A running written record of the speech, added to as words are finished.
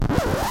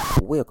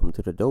Welcome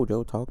to the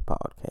Dojo Talk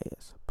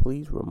Podcast.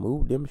 Please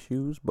remove them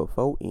shoes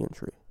before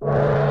entry.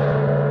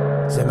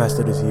 The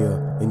master is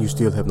here, and you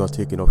still have not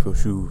taken off your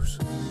shoes.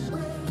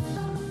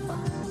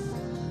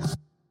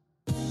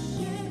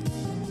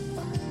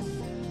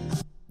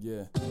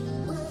 Yeah.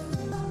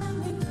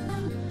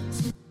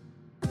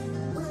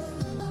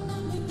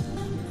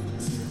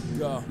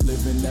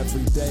 Living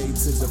every day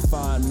to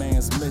define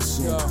man's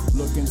mission.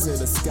 Look into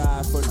the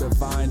sky for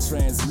divine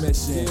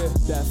transmission.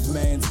 Deaf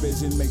man's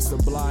vision makes the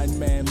blind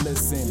man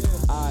listen.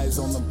 Eyes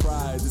on the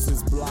prize, this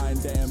is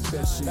blind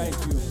ambition. Thank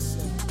you.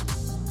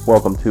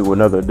 Welcome to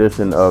another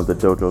edition of the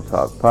Dojo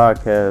Talk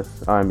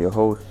Podcast. I'm your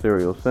host,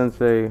 Serial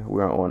Sensei.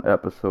 We're on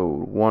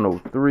episode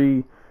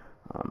 103.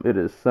 It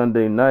is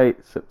Sunday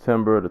night,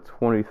 September the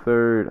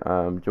 23rd.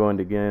 I'm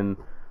joined again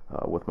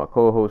with my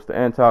co-host, the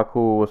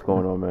Anti-Cool. What's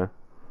going on, man?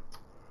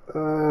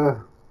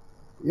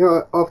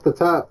 Off the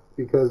top,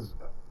 because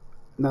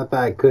not that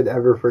I could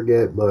ever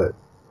forget, but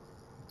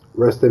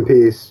rest in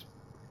peace,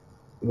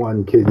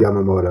 one Kid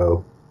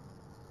Yamamoto.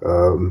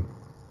 That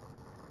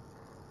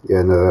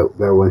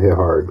one hit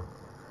hard.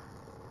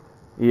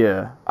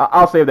 Yeah,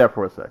 I'll save that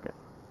for a second,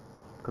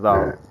 because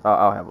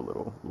I'll have a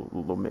little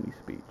mini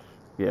speech.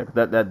 Yeah, cause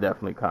that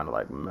definitely kind of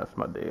like messed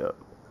my day up.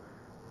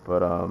 But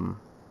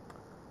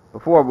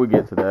before we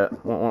get to that,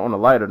 on a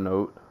lighter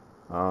note.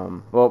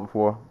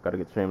 Gotta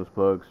get shameless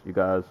plugs. You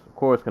guys, of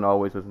course, can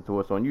always listen to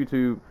us on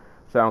YouTube,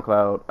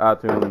 SoundCloud,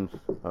 iTunes.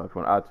 If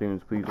you're on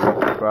iTunes, please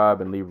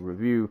subscribe and leave a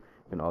review. You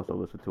can also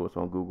listen to us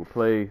on Google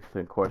Play.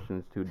 Send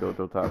questions to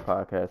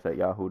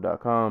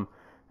dojotalkpodcast@yahoo.com.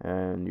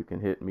 And you can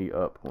hit me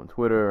up on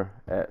Twitter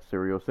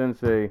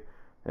 @SerialSensei.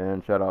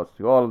 And shout outs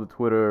to all of the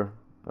Twitter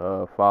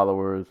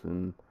followers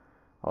and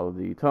all of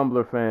the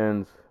Tumblr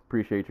fans.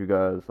 Appreciate you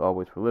guys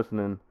always for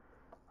listening.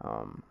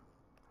 I'm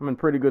in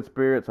pretty good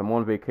spirits. I'm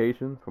on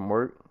vacation from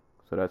work,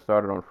 so that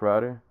started on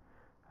Friday.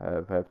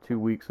 I have 2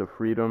 weeks of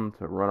freedom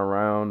to run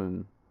around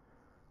and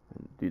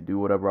do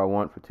whatever I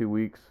want for 2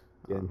 weeks.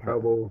 Get in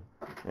trouble.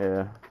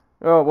 Yeah.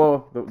 Oh,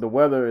 well, the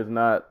weather is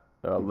not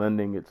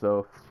lending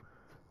itself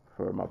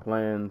for my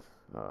plans,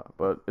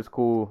 but it's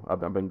cool.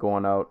 I've been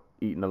going out,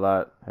 eating a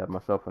lot. Had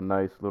myself a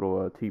nice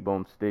little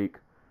T-bone steak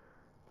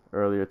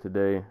earlier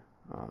today.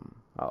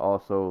 I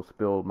also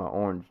spilled my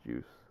orange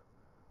juice.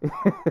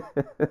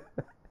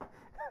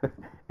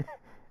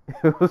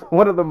 It was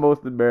one of the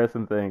most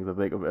embarrassing things I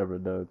think I've ever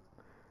done.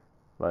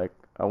 Like,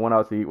 I went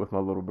out to eat with my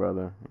little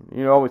brother.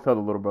 You know, I always tell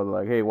the little brother,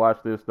 like, hey,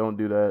 watch this, don't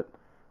do that.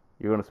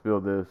 You're going to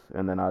spill this.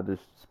 And then I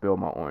just spill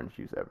my orange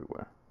juice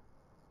everywhere.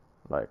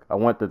 Like, I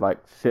went to, like,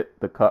 sit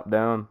the cup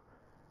down.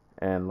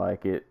 And,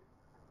 like,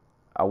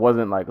 I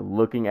wasn't, like,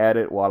 looking at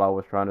it while I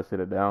was trying to sit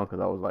it down. Because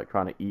I was, like,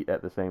 trying to eat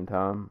at the same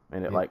time.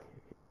 And it,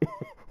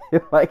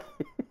 it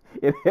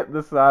hit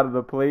the side of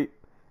the plate.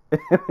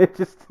 And it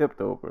just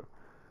tipped over.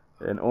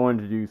 And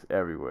orange juice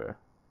everywhere.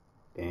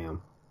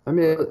 Damn. I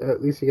mean,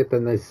 at least you get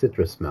that nice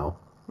citrus smell.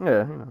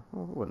 Yeah, it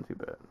wasn't too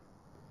bad.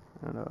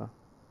 And the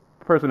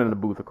person in the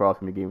booth across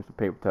from me gave me some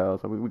paper towels,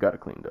 so we got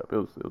it cleaned up. It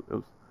was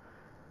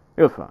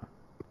fine.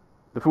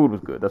 The food was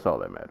good. That's all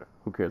that mattered.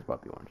 Who cares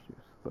about the orange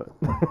juice? But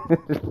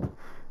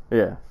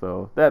yeah,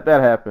 so that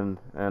happened.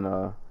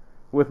 And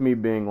with me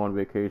being on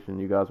vacation,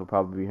 you guys will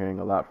probably be hearing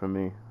a lot from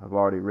me. I've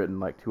already written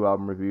like 2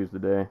 album reviews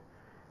today.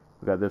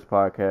 We got this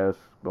podcast.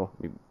 Well,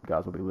 you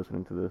guys will be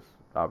listening to this,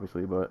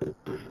 obviously, but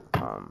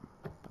I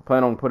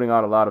plan on putting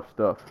out a lot of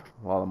stuff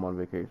while I'm on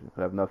vacation.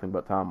 I have nothing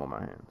but time on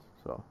my hands,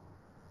 so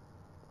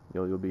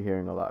you'll be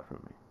hearing a lot from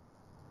me.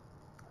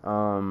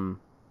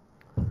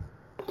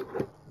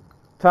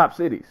 Top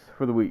cities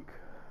for the week: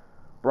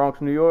 Bronx,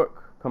 New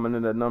York, coming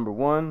in at number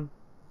 1.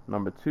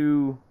 Number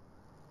 2,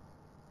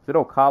 is it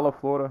Ocala,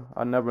 Florida?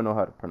 I never know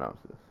how to pronounce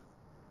this.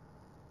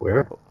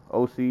 Where?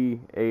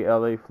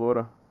 Ocala,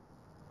 Florida.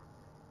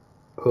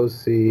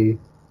 Ocala.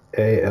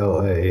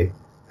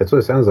 That's what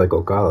it sounds like,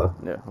 Ocala.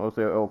 Yeah, we'll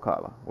say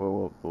Ocala.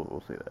 We'll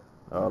say that.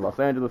 Los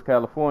Angeles,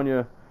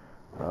 California,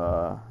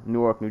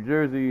 Newark, New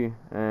Jersey,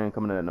 and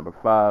coming in at number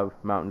 5,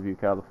 Mountain View,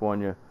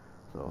 California.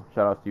 So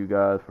shout out to you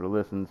guys for the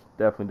listens.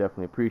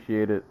 Definitely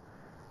appreciate it.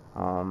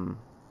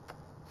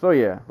 So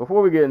yeah,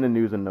 before we get into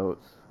news and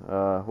notes,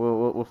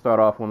 we'll start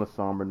off on a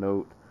somber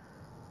note,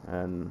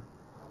 and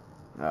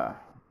yeah.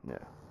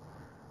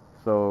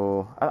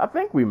 So I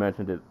think we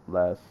mentioned it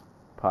last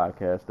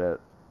podcast that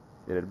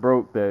it had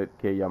broke that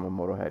Kei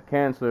Yamamoto had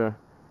cancer.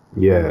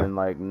 Yeah. And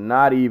like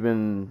not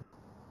even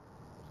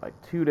like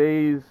 2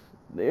 days.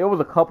 It was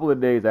a couple of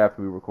days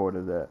after we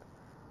recorded that.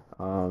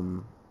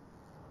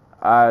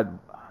 I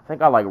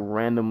think I like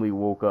randomly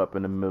woke up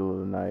in the middle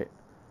of the night,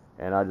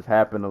 and I just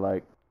happened to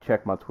like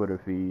check my Twitter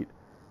feed,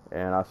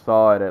 and I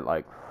saw it at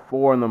like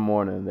 4 in the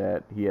morning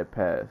that he had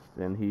passed,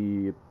 and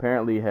he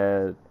apparently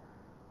had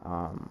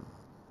I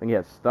think he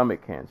had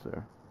stomach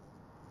cancer.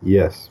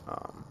 Yes.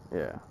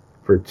 Yeah.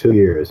 For 2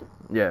 years.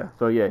 Yeah.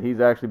 So yeah, he's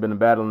actually been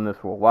battling this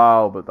for a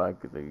while, but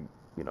like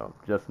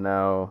just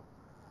now,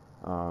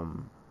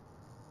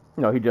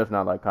 he just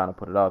now like kind of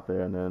put it out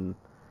there, and then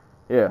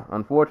yeah,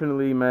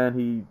 unfortunately, man,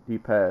 he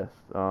passed.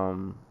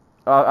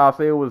 I'll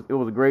say it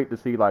was great to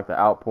see like the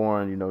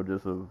outpouring,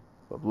 just of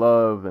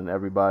love and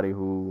everybody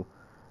who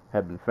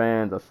had been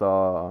fans. I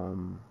saw a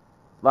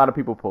lot of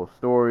people post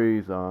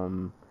stories.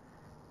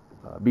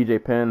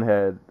 BJ Penn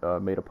had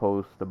made a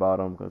post about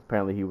him because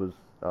apparently he was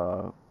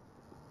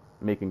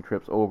making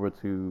trips over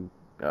to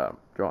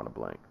drawing a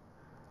blank,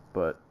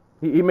 but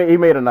he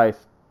made a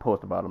nice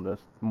post about him.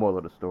 That's more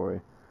of the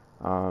story.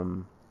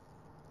 Um,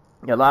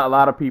 yeah, a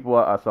lot of people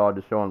I saw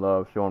just showing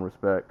love, showing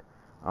respect.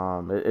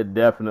 It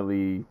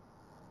definitely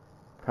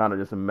kind of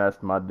just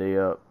messed my day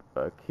up.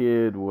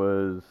 Kid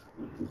was,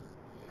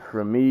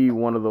 for me,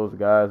 one of those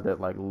guys that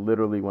like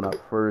literally when I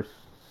first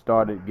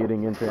started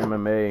getting into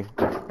MMA,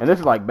 and this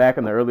is like back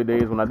in the early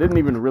days when I didn't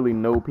even really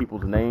know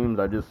people's names.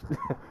 I just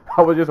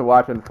I was just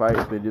watching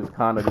fights. They just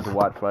kind of just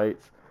watch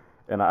fights,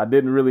 and I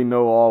didn't really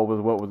know all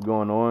was what was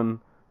going on.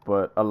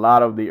 But a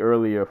lot of the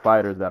earlier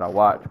fighters that I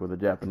watched were the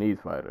Japanese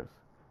fighters,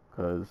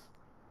 because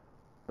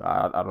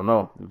I don't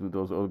know,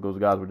 those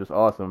guys were just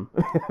awesome,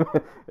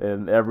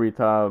 and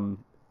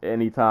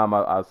anytime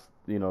I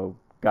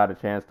got a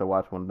chance to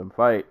watch one of them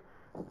fight,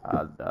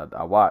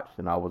 I watched,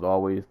 and I was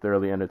always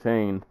thoroughly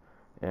entertained.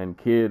 And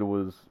Kid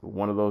was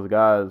one of those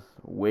guys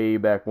way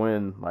back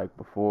when, like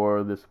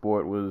before this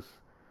sport was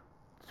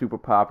super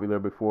popular,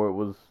 before it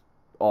was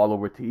all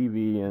over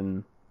TV,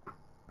 and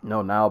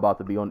now about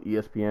to be on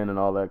ESPN and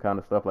all that kind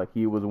of stuff. Like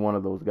he was one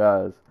of those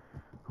guys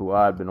who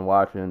I'd been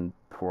watching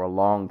for a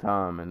long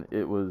time, and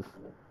it was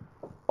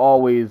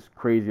always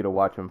crazy to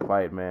watch him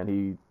fight,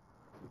 man.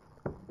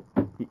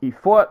 He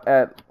fought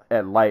at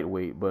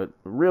lightweight, but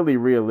really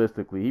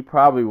realistically, he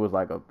probably was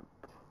like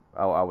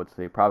I would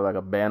say probably like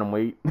a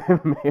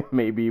bantamweight,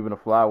 maybe even a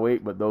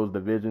flyweight, but those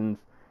divisions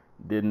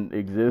didn't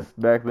exist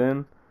back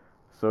then.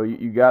 So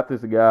you got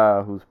this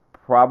guy who's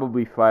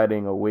probably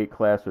fighting a weight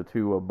class or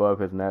two above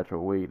his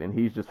natural weight, and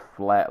he's just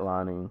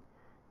flatlining.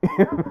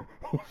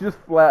 He's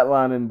just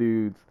flatlining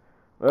dudes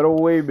that are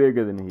way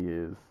bigger than he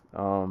is.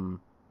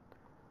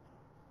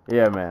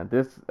 Yeah, man,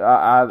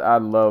 I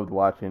loved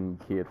watching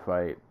Kid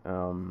fight.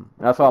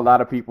 I saw a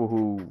lot of people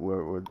who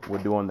were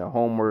doing their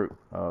homework.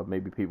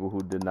 Maybe people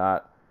who did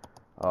not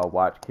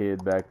watch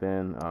Kid back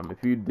then.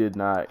 If you did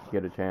not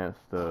get a chance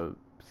to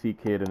see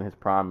Kid in his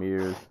prime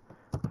years,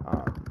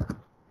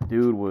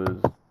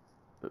 dude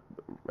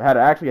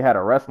actually had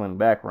a wrestling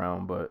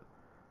background, but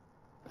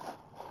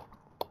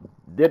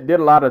did a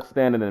lot of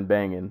standing and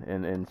banging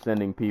and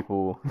sending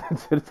people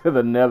to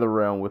the nether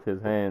realm with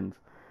his hands.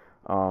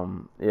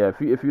 Yeah,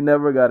 if you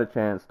never got a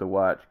chance to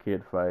watch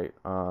Kid fight,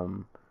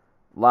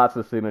 lots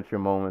of signature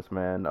moments,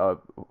 man.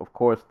 Of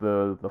course,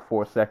 the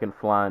 4-second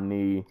flying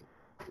knee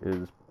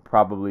is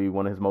probably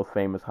one of his most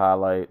famous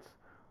highlights.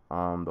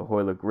 The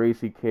Hoyler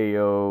Gracie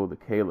KO, the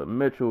Caleb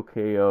Mitchell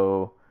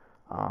KO.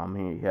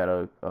 He had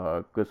a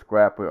good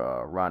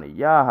scrapper, Ronnie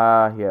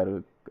Yaha. He had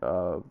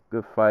a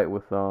good fight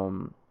with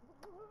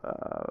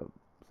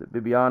is it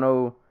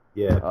Bibiano?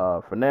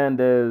 Yeah.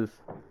 Fernandez.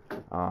 He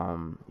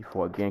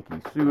fought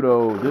Genki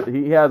Sudo.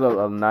 He has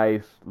a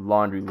nice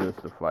laundry list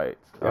of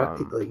fights.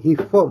 He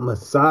fought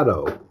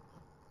Masato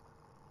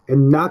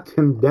and knocked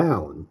him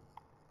down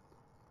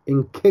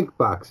in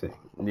kickboxing.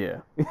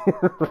 Yeah.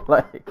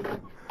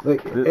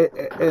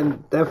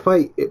 And that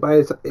fight it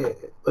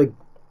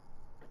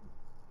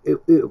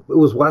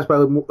was watched by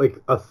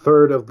like a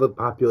third of the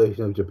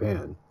population of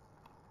Japan.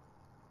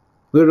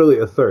 Literally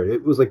a third.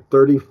 It was like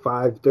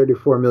 35,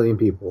 34 million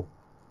people.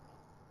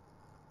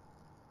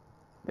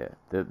 Yeah,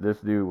 this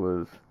dude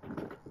was.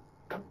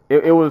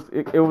 It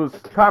was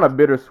kind of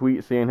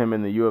bittersweet seeing him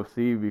in the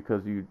UFC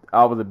because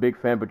I was a big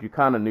fan, but you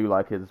kind of knew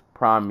like his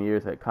prime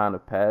years had kind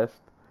of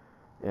passed,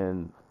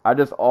 and I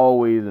just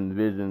always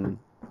envisioned,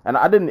 and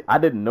I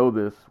didn't know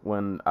this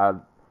when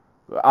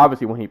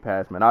he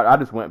passed, man. I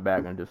just went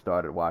back and just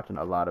started watching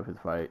a lot of his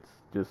fights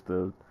just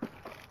to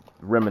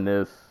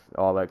reminisce,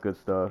 all that good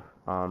stuff.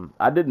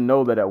 I didn't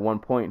know that at one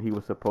point he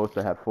was supposed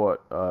to have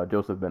fought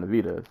Joseph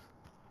Benavidez.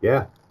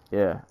 Yeah.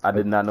 Yeah, I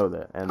did not know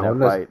that. And I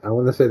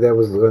want to say that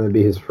was going to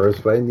be his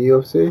first fight in the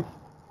UFC,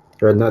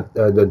 or not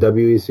the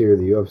WEC or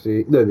the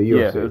UFC. No, the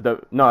UFC. Yeah,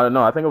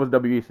 no. I think it was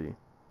WEC.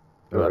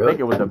 Oh, really? I think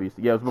it was WEC.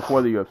 Yeah, it was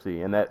before the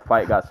UFC, and that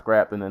fight got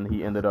scrapped, and then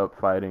he ended up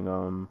fighting.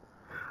 No,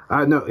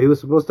 he was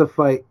supposed to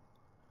fight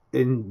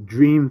in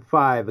Dream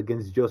 5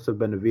 against Joseph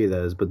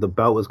Benavidez, but the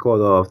bout was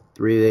called off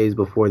 3 days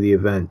before the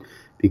event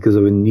because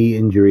of a knee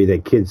injury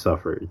that Kid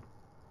suffered.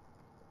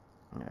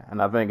 Yeah,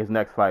 and I think his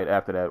next fight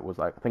after that was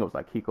I think it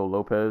was Kiko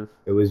Lopez.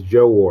 It was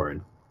Joe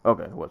Warren.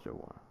 Okay, it was Joe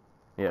Warren.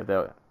 Yeah,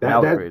 that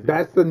was crazy.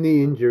 That's the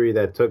knee injury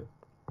that took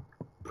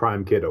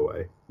Prime Kid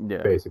away.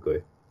 Yeah,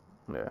 basically.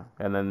 Yeah,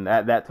 and then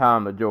at that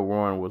time, the Joe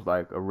Warren was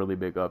like a really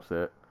big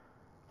upset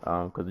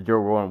because Joe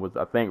Warren was,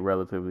 I think,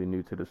 relatively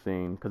new to the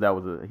scene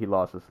because he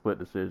lost a split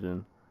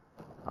decision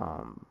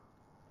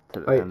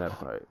in that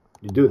fight.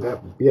 Dude,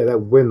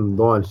 that win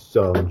launched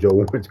Joe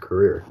Warren's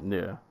career.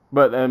 Yeah,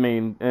 but I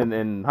mean,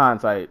 in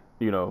hindsight,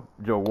 Joe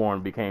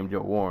Warren became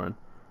Joe Warren.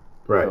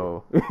 Right.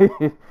 So,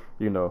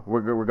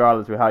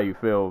 regardless of how you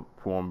feel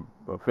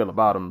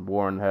about him,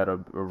 Warren had a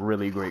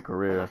really great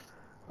career.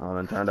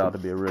 and turned out to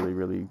be a really,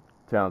 really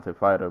talented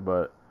fighter.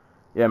 But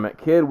yeah, man,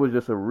 Kid was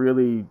just a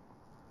really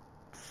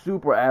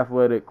super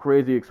athletic,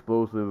 crazy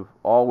explosive,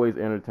 always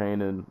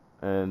entertaining,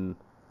 and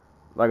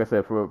like I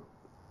said,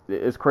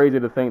 it's crazy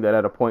to think that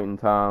at a point in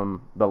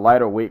time, the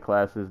lighter weight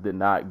classes did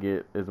not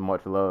get as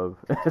much love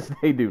as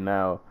they do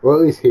now. Well,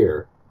 at least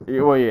here.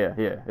 Well, yeah,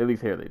 at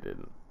least here they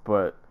didn't.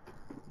 But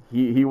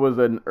he was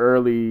an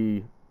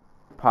early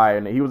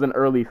pioneer. He was an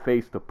early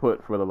face to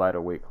put for the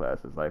lighter weight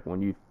classes. Like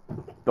when you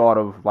thought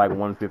of like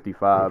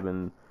 155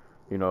 and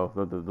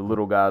the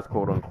little guys,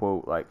 quote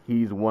unquote, like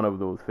he's one of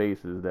those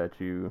faces that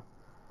you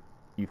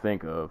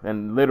think of.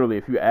 And literally,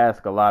 if you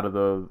ask a lot of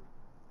the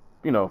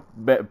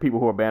people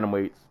who are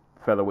bantamweights,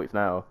 featherweights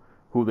now,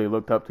 who they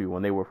looked up to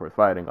when they were first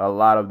fighting, a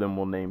lot of them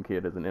will name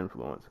Kid as an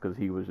influence because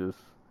he was just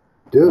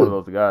one of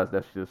those guys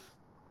that's just.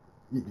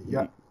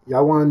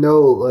 Y'all want to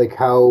know like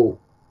how,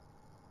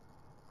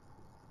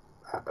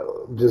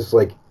 just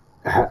like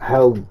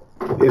how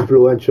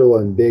influential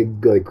and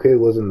big like Kid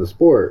was in the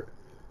sport.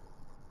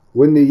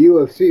 When the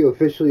UFC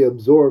officially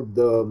absorbed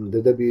the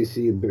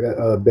WEC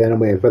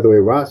bantamweight and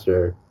featherweight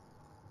roster,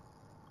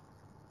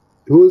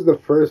 who was the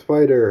first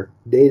fighter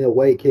Dana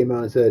White came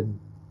out and said,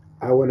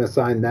 I want to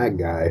sign that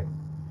guy?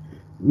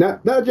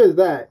 Not just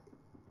that,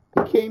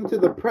 he came to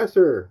the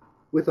presser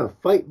with a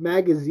Fight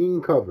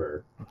magazine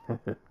cover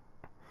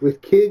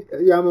with Kid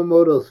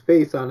Yamamoto's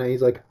face on it.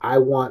 He's like, I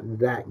want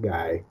that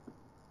guy.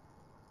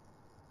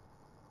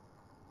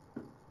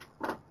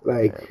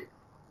 Like,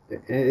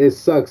 it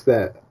sucks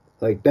that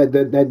like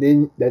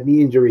that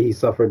knee injury he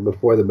suffered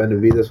before the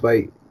Benavidez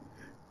fight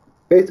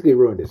basically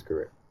ruined his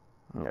career.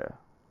 Yeah.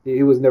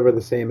 He was never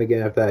the same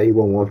again after that. He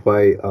won one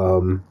fight.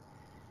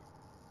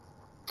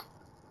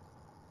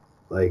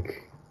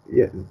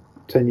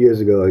 10 years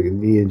ago, like a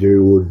knee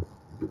injury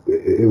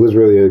it was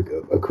really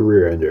a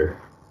career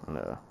ender.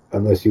 No.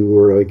 Unless you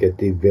were like at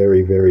the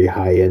very, very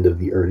high end of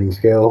the earning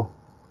scale.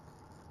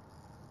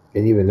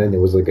 And even then it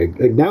was like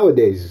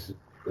nowadays,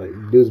 like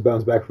dudes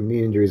bounce back from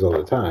knee injuries all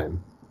the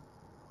time.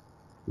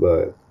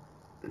 But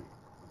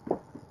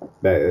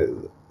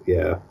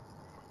yeah.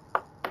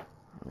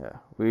 Yeah,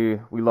 we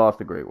lost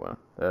a great one.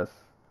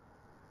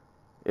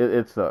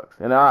 It sucks.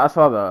 And I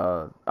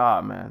saw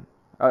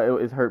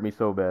it hurt me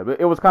so bad.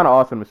 But it was kind of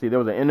awesome to see. There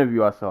was an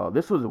interview I saw.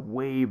 This was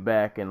way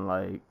back in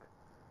like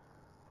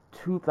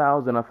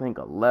 2000, I think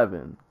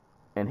 11,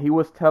 and he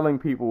was telling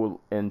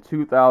people in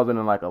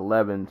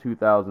 2011,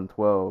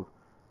 2012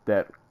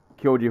 that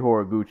Kyoji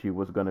Horiguchi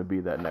was gonna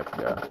be that next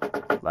guy.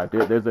 Like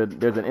there's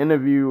an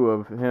interview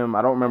of him.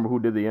 I don't remember who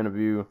did the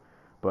interview,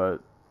 but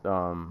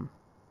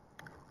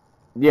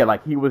yeah,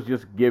 like he was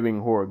just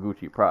giving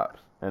Horiguchi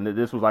props, and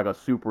this was like a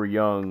super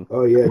young.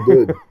 Oh yeah,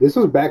 dude, this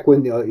was back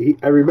when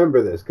I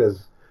remember this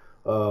because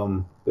this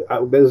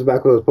was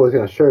back when I was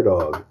posting on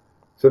Sherdog.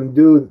 Some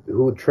dude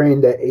who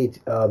trained at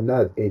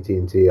not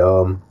AT&T,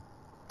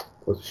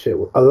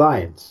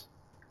 Alliance.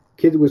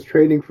 Kid was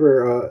training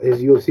for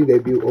his UFC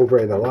debut over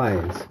at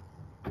Alliance,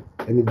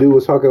 and the dude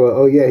was talking about,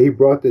 oh yeah, he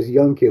brought this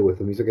young kid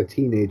with him. He's like a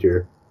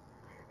teenager.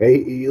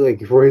 And he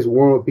like for his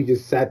warm up, he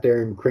just sat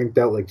there and cranked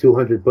out like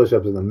 200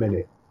 push-ups in a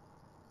minute.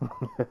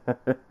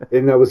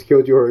 And that was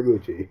Kyoji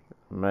Horiguchi.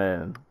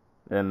 Man,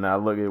 and now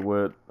look at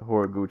what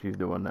Horiguchi's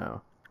doing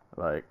now.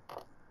 Like,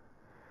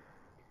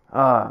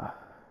 yeah.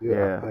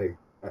 Like,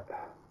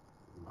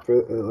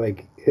 for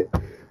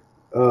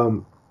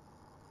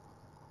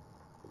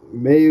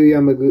Mayu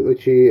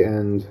Yamaguchi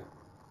and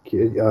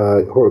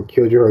Kyoji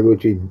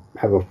Horiguchi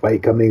have a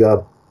fight coming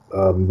up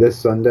this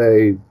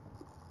Sunday.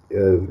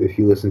 If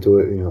you listen to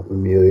it,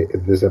 immediately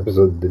if this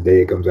episode, the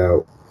day it comes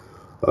out,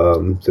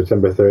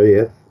 September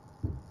 30th.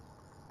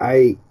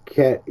 I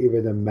can't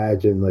even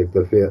imagine like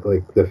the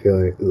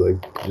feeling,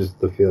 like just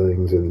the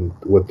feelings and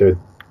what they're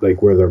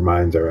like, where their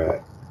minds are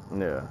at.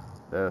 Yeah,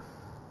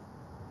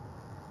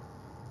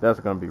 that's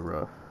gonna be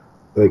rough.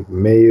 Like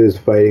Mayu is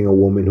fighting a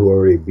woman who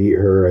already beat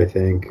her, I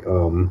think.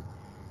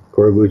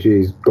 Horiguchi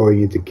is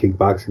going into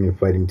kickboxing and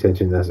fighting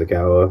Tenshin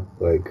Nasukawa,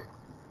 like,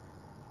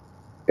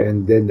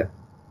 and then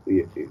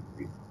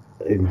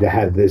and to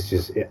have this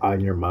just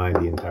on your mind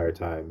the entire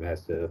time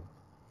has to.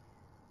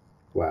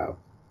 Wow.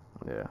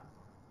 Yeah.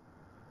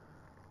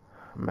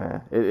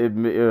 Man,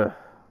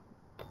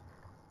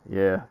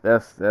 yeah,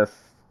 that's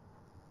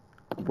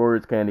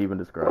words can't even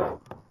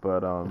describe.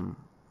 But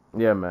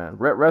yeah, man,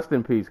 rest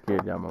in peace,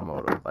 Kid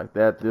Yamamoto. Like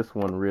that, this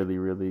one really,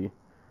 really,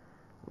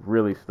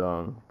 really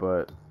stung.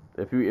 But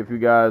if you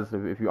guys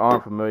if you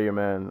aren't familiar,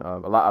 man, a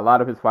lot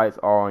of his fights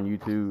are on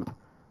YouTube.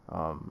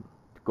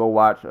 Go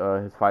watch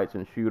his fights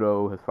in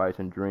Shudo, his fights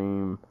in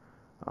Dream.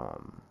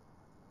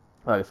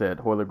 Like I said,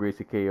 Royler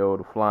Gracie KO,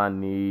 the Flying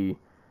Knee.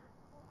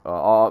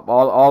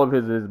 All of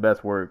his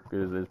best work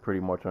is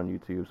pretty much on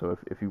YouTube. So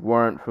if you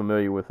weren't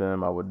familiar with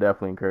him, I would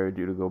definitely encourage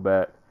you to go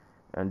back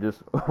and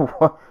just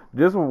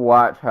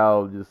watch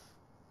how just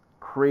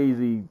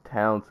crazy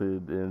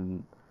talented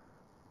and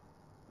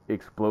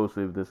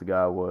explosive this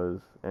guy was,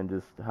 and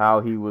just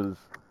how he was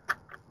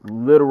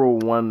literal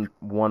one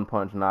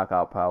punch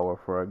knockout power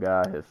for a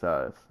guy his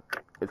size.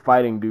 It's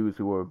fighting dudes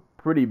who were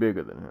pretty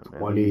bigger than him.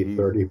 20,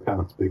 30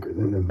 pounds bigger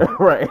than him.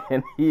 Right,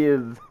 and he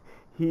is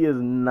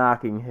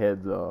knocking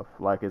heads off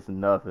like it's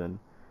nothing.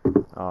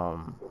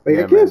 I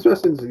can't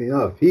stress this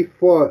enough. He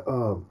fought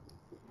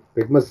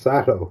like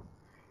Masato.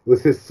 It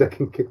was his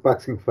second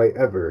kickboxing fight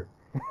ever.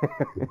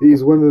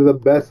 He's one of the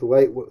best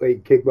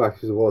lightweight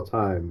kickboxers of all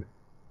time.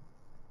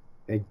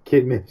 And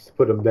Kid managed to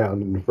put him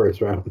down in the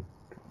first round.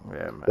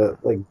 Yeah,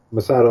 man.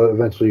 Masato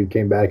eventually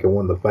came back and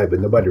won the fight, but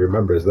nobody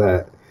remembers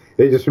that.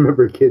 They just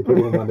remember Kid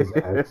putting him on his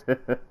ass.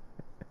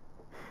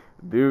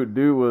 Dude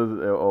was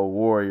a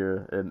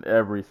warrior in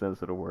every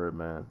sense of the word,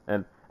 man.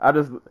 And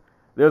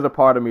there's a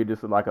part of me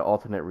just like an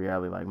alternate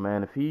reality, like,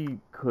 man, if he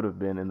could have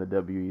been in the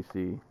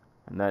WEC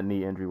and that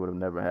knee injury would have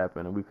never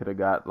happened, and we could have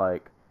got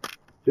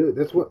dude,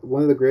 that's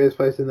one of the greatest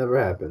fights that never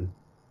happened.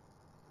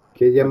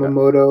 Kid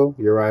Yamamoto,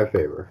 Uriah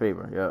Faber.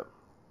 Faber, yep.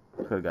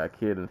 Could have got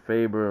Kid and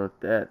Faber.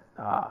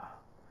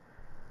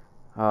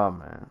 Oh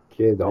man.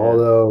 Kid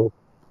Aldo.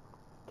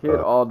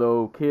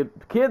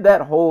 Kid,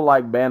 that whole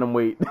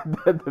bantamweight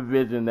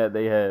division that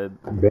they had.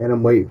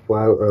 Bantamweight,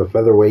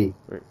 featherweight.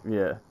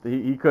 Yeah,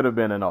 he could have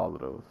been in all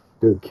of those.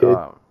 Dude,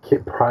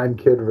 Prime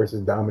Kid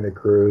versus Dominic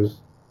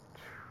Cruz.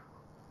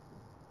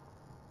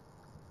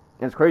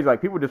 And it's crazy,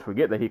 people just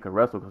forget that he could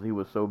wrestle because he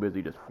was so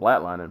busy just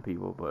flatlining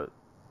people, but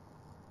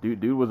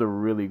dude was a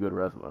really good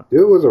wrestler.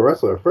 Dude was a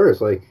wrestler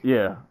first,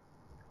 yeah.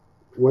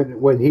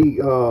 When he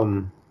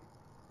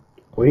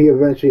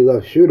eventually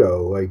left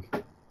Shudo,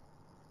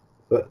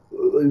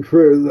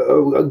 for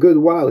a good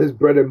while, his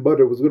bread and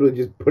butter was literally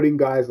just putting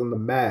guys on the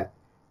mat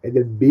and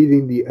then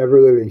beating the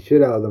ever-living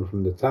shit out of them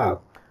from the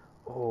top.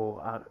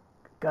 Oh,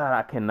 God,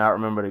 I cannot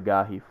remember the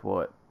guy he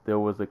fought. There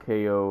was a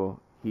KO.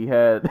 He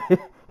had,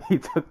 he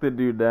took the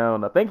dude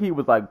down. I think he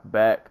was,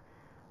 back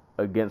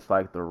against,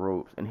 the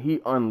ropes, and he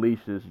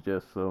unleashes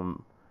just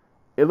some,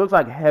 it looks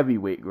like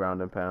heavyweight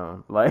ground and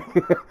pound.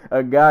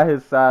 A guy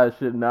his size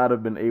should not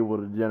have been able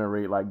to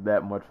generate,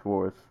 that much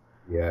force.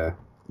 Yeah.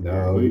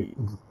 No,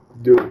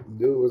 Dude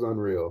was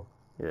unreal.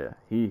 Yeah,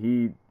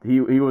 he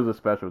was a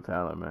special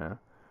talent, man.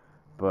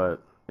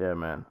 But yeah,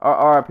 man.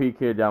 R.I.P.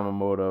 Kid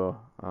Yamamoto.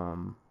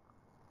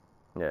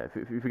 Yeah,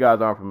 if you guys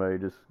aren't familiar,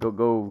 just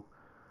go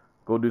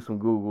do some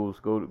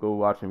Googles, go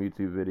watch some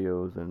YouTube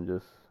videos, and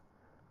just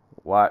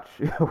watch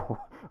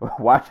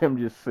him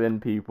just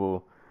send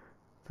people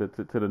to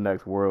the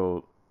next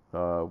world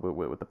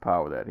with the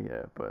power that he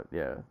had. But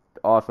yeah,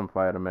 awesome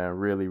fighter, man.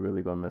 Really,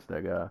 really gonna miss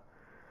that guy.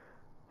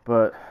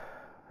 But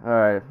all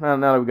right, now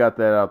that we got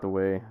that out the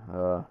way,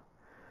 we'll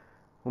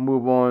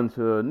move on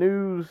to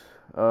news,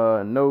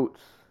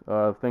 notes,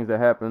 things that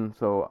happened.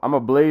 So I'm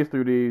gonna blaze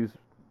through these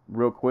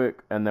real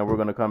quick, and then we're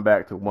gonna come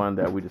back to one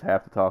that we just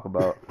have to talk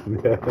about.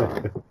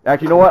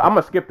 Actually, you know what? I'm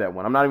gonna skip that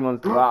one. I'm not even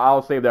gonna.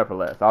 I'll save that for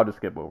last. I'll just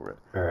skip over it.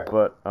 All right.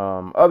 But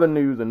other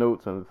news and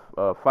notes and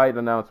fight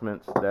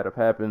announcements that have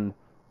happened.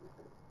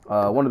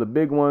 One of the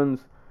big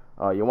ones,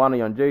 Joanna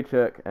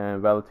Jędrzejczyk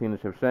and Valentina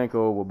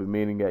Shevchenko will be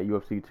meeting at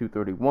UFC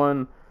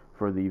 231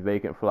 for the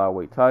vacant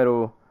flyweight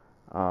title.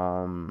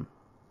 All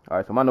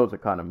right, so my notes are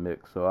kind of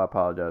mixed, so I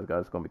apologize,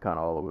 guys. It's going to be kind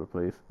of all over the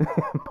place.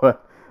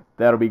 But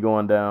that'll be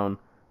going down.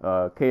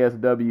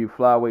 KSW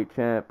flyweight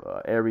champ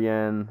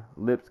Ariane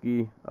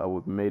Lipski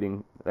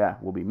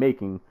will be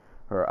making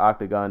her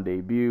Octagon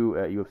debut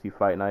at UFC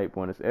Fight Night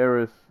Buenos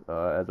Aires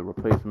as a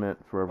replacement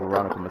for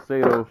Veronica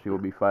Macedo. She will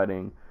be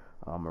fighting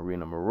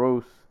Marina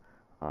Moroz.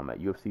 At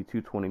UFC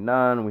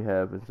 229, we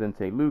have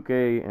Vicente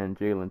Luque and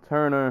Jalen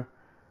Turner.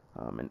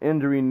 In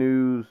injury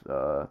news,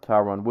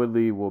 Tyron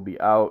Woodley will be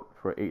out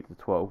for 8 to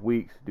 12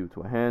 weeks due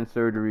to a hand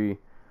surgery.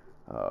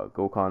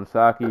 Gokhan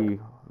Saki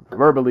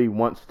verbally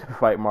wants to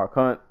fight Mark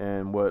Hunt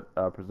in what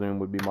I presume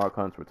would be Mark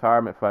Hunt's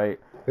retirement fight.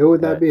 It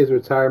would not be his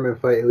retirement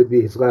fight. It would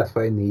be his last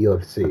fight in the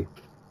UFC.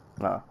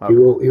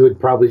 Okay. He would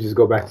probably just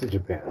go back to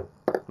Japan.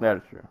 That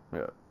is true.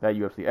 Yeah, at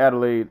UFC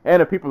Adelaide.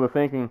 And if people are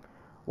thinking,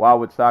 why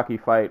would Saki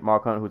fight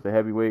Mark Hunt, who's a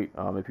heavyweight?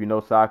 If you know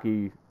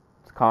Saki's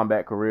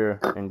combat career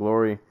and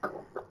glory,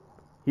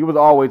 he was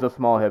always a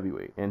small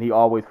heavyweight, and he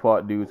always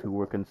fought dudes who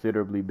were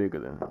considerably bigger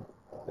than him.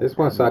 I just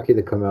want Saki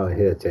to come out and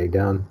hit a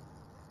takedown.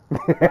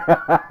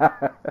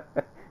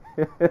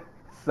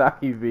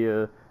 Saki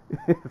via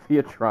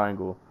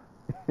triangle.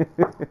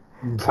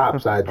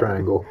 Top side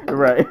triangle.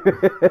 Right.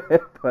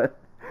 But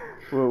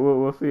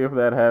we'll see if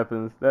that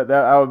happens.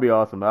 That would be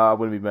awesome. I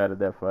wouldn't be mad at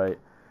that fight.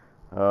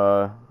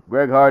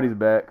 Greg Hardy's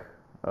back,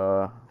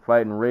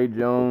 fighting Ray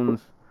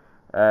Jones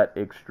at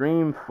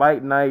Extreme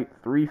Fight Night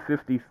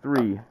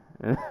 353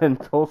 in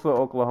Tulsa,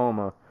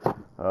 Oklahoma.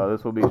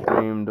 This will be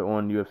streamed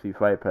on UFC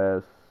Fight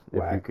Pass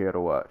if you care to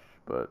watch.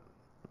 But,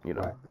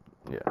 yeah.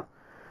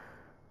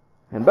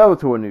 In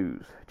Bellator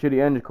news, Chidi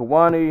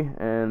Njokuani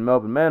and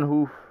Melvin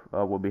Manhoef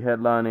will be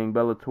headlining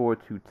Bellator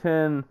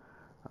 210.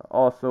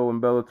 Also in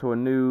Bellator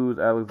news,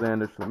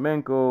 Alexander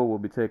Shlemenko will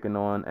be taking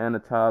on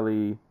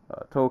Anatoly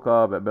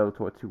Tokov at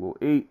Bellator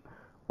 208.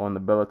 On the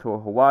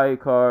Bellator Hawaii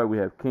card, we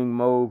have King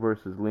Mo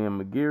versus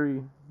Liam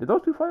McGeary. Did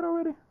those two fight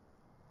already?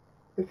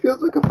 It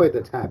feels like a fight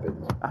that's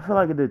happened. I feel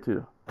like it did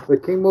too.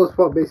 Like King Mo's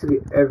fought basically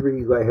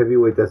every light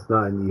heavyweight that's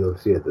not in the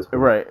UFC at this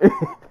point. Right.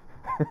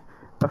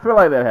 I feel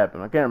like that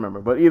happened. I can't remember,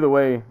 but either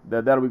way,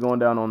 that'll be going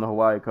down on the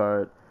Hawaii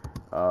card.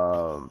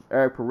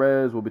 Eric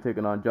Perez will be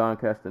taking on John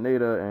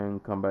Castaneda in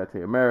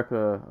Combate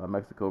America,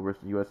 Mexico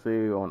versus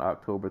USA on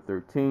October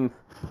 13th.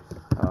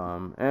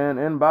 And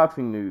in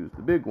boxing news,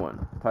 the big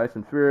one: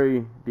 Tyson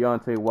Fury,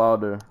 Deontay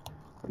Wilder,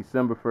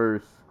 December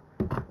 1st.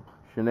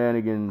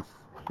 Shenanigans.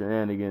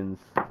 That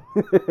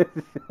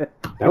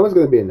one's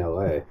gonna be in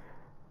LA.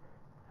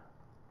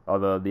 Oh,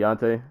 the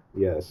Deontay?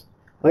 Yes.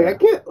 Like I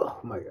can't.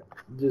 Oh my god.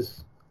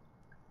 Just.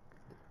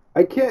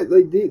 I can't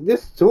like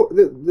this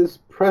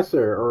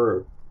presser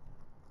or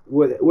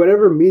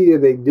whatever media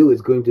they do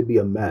is going to be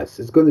a mess.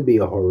 It's going to be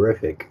a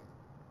horrific.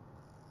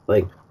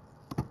 Like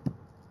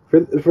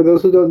for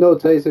those who don't know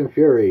Tyson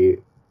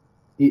Fury,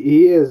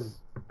 he is.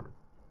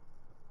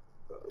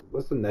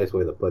 What's the nice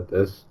way to put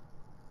this?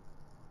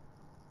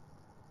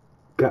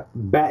 Got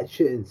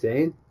batshit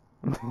insane.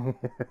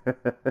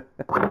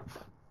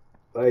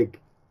 Like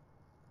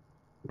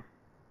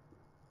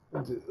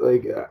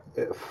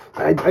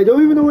I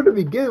don't even know where to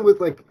begin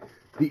with like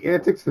the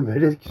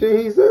anti-Semitic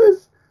shit he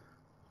says,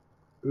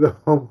 the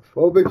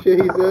homophobic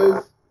shit he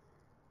says,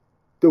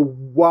 the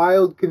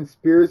wild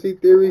conspiracy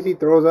theories he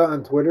throws out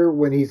on Twitter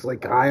when he's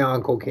like high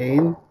on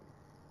cocaine,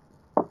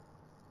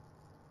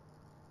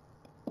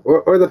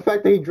 or the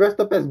fact that he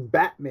dressed up as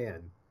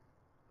Batman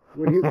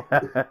when he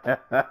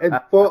and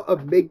fought a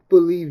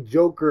make-believe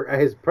Joker at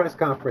his press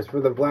conference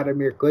for the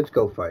Vladimir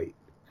Klitschko fight.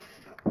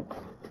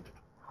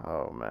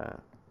 Oh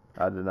man.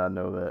 I did not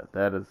know that.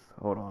 That is,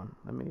 hold on,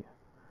 let me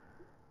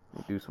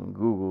do some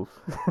Googles.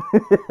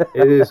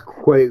 It is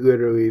quite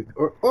literally,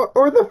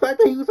 or the fact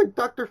that he was like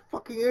Dr.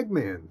 fucking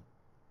Eggman.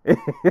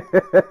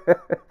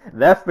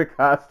 That's the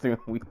costume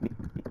we need.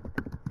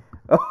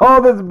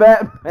 Oh, this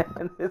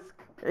Batman is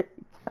crazy.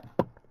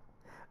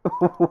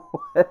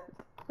 What?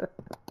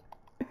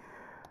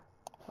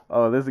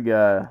 Oh, this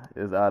guy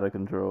is out of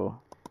control.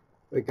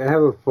 Like, I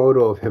have a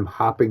photo of him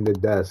hopping the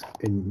desk,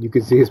 and you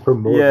can see his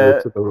promoter.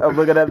 Yeah, to the I'm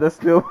looking at this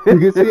still. You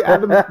can see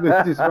Adam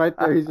Smith just right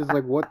there. He's just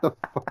like, "What the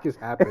fuck is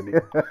happening?"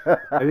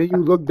 And then you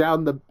look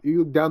down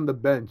the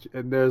bench,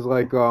 and there's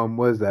like,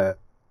 what is that?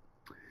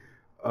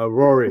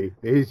 Rory.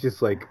 And he's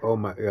just like, "Oh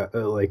my god!"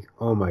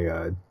 "Oh my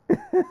god."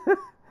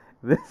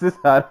 This is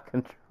out of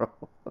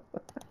control.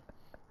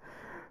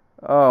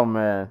 Oh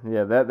man,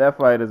 yeah, that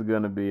fight is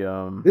gonna be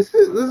This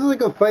is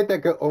like a fight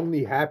that could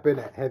only happen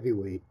at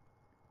heavyweight.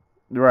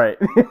 Right.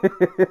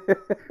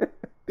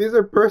 These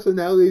are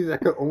personalities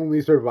that could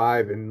only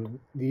survive in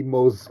the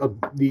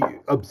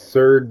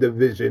absurd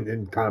division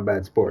in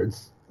combat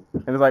sports.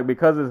 And it's like,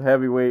 because it's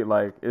heavyweight,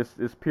 like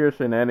it's pure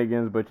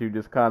shenanigans, but you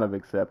just kind of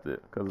accept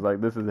it because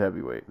like this is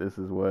heavyweight. This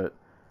is what.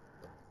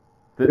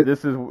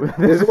 This is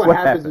what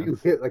happens when you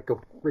hit like a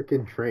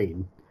freaking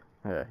train.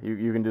 Yeah,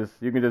 you can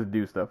just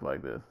do stuff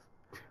like this.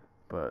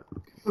 But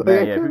Like, man,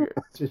 I yeah, can't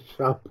imagine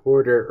Sean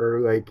Porter or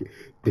like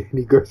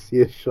Danny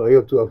Garcia showing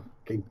up to a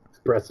fucking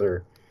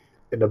presser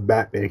in a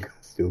Batman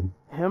costume.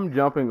 him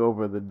jumping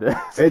over the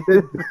desk.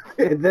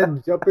 And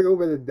then jumping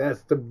over the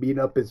desk to beat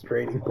up his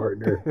training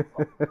partner.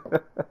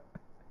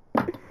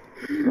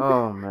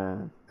 Oh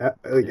man.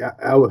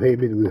 Al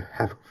Heyman would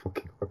have a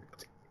fucking heart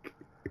attack.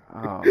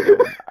 Oh man.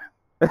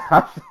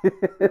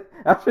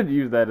 I should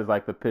use that as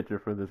like the picture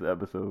for this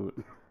episode.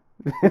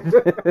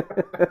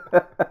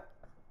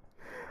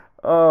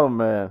 Oh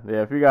man,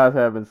 yeah. If you guys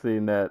haven't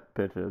seen that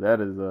picture,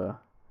 that's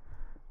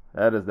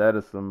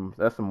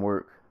some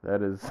work.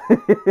 That is.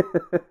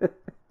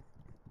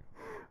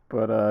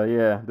 But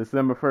yeah,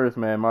 December 1st,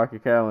 man. Mark your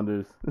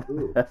calendars.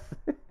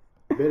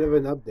 Bit of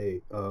an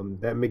update.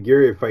 That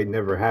McGeary fight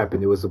never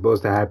happened. It was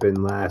supposed to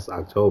happen last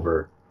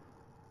October,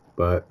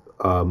 but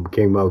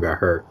King Mo got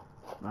hurt.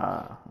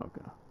 Ah,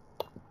 okay.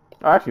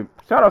 Actually,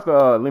 shout out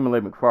to Lima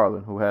Lake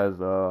McFarland, who has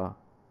a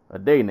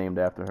day named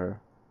after her,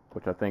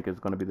 which I think is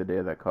going to be the day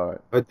of that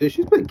card. But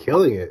she's been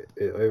killing it.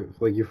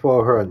 Like, you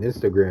follow her on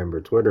Instagram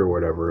or Twitter or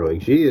whatever.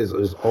 Like, she is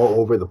all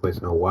over the place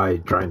in Hawaii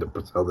trying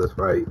to sell this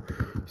fight.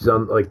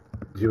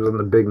 She was on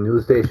the big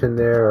news station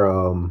there.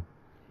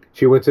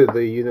 She went to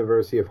the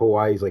University of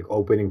Hawaii's like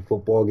opening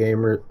football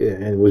game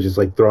and was just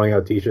like throwing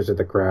out T-shirts at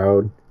the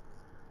crowd.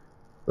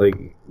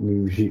 Like,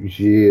 she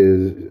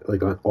is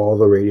like on all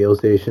the radio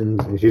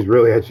stations, and she's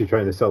really actually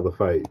trying to sell the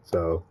fight.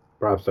 So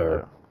props to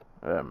her.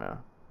 Yeah, man.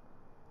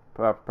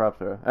 Props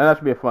to her. And that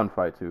should be a fun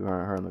fight too.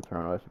 Her and the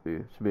Eternal. That should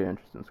be an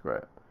interesting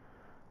scrap.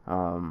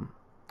 All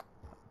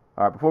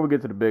right, before we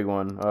get to the big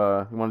one,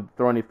 you want to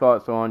throw any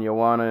thoughts on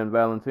Joanna and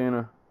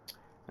Valentina?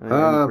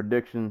 Any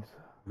predictions?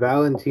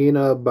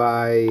 Valentina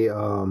by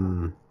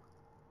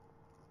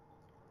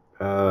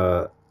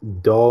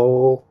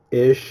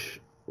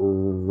dull-ish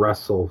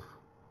wrestling,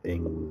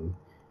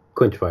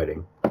 clinch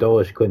fighting.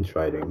 Dullish clinch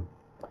fighting.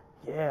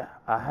 Yeah,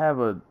 I have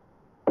a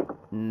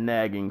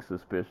nagging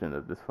suspicion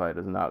that this fight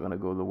is not going to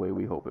go the way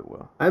we hope it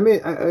will. I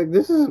mean,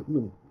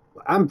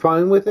 I'm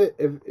fine with it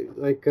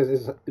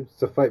because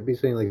it's a fight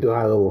between like two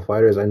high-level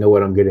fighters. I know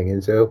what I'm getting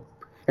into.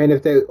 And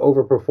if they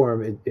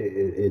overperform,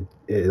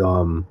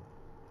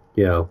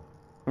 you know,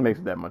 It makes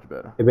it that much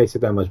better. it makes it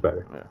that much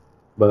better. Yeah.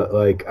 But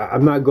like,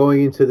 I'm not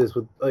going into this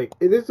with like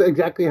this is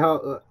exactly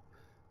how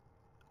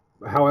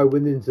I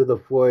went into the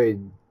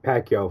Floyd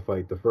Pacquiao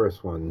fight, the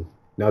first one.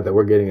 Now that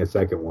we're getting a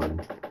second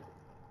one,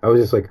 I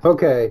was just like,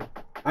 okay,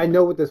 I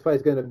know what this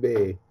fight's gonna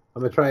be.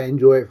 I'm gonna try and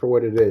enjoy it for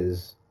what it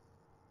is,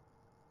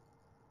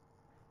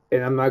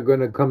 and I'm not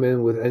gonna come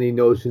in with any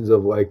notions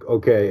of like,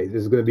 okay,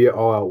 this is gonna be an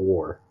all-out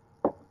war,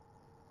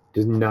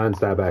 just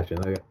nonstop action.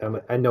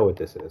 I know what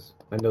this is.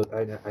 I know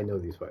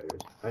these fighters.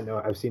 I know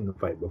I've seen them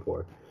fight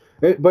before.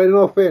 But in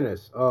all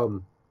fairness,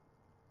 something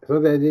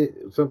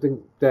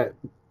that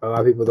a lot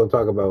of people don't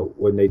talk about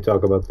when they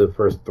talk about the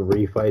first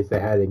three fights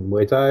they had in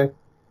Muay Thai.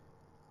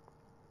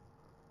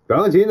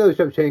 Valentina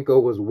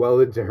Shevchenko was well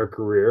into her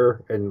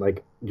career, and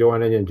like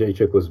Joanna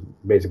Jędrzejczyk was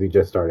basically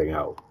just starting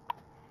out.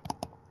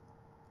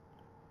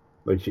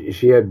 But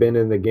she had been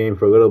in the game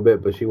for a little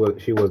bit, but she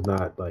was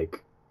not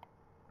like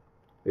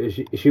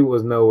she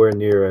was nowhere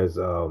near as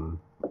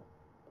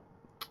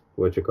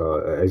what you call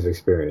it, as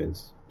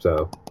experienced.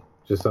 So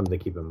just something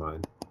to keep in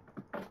mind.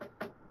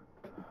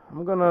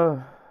 I'm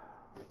gonna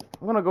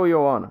go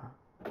Joanna.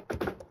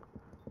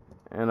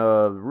 And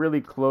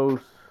really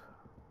close.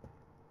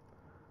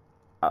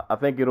 I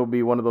think it'll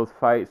be one of those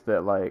fights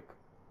that like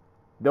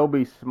there'll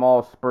be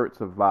small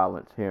spurts of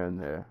violence here and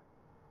there,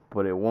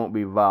 but it won't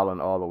be violent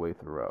all the way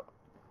throughout.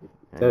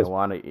 And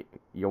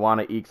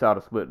Joanna ekes out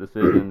a split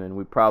decision, and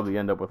we probably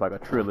end up with like a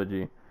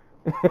trilogy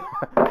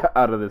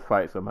out of this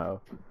fight somehow.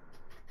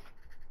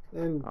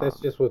 And that's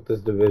just what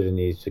this division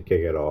needs to kick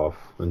it off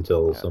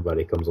until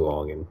somebody comes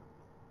along and,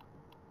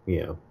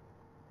 you know,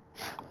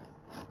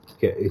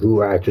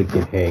 who actually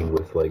can hang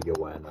with like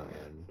Joanna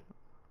and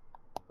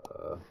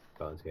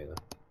Valentina.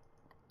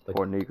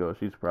 Poor Nico,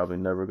 she's probably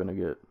never gonna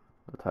get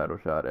a title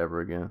shot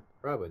ever again.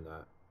 Probably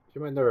not. She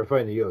might never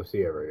fight in the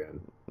UFC ever again.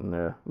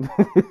 Yeah.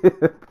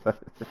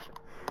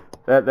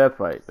 that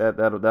fight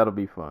that'll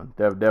be fun.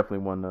 Definitely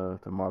one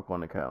to mark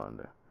on the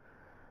calendar.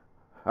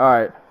 All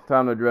right,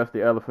 time to address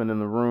the elephant in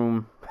the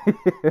room.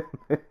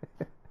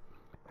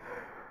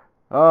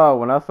 Oh,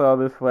 when I saw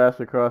this flash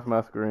across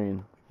my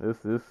screen, this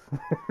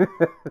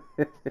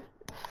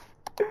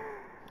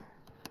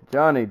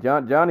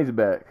Johnny's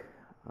back.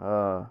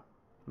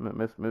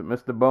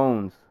 Mr.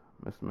 Bones,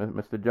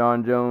 Mr.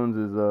 John Jones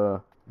is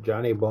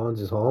Johnny Bones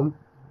is home.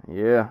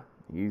 Yeah,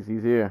 he's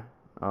here.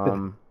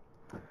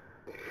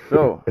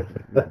 So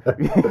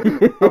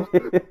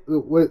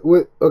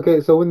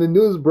okay, so when the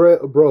news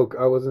broke,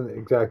 I wasn't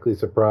exactly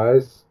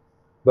surprised,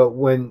 but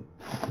when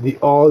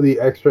all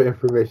the extra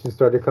information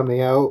started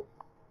coming out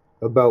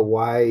about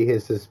why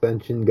his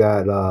suspension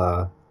got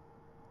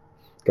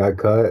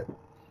cut,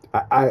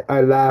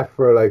 I laughed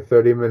for like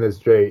 30 minutes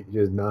straight,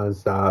 just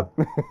nonstop,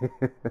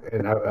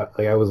 and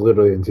I was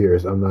literally in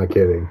tears. I'm not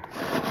kidding.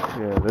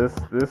 Yeah,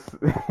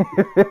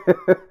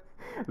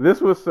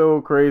 this was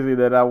so crazy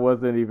that I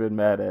wasn't even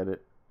mad at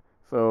it.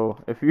 So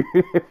if you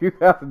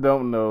guys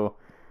don't know,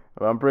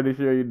 well, I'm pretty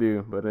sure you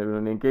do, but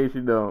in case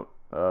you don't,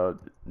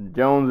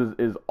 Jones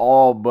is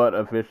all but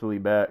officially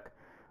back.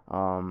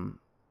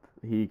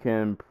 He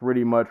can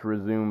pretty much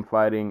resume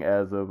fighting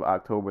as of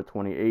October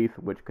 28th,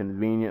 which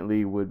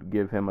conveniently would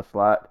give him a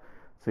slot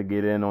to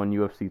get in on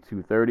UFC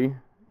 230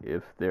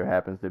 if there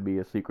happens to be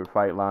a secret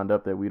fight lined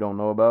up that we don't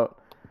know about.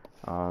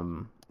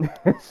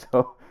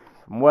 So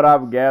from what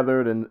I've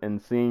gathered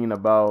and seen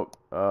about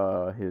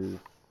his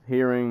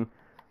hearing,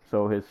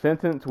 so his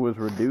sentence was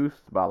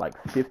reduced by like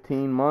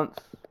 15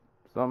 months,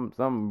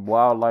 something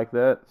wild like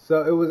that.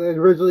 So it was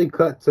originally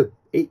cut to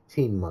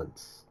 18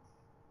 months.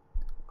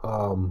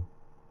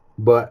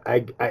 But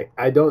I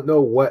don't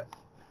know what.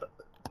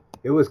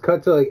 It was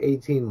cut to like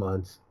 18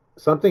 months.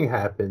 Something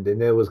happened,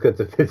 and it was cut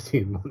to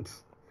 15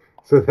 months.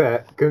 So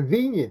that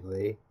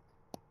conveniently,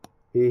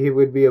 he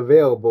would be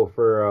available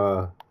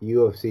for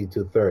UFC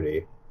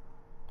 230.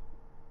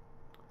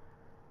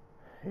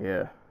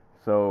 Yeah.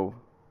 So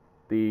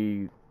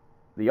the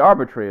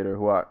arbitrator,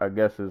 who I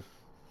guess is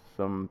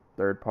some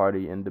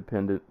third-party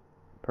independent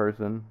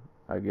person,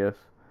 I guess,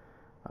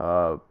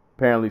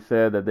 apparently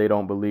said that they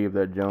don't believe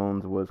that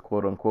Jones was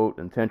quote-unquote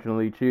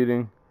intentionally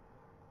cheating.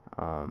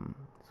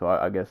 So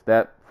I guess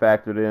that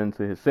factored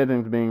into his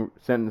sentence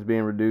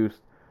being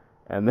reduced.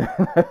 And then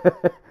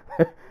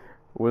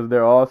was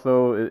there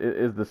also,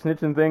 is the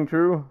snitching thing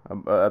true?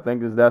 I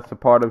think that's a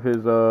part of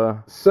his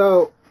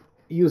So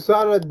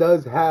USADA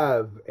does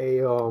have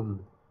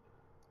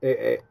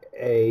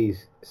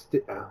it's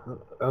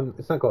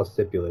not called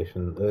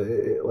stipulation,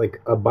 like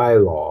a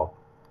bylaw,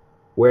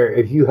 where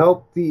if you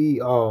help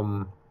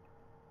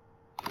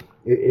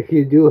if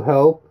you do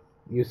help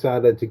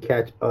USADA to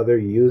catch other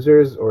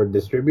users or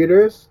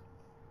distributors,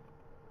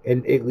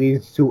 and it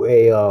leads to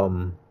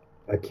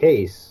a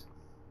case,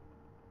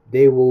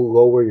 they will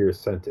lower your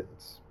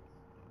sentence.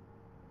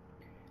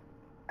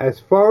 As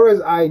far as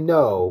I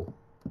know,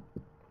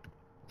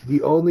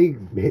 the only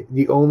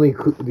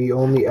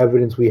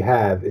evidence we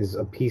have is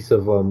a piece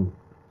of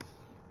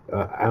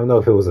I don't know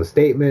if it was a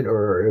statement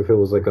or if it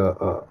was like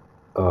a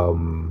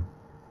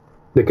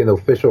like an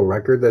official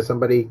record that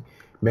somebody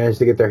managed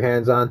to get their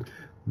hands on.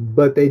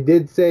 But they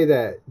did say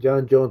that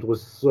John Jones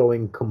was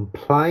showing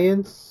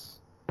compliance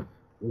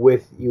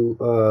with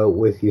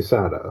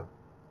USADA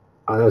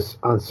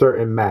on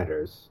certain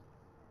matters,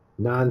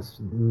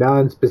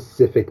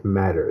 non-specific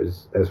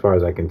matters, as far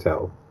as I can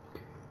tell.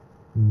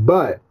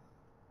 But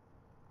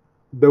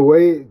the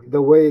way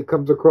it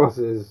comes across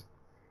is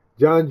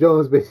John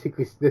Jones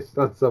basically snitched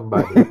on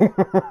somebody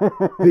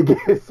to get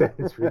his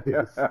sentence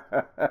reduced.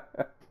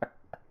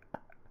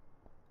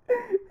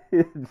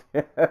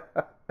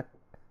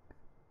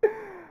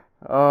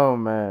 Oh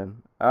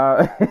man,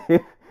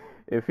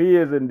 if he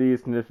is indeed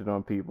snitching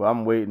on people,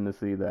 I'm waiting to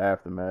see the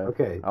aftermath.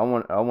 Okay. I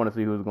want to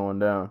see who's going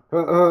down.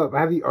 I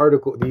have the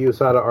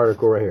USADA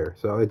article right here.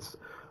 So it's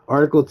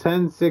Article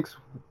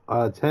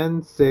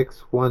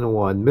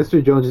 10611.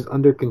 Mr. Jones is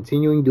under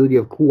continuing duty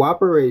of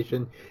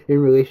cooperation in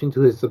relation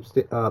to his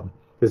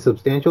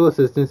substantial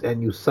assistance,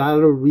 and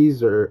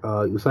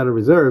USADA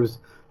reserves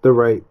the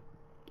right,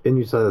 in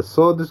USADA's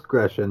sole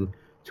discretion,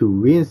 to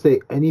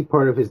reinstate any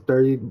part of his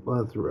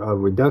 30-month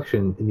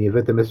reduction in the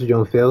event that Mr.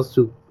 Jones fails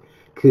to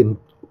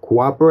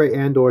cooperate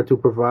and/or to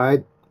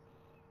provide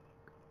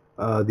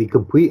the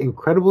complete and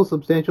credible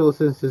substantial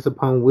assistance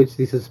upon which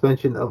the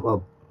suspension of a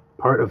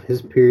part of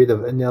his period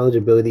of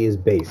ineligibility is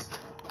based.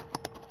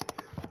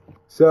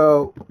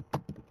 So,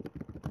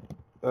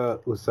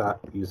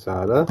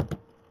 USADA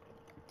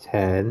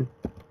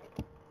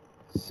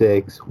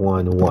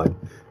 10611.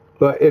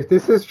 But if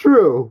this is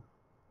true,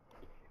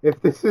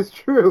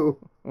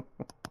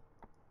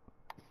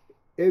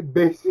 it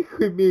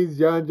basically means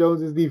John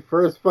Jones is the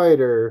first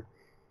fighter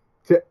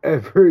to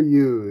ever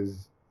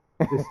use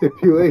the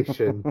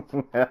stipulation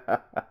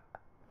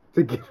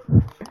to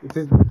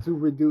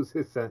reduce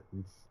his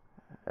sentence.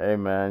 Hey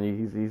man,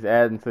 he's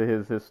adding to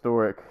his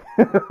historic.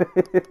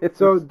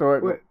 So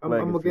historic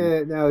I'm looking at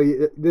it now.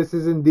 This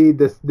is indeed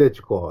the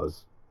snitch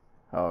clause.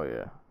 Oh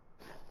yeah.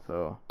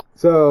 So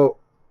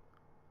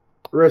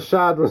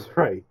Rashad was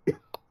right.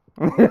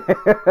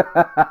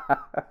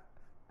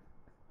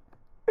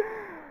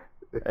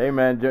 Hey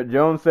man,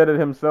 Jones said it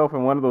himself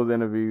in one of those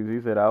interviews. He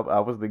said, "I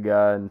was the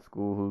guy in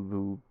school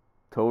who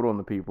told on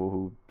the people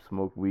who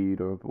smoked weed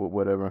or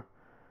whatever."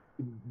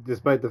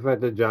 Despite the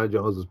fact that John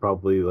Jones was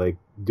probably like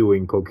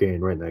doing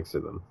cocaine right next to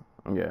them.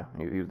 Yeah,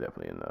 he was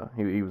definitely in the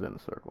he was in the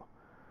circle.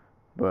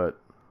 But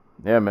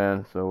yeah,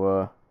 man.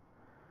 So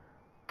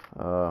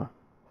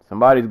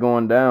somebody's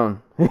going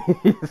down.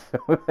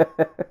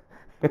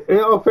 In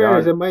all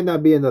fairness, it might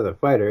not be another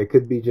fighter. It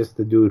could be just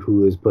the dude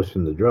who is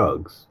pushing the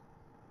drugs.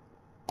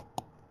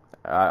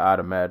 I'd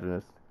imagine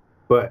it's.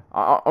 But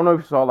I don't know if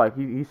you saw, like,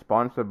 he's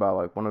sponsored by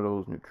like one of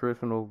those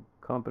nutritional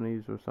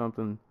companies or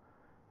something,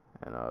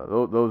 and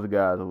those are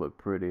guys that look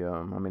pretty.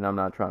 I mean, I'm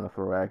not trying to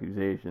throw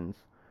accusations,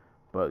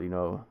 but you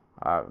know,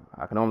 I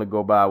can only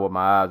go by what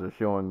my eyes are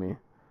showing me.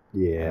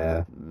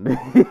 Yeah.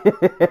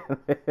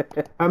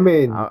 I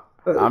mean,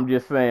 I'm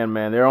just saying,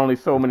 man. There are only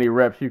so many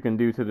reps you can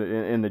do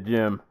in the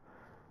gym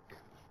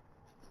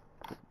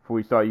before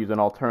we start using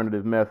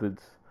alternative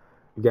methods.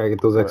 You gotta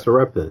get those extra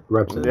reps in.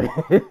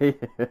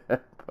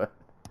 But,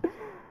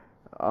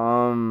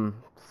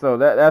 so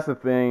that's the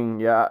thing.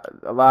 Yeah,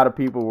 a lot of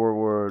people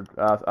were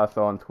I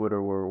saw on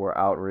Twitter were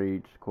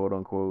outraged, quote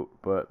unquote.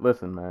 But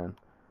listen, man,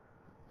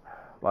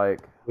 like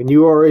when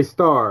you are a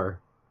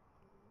star,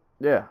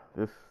 yeah,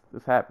 this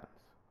happens.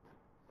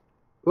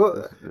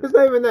 Well, it's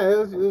not even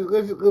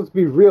that. Let's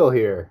be real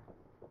here.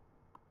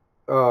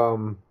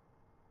 Like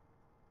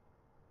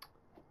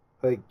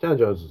John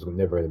Jones is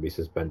never going to be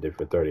suspended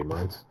for 30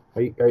 months.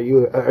 Are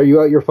you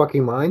out your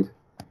fucking mind?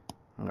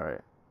 All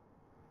right.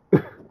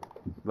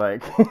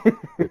 Like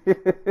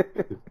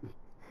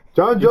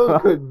John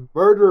Jones could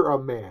murder a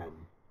man,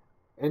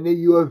 and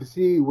the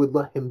UFC would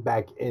let him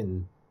back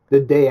in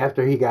the day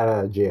after he got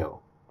out of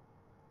jail.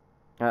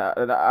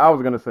 I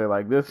was gonna say,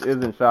 like, this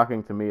isn't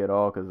shocking to me at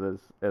all,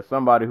 because as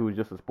somebody who's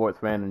just a sports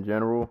fan in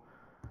general,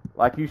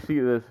 like, you see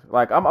this,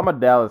 like, I'm a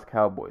Dallas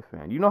Cowboys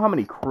fan. You know how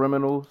many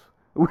criminals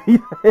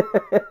we've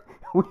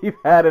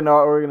had in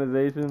our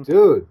organization,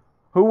 dude,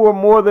 who were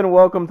more than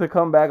welcome to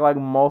come back like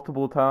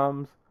multiple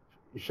times.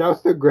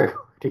 Shouts to Greg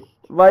Hardy.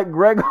 Like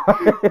Greg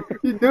Hardy,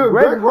 dude,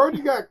 Greg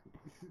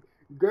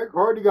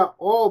Hardy got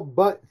all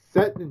but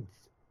sentenced.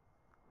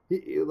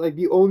 Like,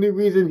 the only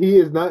reason he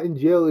is not in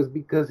jail is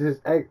because his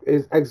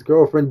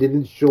ex-girlfriend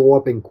didn't show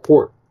up in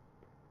court.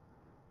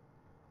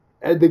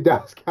 And the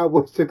Dallas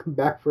Cowboys took him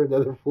back for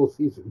another full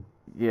season.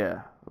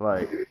 Yeah,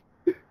 like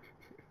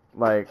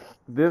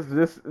this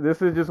is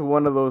just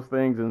one of those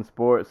things in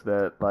sports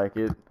that, like,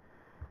 it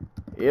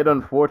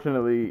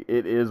unfortunately,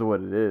 it is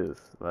what it is.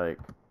 Like,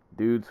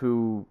 dudes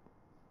who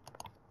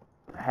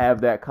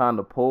have that kind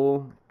of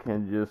pull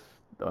can just,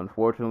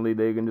 unfortunately,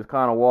 they can just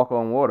kind of walk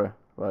on water.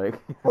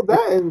 Like, well,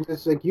 that, and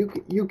just like you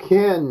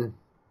can,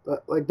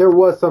 like, there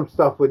was some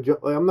stuff with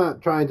like, I'm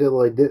not trying to,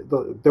 like,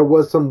 there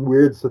was some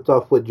weird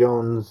stuff with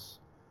Jones,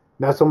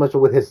 not so much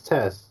with his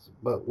tests,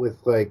 but with,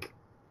 like,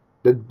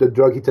 the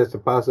drug he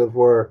tested positive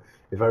for.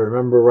 If I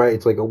remember right,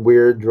 it's like a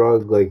weird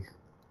drug, like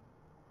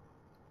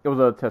It was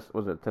a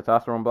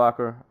testosterone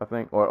blocker, I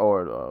think, or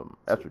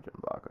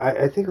estrogen blocker.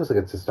 I think it was like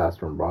a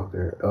testosterone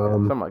blocker. Yeah,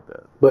 something like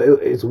that. But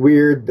it's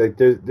weird. Like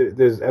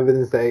there's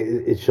evidence that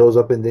it shows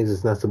up in things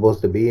it's not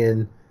supposed to be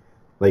in,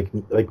 like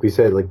we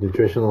said, like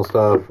nutritional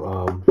stuff.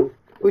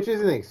 Which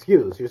isn't an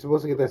excuse. You're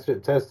supposed to get that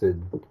shit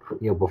tested,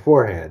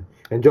 beforehand.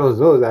 And Jones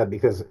knows that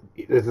because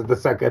this is the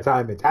second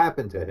time it's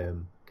happened to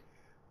him.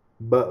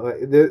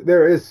 But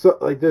there's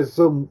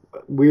some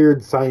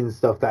weird science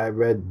stuff that I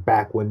read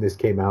back when this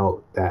came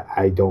out that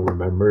I don't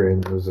remember,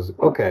 and it was just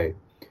okay.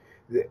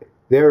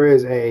 There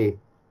is a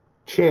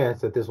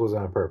chance that this was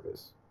on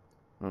purpose.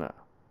 No.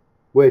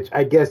 Which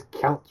I guess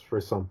counts for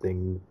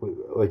something.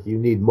 Like you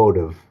need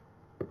motive.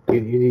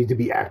 You need to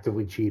be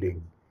actively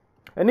cheating.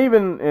 And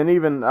even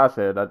I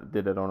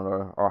did it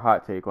on our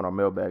hot take on our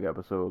mailbag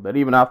episode that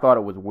even I thought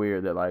it was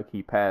weird that like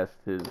he passed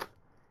his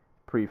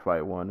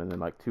pre-fight one and then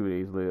like 2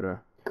 days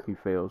later he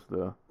fails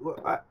the.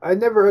 Well, I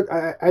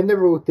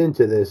never looked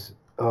into this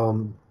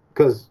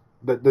because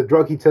the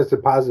drug he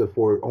tested positive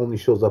for only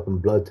shows up in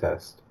blood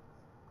test.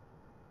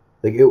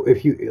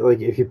 If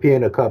you pee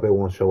in a cup, it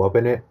won't show up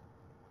in it.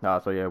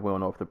 So yeah, we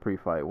don't know if the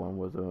pre-fight one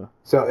was a.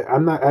 So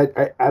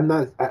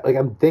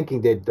I'm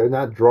thinking that they're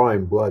not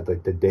drawing blood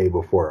like the day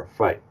before a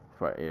fight.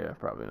 Fight, yeah,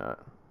 probably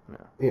not.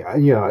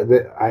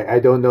 Yeah, I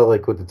don't know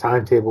like what the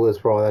timetable is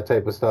for all that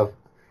type of stuff,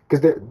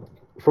 because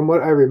from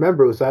what I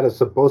remember, USADA's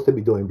supposed to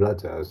be doing blood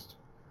tests.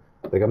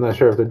 Like I'm not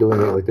sure if they're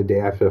doing it like the day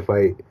after the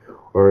fight,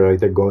 or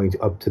like they're going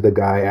up to the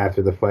guy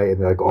after the fight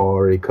and they're like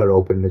already cut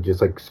open and just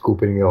like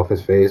scooping it off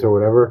his face or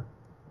whatever.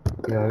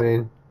 You know what I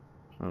mean?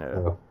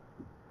 Yeah.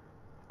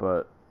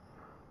 But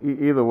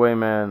either way,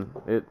 man,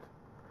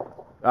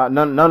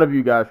 none of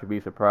you guys should be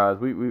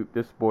surprised.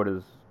 This sport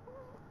is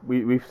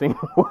we've seen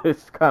what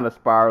it's kind of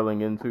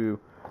spiraling into.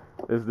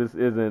 This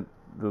isn't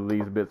the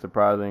least bit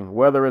surprising.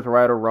 Whether it's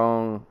right or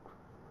wrong,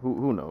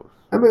 who knows?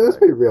 I mean, let's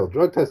be real.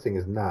 Drug testing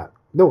is not.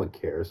 No one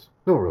cares.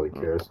 No one really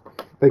cares.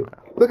 Like,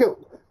 look at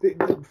the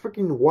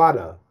freaking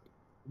WADA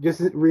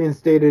just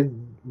reinstated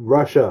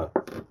Russia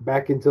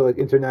back into like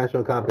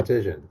international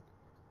competition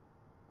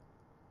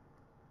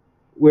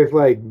with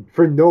like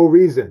for no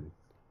reason.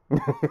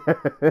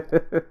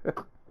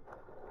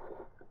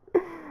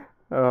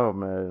 Oh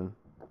man.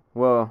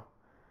 Well,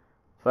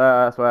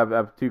 so I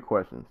have two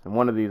questions, and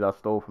one of these I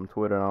stole from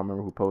Twitter, and I don't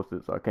remember who posted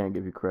it, so I can't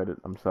give you credit.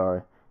 I'm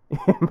sorry.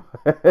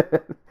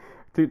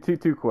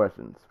 Two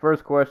questions.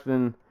 First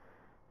question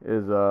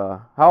is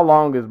how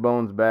long is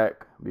Bones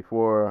back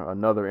before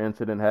another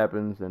incident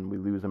happens and we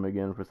lose him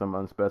again for some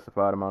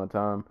unspecified amount of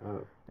time?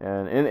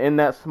 And in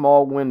that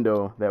small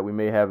window that we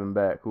may have him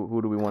back,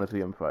 who do we want to see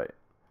him fight?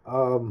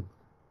 I'm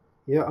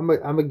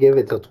gonna give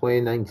it till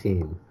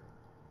 2019.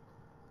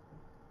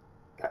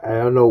 I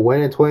don't know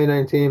when in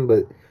 2019,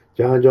 but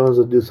John Jones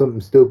will do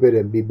something stupid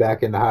and be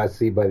back in the hot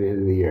seat by the end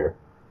of the year.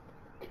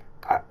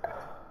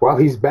 While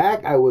he's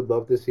back, I would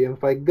love to see him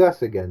fight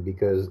Gus again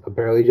because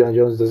apparently John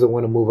Jones doesn't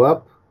want to move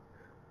up.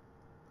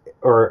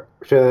 Or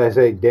should I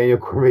say Daniel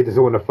Cormier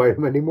doesn't want to fight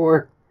him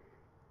anymore.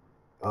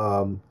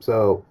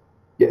 So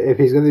yeah, if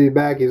he's going to be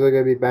back, he's only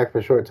going to be back for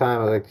a short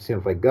time. I'd like to see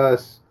him fight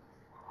Gus.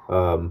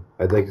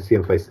 I'd like to see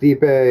him fight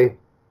Stipe.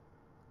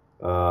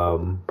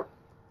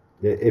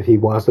 If he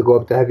wants to go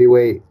up to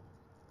heavyweight.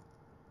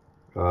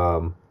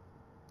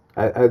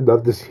 I'd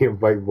love to see him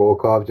fight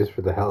Volkov just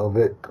for the hell of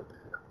it.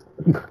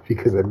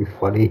 Because that'd be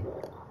funny.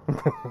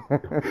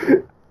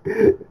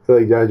 So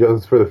like John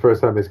Jones, for the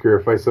first time in his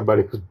career, fights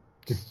somebody who's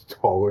just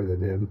taller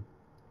than him.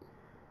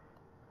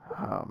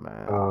 Oh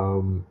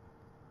man.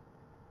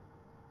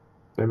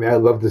 I mean, I'd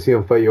love to see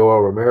him fight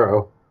Yoel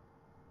Romero.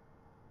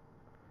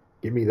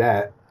 Give me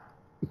that.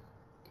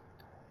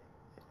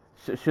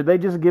 Should they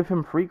just give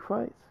him freak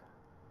fights?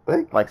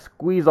 Like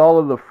squeeze all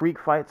of the freak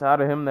fights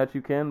out of him that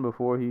you can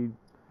before he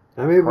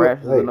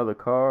crashes another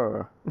car?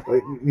 Or...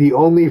 like the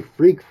only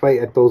freak fight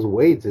at those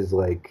weights is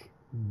like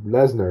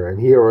Lesnar, and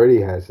he already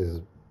has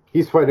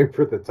he's fighting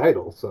for the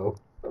title. So,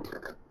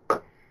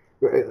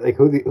 like,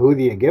 who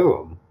do you give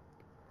him?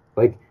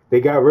 Like,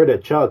 they got rid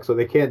of Chuck, so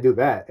they can't do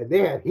that, and they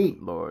had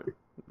heat. Lord.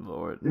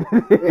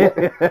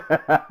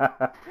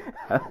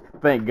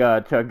 Thank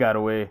God Chuck got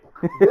away.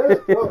 Yes,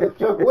 well, if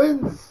Chuck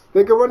wins,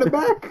 they can run it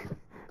back.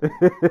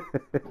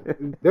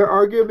 Their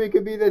argument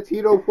could be that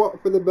Tito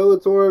fought for the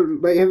Bellator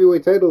light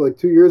heavyweight title like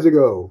 2 years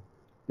ago,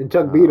 and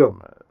Chuck beat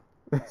him.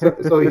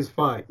 So he's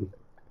fine.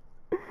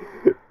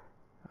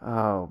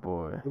 Oh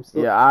boy.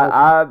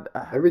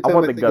 Every time I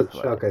want I the think of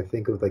Gus Chuck, fight. I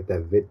think of like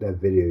that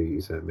video you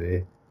sent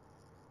me.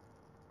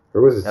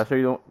 Or was it? That's sure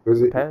you don't.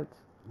 Was it pads?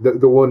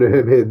 The one of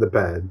him hitting the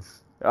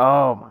pads?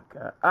 Oh my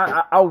God!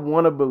 I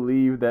want to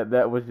believe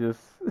that was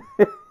just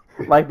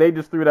like they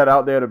just threw that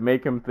out there to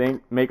make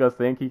us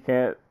think he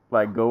can't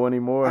like go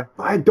anymore.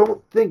 I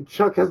don't think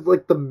Chuck has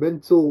like the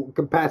mental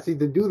capacity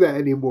to do that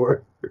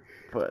anymore.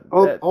 But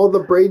all the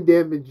brain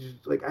damage,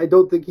 like I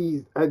don't think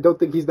he's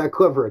that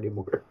clever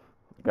anymore.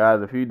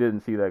 Guys, if you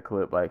didn't see that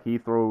clip, like he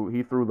threw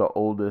the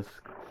oldest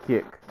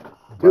kick.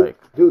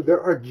 Dude,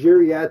 there are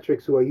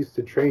geriatrics who I used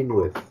to train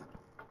with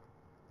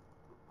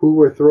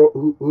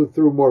who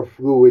threw more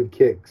fluid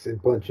kicks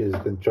and punches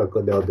than Chuck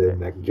Liddell did in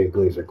that Jake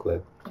Glazer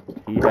clip.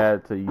 He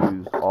had to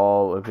use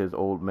all of his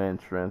old man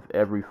strength,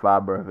 every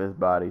fiber of his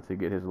body, to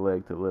get his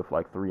leg to lift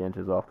like 3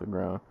 inches off the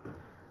ground.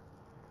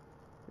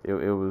 It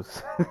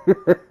was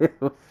it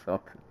was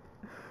something.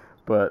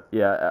 But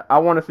yeah, I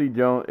want to see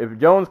Jones. If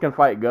Jones can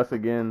fight Gus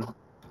again,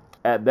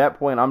 at that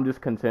point, I'm just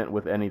content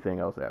with anything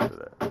else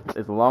after that.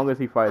 As long as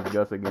he fights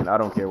Gus again, I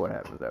don't care what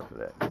happens after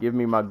that. Give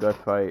me my Gus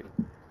fight,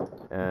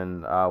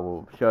 and I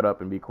will shut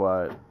up and be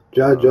quiet.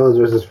 John Jones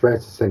versus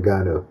Francis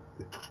Ngannou.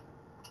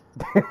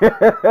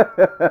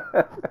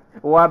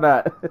 Why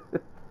not?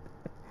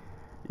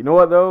 You know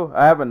what though?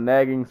 I have a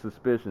nagging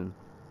suspicion.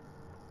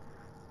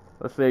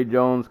 Let's say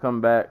Jones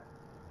come back,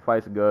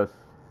 fights Gus,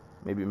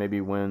 maybe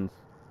wins.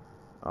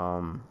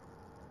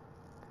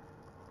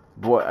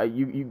 Boy,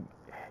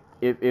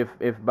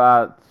 if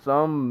by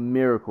some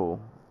miracle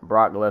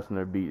Brock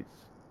Lesnar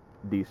beats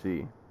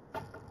DC,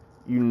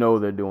 you know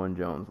they're doing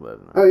Jones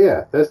Lesnar. Oh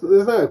yeah, that's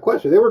not a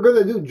question. They were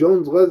going to do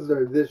Jones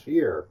Lesnar this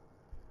year,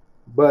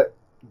 but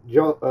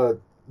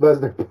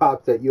Lesnar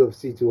popped at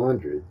UFC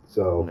 200,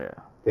 so Yeah.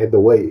 they had to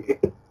wait.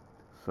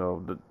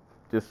 So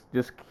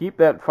just keep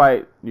that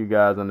fight, you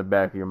guys, in the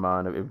back of your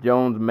mind. If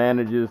Jones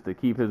manages to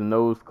keep his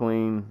nose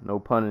clean, no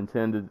pun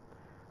intended.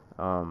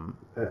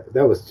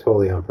 That was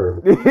totally on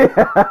purpose.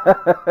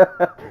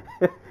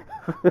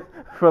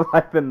 For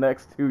like the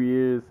next 2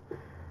 years,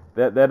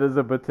 that is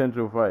a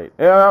potential fight.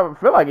 And I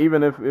feel like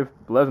even if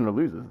Lesnar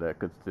loses, that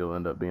could still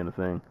end up being a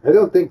thing. I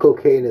don't think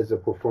cocaine is a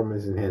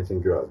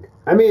performance-enhancing drug.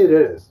 I mean, it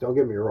is. Don't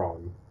get me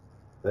wrong.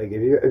 Like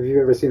if you've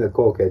ever seen a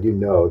cokehead, you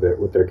know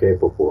what they're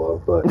capable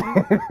of. But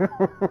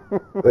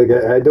like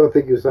I don't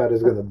think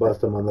USADA's going to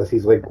bust him unless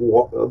he's like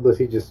unless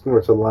he just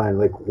snorts a line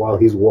like while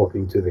he's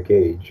walking to the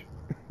cage.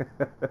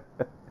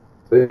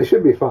 So it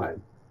should be fine.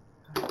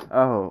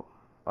 I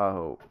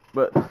hope.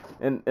 But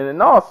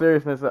in all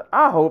seriousness,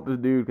 I hope this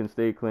dude can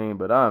stay clean.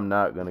 But I'm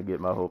not gonna get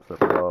my hopes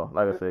up at all.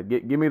 Like I said,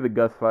 give me the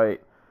Gus fight,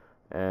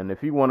 and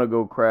if you want to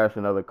go crash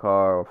another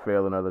car or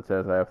fail another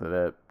test after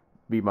that,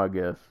 be my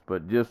guest.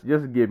 But just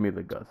give me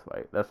the Gus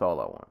fight. That's all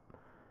I want.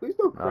 Please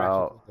don't crash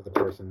into another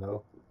person,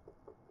 though.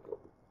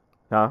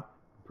 Huh?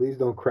 Please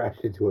don't crash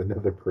into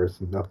another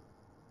person, though.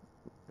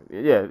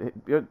 Yeah,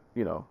 you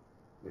know,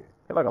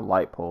 hit like a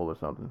light pole or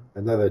something.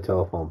 Another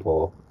telephone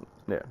pole.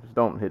 Yeah, just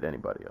don't hit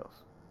anybody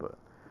else. But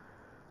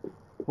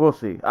we'll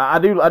see. I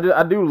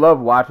do love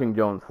watching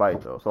Jones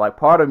fight though. So like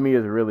part of me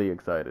is really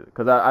excited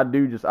because I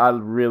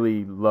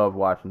really love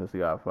watching this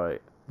guy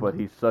fight. But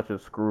he's such a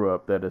screw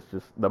up that it's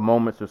just the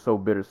moments are so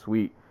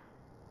bittersweet.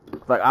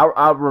 It's like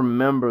I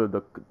remember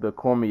the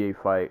Cormier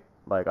fight.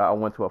 Like I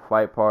went to a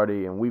fight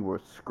party and we were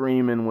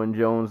screaming when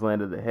Jones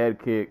landed the head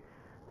kick,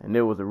 and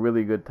it was a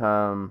really good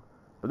time.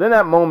 But then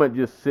that moment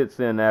just sits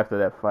in after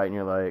that fight, and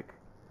you're like,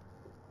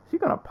 is he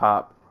gonna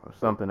pop or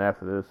something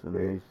after this?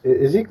 And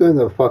is he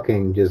gonna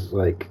fucking just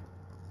like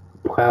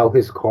plow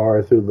his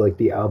car through like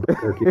the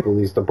Albuquerque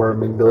Police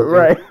Department building?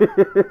 Right.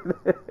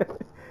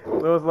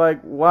 So it's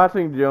like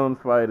watching Jones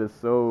fight is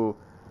so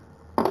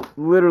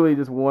literally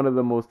just one of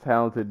the most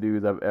talented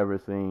dudes I've ever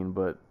seen.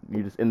 But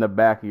you just in the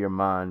back of your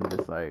mind, you're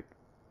just like,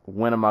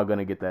 when am I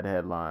gonna get that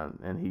headline?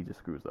 And he just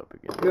screws up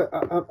again. Yeah,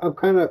 I'm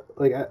kind of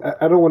like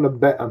I don't want to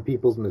bet on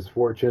people's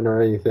misfortune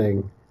or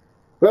anything,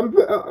 but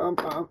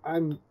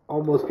I'm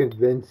almost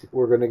convinced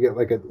we're gonna get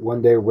like a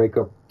one day wake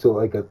up to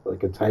like a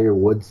Tiger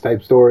Woods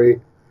type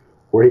story,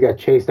 where he got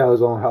chased out of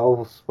his own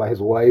house by his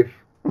wife.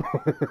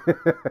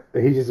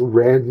 He just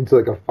ran into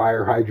like a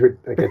fire hydrant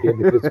like at the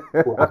end of his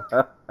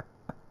block.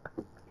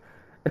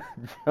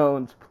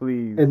 Jones,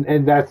 please.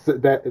 And that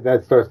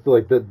starts to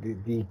like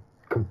the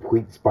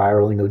complete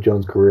spiraling of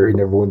Jones' career. He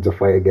never wins a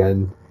fight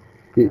again.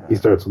 He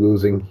starts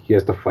losing. He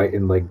has to fight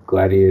in like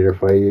gladiator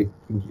fight.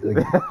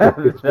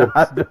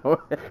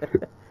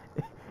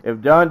 If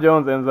John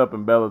Jones ends up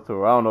in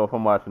Bellator, I don't know if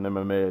I'm watching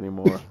MMA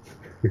anymore.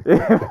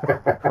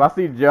 If I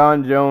see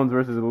John Jones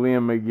versus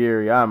Liam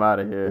McGeary, I'm out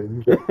of here.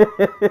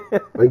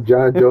 Like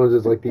John Jones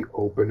is like the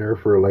opener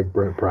for like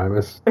Brent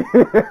Primus.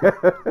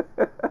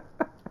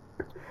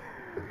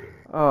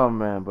 Oh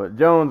man, but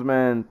Jones,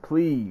 man,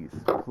 please,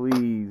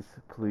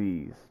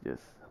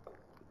 just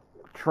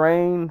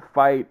train,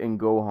 fight, and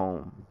go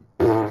home.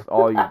 That's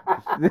all you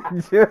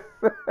just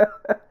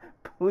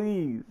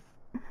please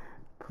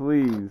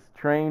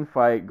train,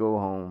 fight, go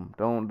home.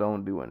 Don't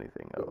do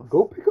anything else.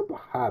 Go pick up a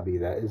hobby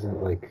that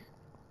isn't like.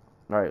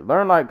 All right,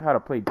 learn like how to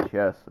play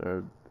chess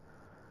or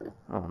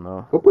I don't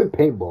know. Go play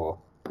paintball.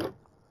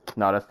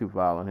 No, that's too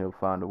violent. He'll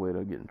find a way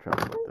to get in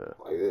trouble with that.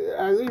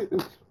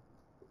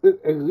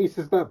 At least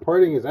it's not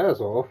partying his ass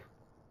off.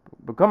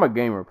 Become a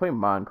gamer. Play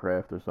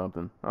Minecraft or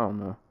something. I don't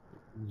know.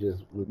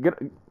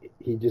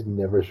 He just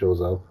never shows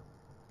up.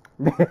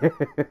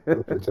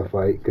 If it's a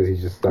fight because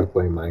he's just stuck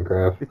playing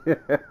Minecraft.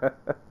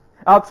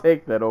 I'll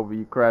take that over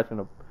you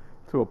crashing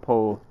to a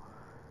pole.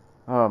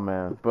 Oh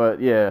man, but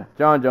yeah,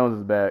 John Jones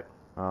is back.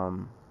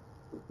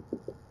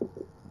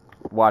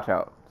 Watch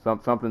out.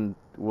 Something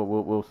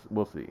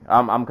we'll see.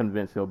 I'm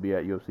convinced he'll be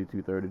at UFC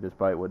 230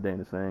 despite what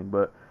Dana's saying,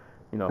 but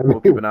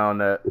we'll keep an eye on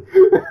that.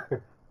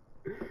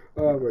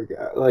 Oh my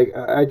god! Like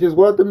I just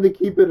want them to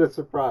keep it a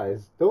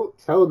surprise. Don't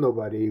tell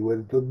nobody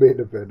what the main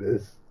event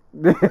is.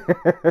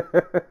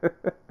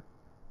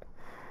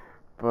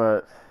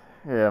 But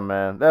yeah,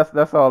 man,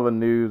 that's all the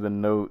news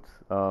and notes.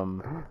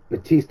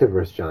 Batista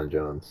versus John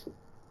Jones.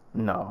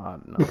 No.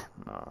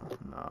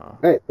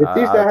 Hey,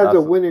 Batista has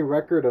a winning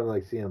record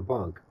unlike CM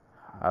Punk.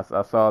 I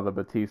saw the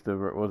Batista.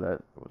 Was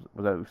that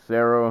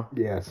Lucero?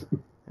 Yes.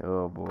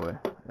 Oh boy,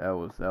 that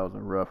was a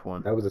rough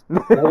one. That was a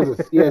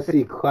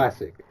CSC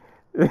classic.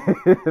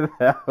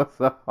 That was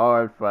a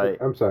hard fight.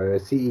 I'm sorry, a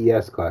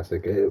CES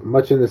classic.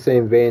 Much in the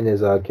same vein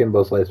as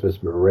Kimbo Slice vs.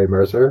 Ray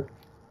Mercer.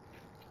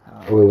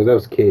 Oh, that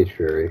was Cage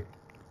Fury.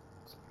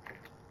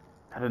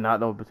 I did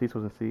not know Batista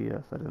was in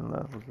CES. I didn't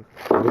know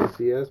that was a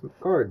CES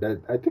card.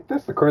 I think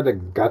that's the card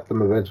that got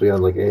them eventually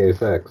on like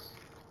ASX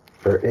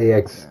or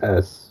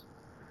AXS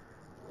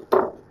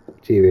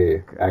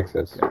TV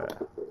access.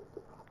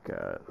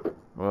 God.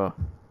 Well,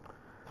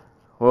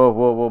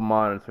 we'll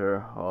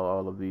monitor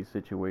all of these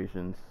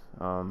situations.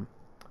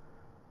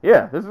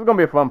 Yeah, this is gonna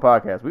be a fun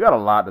podcast. We got a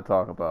lot to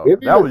talk about.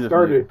 That was just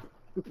started.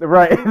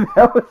 Right.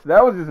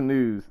 that was just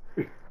news.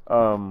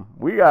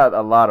 We got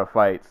a lot of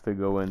fights to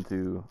go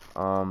into.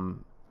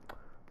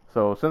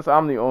 So since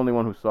I'm the only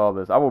one who saw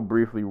this, I will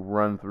briefly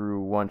run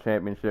through One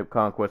Championship,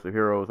 Conquest of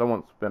Heroes. I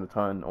won't spend a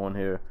ton on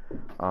here.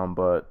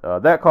 But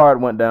that card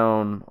went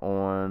down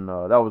on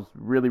that was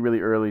really,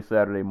 really early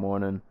Saturday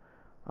morning.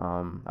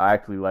 I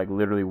actually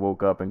literally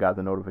woke up and got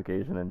the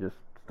notification and just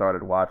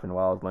started watching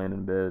while I was laying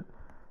in bed.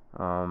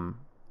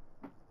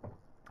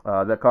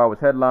 That card was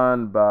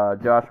headlined by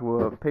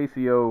Joshua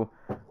Pacquiao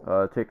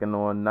taking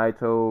on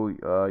Naito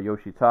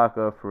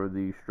Yoshitaka for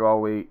the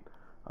strawweight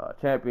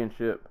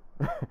championship.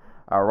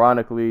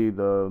 Ironically,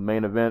 the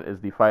main event is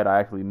the fight I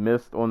actually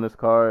missed on this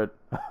card,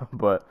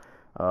 but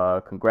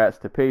congrats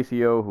to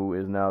Pacquiao, who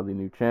is now the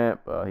new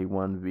champ. He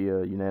won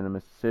via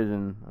unanimous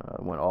decision,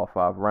 went all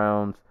 5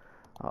 rounds.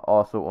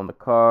 Also on the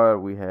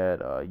card, we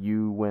had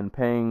Yu Wen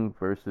Peng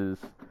versus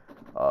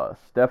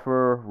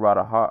Steffer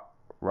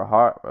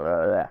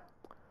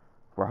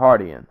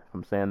Rahardian, if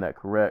I'm saying that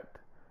correct.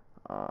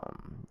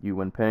 Yu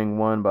Wen Peng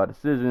won by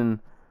decision.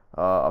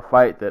 A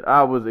fight that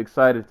I was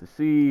excited to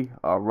see.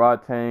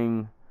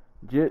 Rodtang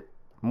Jit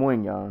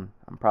Moynihan,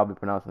 I'm probably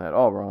pronouncing that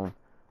all wrong.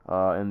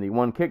 In the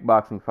one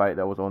kickboxing fight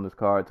that was on this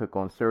card, took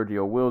on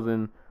Sergio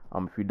Wilson.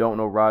 If you don't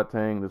know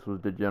Rodtang, this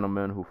was the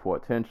gentleman who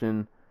fought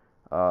Tension,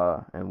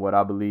 and what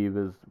I believe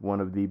is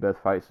one of the best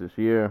fights this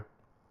year.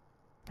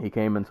 He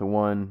came into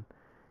one.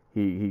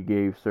 He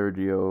gave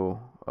Sergio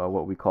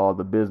what we call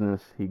the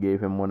business. He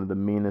gave him one of the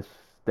meanest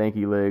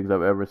stanky legs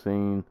I've ever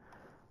seen.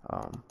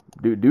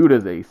 Dude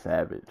is a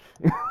savage,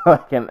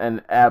 like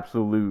an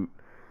absolute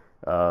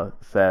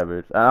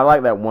savage. And I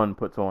like that one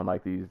puts on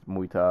like these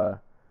Muay Thai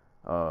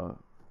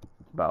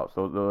bouts,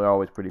 so they're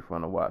always pretty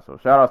fun to watch. So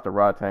shout outs to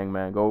Rodtang,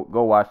 man.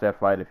 Go watch that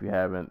fight if you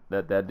haven't.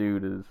 That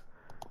dude is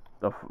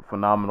a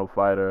phenomenal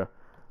fighter.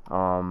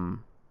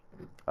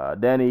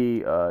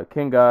 Danny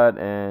Kingad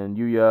and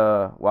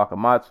Yuya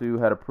Wakamatsu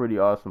had a pretty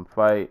awesome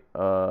fight.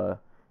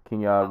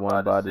 Kingad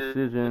won by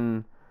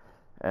decision,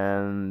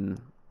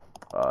 and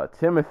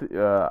Timothy.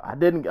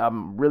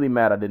 I'm really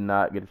mad I did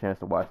not get a chance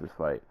to watch this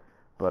fight,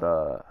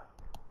 but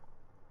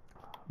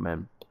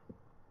man,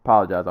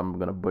 apologize. I'm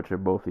gonna butcher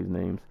both these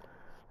names.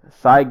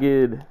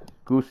 Saigid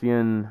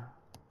Gusian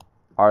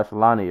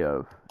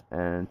Arslaniev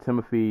and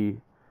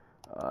Timothy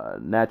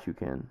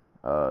Nachukin.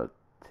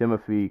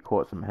 Timothy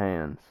caught some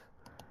hands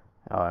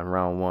in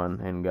round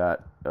 1 and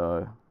got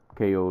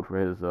KO'd for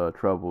his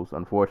troubles,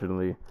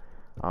 unfortunately.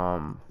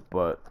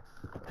 But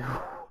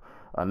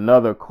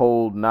another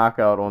cold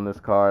knockout on this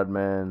card,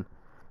 man.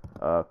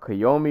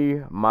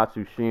 Kiyomi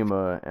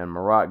Matsushima and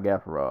Marat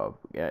Gafarov.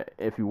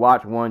 If you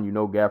watch one, you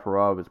know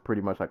Gafarov is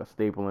pretty much like a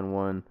staple in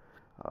one.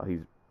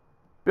 He's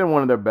been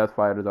one of their best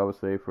fighters, I would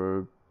say,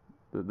 for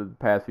the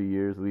past few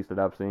years, at least that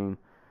I've seen.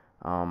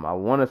 I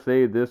want to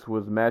say this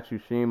was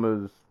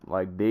Matsushima's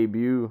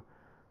debut,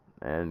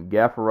 and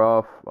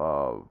Gafarov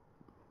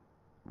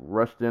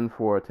rushed in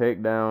for a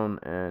takedown,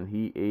 and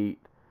he ate.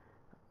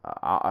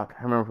 I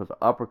can't remember if it was an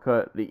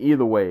uppercut.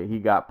 Either way, he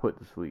got put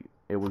to sleep.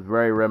 It was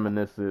very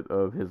reminiscent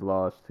of his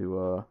loss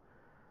to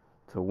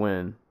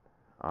Win.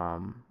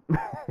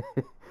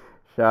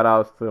 Shout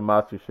outs to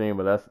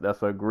Matsushima.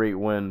 That's a great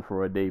win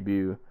for a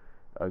debut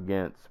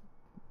against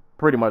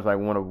pretty much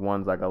one of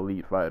one's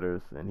elite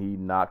fighters, and he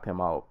knocked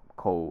him out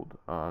cold.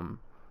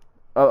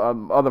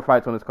 Other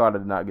fights on this card I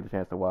did not get a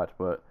chance to watch,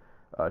 but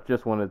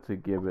just wanted to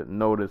give it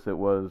notice. It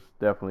was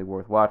definitely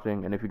worth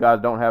watching. And if you guys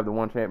don't have the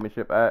One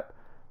Championship app,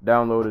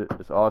 download it.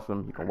 It's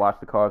awesome. You can watch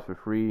the cards for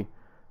free,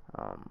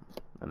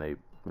 and they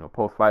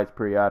post fights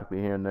periodically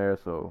here and there.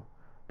 So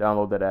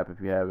download that app if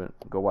you haven't.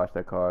 Go watch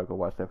that card. Go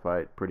watch that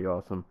fight. Pretty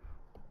awesome.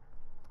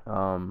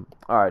 All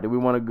right. Do we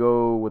want to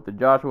go with the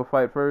Joshua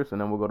fight first,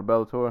 and then we'll go to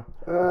Bellator?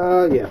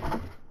 Yeah.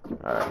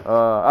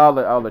 All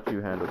right. I'll let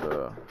you handle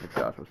the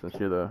Joshua, since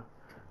you're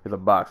the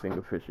boxing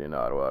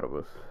aficionado out of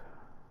us.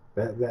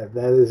 That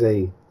is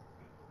a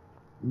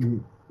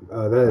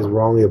That is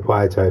wrongly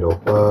applied title.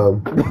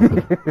 God,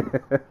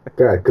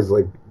 because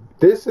like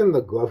this and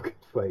the Golovkin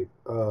fight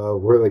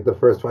were like the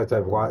first fights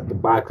I've watched, the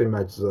boxing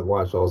matches I've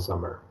watched all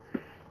summer.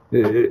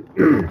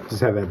 Just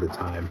haven't had the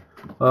time.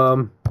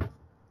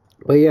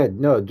 But yeah,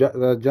 no,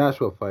 the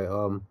Joshua fight.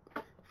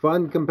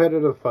 Fun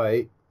competitive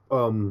fight.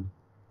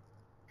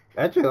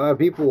 Actually, a lot of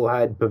people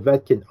had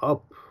Povetkin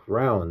up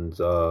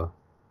rounds.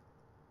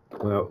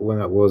 When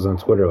that was on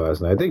Twitter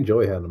last night, I think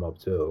Joey had him up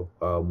too.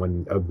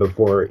 When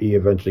before he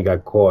eventually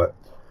got caught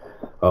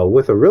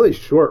with a really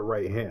short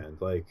right hand,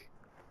 like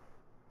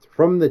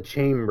from the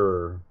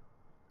chamber,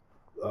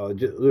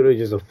 literally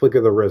just a flick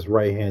of the wrist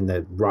right hand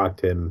that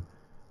rocked him,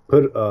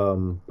 put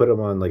him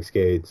on like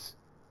skates.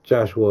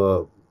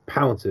 Joshua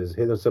pounces,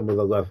 hit him with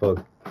a left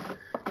hook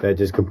that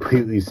just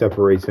completely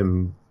separates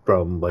him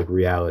from like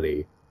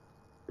reality.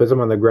 Puts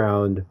him on the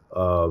ground.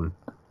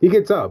 He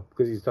gets up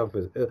because he's tough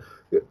as.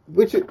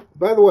 Which,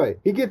 by the way,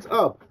 he gets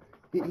up.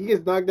 He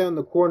gets knocked down in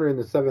the corner in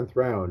the 7th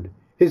round.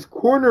 His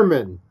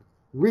cornerman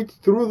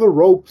reached through the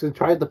ropes and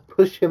tried to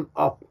push him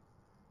up,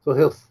 so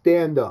he'll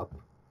stand up.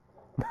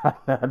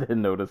 I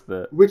didn't notice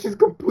that. Which is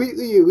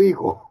completely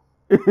illegal.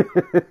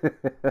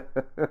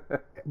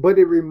 But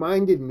it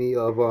reminded me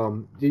of.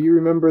 Do you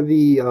remember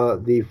the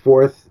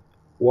 4th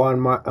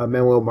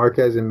Manuel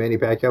Marquez and Manny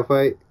Pacquiao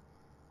fight?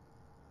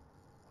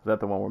 Is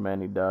that the one where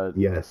Manny died?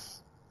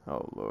 Yes.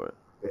 Oh Lord.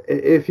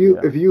 If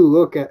you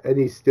look at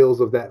any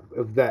stills of that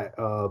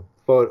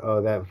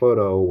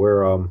photo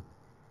where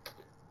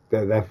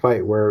that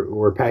fight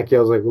where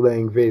Pacquiao's like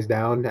laying face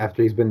down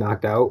after he's been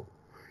knocked out,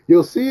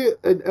 you'll see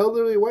an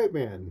elderly white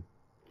man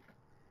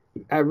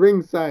at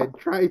ringside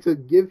trying to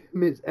give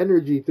him his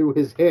energy through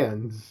his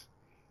hands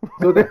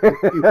so that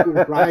he can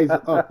rise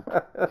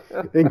up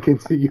and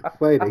continue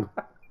fighting.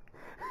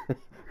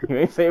 You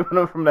ain't saving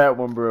him from that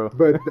one, bro.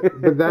 But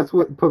that's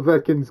what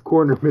Povetkin's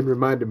cornerman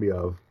reminded me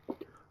of.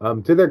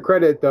 To their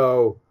credit,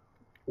 though,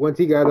 once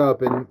he got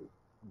up and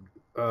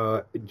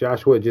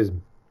Joshua just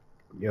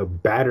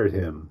battered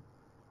him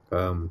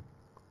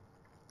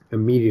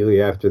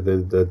immediately after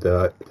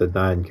the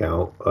 9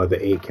 count, the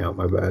 8 count,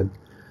 my bad.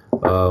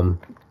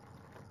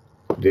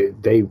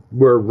 They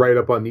were right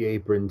up on the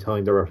apron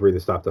telling the referee to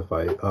stop the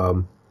fight.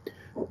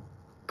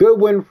 Good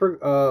win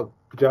for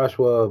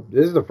Joshua.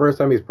 This is the first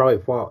time he's probably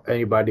fought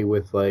anybody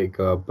with like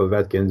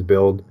Povetkin's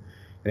build.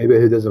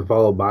 Anybody who doesn't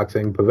follow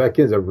boxing,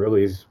 Povetkin's a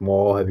really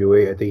small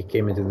heavyweight. I think he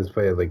came into this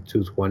fight at like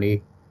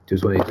 220,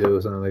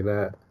 222, something like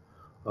that.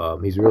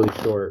 He's really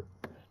short.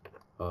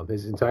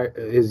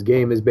 His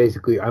game is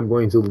basically I'm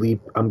going to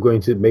leap, I'm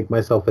going to make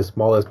myself as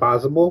small as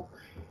possible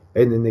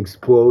and then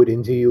explode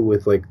into you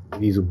with like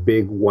these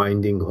big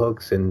winding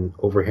hooks and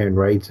overhand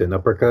rights and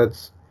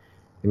uppercuts.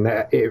 And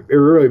that it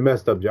really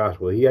messed up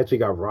Joshua. He actually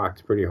got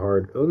rocked pretty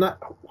hard. Well, not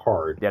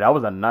hard. Yeah, that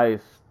was a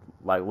nice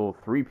like little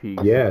 3-piece.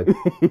 Yeah.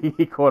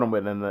 He caught him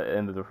with in the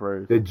end of the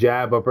first. The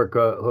jab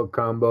uppercut hook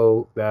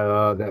combo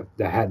that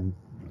had.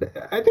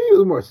 I think he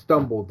was more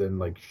stumbled than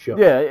like shook.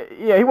 Yeah,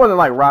 he wasn't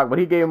like rock, but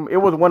he gave him. It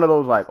was one of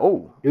those like,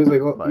 oh. It was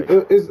like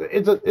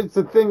it's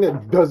a thing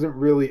that doesn't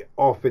really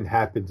often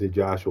happen to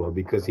Joshua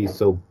because he's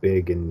so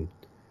big and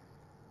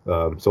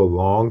so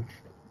long.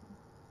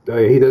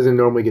 He doesn't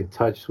normally get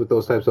touched with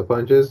those types of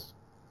punches.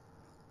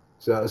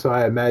 So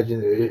I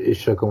imagine it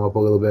shook him up a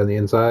little bit on the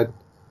inside.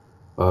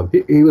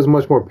 He was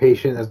much more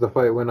patient as the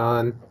fight went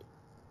on.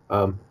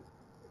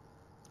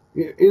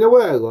 You know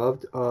what I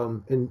loved?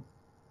 And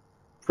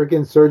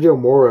freaking Sergio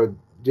Mora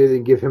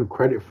didn't give him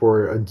credit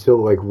for it until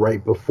like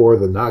right before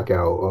the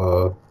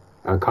knockout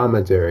on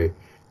commentary.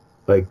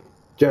 Like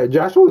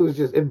Joshua was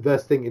just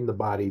investing in the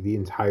body the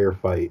entire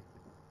fight.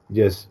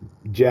 Just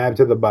jab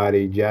to the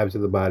body, jab to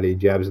the body,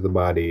 jab to the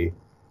body.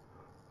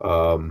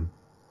 And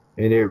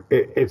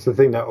it's the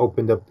thing that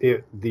opened up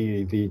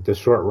the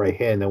short right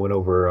hand that went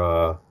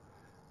over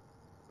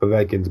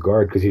Povetkin's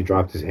guard because he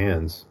dropped his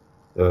hands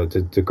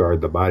to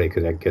guard the body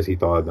because I guess he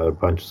thought another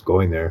punch was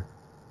going there.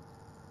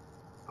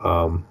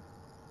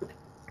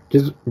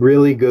 Just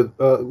really good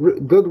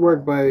good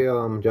work by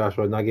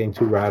Joshua, not getting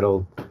too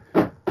rattled.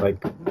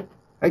 Like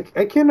I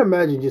can't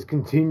imagine just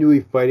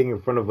continually fighting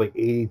in front of like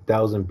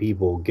 80,000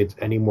 people gets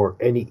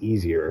any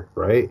easier,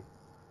 right?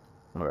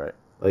 All right.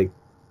 Like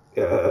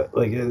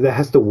that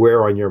has to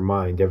wear on your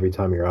mind every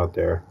time you're out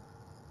there.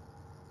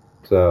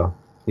 So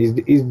he's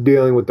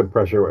dealing with the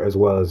pressure as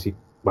well as he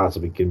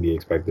possibly can be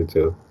expected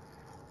to.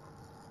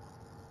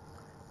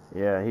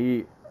 Yeah,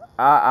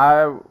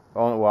 I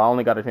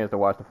only got a chance to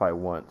watch the fight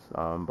once,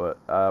 but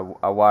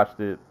I watched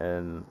it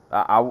and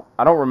I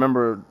don't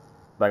remember,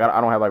 like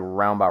I don't have like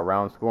round by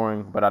round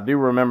scoring, but I do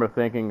remember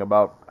thinking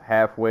about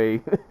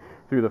halfway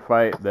through the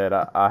fight that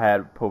I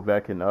had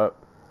Povetkin up.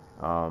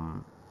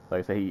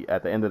 Like I say,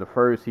 at the end of the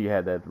first, he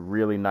had that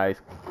really nice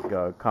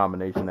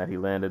combination that he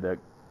landed that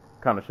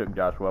kind of shook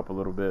Joshua up a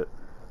little bit.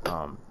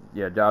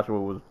 Yeah, Joshua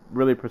was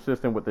really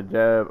persistent with the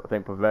jab. I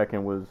think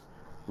Povetkin was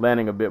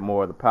landing a bit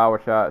more of the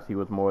power shots. He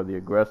was more the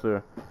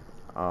aggressor.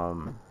 I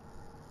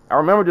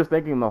remember just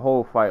thinking the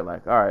whole fight,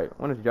 like, all right,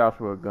 when is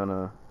Joshua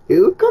gonna... He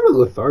looked kind of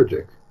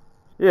lethargic.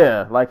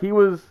 Yeah, like he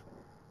was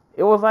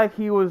it was like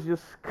he was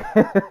just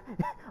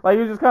like he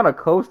was just kind of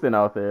coasting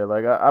out there.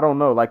 Like I don't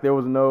know. Like there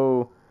was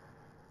no.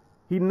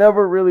 He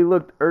never really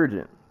looked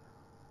urgent,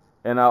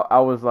 and I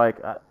was like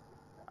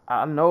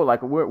I know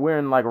like we're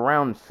in like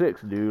round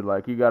 6, dude.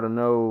 Like you got to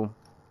know.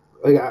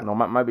 Like, You know,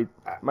 might be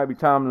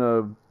time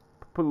to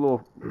put a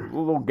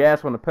little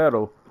gas on the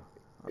pedal.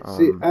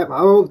 see, I'm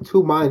of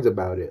two minds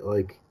about it.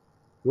 Like,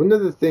 one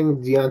of the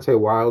things Deontay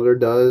Wilder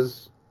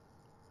does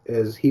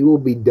is he will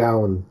be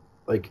down.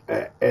 Like,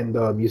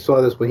 and you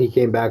saw this when he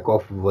came back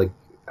off of like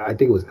I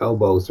think it was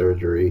elbow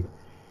surgery.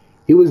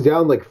 He was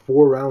down like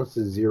 4 rounds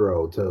to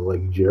 0 to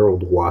like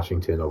Gerald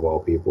Washington of all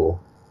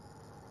people,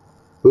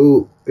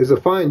 who is a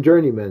fine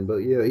journeyman, but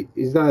yeah,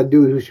 he's not a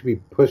dude who should be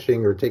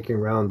pushing or taking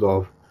rounds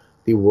off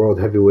the world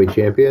heavyweight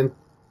champion.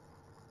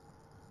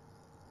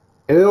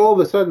 And then all of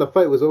a sudden the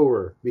fight was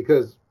over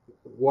because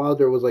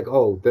Wilder was like,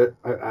 "Oh,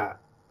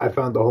 I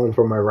found the home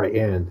for my right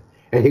hand,"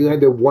 and he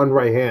landed one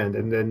right hand,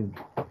 and then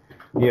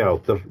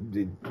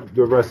the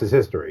rest is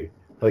history.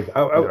 Like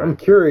I'm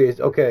curious.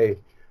 Okay,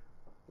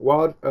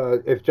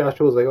 if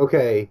Joshua was like,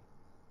 okay,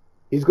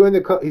 he's going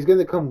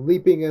to come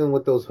leaping in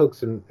with those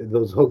hooks and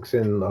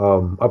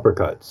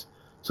uppercuts.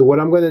 So what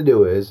I'm going to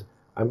do is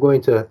I'm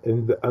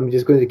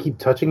just going to keep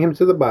touching him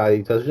to the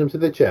body, touching him to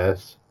the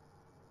chest,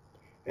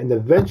 and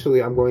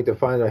eventually I'm going to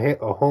find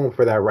a home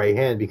for that right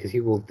hand because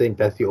he will think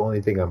that's the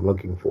only thing I'm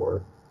looking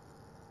for.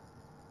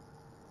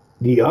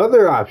 The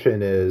other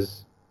option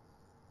is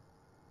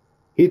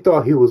he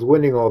thought he was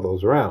winning all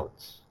those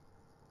rounds,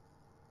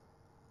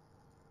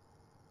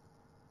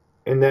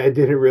 and that it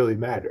didn't really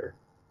matter,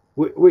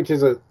 which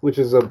is a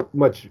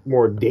much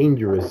more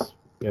dangerous,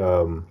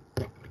 thought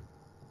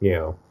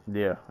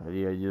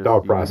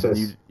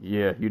process.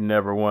 You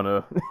never want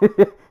to,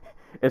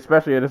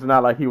 especially if it's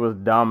not like he was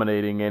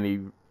dominating any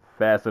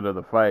facet of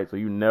the fight, so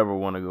you never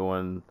want to go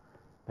and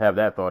have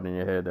that thought in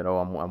your head that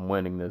I'm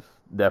winning this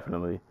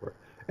definitely.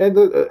 And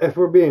if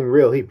we're being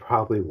real, he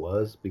probably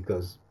was,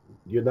 because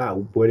you're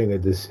not winning a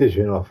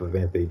decision off of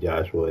Anthony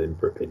Joshua in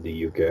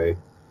the UK.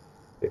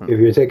 If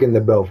you're taking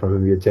the belt from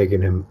him, you're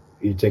taking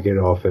it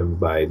off him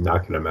by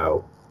knocking him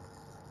out.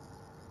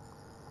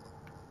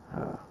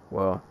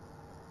 Well,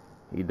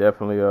 he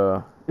definitely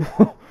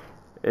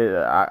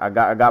I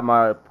got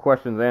my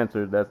questions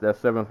answered. That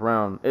 7th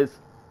round. It's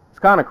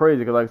kind of crazy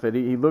because, like I said,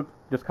 he looked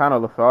just kind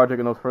of lethargic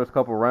in those first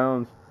couple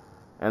rounds,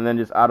 and then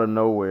just out of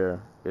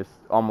nowhere, it's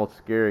almost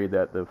scary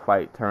that the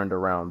fight turned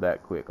around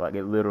that quick. Like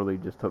it literally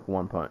just took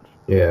one punch.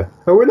 Yeah,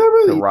 but we're not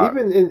really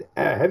even in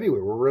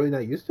heavyweight. We're really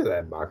not used to that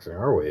in boxing,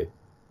 are we?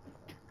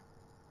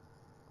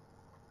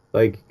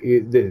 Like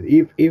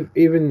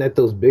even at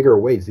those bigger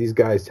weights, these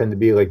guys tend to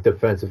be like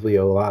defensively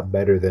a lot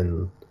better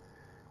than,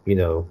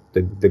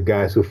 the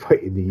guys who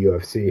fight in the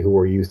UFC, who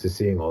we're used to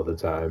seeing all the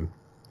time.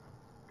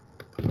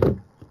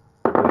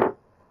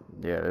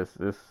 Yeah, it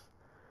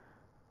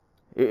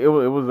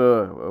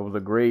was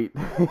a great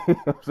it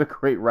was a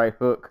great right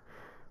hook.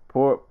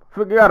 You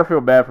gotta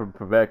feel bad for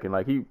Povetkin.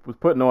 Like he was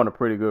putting on a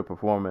pretty good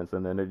performance,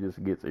 and then it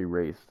just gets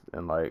erased,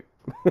 and like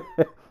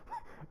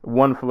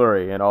one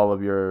flurry and all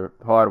of your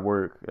hard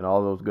work and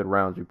all those good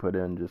rounds you put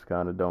in just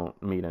kind of don't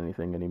mean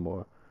anything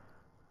anymore.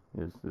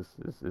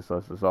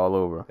 It's all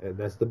over.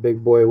 That's the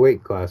big boy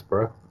weight class,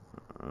 bro.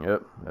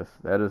 Yep,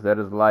 that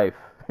is life.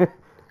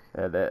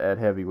 At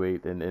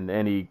heavyweight in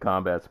any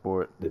combat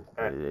sport,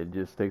 it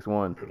just takes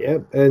one.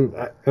 Yep, and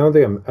I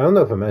don't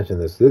know if I mentioned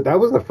this. That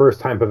was the first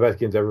time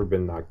Povetkin's ever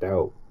been knocked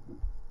out,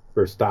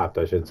 or stopped,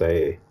 I should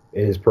say,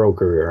 in his pro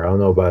career. I don't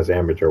know about his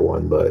amateur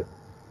one, but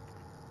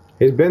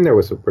he's been there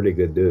with some pretty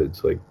good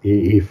dudes. Like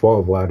he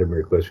fought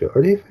Vladimir Klitschko,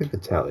 or did he fight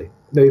Vitaly?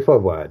 No, he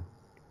fought Vlad.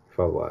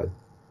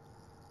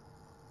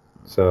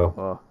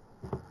 So,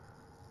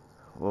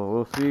 well,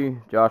 we'll see.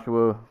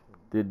 Joshua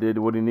did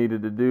what he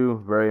needed to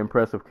do. Very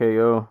impressive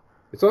KO.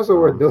 It's also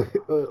worth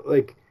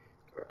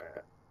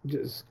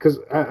just because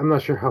I'm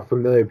not sure how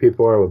familiar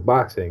people are with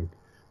boxing,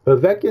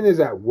 but Povetkin is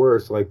at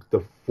worst like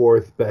the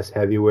 4th best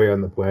heavyweight on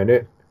the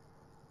planet.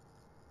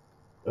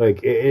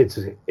 Like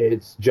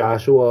it's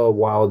Joshua,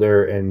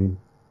 Wilder, and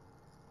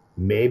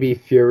maybe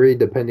Fury,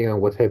 depending on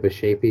what type of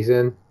shape he's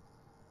in.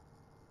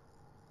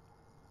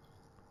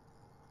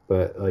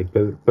 But like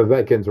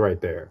Povetkin's right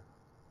there.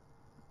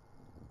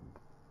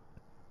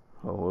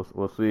 Well,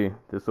 we'll see.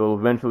 This will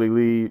eventually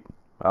lead,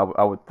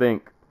 I would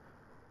think,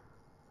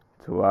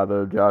 to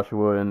either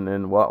Joshua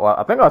and well,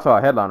 I think I saw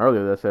a headline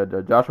earlier that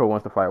said Joshua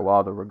wants to fight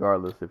Wilder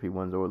regardless if he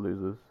wins or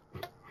loses.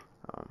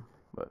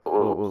 But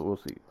we'll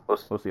see. We'll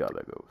see how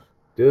that goes.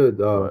 Dude,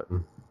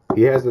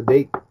 he has a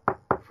date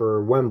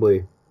for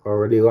Wembley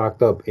already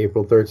locked up,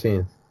 April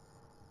 13th.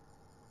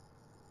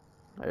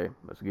 Hey,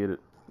 let's get it.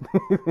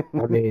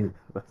 I mean,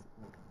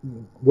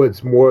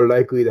 what's more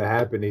likely to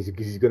happen is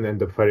he's going to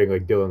end up fighting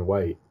like Dylan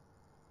White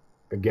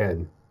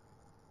again.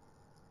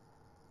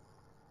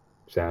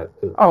 Sad.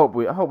 I hope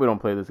we don't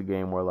play this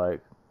game where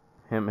like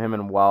him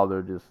and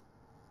Wilder just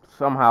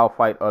somehow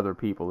fight other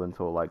people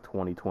until like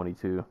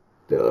 2022.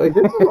 Like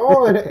this is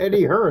all on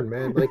Eddie Hearn,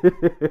 man. Like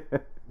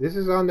this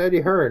is on Eddie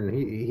Hearn.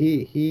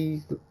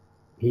 He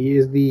He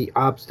is the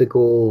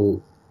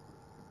obstacle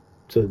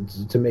to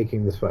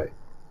making this fight.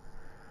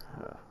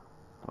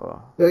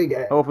 Well,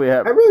 Like, hopefully it I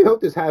happens. really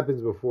hope this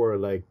happens before.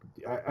 Like,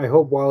 I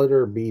hope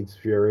Wilder beats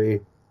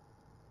Fury.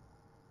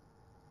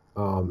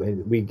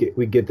 And we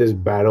get this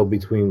battle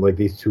between like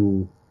these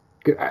two.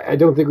 I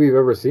don't think we've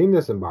ever seen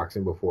this in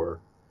boxing before.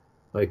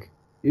 Like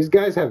these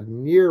guys have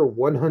near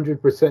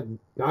 100%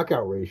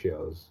 knockout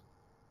ratios.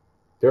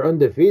 They're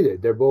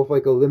undefeated. They're both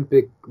like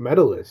Olympic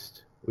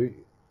medalists.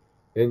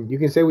 And you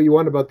can say what you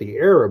want about the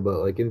era, but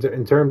like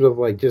in terms of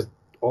like just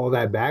all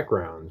that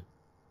background,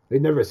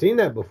 we've never seen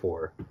that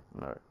before.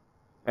 All right.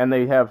 And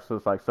they have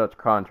such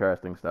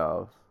contrasting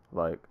styles.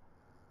 Like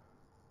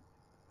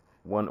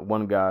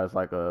one guy's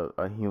like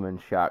a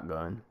human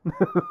shotgun.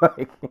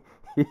 Like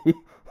he,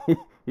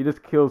 he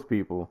just kills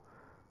people.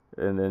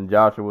 And then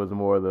Joshua's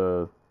more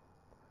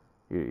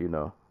you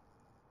know,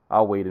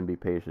 I'll wait and be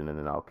patient and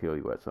then I'll kill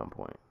you at some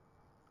point.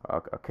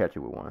 I'll catch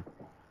you with one.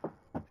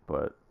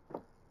 But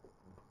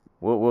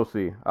we'll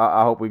see.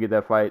 I hope we get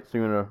that fight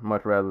sooner,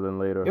 much rather than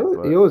later. You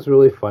know what's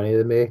really funny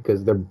to me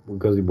because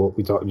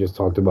just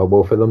talked about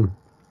both of them.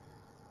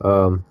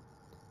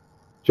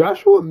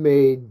 Joshua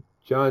made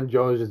John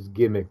Jones's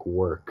gimmick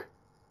work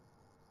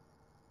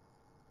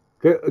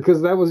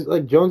because that was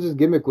like Jones's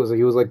gimmick was like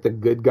he was like the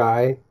good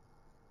guy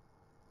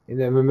in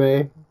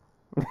MMA.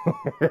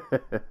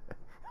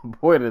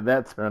 Boy, did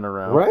that turn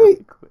around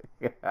right?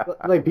 Quick.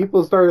 Like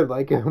people started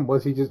liking him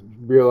once he just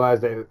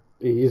realized that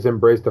he just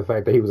embraced the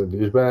fact that he was a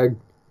douchebag.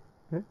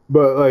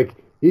 But like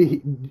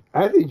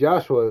I think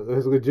Joshua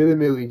has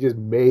legitimately just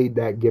made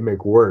that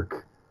gimmick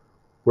work,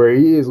 where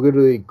he is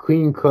literally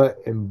clean cut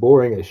and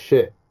boring as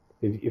shit.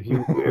 If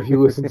you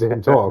listen to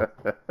him talk,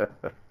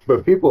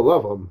 but people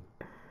love him,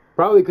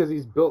 probably because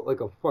he's built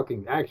like a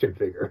fucking action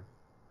figure.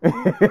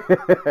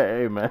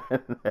 Hey man,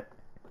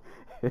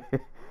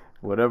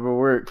 whatever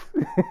works.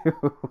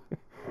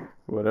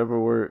 Whatever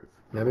works.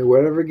 I mean,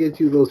 whatever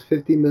gets you those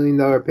 $50 million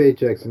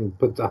paychecks and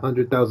puts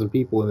 100,000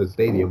 people in the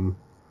stadium.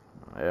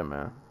 Yeah,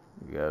 man,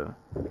 you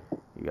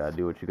gotta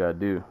do what you gotta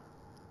do.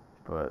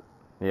 But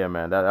yeah,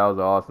 man, that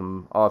was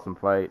an awesome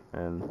fight,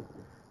 and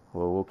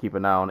we'll keep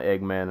an eye on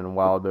Eggman and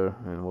Wilder,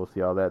 and we'll see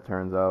how that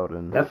turns out.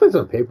 And that fight's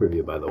on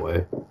pay-per-view, by the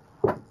way.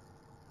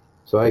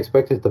 So I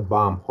expect it to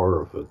bomb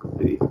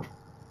horrifically.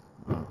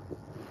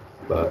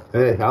 But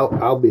hey,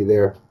 I'll be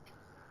there.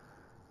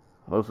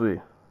 We'll see.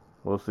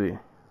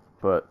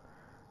 But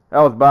that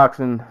was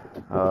boxing.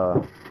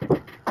 So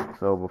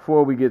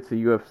before we get to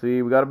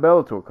UFC, we got a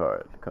Bellator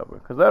card to cover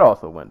because that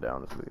also went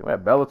down this week.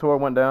 Bellator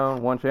went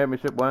down, One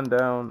Championship went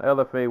down,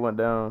 LFA went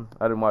down.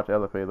 I didn't watch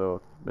LFA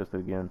though, missed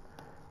it again.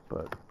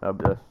 But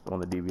that's on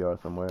the DVR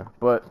somewhere.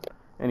 But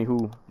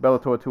anywho,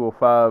 Bellator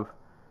 205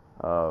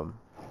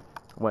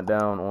 went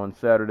down on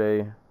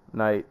Saturday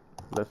night.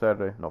 Was that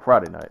Saturday? No,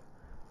 Friday night.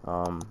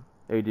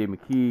 AJ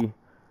McKee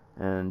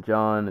and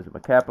John, is it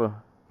Macappa?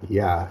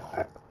 Yeah.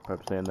 I'm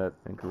saying that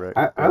incorrect.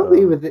 I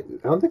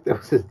don't think that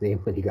was his name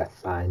when he got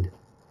signed.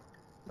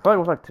 I thought it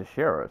was like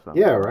Teixeira or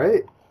something. Yeah,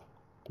 right?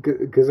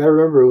 Because I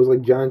remember it was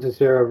like John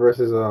Teixeira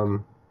versus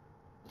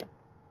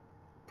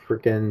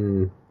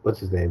freaking what's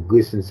his name?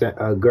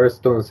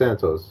 Garstone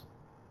Santos.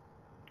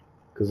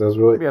 Because that was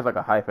really maybe he has like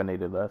a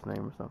hyphenated last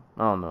name or something.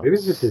 I don't know. Maybe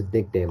it's just his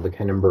nickname, like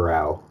Kenan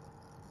Barao.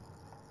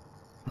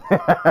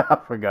 I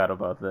forgot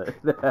about that.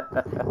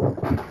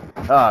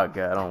 Oh god,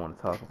 I don't want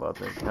to talk about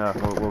that.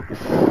 We'll get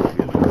to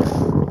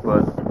that.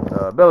 But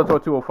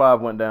Bellator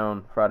 205 went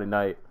down Friday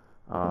night.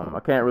 I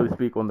can't really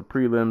speak on the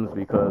prelims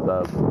because I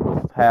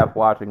was half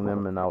watching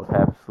them and I was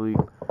half asleep.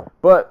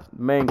 But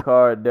main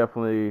card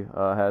definitely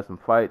had some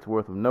fights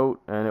worth of note,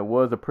 and it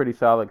was a pretty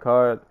solid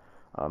card.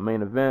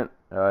 Main event,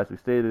 as we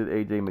stated,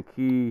 AJ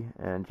McKee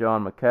and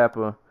John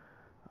Macappa.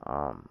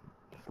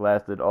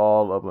 Lasted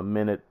all of 1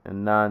 minute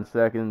and 9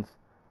 seconds.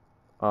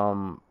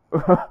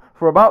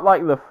 For about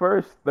like the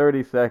first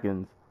 30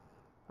 seconds,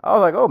 I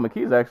was like, oh,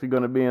 McKee's actually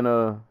going to be in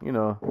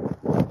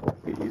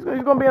he's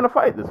going to be in a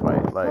fight this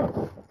fight. Like,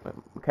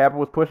 Macappa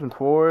was pushing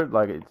forward.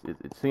 Like, it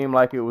seemed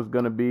like it was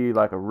going to be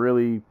like a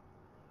really,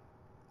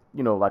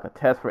 like a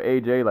test for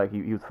AJ. Like,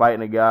 he was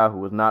fighting a guy who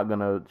was not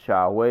going to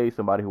shy away,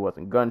 somebody who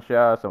wasn't gun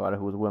shy, somebody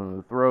who was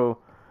willing to throw.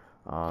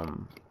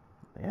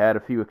 They had a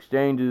few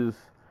exchanges.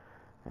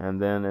 And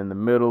then in the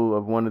middle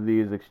of one of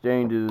these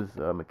exchanges,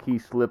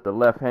 McKee slipped a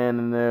left hand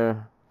in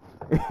there,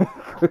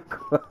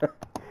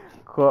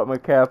 caught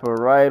Macappa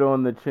right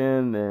on the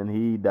chin, and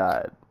he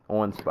died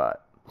on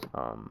spot.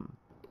 One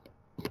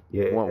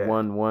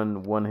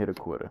hit a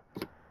quitter,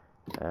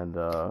 and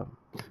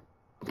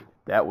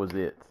that was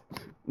it.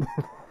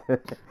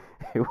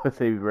 It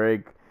was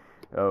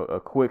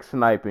a quick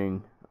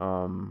sniping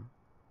of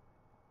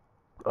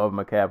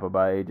Macappa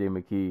by AJ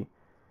McKee. It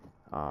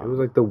was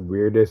like the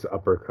weirdest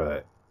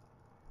uppercut.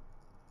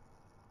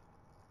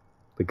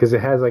 Because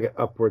it has like an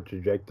upward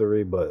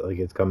trajectory, but like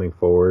it's coming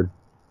forward.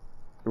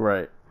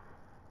 Right.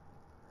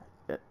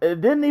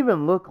 It didn't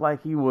even look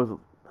like it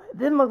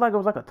didn't look like it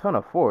was like a ton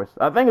of force.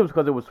 I think it was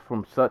because it was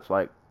from such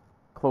like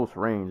close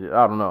range.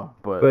 I don't know,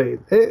 but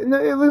it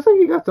looks like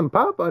he got some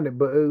pop on it.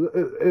 But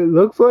it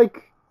looks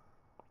like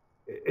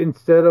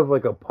instead of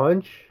like a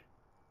punch,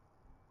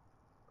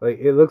 like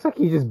it looks like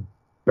he just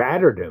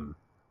battered him,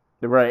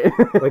 right,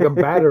 like a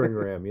battering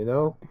ram, you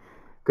know?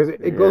 Because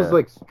it goes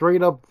like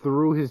straight up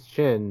through his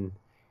chin,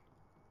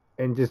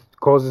 and just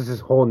causes his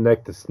whole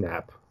neck to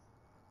snap.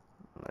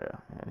 Yeah,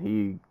 and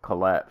he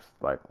collapsed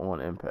like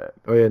on impact.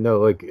 Oh yeah, no,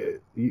 like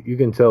you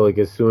can tell like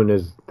as soon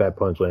as that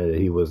punch landed,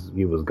 he was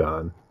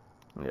gone.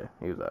 Yeah,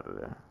 he was out of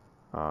there.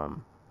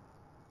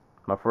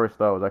 My first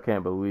thought was I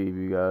can't believe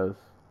you guys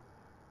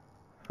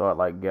thought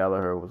like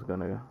Gallagher was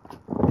gonna.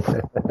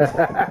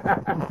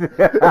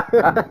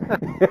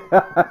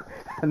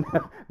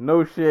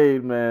 No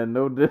shade, man.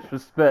 No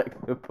disrespect,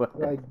 but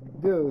Like,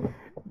 dude,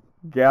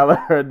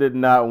 Gallagher did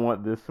not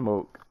want this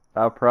smoke.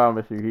 I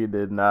promise you, he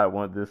did not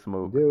want this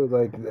smoke. dude,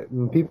 like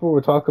when people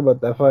were talking about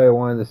that fight, I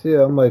wanted to see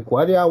it. I'm like,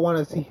 why do y'all want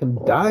to see him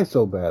die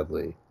so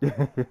badly?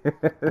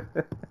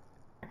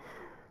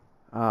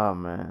 Oh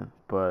man,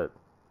 but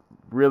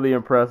really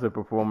impressive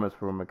performance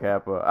from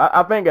Macappa.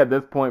 I think at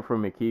this point for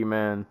McKee,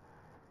 man,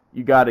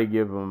 you got to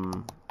give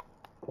him.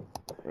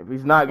 If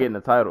he's not getting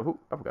the title,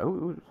 I forgot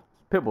who's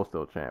Pitbull's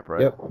still champ,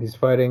 right? Yep, he's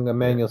fighting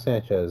Emmanuel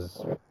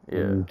Sanchez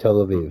in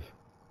Tel Aviv.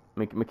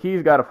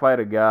 McKee's got to fight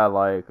a guy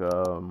like He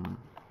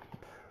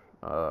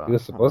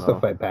was supposed to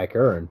fight Pat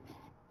Curran.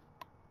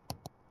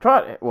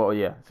 Well,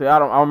 yeah. See, I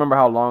don't remember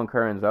how long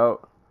Curran's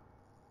out.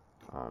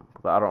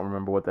 I don't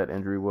remember what that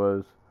injury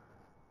was,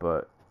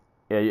 but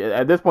yeah,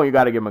 at this point you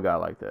got to give him a guy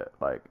like that.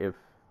 Like if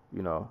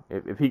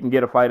he can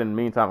get a fight in the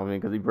meantime, I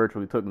mean, because he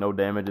virtually took no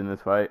damage in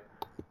this fight.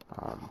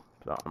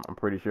 So I'm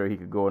pretty sure he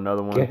could go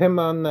another one. Get him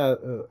on that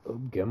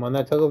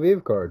Tel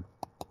Aviv card.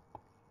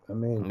 I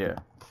mean, yeah.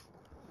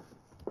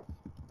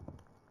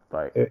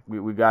 Like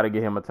we got to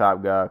get him a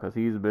top guy because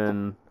he's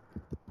been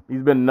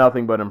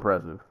nothing but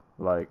impressive.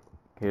 Like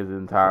his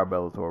entire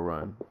Bellator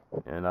run,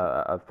 and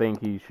I think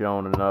he's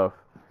shown enough.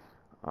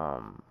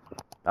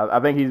 I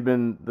think he's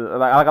been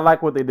I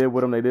like what they did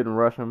with him. They didn't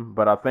rush him,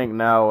 but I think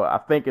now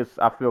I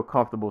feel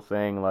comfortable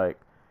saying like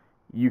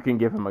you can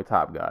give him a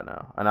top guy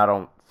now, and I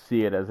don't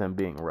see it as him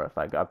being rushed.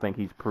 Like I think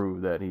he's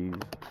proved that he's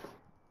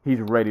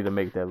ready to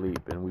make that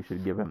leap, and we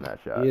should give him that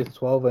shot. He is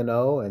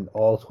 12-0, and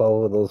all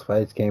 12 of those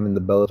fights came in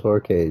the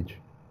Bellator cage.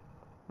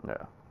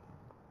 Yeah,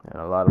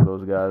 and a lot of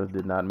those guys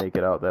did not make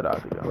it out that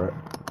octagon. Right.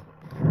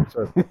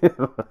 So,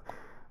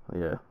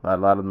 yeah, a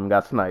lot of them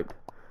got sniped,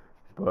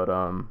 but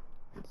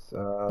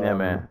yeah,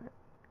 man.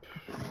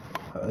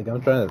 Like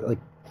I'm trying to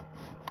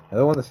I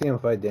don't want to see him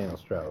fight Daniel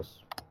Strauss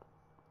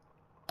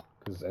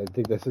because I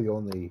think that's the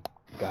only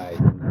guy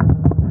who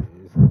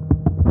is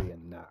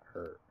being not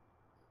hurt.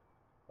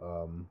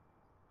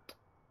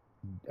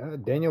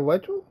 Daniel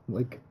Weichel,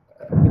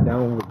 I'd be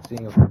down with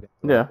seeing him fight.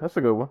 Yeah, that's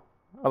a good one.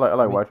 I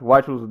like Weichel.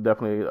 Weichel's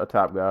definitely a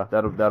top guy.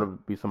 That'll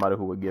be somebody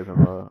who would give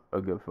him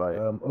a good fight.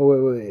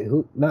 Wait,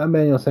 who? Not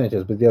Emmanuel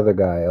Sanchez, but the other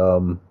guy.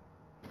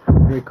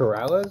 Henry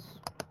Corrales.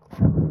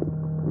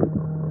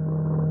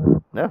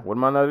 Yeah,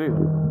 wouldn't mind that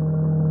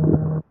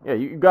either. Yeah,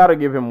 you gotta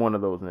give him one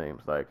of those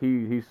names. Like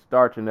he's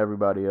starching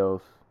everybody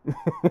else.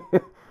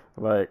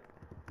 Like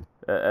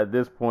at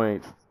this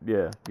point,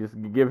 yeah, just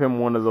give him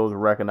one of those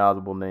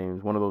recognizable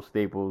names, one of those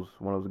staples,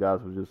 one of those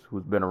guys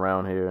who's been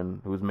around here and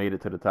who's made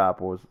it to the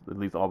top, or has at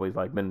least always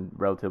been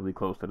relatively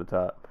close to the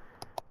top,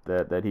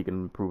 that he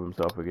can prove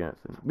himself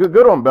against. And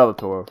good on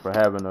Bellator for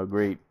having a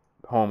great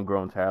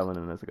homegrown talent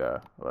in this guy.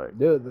 Like,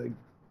 dude,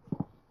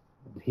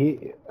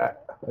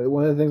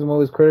 one of the things I'm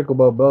always critical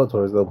about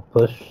Bellator is they'll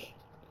push,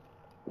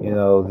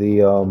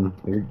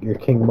 your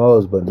King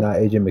Mo's, but not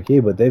AJ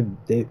McKee. But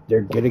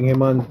they're getting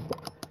him on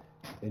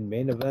in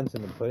main events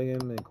and then putting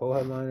him in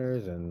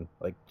co-headliners and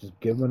just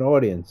give him an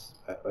audience.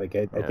 I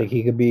think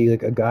he could be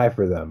a guy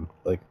for them,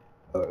 a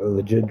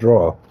legit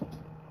draw.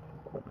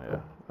 Yeah,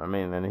 I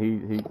mean, and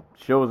he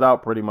shows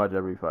out pretty much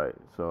every fight.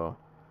 So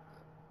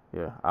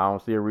yeah, I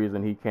don't see a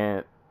reason he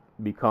can't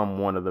become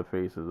one of the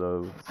faces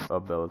of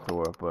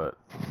Bellator. But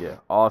yeah,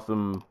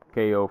 awesome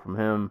KO from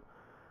him.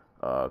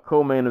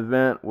 Co-main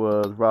event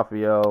was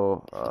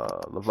Rafael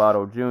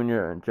Lovato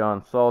Jr. and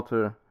John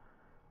Salter.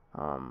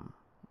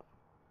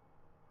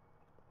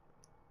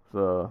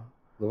 So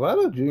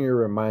Lovato Jr.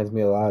 reminds me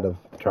a lot of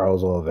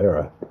Charles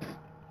Oliveira.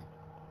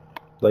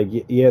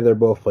 Yeah, they're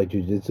both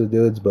jiu-jitsu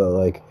dudes,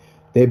 but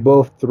they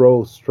both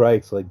throw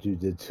strikes like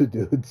jiu-jitsu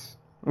dudes.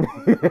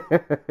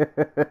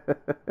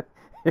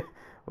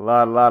 A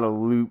lot of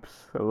loops,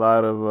 a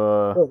lot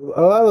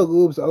of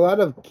loops, a lot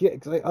of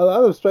kicks, a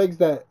lot of strikes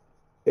that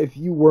if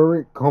you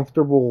weren't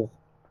comfortable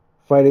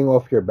fighting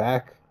off your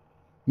back,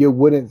 you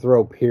wouldn't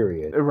throw.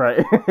 Period.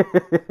 Right.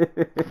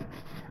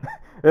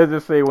 Let's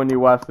just say when you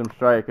watch them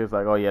strike, it's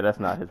oh yeah, that's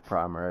not his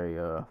primary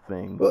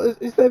thing. Well,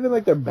 it's not even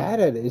they're bad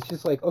at it. It's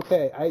just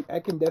okay, I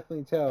can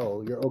definitely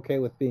tell you're okay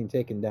with being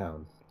taken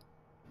down.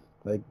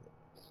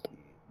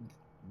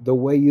 The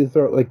way you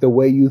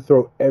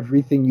throw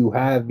everything you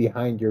have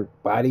behind your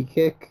body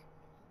kick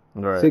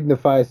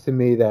signifies to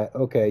me that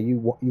okay,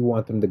 you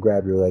want them to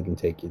grab your leg and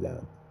take you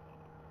down.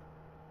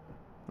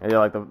 Yeah,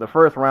 like the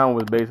first round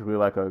was basically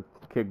like a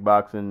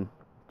kickboxing,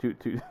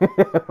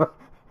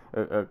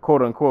 a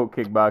quote unquote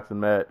kickboxing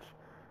match,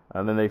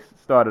 and then they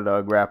started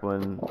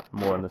grappling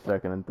more in the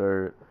second and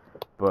third.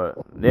 But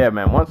yeah,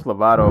 man, once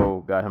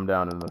Lovato got him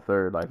down in the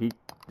third, like he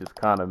just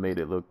kind of made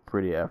it look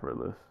pretty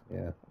effortless.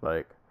 Yeah.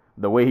 Like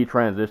the way he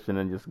transitioned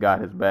and just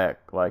got his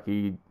back, like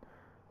it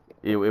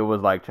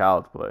was like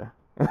child's play.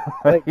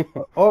 Like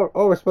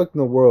all respect in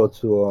the world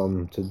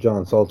to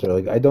John Salter.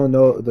 Like I don't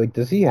know, like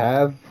does he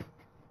have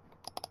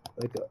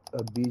like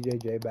a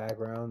BJJ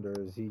background, or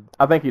is he?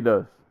 I think he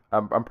does.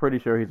 I'm pretty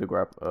sure he's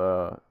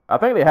a I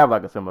think they have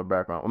like a similar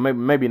background. Well,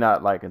 maybe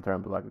not like in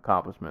terms of like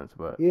accomplishments,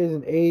 but He is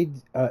an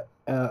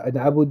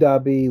Abu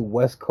Dhabi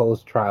West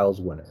Coast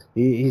Trials winner.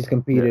 He's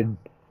competed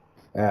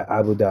at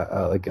Abu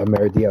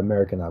Dhabi, the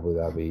American Abu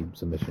Dhabi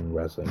submission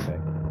wrestling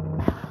thing.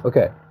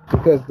 Okay,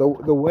 because the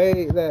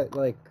way that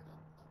like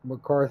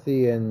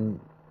McCarthy and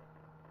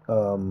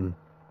who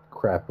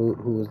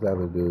was the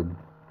other dude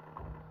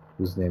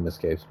whose name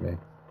escapes me?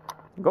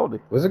 Goldie.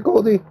 Was it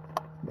Goldie?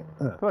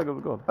 I feel like it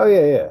was Goldie. Oh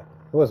yeah, it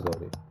was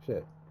Goldie.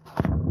 Shit.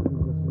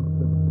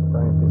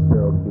 Brian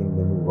Fitzgerald being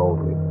the new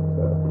Goldie.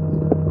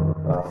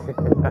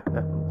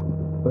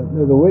 But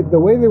no, the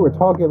way they were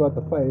talking about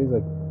the fight, he's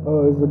like,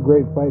 oh, this is a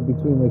great fight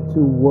between like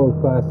two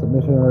world-class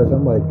submission artists.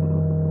 I'm like,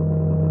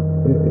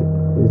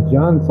 is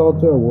John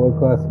Salter a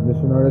world-class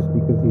submission artist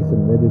because he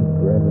submitted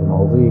Brandon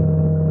Halsey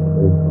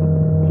or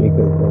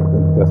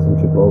Dustin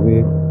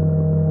Jacoby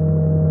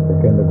or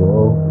Kendall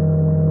Grove?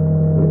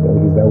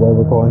 Like, is that why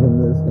we're calling him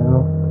this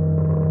now?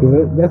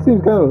 Because that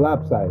seems kind of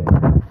lopsided.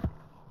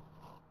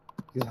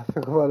 Because I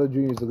think Lovato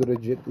Jr. is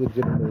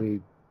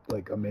legitimately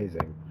like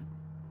amazing.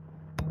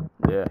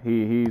 Yeah,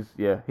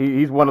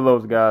 he's one of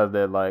those guys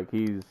that like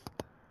he's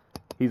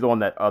on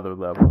that other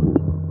level.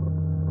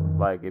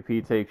 Like if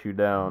he takes you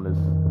down,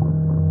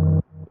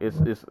 it's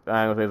I ain't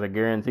gonna say it's a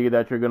guarantee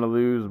that you're gonna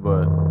lose,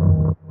 but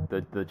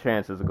the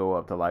chances go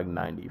up to like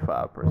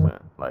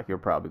 95%. Like you're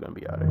probably gonna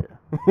be out of here.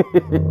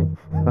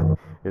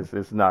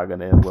 It's not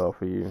gonna end well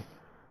for you.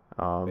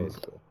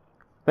 Basically.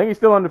 I think he's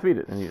still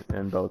undefeated in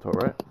Bellator,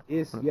 right?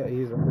 He's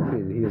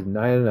undefeated. He is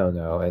 9-0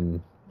 now,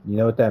 and you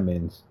know what that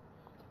means.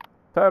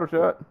 Title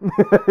shot.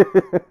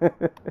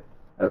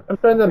 I'm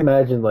trying to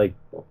imagine, like,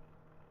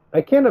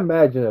 I can't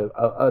imagine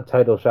a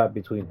title shot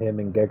between him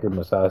and Gegard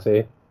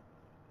Mousasi.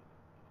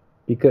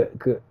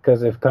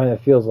 Because it kind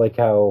of feels like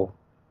how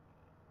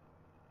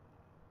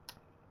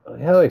do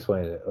I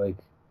explain it? Like,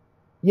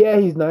 yeah,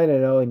 he's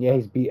 9-0, and yeah,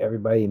 he's beat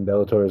everybody in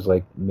Bellator's,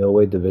 like,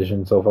 middleweight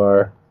division so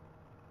far.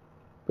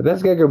 But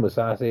that's Gegard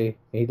Mousasi,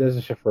 and he does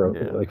this shit for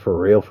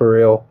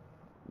real.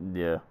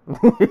 Yeah.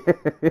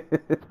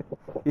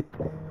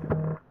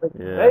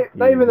 Yeah.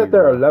 Not even that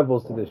there are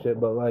levels to this shit,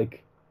 but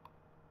like,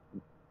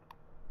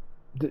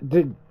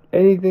 did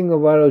anything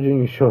Lovato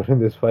Jr. showed in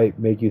this fight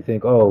make you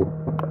think, oh,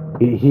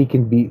 he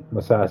can beat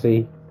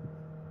Mousasi?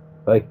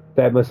 Like,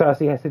 that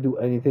Mousasi has to do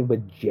anything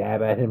but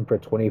jab at him for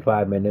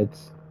 25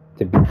 minutes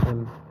to beat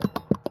him?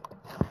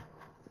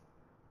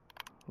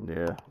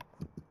 Yeah.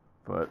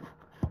 But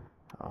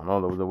I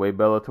don't know, the way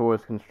Bellator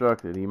is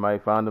constructed, he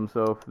might find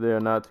himself there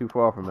not too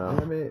far from now.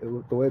 I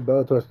mean, the way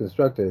Bellator is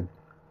constructed,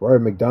 Rory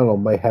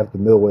McDonald might have the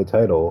middleweight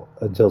title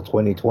until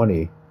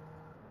 2020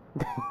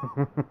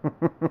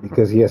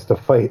 because he has to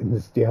fight in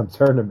this damn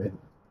tournament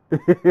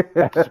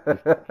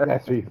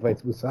after he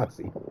fights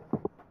Mousasi.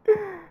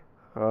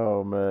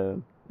 Oh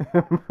man.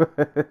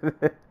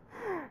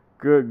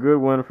 Good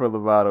win for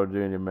Lovato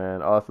Jr.,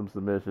 man. Awesome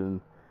submission.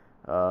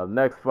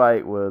 Next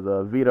fight was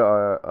Vita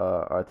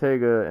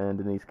Ortega and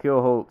Denise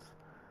Kielholtz.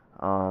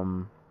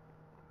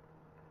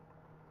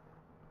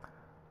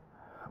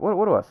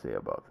 What do I say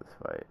about this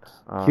fight?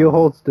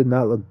 Kielholtz did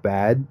not look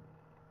bad.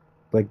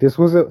 Like, this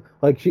was for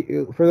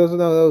those who don't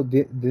know,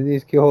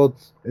 Denise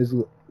Kielholtz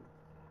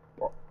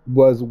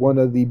was one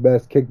of the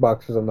best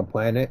kickboxers on the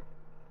planet.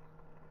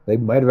 They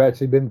might have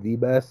actually been the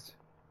best.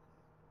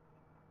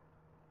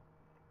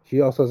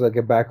 She also has like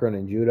a background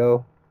in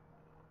judo.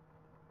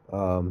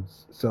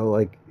 So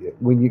like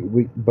when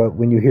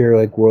you hear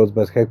like world's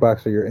best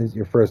kickboxer,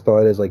 your first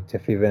thought is like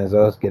Tiffany Van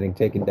Zost getting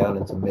taken down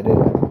and submitted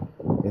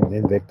in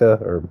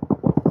Invicta, or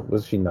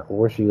was she not?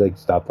 Or she like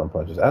stopped on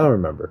punches? I don't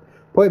remember.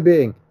 Point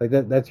being, like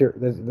that's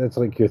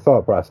like your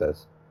thought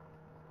process,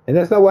 and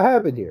that's not what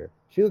happened here.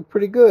 She looked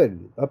pretty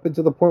good up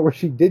until the point where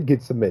she did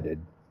get submitted.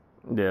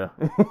 Yeah,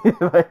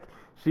 like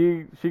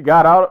she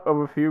got out of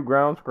a few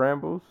ground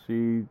scrambles.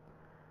 She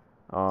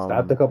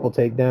stopped a couple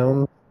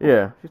takedowns.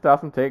 Yeah, she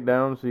stopped some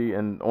takedowns.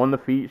 And on the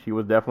feet, she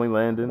was definitely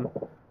landing.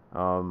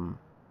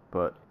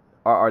 But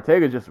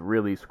Ortega's just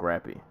really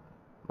scrappy,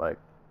 like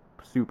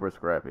super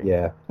scrappy.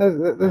 Yeah, that's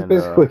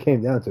basically what it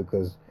came down to.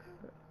 Because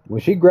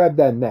when she grabbed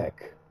that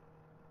neck,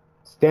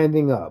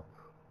 standing up,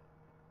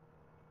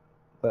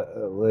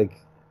 like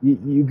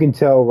you can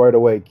tell right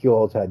away,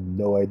 Kielholtz had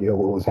no idea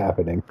what was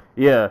happening.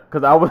 Yeah,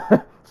 because I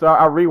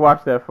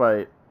rewatched that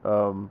fight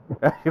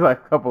actually like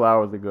a couple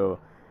hours ago.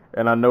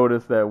 And I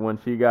noticed that when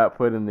she got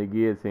put in the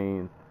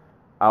guillotine,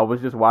 I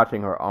was just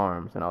watching her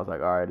arms, and I was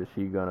like, all right, is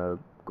she going to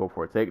go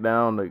for a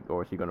takedown,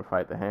 or is she gonna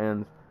fight the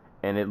hands?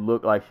 And it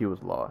looked like she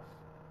was lost.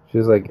 She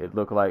was like, It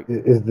looked like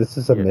 "Is this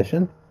a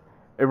submission?"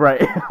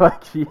 right,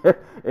 like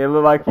it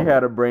looked like she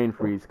had a brain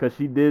freeze because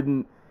she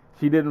didn't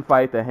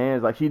fight the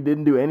hands, like she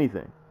didn't do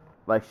anything,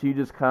 like she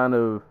just kind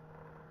of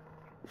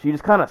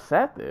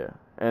sat there,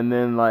 and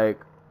then like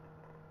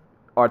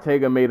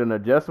Ortega made an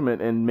adjustment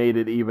and made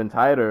it even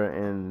tighter,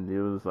 and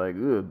it was like,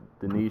 "Ugh,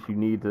 Denise,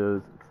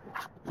 you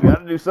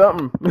gotta do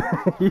something,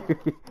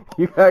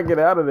 you gotta get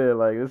out of there,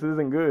 like this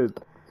isn't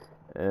good,"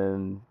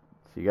 and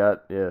she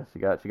got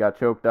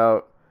choked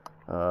out.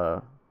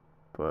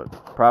 But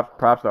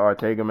props to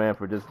Ortega, man,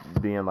 for just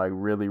being like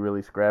really,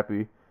 really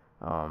scrappy.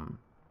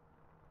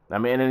 I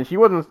mean, and she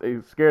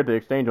wasn't scared to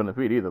exchange on the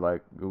feet either.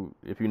 Like,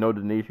 if you know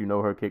Denise, you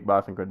know her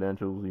kickboxing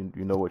credentials,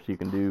 you know what she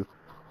can do.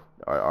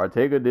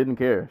 Ortega didn't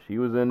care. She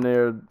was in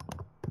there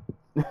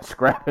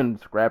scrapping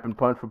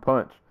punch for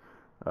punch,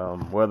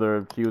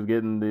 whether she was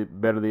getting the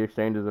better the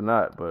exchanges or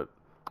not. But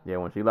yeah,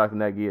 when she locked in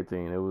that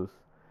guillotine, it was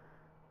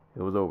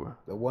over.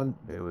 The one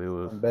It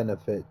was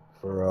benefit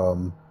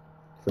for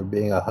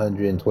being a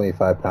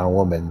 125-pound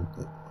woman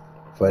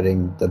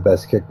fighting the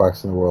best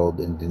kickboxer in the world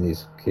in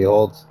Denise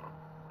Kielholtz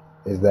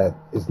is that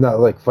it's not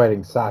like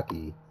fighting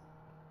Saki,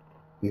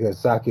 because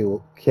Saki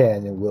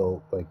can and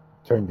will like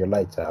turn your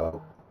lights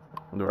out.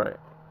 right.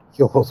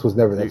 Kielholtz was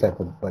never that type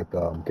of like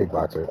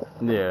kickboxer.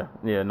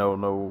 Yeah,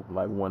 no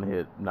like one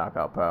hit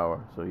knockout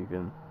power. So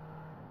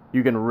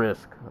you can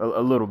risk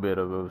a little bit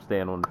of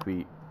staying on the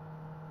feet.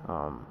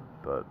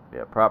 But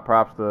yeah,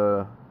 props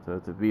to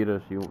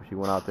Vita. She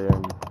went out there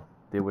and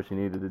did what she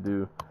needed to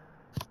do.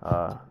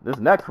 This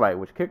next fight,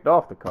 which kicked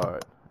off the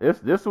card,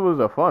 this was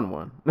a fun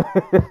one.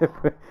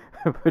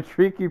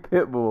 Patricky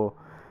Pitbull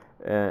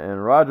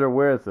and Roger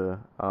Huerta.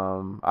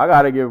 I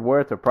gotta give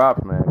Huerta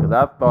props, man, because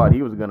I thought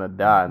he was gonna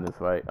die in this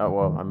fight. Oh,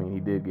 well, I mean, he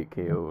did get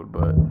KO'd,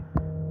 but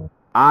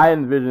I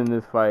envisioned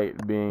this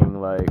fight being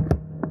like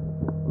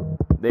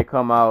they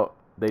come out,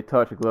 they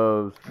touch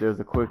gloves, there's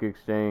a quick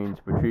exchange,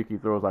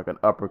 Patricky throws like an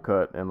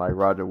uppercut, and like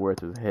Roger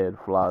Huerta's head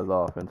flies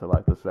off into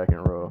like the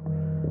second row.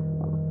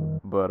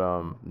 But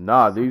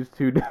nah, these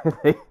two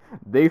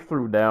they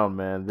threw down,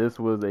 man. This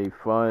was a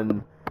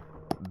fun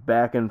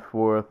back and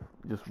forth,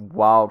 just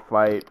wild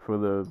fight for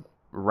the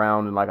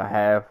round and like a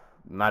half,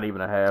 not even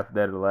a half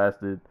that it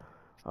lasted.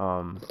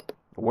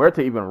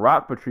 Huerta even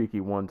rocked Patricky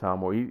one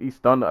time, or he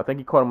stunned. I think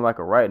he caught him like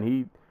a right,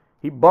 and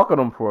he buckled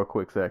him for a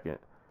quick second,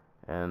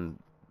 and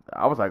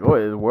I was like, oh,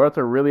 is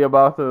Huerta really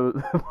about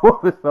to pull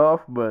this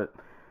off? But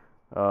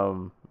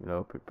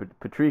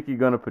Patricky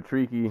gonna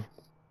Patricky.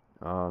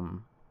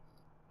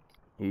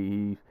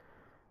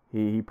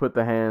 He put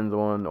the hands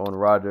on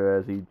Roger,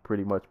 as he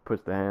pretty much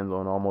puts the hands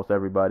on almost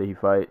everybody he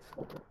fights,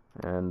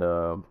 and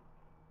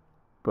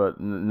but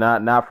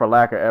not for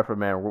lack of effort,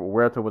 man.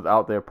 Huerta was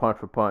out there punch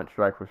for punch,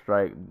 strike for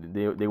strike.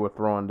 They were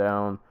throwing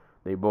down.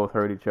 They both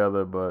hurt each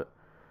other, but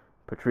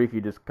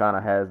Patricky just kind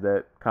of has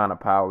that kind of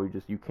power.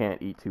 You can't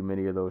eat too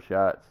many of those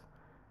shots,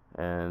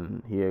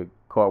 and he had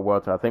caught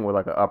Huerta, I think, with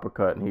like an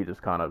uppercut, and he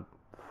just kind of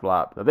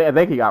flopped. I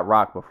think he got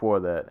rocked before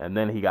that, and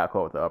then he got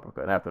caught with the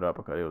uppercut. And after the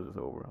uppercut, it was just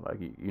over.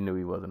 Like you knew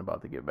he wasn't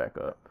about to get back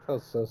up. I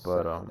was so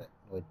sad that,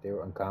 like they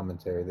were on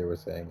commentary, they were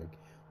saying like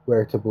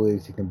Huerta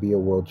believes he can be a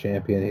world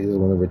champion. He doesn't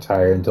want to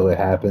retire until it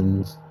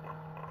happens.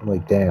 I'm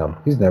like, damn,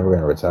 he's never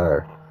gonna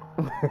retire.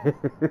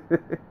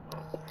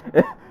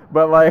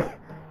 But like,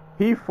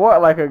 he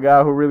fought like a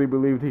guy who really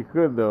believed he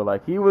could, though.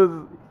 Like he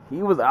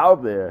was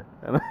out there,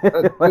 and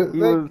like he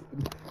was.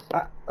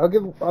 I'll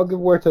give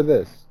Huerta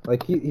this.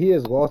 Like he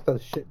has lost a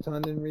shit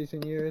ton in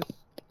recent years.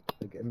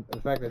 Like in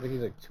fact, I think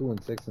he's like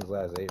 2-6 in his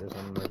last 8 or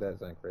something like that.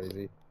 It's not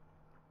crazy.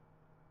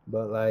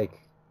 But like,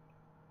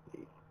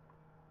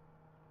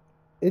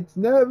 it's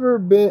never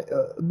been.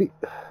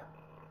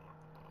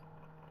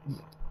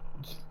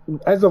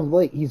 As of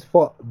late, he's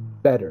fought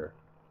better.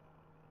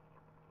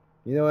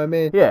 You know what I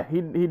mean? Yeah,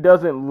 he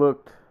doesn't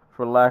look,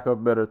 for lack of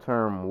a better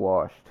term,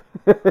 washed.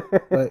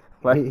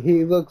 Like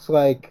he looks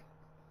like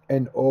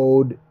an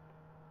old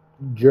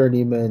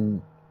journeyman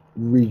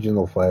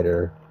regional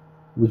fighter,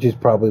 which is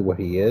probably what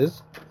he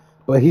is.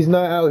 But he's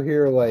not out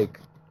here like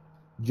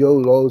Joe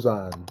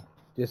Lozon,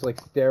 just like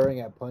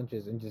staring at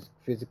punches and just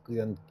physically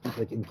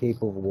like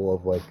incapable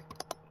of like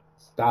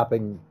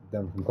stopping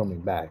them from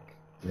coming back.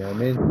 You know what I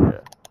mean?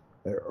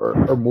 Yeah.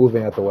 Or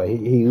moving out the way.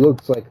 He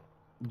looks like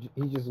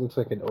he just looks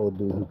like an old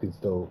dude who can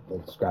still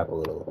like scrap a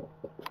little.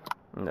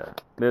 Yeah,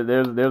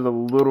 there's a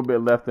little bit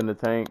left in the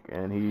tank,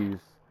 and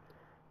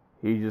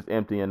he's just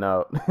emptying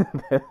out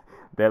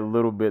that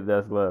little bit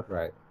that's left.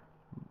 Right.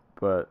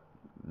 But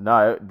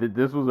nah,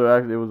 this was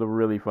actually, it was a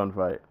really fun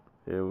fight.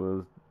 It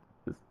was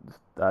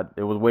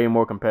way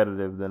more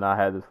competitive than I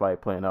had this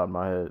fight playing out in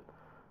my head.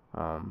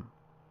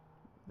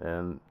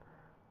 And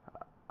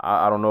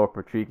I don't know if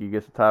Patricky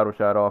gets a title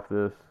shot off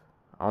this.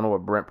 I don't know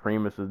what Brent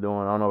Primus is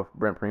doing. I don't know if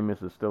Brent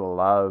Primus is still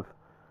alive.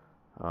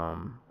 I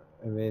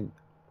mean,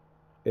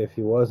 if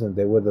he wasn't,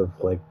 they would have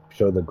like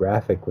showed the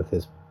graphic with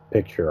his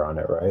picture on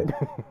it, right?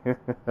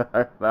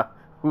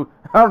 I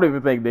don't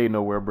even think they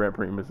know where Brent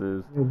Primus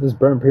is. Does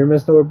Brent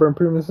Primus know where Brent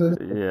Primus is?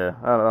 Yeah,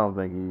 I don't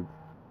think he.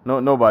 No,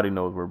 nobody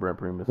knows where Brent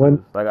Primus One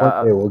is. Like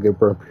day we'll get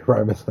Brent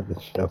Primus on the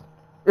show.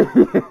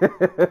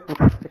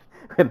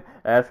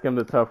 Ask him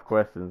the tough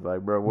questions,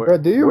 like, bro, Bro,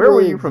 do you where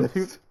really were you from?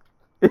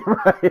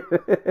 Right.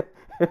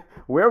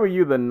 Where were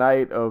you the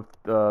night of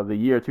the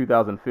year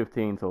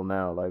 2015 till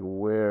now? Like,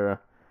 where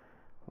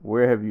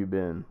have you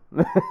been?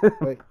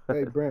 Wait,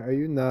 Brent, are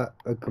you not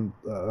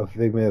a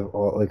figment of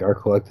all, like, our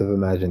collective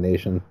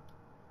imagination?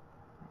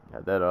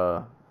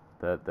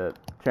 That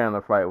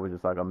Chandler fight was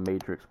just like a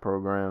Matrix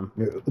program.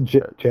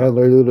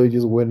 Chandler literally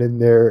just went in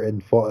there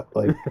and fought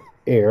like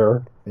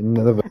air, and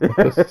none of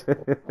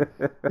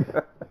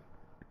it.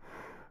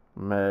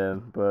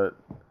 Man, but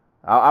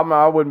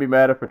I wouldn't be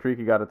mad if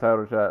Patricky got a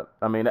title shot.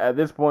 I mean, at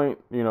this point,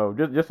 you know,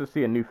 just to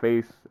see a new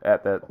face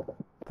at that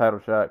title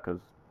shot, because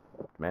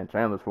man,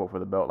 Chandler's fought for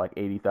the belt like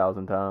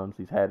 80,000 times.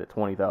 He's had it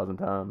 20,000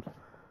 times.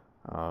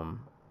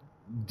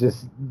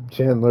 Just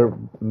Chandler,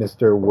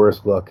 Mr.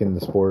 Worst Luck in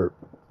the sport.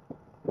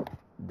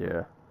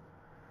 Yeah.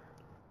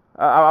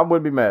 I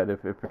wouldn't be mad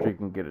if Patrick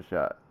can get a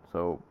shot.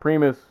 So,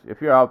 Primus,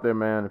 if you're out there,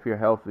 man, if you're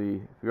healthy,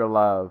 if you're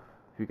alive,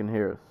 if you can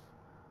hear us,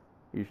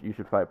 you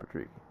should fight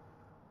Patrick.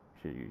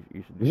 You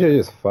should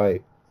just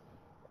fight.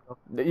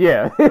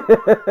 Yeah.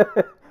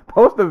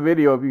 Post a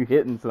video of you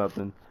hitting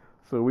something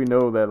so we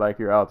know that, like,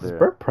 you're out there. Does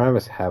Brent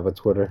Primus have a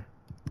Twitter?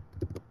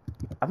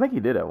 I think he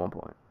did at one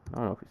point. I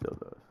don't know if he still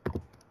does.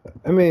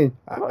 I mean,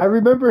 I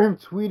remember him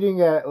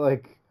tweeting at,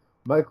 like,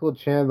 Michael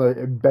Chandler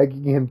and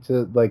begging him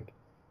to, like,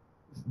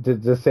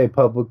 to say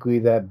publicly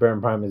that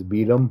Brent Primus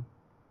beat him.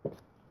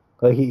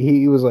 Like,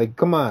 he was like,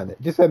 come on,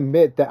 just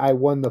admit that I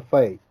won the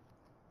fight.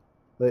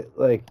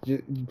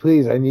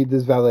 Please, I need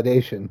this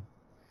validation.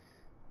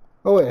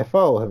 Oh, wait, I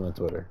follow him on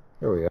Twitter.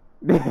 There we go.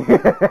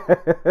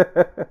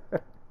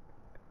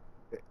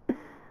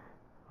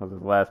 That was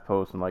his last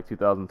post in, like,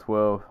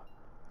 2012.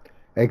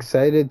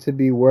 Excited to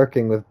be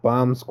working with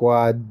Bomb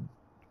Squad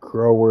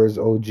Growers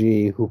OG,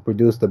 who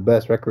produce the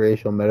best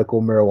recreational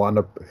medical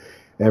marijuana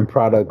and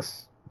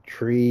products.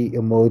 Tree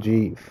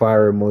emoji,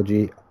 fire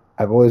emoji.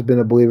 I've always been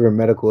a believer in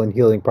medical and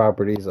healing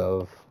properties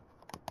of.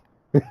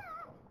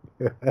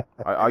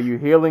 Are you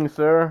healing,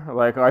 sir?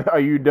 Like, are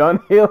you done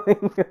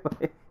healing?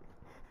 Like,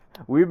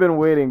 we've been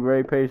waiting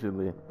very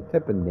patiently. What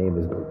type of name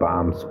is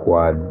Bomb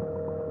Squad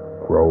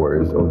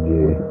Growers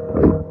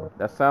OG?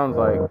 That sounds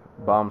like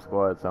Bomb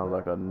Squad. Sounds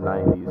like a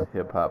 90s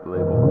hip hop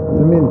label.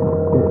 I mean,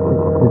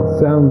 it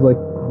sounds like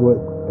what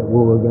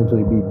will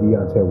eventually be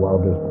Deontay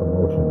Wilder's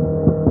promotion.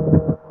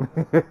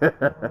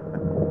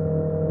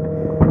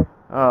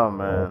 Oh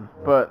man,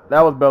 but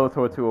that was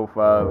Bellator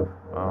 205.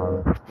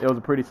 It was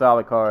a pretty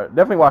solid card.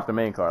 Definitely watch the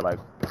main card. Like,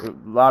 a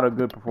lot of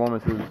good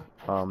performances.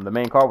 The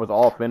main card was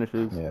all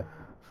finishes. Yeah.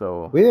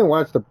 So we didn't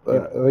watch the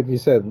like you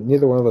said.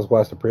 Neither one of us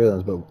watched the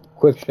prelims. But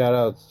quick shout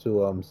outs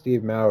to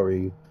Steve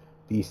Mowry,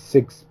 the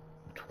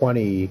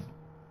 620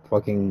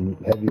 fucking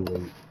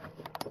heavyweight,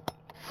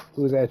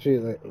 who's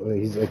actually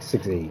he's like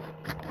 6'8".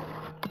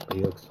 He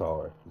looks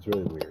taller. It's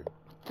really weird.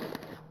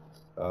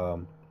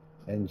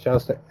 And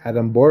shouts to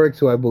Adam Borics,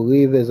 who I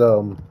believe is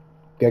Gegard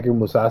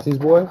Mousasi's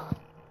boy,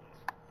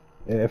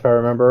 if I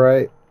remember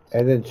right.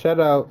 And then shout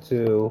out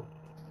to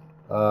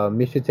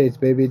Miesha Tate's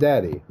baby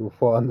daddy, who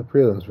fought on the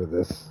prelims for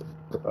this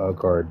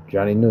card,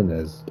 Johnny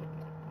Nunes.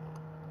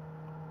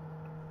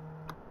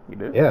 He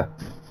did? Yeah.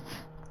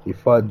 He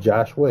fought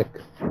Josh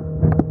Wick.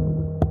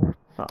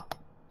 Huh.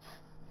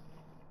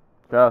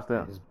 Shout out to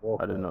him.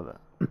 I didn't know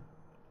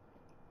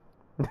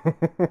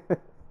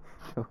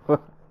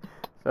that.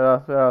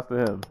 Shout out to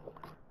him.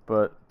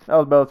 But that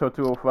was Bellator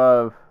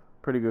 205.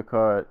 Pretty good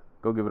card.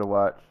 Go give it a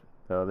watch.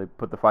 They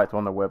put the fights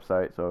on their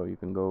website, so you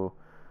can go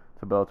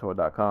to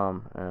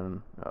Bellator.com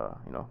and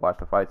watch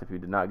the fights if you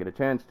did not get a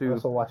chance to.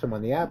 Also watch them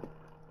on the app.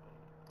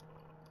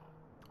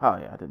 Oh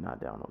yeah, I did not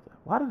download that.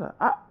 Why did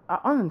I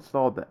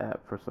uninstalled the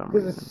app for some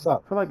reason? Because it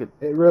sucks. I feel like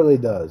it really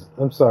does.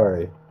 I'm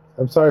sorry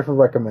for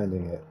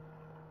recommending it.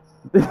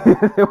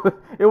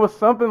 it was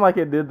something like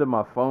it did to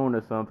my phone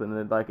or something,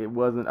 and like it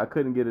wasn't. I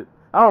couldn't get it.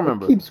 I don't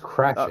remember. It keeps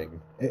crashing.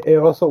 It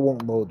also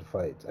won't load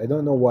fights. I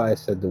don't know why I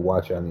said to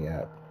watch it on the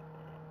app.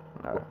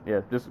 All right,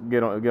 yeah, just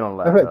get on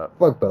laptop.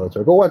 Fuck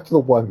Bellator. Go watch the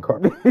one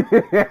card.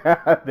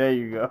 There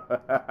you go.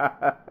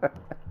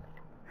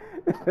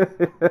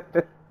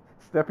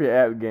 Step your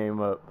app game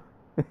up.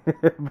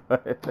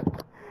 But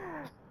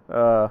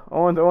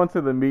on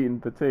to the meat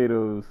and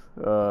potatoes.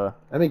 I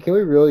mean, can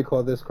we really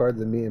call this card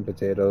the meat and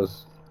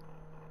potatoes?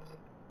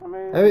 I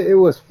mean, it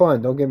was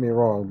fun. Don't get me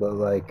wrong, but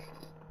like,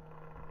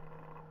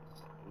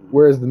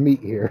 where's the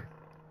meat here?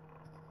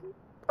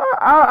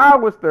 I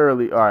was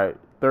thoroughly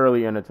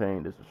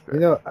entertained. Is a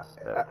stretch.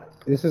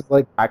 This is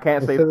like I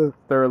can't say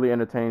thoroughly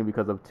entertained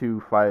because of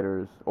two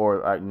fighters,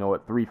 or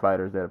three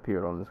fighters that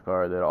appeared on this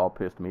card that all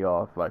pissed me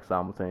off like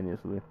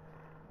simultaneously.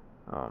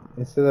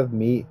 Instead of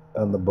meat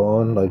on the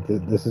bone, like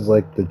this is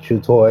like the chew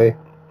toy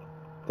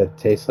that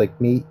tastes like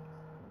meat.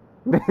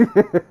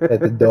 That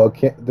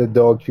the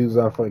dog chews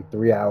on for like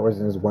 3 hours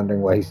and is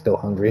wondering why he's still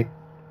hungry.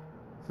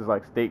 This is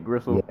like steak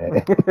gristle.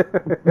 Yeah.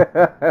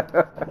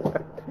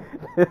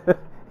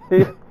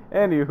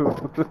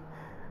 Anywho,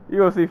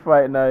 UFC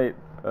Fight Night.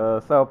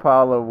 Sao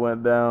Paulo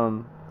went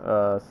down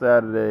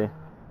Saturday,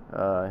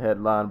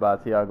 headlined by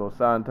Thiago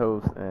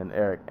Santos and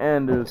Eric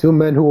Anders. Two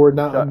men who were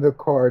not on the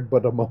card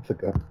but a month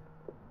ago.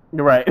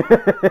 Right.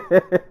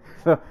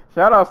 So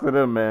shout outs to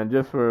them, man,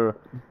 just for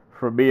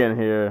being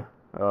here.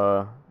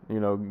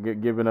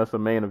 Giving us a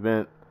main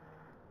event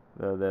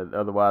that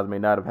otherwise may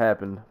not have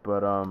happened.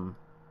 But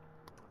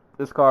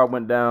this card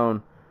went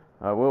down.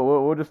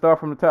 We'll just start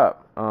from the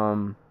top.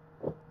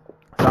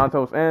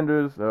 Santos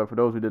Anders, for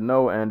those who didn't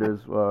know,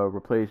 Anders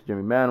replaced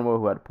Jimmy Manuwa,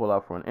 who had to pull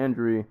out for an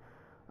injury.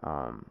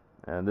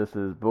 And this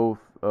is both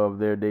of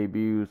their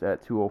debuts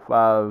at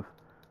 205.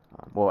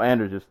 Well,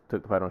 Anders just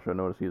took the fight on short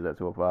notice. He's at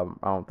 205.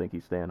 I don't think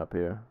he's staying up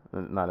here.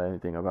 Not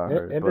anything about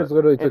her. Anders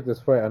literally took this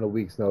fight on a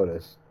week's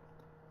notice.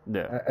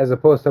 Yeah. As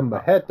opposed to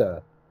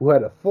Marreta, who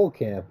had a full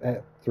camp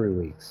at 3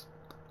 weeks.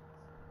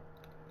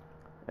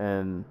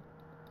 And,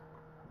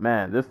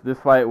 man, this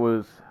fight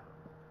was...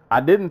 I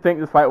didn't think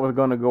this fight was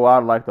going to go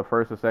out in like the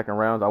first or second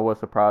rounds. I was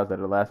surprised that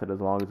it lasted as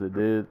long as it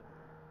did.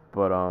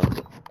 But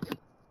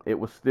it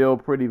was still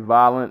pretty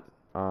violent.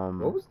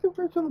 What was the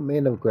original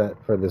main event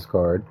for this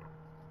card?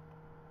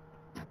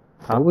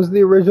 Huh? What was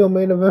the original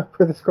main event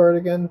for this card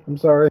again? I'm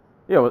sorry.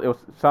 Yeah, it was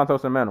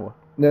Santos and Manuwa.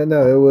 No,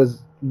 it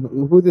was...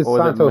 Who did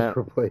Santos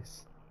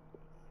replace?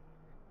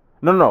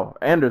 No.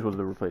 Anders was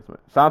the replacement.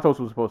 Santos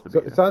was supposed to be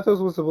here. Santos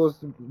was supposed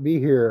to be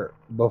here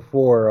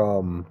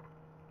before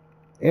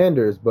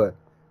Anders, but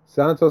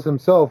Santos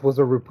himself was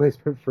a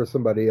replacement for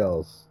somebody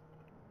else.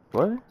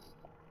 What?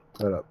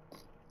 Hold up.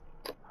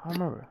 I don't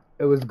remember.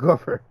 It was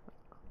Glover.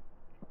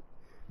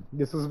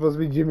 This was supposed to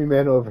be Jimmy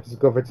Manuwa versus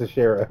Glover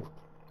Teixeira.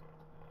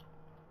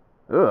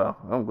 Ugh,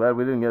 I'm glad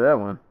we didn't get that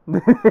one.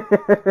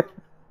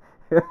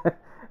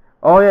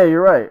 Oh, yeah,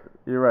 you're right.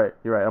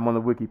 I'm on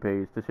the wiki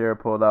page. Teixeira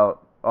pulled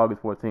out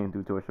August 14th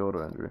due to a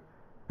shoulder injury.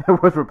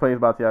 It was replaced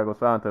by Thiago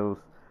Santos,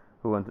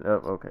 who went to,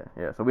 okay,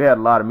 yeah. So we had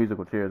a lot of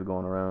musical chairs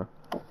going around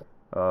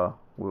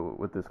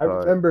with this card. I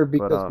remember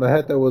because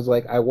Marreta was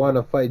like, I want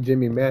to fight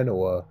Jimmy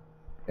Manuwa,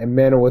 and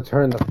Manuwa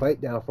turned the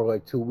fight down for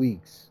like 2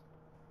 weeks.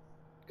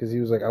 Because he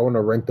was like, I want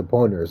to rank the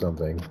opponent or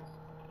something.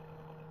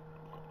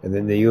 And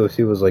then the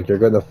UFC was like, you're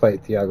going to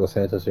fight Thiago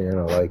Santos and you're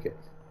going to like it.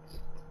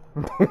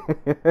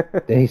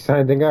 Then he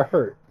signed and got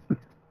hurt.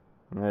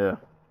 Yeah.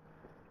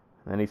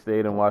 And he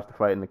stayed and watched the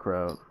fight in the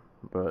crowd.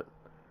 But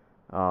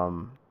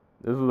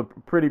this was a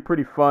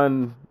pretty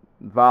fun,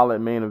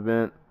 violent main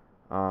event.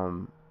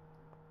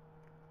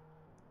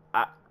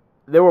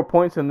 There were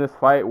points in this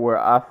fight where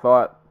I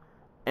thought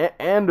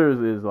Anders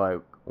is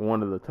like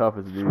one of the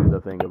toughest dudes I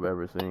think I've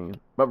ever seen.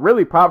 But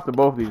really props to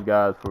both these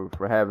guys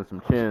for having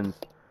some chins.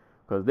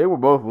 Because they were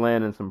both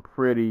landing some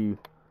pretty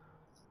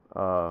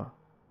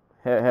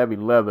heavy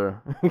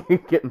leather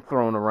getting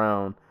thrown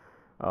around.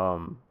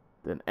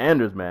 Then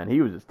Anders, man, he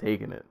was just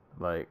taking it.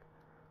 Like,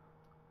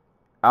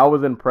 I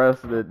was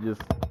impressed that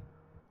just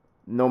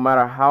no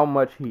matter how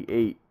much he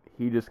ate,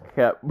 he just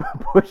kept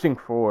pushing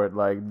forward.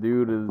 Like,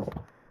 dude is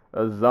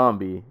a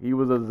zombie. He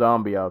was a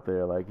zombie out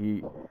there. Like,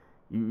 you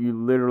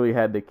literally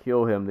had to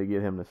kill him to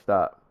get him to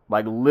stop.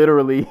 Like,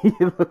 literally,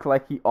 it looked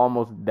like he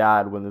almost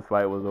died when this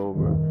fight was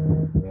over.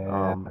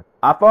 Yeah.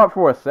 I thought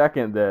for a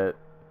second that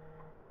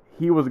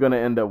he was going to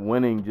end up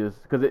winning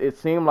just because it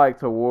seemed like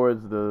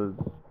towards the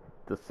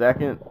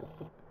second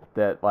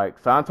that, like,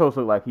 Santos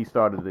looked like he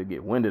started to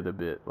get winded a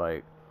bit.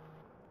 Like,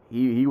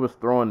 he was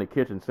throwing the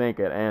kitchen sink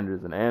at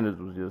Anders, and Anders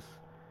was just,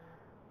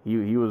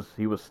 he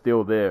was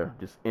still there,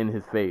 just in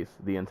his face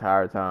the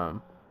entire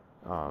time.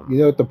 You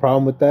know what the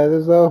problem with that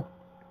is, though?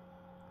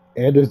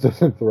 Anders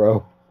doesn't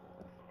throw.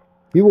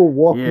 He will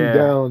walk you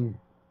down.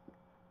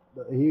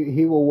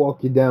 He will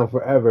walk you down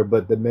forever,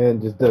 but the man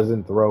just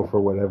doesn't throw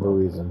for whatever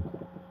reason.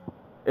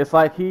 It's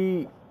like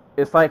he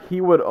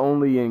would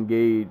only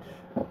engage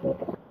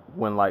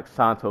when like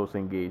Santos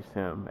engaged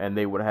him, and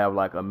they would have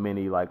like a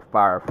mini like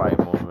firefight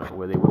moment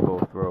where they would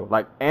both throw.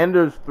 Like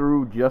Anders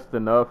threw just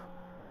enough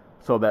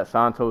so that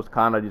Santos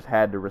kind of just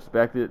had to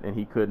respect it, and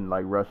he couldn't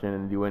like rush in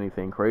and do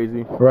anything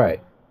crazy.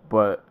 Right.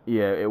 But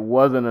yeah, it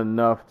wasn't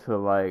enough to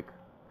like.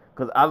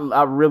 Because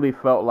I really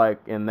felt like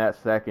in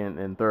that second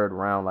and third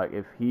round, like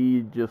if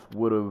he just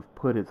would have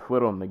put his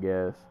foot on the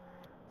gas,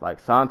 like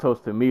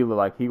Santos to me looked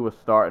like he was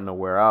starting to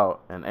wear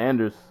out. And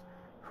Anders,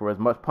 for as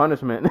much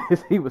punishment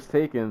as he was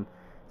taking,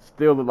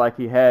 still looked like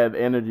he had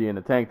energy in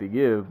the tank to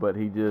give. But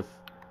he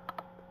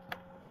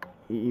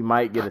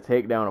might get a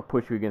takedown or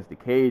push you against the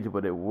cage,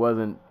 but it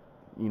wasn't,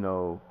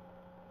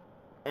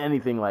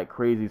 anything like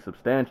crazy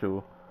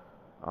substantial.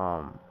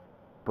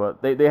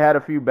 But they had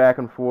a few back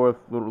and forth,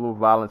 little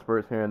violent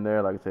spurts here and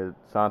there. Like I said,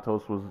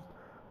 Santos was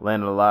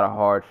landing a lot of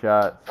hard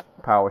shots,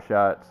 power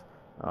shots.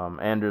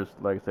 Anders,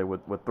 like I said,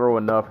 would throw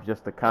enough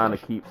just to kind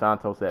of keep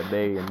Santos at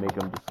bay and make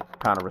him just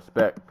kind of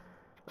respect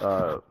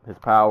his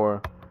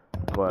power.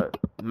 But,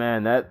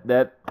 man,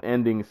 that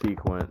ending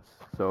sequence.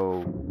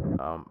 So,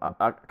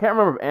 I can't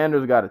remember if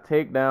Anders got a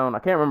takedown. I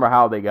can't remember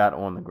how they got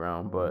on the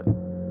ground, but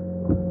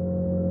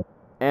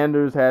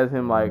Anders has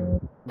him like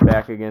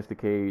back against the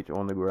cage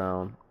on the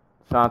ground.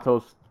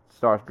 Santos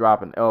starts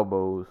dropping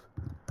elbows,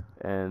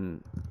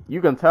 and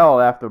you can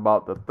tell after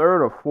about the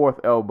third or fourth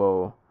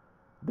elbow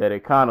that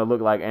it kind of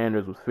looked like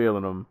Anders was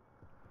feeling him.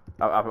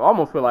 I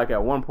almost feel like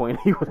at one point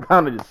he was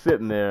kind of just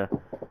sitting there.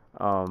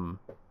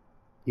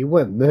 He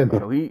went limp.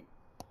 So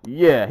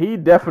he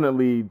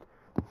definitely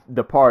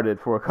departed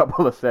for a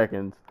couple of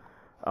seconds.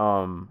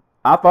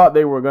 I thought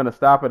they were gonna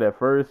stop it at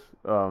first,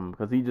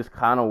 because he just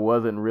kind of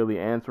wasn't really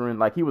answering.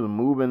 Like he was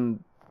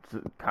moving,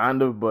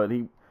 kind of, but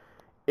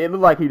it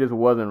looked like he just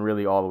wasn't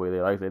really all the way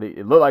there. Like I said,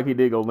 it looked like he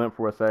did go limp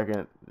for a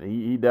second.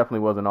 He definitely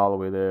wasn't all the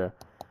way there.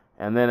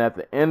 And then at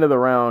the end of the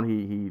round,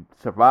 he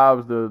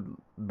survives the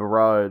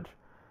barrage,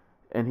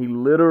 and he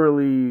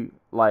literally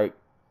like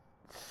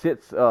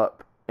sits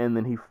up, and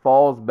then he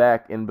falls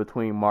back in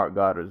between Mark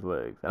Goddard's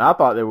legs. And I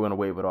thought they were gonna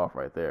wave it off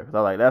right there, because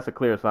I was like, that's a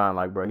clear sign,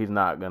 like, bro, he's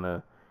not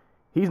gonna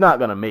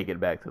make it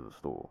back to the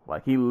stool.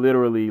 Like he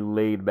literally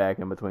laid back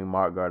in between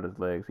Mark Goddard's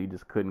legs. He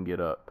just couldn't get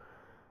up.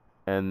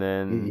 And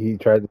then He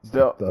tried to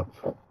step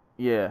up.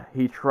 Yeah,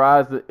 he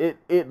tries to.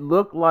 It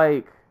looked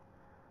like.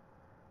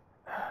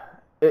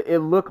 It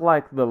looked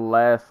like the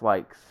last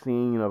like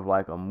scene of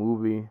like a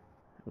movie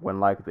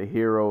when like the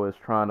hero is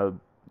trying to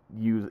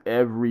use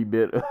every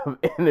bit of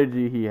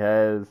energy he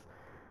has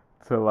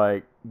to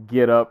like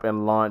get up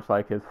and launch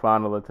like his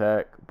final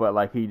attack, but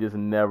like he just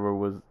never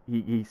was.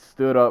 He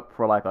stood up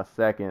for like a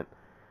second,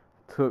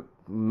 took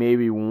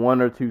maybe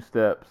one or two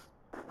steps,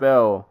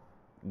 fell,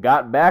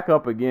 got back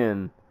up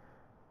again,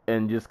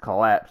 and just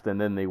collapsed,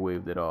 and then they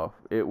waved it off.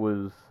 It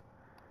was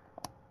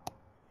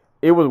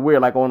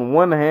weird. Like on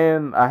one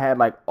hand, I had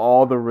like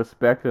all the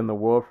respect in the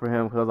world for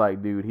him, because I was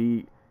like,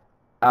 dude,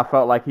 I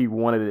felt like he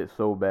wanted it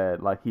so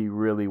bad. Like he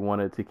really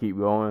wanted to keep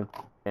going,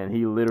 and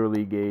he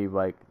literally gave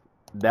like,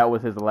 that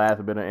was his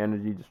last bit of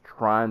energy, just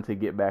trying to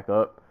get back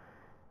up,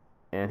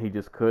 and he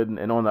just couldn't.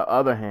 And on the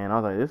other hand, I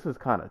was like, this is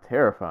kind of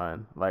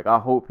terrifying. Like I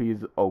hope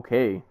he's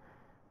okay.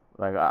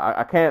 Like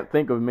I can't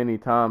think of many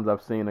times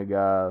I've seen a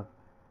guy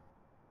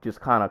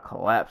just kind of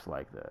collapse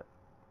like that.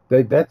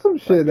 Like that's some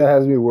shit that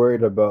has me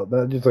worried about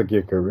not just like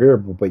your career,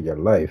 but your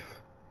life.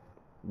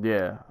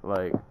 Yeah,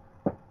 like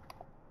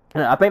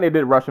I think they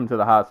did rush him to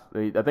the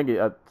hospital.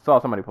 I saw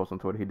somebody post on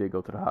Twitter. He did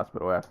go to the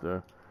hospital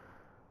after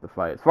the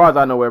fight. As far as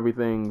I know,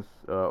 everything's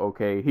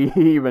okay. He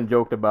even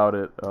joked about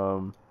it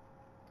on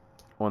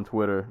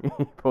Twitter.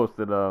 He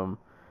posted what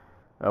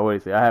did he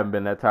say? I haven't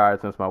been that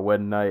tired since my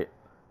wedding night.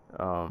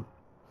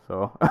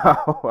 So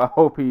I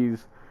hope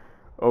he's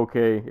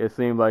okay. It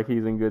seemed like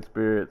he's in good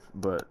spirits,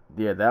 but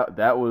yeah,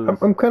 that was.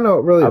 I'm kind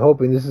of really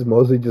hoping this is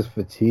mostly just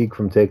fatigue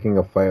from taking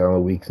a fight on a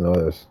week's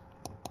notice.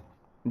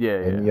 Yeah,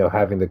 and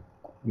having to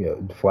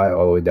fly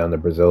all the way down to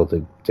Brazil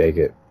to take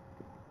it.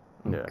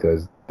 Yeah,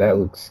 because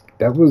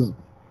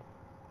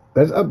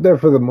that's up there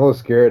for the most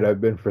scared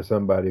I've been for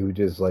somebody who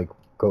just like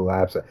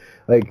collapsed.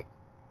 Like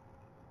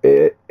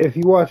if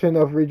you watch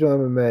enough regional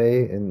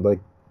MMA and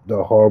like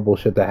the horrible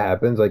shit that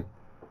happens, like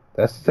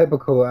that's the type of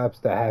collapse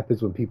that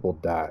happens when people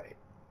die.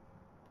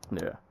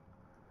 Yeah.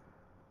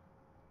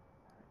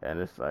 And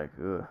it's like,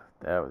 ugh,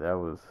 that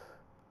was.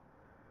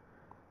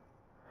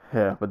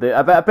 Yeah, but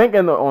I think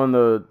I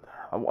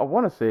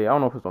want to say, I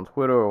don't know if it's on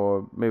Twitter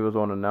or maybe it was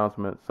on an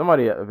announcement.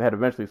 Somebody had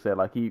eventually said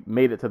like he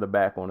made it to the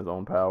back on his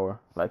own power,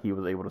 like he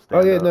was able to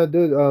stand. Oh yeah, up. no,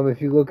 dude. If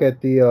you look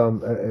at the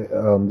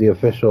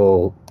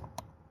official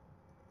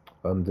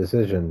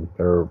decision,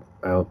 or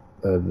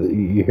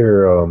you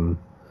hear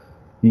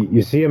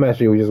you see him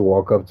actually just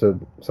walk up to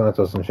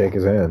Santos and shake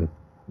his hand.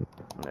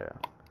 Yeah.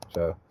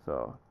 So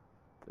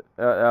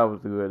that was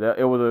good.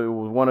 It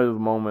was one of those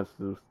moments.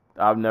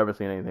 I've never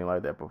seen anything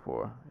like that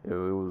before. It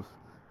was,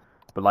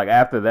 but like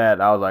after that,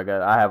 I was like,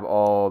 I have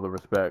all the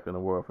respect in the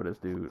world for this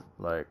dude.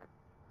 Like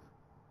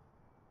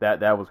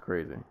that was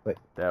crazy. Like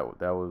that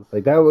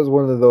was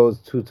one of those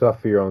too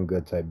tough for your own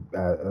good type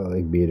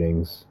like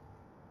beatings.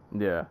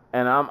 Yeah,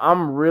 and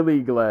I'm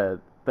really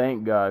glad,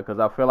 thank God, because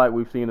I feel like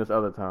we've seen this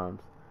other times.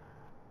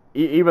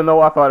 Even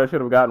though I thought it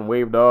should have gotten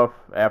waved off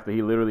after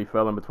he literally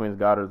fell in between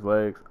Goddard's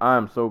legs,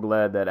 I'm so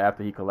glad that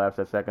after he collapsed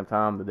that second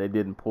time that they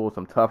didn't pull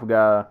some tough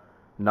guy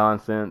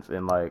nonsense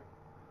and like.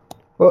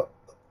 Well,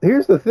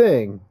 here's the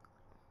thing.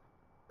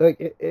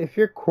 Like, if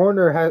your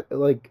corner has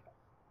like,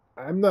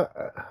 I'm not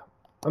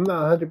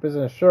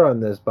 100% sure on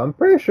this, but I'm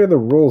pretty sure the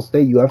rules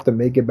state you have to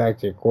make it back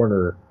to your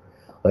corner,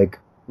 like,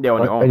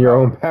 on your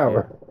own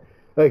power. Yeah.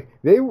 Like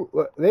they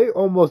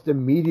almost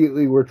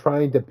immediately were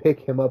trying to pick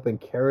him up and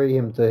carry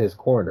him to his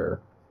corner,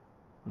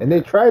 and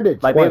they tried it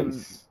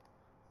twice.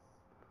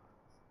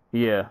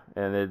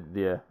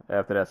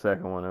 After that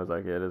second one, I was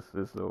like, this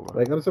is over.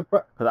 Like I'm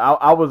surprised because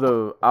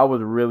I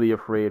was really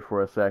afraid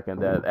for a second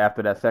that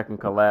after that second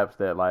collapse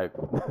that like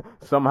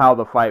somehow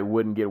the fight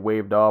wouldn't get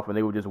waved off and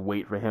they would just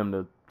wait for him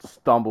to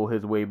stumble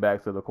his way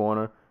back to the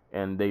corner.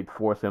 And they'd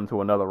force him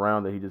to another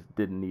round that he just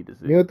didn't need to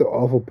see. You know what the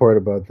awful part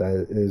about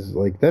that is?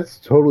 Like, that's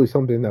totally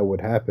something that would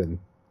happen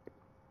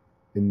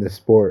in this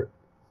sport.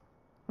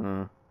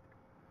 We've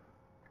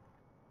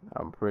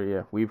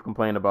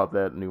complained about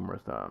that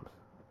numerous times.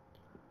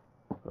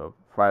 of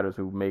fighters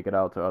who make it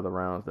out to other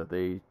rounds that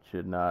they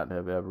should not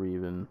have ever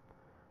even.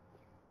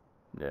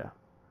 Yeah,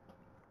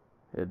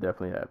 it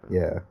definitely happened.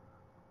 Yeah.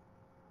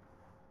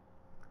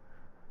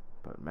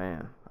 But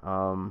man,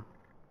 how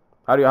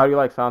do you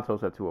like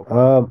Santos at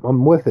 205?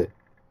 I'm with it.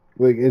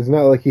 Like, it's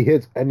not like he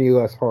hits any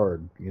less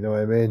hard. You know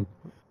what I mean?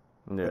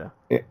 Yeah.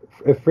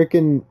 If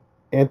freaking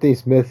Anthony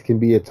Smith can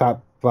be a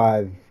top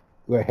 5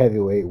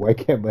 heavyweight, why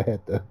can't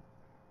Maheta?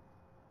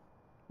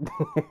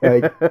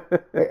 Like,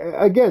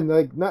 again,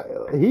 like, not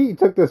he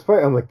took this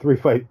fight on like 3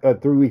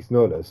 weeks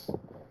notice,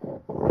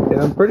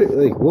 and I'm pretty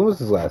like, when was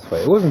his last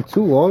fight? It wasn't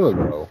too long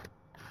ago,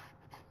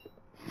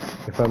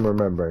 if I'm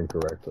remembering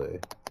correctly.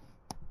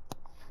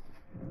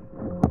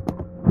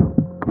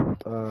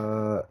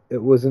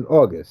 It was in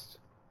August.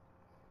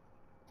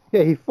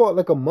 Yeah, he fought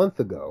like a month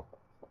ago.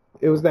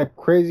 It was that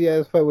crazy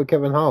ass fight with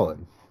Kevin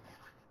Holland.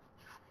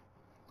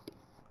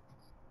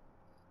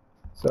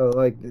 So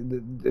like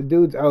the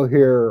dude's out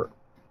here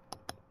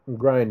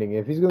grinding.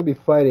 If he's going to be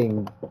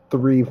fighting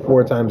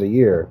 3-4 times a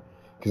year,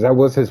 because that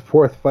was his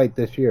 4th fight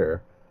this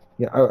year.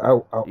 Yeah,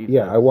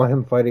 I want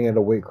him fighting at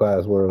a weight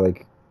class where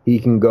like he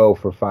can go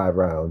for 5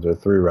 rounds or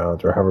 3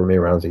 rounds or however many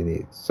rounds he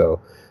needs. So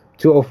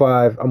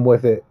 205, I'm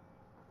with it.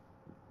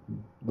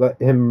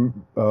 Let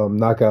him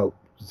knock out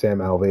Sam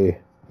Alvey.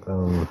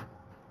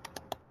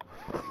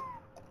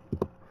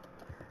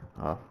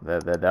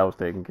 That was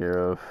taken care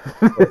of.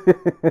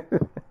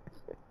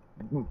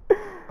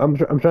 I'm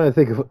trying to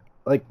think of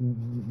like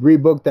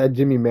rebook that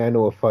Jimmy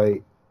Manuel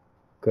fight,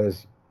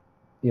 because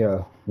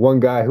one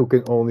guy who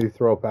can only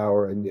throw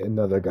power and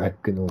another guy who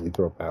can only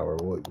throw power.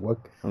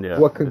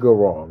 What could go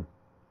wrong?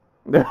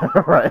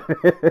 Right.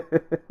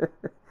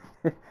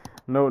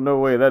 No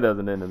way that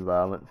doesn't end in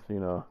violence.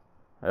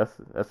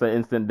 That's an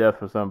instant death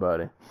for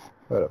somebody.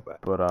 Hold up.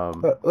 But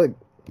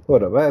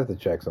hold up. I have to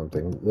check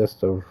something.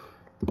 List of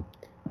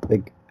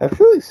like, I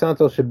feel like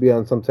Santos should be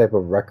on some type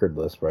of record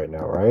list right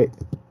now, right?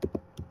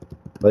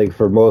 Like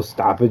for most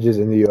stoppages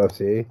in the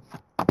UFC,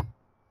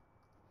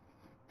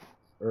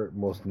 or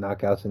most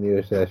knockouts in the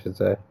UFC, I should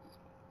say.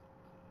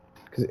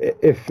 Because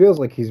it feels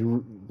like he's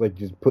like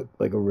just put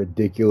like a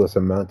ridiculous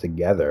amount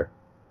together.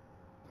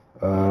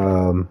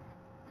 Yeah,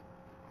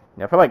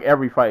 I feel like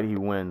every fight he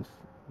wins,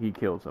 he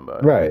kills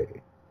somebody. Right.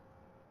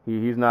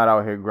 He's not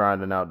out here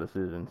grinding out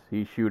decisions.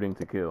 He's shooting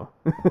to kill.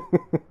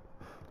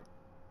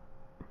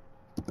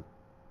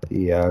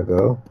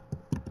 Thiago.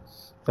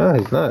 No,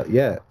 he's not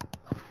yet.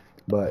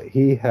 But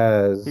he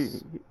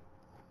has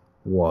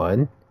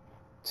 1,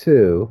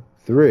 2,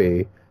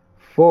 3,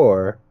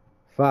 4,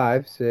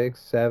 5, 6,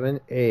 7,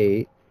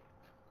 8,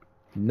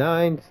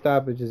 9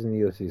 stoppages in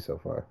the UFC so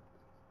far.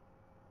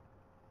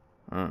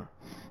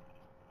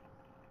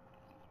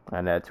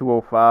 And at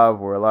 205,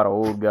 where a lot of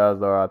old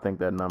guys are, I think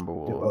that number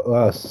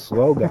will...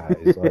 slow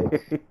guys.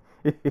 Like...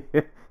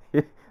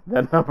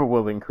 that number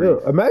will increase. Yo,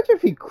 imagine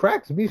if he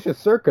cracks Misha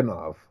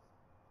Serkinov.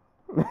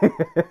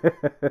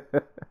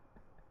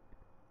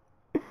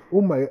 Oh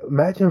my!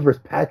 Imagine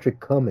versus Patrick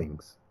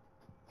Cummings.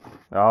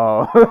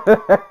 Oh,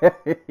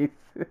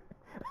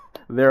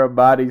 there are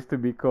bodies to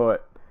be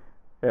caught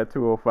at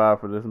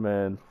 205 for this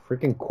man.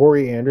 Freaking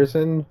Corey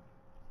Anderson,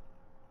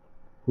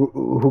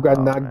 who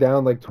got knocked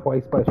down like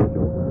twice by. Can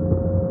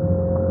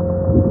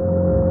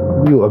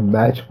you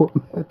imagine what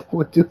Matt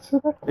would do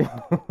to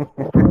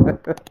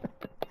that?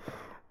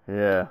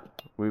 Yeah,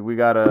 we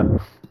gotta.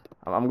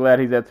 I'm glad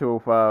he's at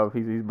 205.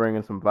 He's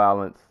bringing some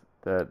violence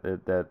that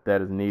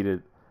is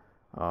needed.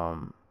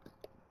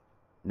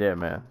 Yeah,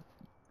 man.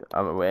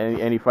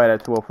 Any fight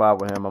at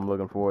 205 with him, I'm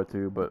looking forward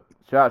to. But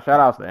shout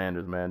outs to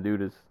Anders, man.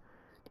 Dude is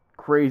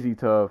crazy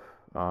tough.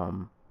 I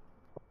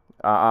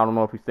don't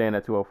know if he's staying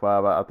at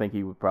 205. I think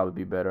he would probably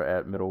be better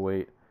at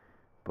middleweight.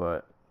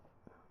 But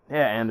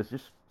yeah, Anders,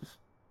 just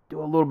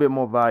do a little bit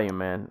more volume,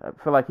 man. I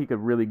feel like he could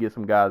really get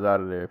some guys out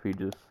of there if he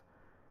just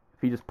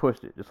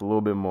pushed it just a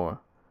little bit more.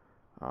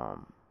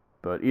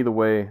 But either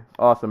way,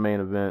 awesome main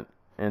event.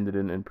 Ended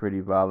in pretty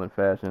violent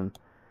fashion.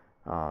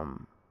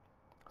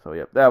 So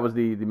yeah, that was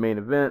the main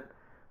event.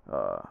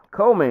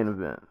 Co-main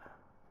event: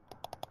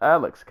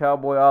 Alex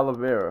Cowboy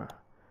Oliveira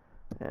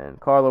and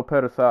Carlo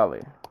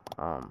Pedersoli.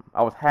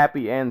 I was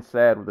happy and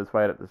sad with this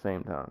fight at the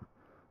same time.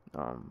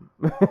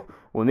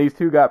 When these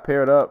two got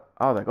paired up,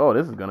 I was like, oh,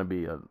 this is gonna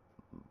be a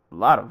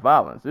lot of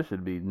violence. This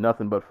should be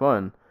nothing but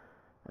fun.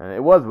 And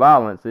it was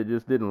violence. It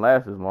just didn't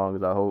last as long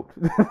as I hoped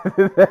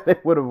that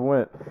it would have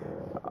went.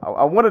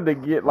 I wanted to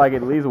get like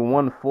at least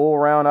one full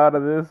round out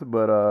of this,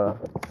 but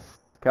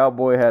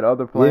Cowboy had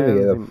other plans. He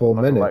didn't get a full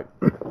minute.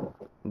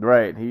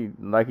 Right. He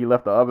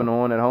left the oven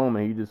on at home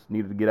and he just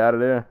needed to get out of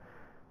there.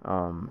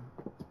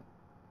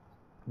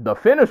 The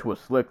finish was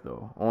slick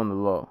though, on the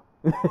low.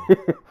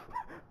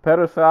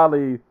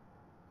 Pedersoli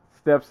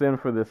steps in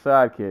for the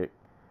side kick.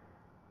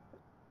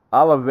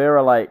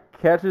 Oliveira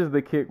catches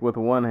the kick with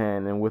one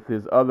hand, and with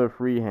his other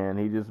free hand,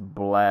 he just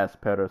blasts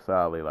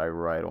Pedersoli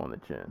right on the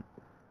chin.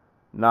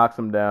 Knocks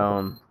him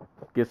down,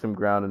 gets him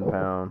ground and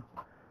pound,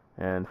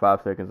 and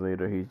 5 seconds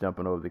later, he's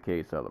jumping over the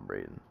cage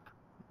celebrating.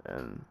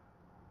 And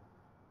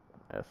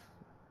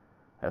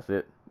That's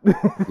it.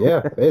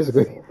 Yeah,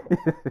 basically.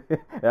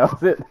 That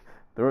was it.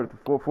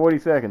 40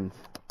 seconds.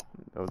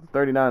 That was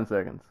 39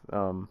 seconds.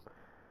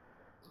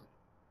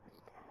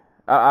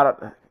 I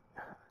don't.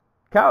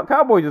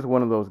 Cowboy just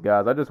one of those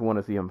guys. I just want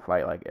to see him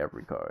fight like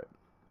every card.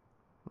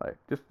 Like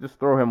just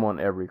throw him on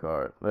every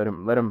card. Let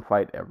him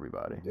fight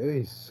everybody. Yeah,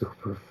 he's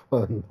super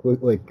fun.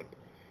 Like,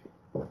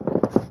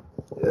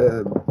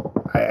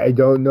 I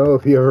don't know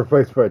if he ever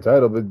fights for a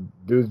title, but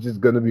dude's just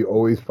gonna be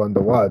always fun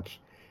to watch.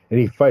 And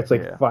he fights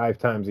like 5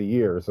 times a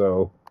year.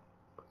 So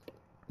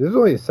this is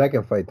only his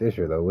second fight this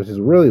year, though, which is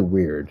really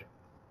weird.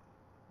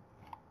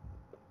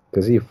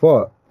 Because he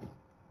fought.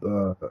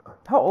 How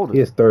old is he?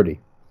 He is 30.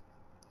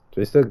 So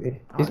he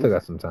still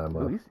got some time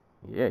left.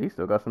 He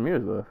still got some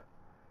years left.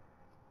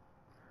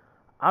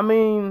 I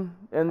mean,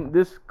 and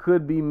this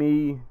could be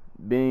me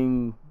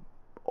being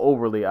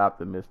overly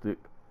optimistic,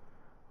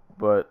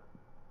 but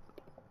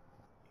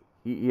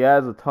he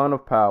has a ton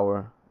of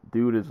power.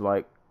 Dude is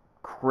like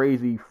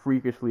crazy,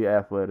 freakishly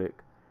athletic.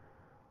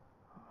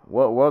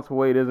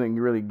 Welterweight isn't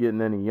really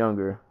getting any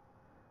younger.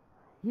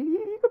 He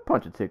could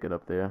punch a ticket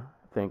up there.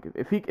 I think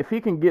if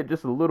he can get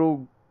just a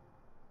little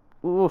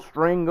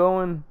string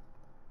going,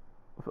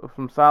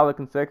 some solid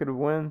consecutive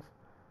wins.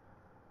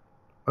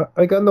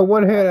 Like, on the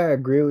one hand, I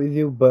agree with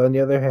you, but on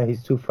the other hand,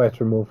 he's 2 fights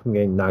removed from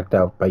getting knocked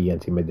out by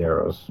Yancy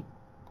Medeiros.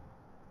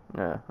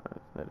 Yeah,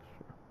 that is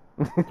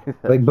true.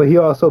 Like, but he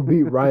also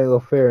beat Ryan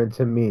LaFair and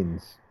Tim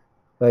Means.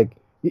 Like,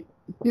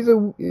 he's a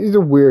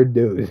weird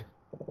dude.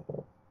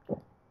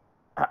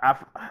 I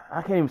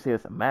can't even say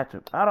it's a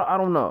matchup. I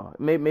don't know.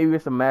 Maybe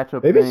it's a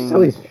matchup. Maybe thing. it's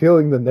just he's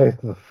feeling the night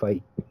of the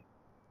fight.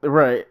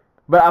 Right,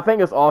 but I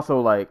think it's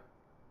also like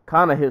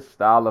kind of his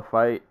style of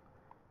fight.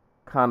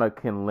 Kind of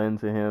can lend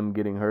to him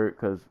getting hurt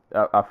because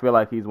I feel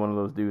like he's one of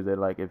those dudes that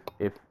like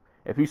if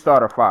you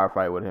start a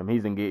firefight with him,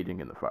 he's engaging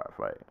in the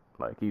firefight.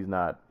 Like he's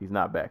not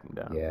backing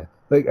down. Yeah,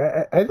 like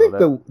I think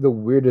the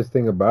weirdest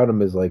thing about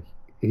him is like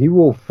he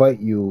will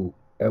fight you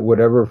at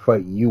whatever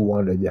fight you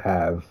wanted to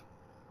have.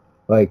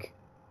 Like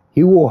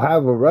he will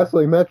have a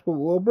wrestling match with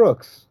Will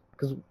Brooks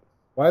because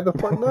why the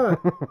fuck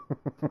not?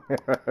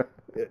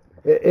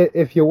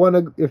 If you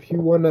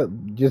wanna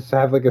just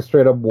have like a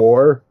straight up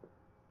war.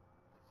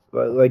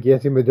 Like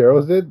Yancy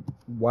Medeiros did,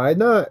 why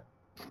not?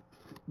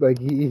 Like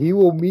he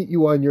will meet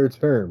you on your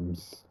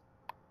terms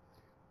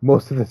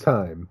most of the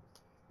time,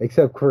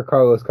 except for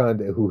Carlos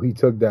Condit, who he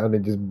took down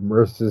and just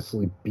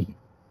mercilessly beat.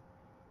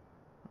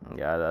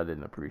 Yeah, I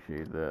didn't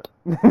appreciate that.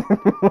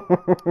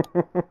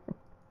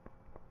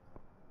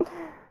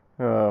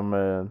 Oh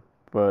man,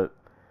 but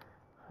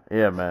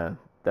yeah, man,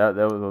 that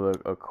was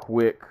a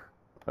quick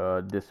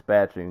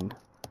dispatching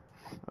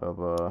of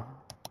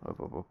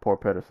poor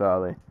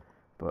Pettersale.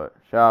 But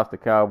shout out to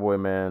Cowboy,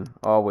 man.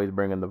 Always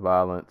bringing the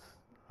violence.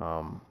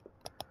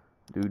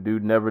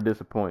 Dude never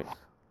disappoints.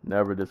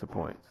 Never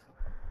disappoints.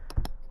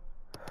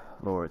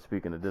 Lord,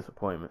 speaking of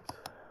disappointments.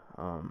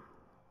 I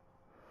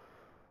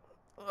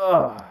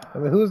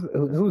mean,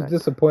 who's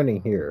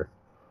disappointing here?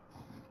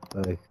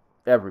 Like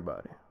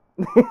everybody.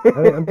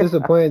 I'm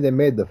disappointed they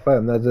made the fight.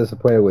 I'm not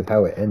disappointed with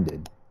how it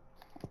ended.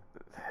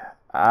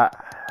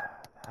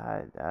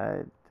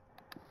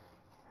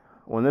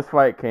 When this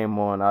fight came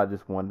on, I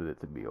just wanted it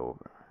to be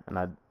over, and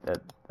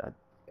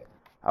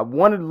I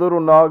wanted Little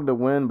Nog to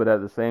win, but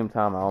at the same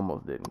time, I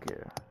almost didn't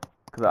care,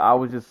 because I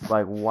was just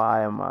like,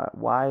 why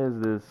is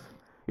this?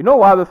 You know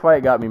why this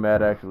fight got me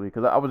mad actually?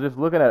 Because I was just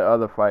looking at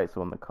other fights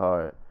on the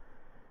card,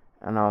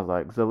 and I was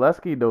like,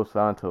 Zaleski dos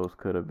Santos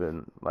could have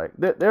been like,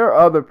 there are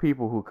other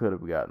people who could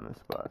have gotten this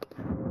spot.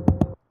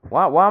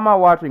 Why am I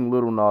watching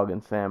Little Nog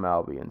and Sam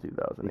Alvey in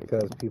 2018?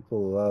 Because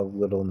people love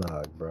Little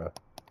Nog, bro.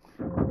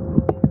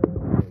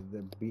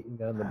 They're beating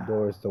down the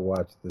doors to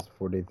watch this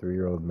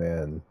 43-year-old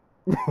man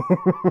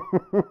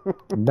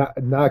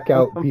knock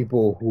out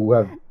people who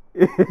have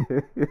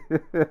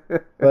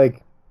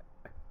like.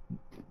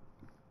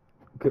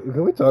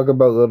 Can we talk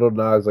about Little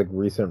Nog's like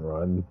recent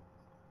run,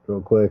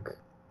 real quick?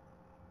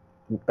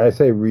 I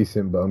say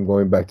recent, but I'm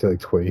going back to like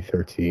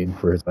 2013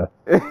 for his last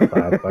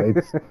 5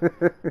 fights.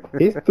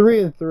 He's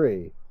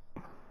 3-3,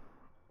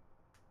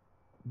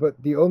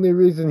 but the only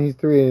reason he's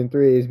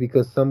 3-3 is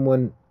because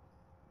someone,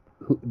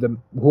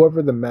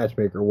 whoever the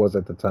matchmaker was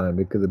at the time,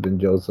 it could have been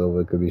Joe Silva,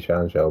 it could be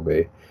Sean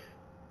Shelby,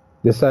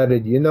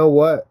 decided, you know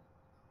what,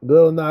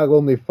 Little Nog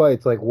only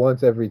fights like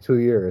once every 2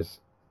 years,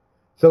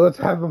 so let's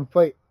have him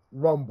fight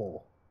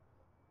Rumble.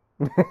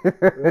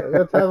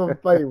 Let's have him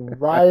fight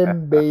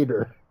Ryan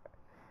Bader.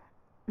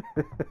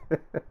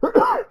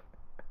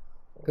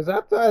 Because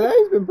after that,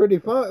 he's been pretty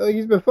fun. Like,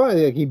 he's been fun.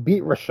 Like, he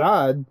beat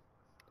Rashad,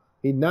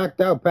 he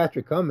knocked out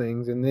Patrick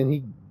Cummings, and then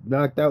he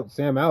knocked out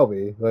Sam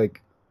Alvey.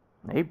 Like,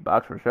 he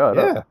boxed Rashad.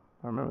 Yeah, up.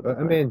 I remember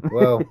that. I mean,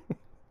 well,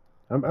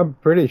 I'm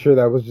pretty sure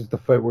that was just the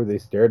fight where they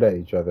stared at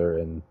each other,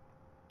 and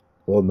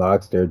Lil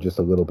Nog stared just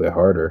a little bit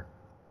harder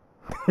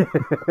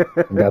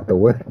and got the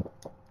win.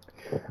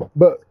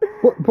 But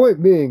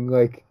point being,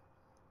 like,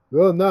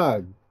 Lil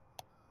Nog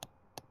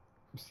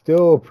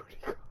still a pretty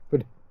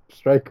confident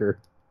striker.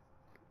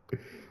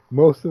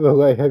 Most of the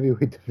light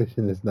heavyweight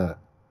division is not.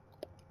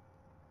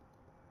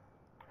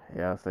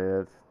 Yeah, I say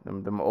that's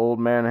them old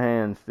man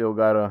hands still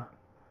gotta.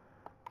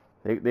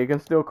 They can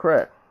still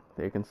crack.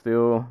 They can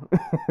still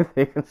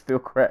they can still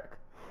crack.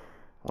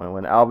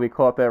 When Albie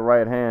caught that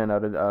right hand, I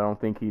don't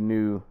think he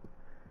knew.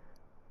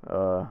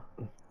 I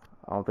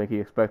don't think he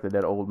expected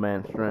that old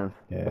man strength.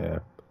 Yeah.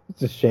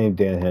 It's a shame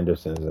Dan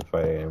Henderson isn't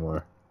fighting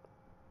anymore.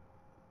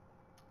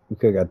 We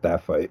could have got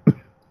that fight.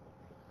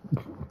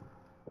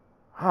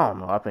 I don't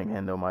know. I think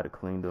Hendo might have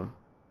cleaned him.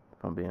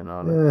 If I'm being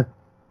honest.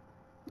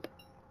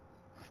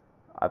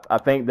 I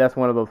think that's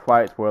one of those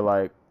fights where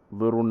like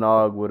Little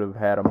Nog would have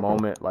had a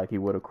moment, like he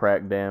would have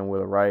cracked Dan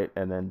with a right,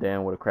 and then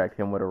Dan would have cracked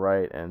him with a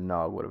right, and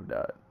Nog would have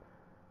died.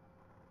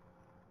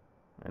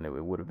 And it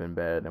would have been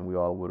bad, and we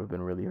all would have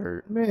been really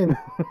hurt. Man,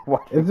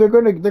 if they're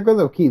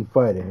gonna keep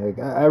fighting, like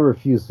I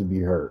refuse to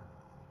be hurt.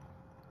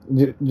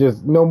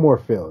 Just no more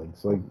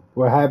feelings. Like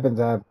what happens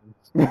happens.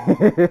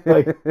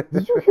 Like,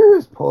 did you hear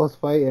his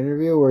post-fight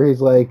interview where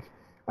he's like,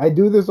 "I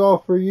do this all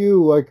for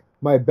you. Like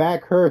my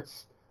back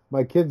hurts.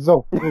 My kids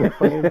don't want to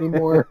fight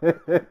anymore.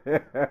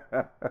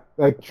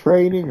 Like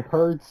training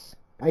hurts.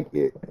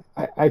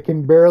 I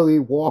can barely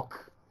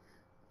walk,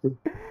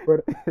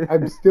 but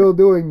I'm still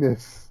doing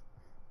this."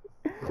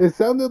 It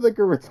sounded like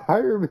a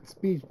retirement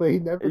speech, but he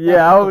never.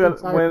 Yeah, I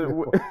was gonna,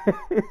 when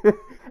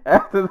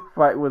after the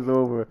fight was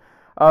over,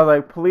 I was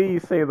like,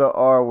 "Please say the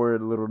R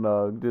word, Little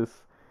Nog. Just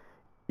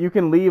you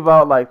can leave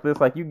out like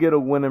this. Like you get a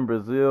win in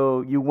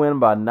Brazil, you win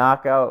by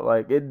knockout.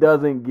 Like it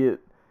doesn't get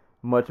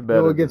much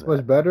better. You know, it gets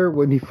much better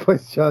when he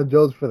fights John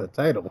Jones for the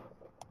title.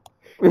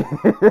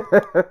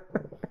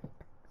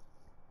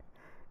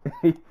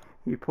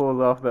 He pulls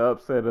off the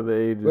upset of the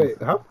ages.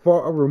 Wait, how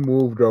far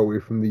removed are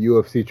we from the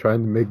UFC trying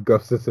to make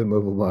Gustafsson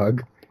Little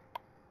Nog?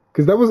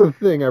 Because that was a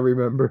thing I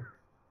remember.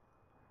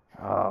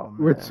 Oh, man.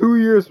 We're 2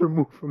 years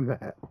removed from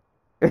that.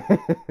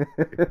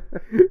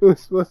 It was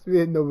supposed to be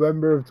in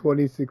November of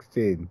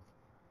 2016.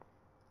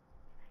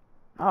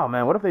 Oh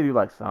man, what if they do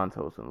like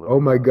Santos and Little Oh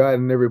my Nog? God,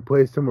 and they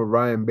replaced him with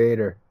Ryan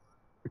Bader.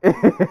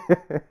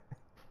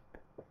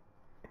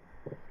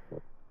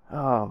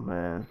 Oh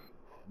man.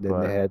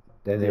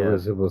 Then they were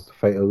supposed to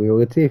fight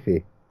Ilir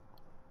Latifi.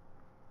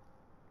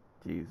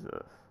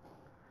 Jesus.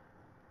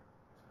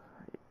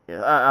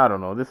 Yeah, I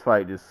don't know. This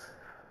fight just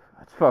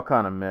felt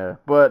kind of meh.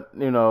 But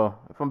you know,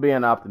 if I'm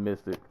being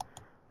optimistic,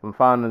 if I'm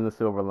finding the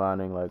silver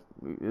lining, like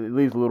at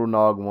least Little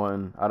Nog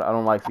won. I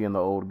don't like seeing the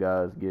old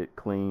guys get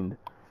cleaned.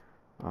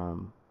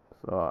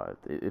 So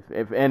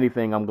if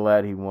anything, I'm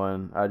glad he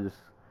won.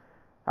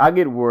 I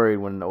get worried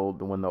when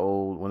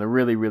the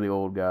really really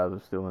old guys are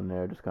still in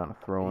there, just kind of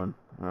throwing.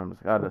 I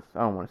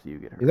don't want to see you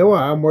get hurt. You know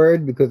why I'm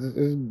worried? Because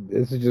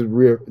this is just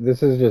real.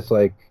 This is just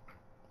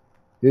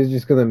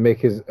gonna make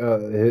his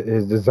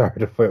desire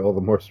to fight all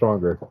the more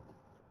stronger.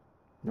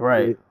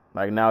 Right.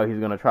 Like now he's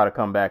gonna try to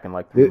come back in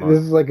like 3 months.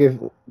 This is like if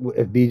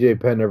BJ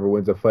Penn ever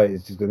wins a fight,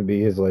 it's just gonna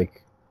be his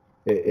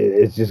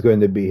it's just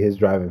going to be his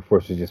driving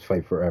force to just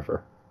fight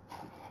forever.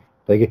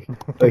 Like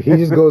he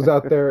just goes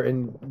out there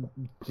and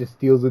just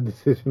steals a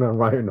decision on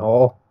Ryan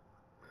Hall,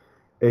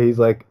 and he's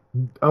like,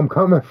 "I'm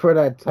coming for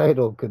that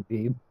title,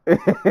 Khabib."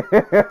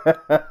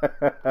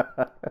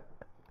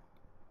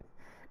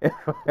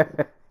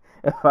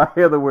 If I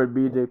hear the word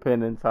BJ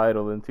Penn in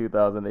title in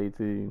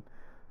 2018,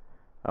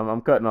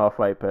 I'm cutting off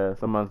Fight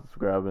Pass. I'm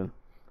unsubscribing.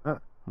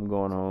 I'm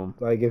going home.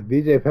 Like if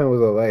BJ Penn was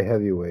a light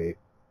heavyweight,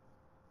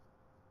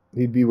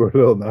 he'd be where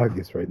Lil Nog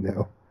is right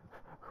now.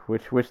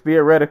 Which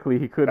theoretically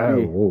he could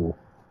be. Whoa.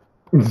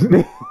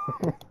 I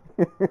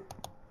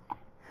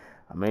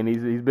mean,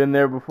 he's been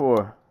there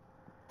before.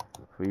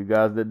 For you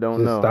guys that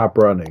don't know, stop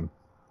running.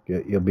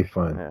 You'll be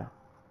fine.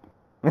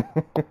 Yeah.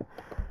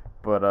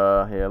 But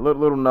yeah,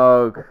 Little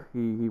Nog,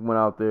 he went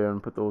out there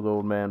and put those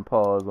old man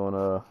paws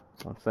on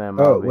Sam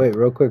Alvey. Oh wait,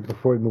 real quick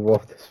before we move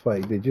off this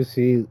fight, did you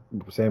see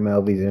Sam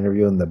Alvey's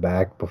interview in the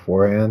back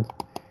beforehand?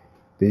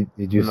 Did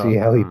you see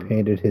how he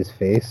painted his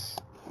face?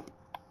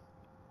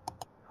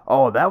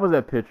 Oh, that was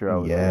that picture I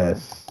was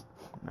Yes.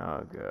 in.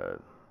 Oh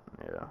god.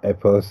 Yeah. I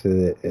posted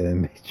it and it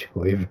made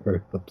Joey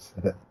very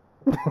upset.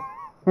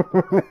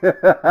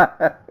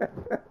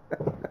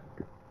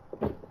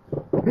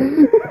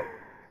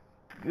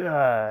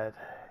 God.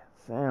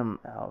 Sam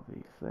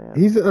Alvey.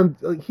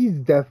 He's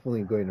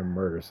definitely going to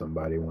murder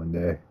somebody one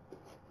day.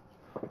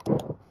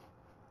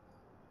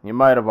 You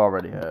might have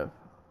already have.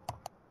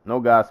 No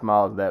guy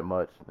smiles that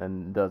much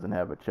and doesn't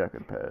have a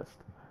checkered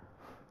past.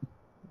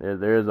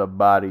 There's a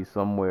body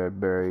somewhere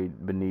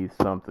buried beneath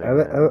something.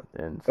 I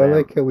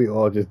like how we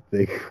all just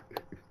think.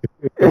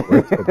 Yeah,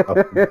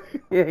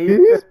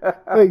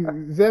 Like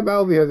Sam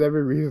Alvey has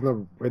every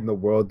reason in the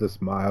world to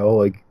smile.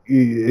 Like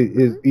he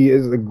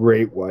is a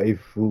great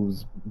wife who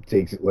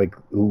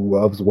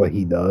loves what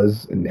he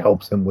does and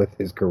helps him with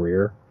his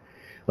career.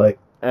 Like,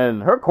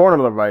 and her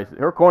corner advice is.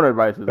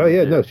 Oh yeah,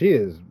 legit. no, she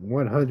is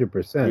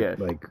 100%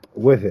 like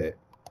with it,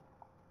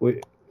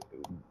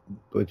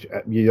 which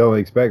you don't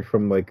expect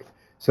from like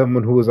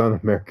someone who was on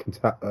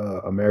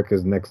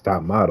America's Next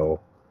Top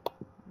Model.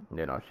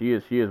 You know, she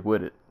is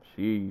with it.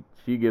 She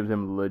gives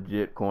him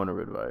legit corner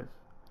advice.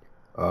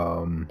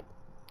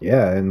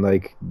 Yeah, and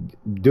like,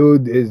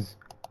 dude is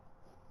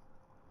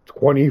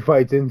 20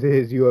 fights into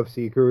his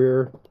UFC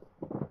career.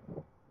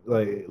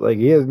 Like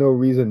he has no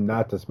reason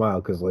not to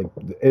smile because like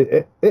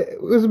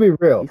let's be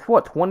real. He's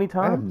fought 20 I have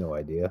times. no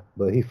idea,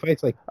 but he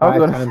fights like I was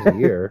 5 gonna times say. a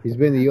year. He's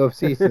been in the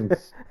UFC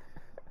since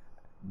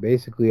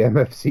basically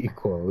MFC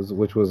closed,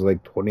 which was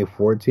like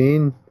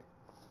 2014.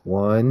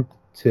 1,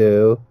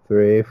 2,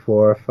 3,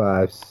 4,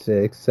 5,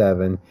 6,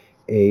 7,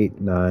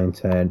 8, 9,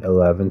 10,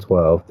 11,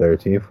 12,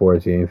 13,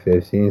 14,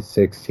 15,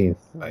 16th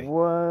fight.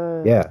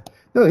 What? Yeah.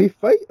 No, he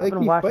been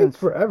he watching fights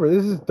forever.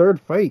 This is his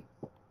 3rd fight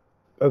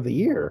of the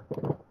year.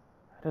 I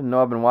didn't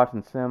know I've been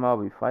watching Sam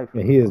Alvey fight.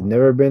 And he has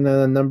never been on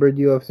a numbered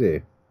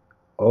UFC.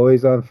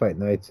 Always on fight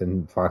nights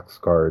and Fox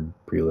card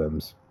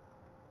prelims.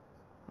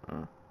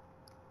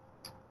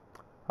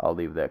 I'll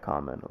leave that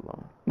comment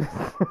alone.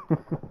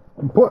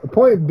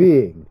 Point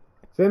being,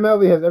 Sam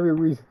Alvey has every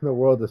reason in the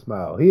world to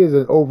smile. He is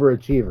an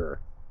overachiever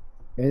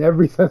in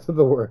every sense of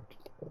the word.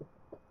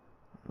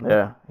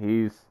 Yeah,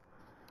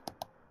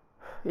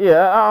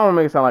 Yeah, I don't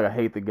make it sound like I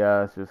hate the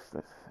guy. It's just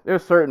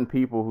there's certain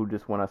people who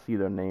just when I see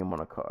their name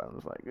on a card, I'm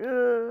just like, I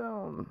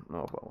don't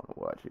know if I want to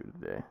watch you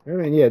today. I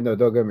mean, yeah, no,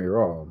 don't get me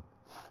wrong.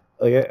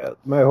 Like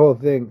my whole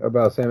thing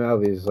about Sam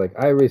Alvey is like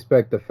I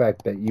respect the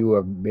fact that you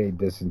have made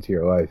this into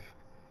your life,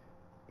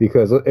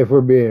 because if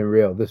we're being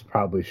real, this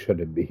probably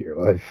shouldn't be your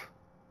life.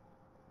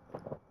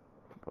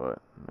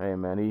 But hey,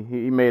 man,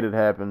 he made it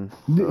happen.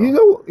 So, You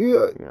know,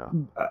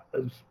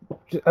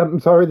 I'm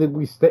sorry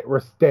that we're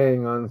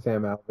staying on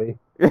Sam Alvey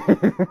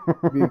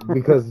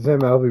because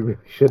Sam Alvey really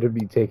shouldn't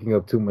be taking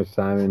up too much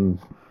time in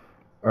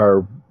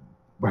our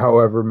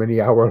however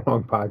many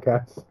hour-long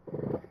podcasts.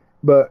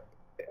 But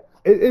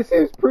it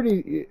seems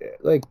pretty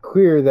like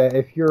clear that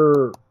if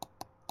you're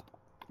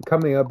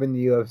coming up in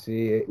the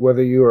UFC,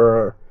 whether you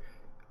are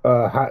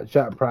a hot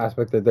shot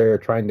prospect that they're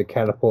trying to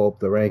catapult up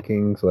the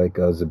rankings like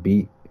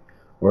Zabit,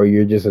 or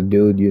you're just a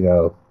dude, you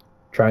know,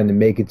 trying to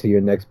make it to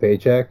your next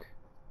paycheck,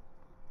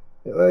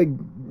 like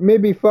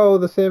maybe follow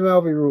the Sam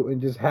Alvey route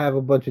and just have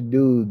a bunch of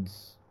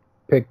dudes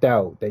picked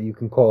out that you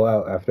can call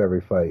out after every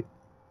fight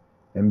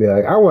and be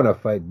like, I want to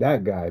fight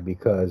that guy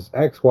because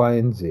X, Y,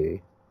 and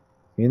Z.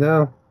 You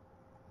know?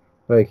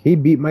 Like, he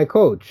beat my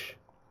coach.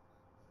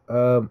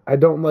 I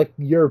don't like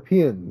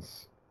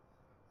Europeans.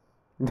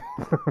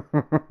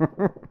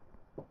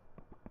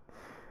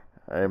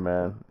 Hey,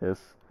 man, it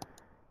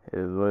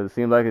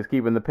seems like it's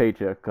keeping the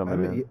paycheck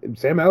coming in.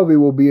 Sam Alvey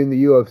will be in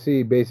the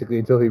UFC basically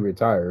until he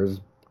retires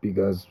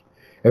because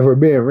if we're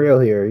being real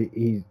here,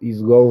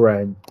 he's low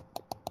rent.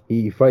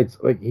 He fights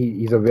like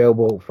he's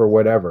available for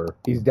whatever.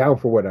 He's down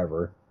for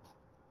whatever.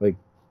 Like,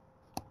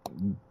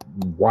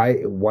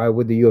 why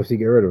would the UFC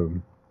get rid of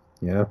him?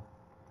 Yeah.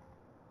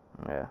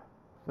 Yeah.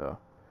 So,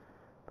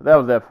 but that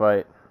was that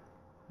fight.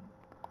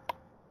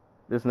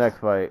 This next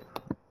fight,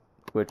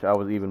 which I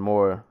was even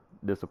more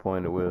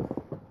disappointed with.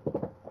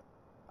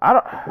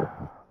 God.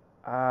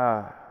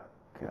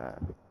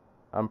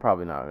 I'm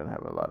probably not gonna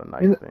have a lot of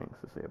nice things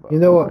to say about. You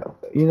know what?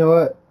 You know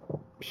what?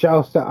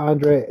 Shouts to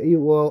Andre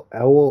Ewell.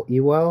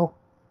 Ewell.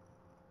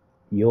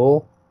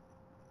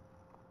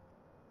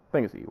 I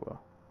think it's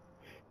Ewell.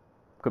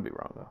 Could be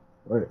wrong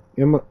though.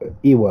 Ewell.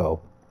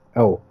 Ewell.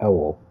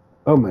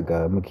 Oh my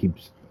God! I'm gonna keep.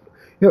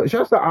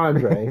 Shouts to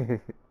Andre.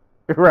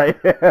 Right.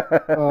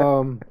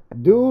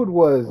 Dude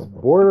was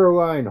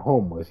borderline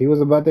homeless. He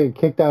was about to get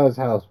kicked out of his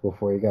house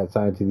before he got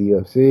signed to the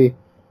UFC.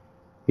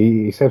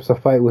 He accepts a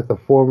fight with a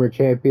former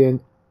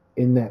champion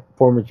in that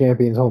former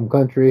champion's home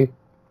country,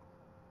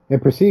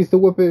 and proceeds to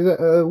whoop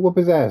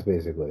his ass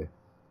basically.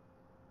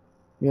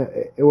 Yeah,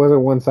 it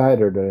wasn't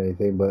one-sided or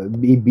anything, but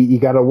he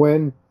got a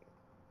win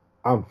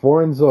on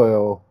foreign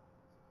soil.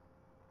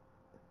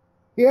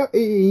 Yeah,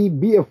 he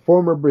beat a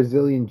former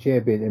Brazilian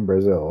champion in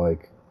Brazil,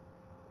 like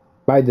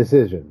by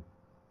decision.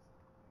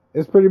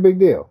 It's a pretty big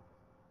deal.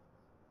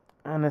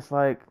 And it's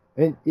like,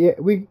 and yeah,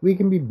 we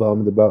can be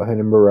bummed about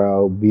Renan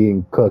Morel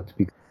being cooked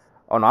because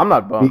oh no, I'm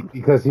not bummed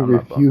because he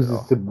refuses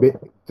to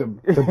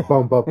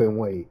bump up in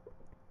weight.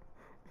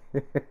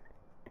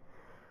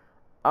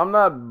 I'm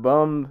not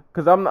bummed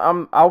because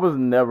I was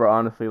never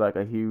honestly like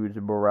a huge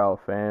Burrell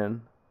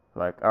fan.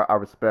 Like I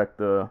respect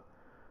the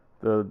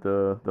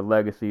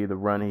legacy, the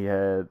run he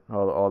had,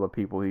 all the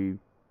people he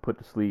put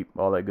to sleep,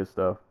 all that good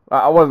stuff.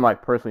 I wasn't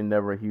like personally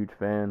never a huge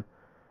fan,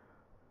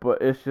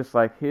 but it's just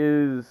like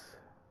his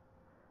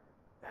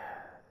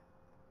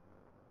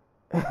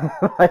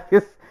like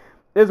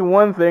it's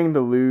one thing to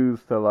lose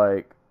to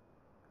like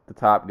the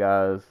top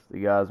guys, the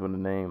guys with a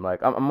name.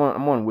 Like I'm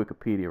on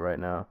Wikipedia right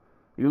now.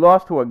 You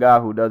lost to a guy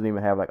who doesn't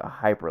even have like a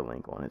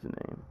hyperlink on his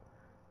name.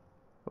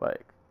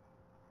 Like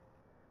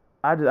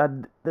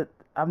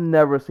I've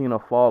never seen a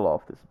fall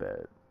off this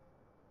bad.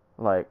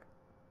 Like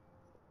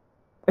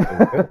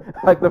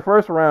like the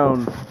first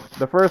round,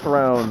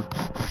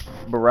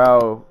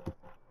 Barao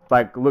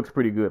like looks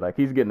pretty good. Like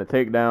he's getting the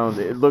takedowns.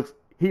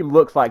 He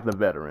looks like the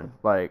veteran.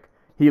 Like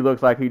he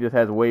looks like he just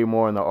has way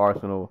more in the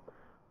arsenal.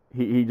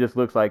 He just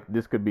looks like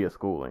this could be a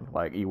schooling.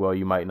 Like, well,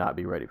 you might not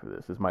be ready for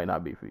this. This might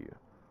not be for you.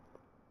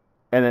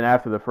 And then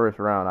after the first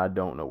round, I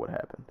don't know what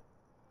happened.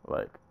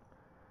 Like,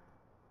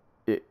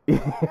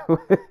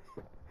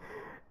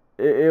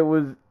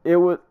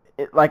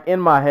 like in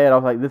my head, I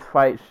was like, this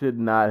fight should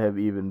not have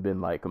even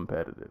been like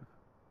competitive.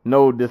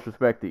 No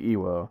disrespect to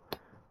Ewell,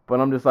 but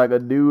I'm just like a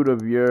dude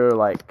of your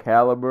like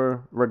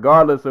caliber,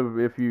 regardless of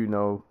if you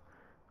know,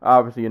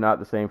 obviously you're not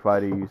the same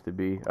fighter you used to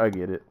be. I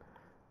get it.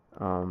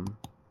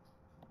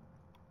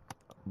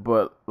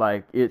 But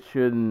like it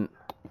shouldn't.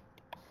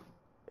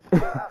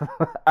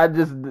 I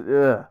just.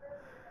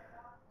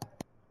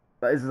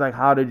 It's like,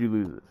 how did you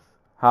lose this?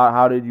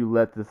 How did you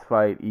let this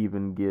fight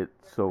even get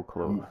so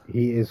close?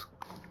 He is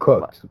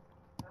cooked.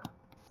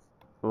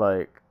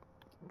 Like,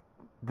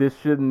 this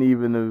shouldn't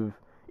even have...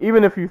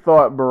 Even if you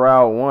thought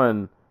Barao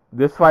won,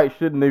 this fight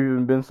shouldn't have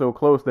even been so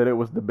close that it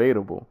was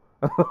debatable.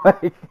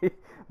 Like,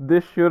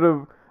 this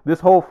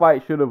whole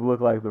fight should have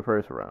looked like the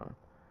first round.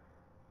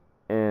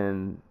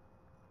 And...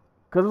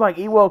 Because, like,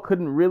 Ewell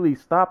couldn't really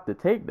stop the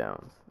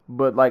takedowns.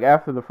 But, like,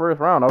 after the first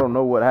round, I don't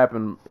know what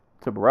happened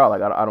to Barao.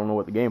 Like, I don't know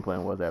what the game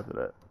plan was after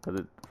that. Because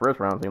the first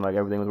round seemed like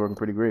everything was working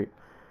pretty great.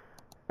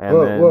 And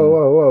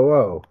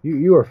Whoa.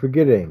 You are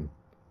forgetting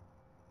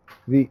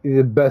the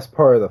best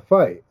part of the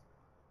fight.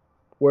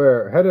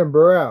 Where Renan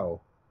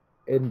Barao,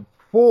 in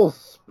full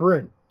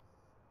sprint,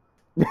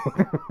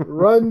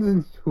 runs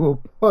into a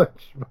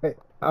punch by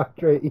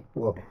Andre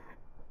Ewell.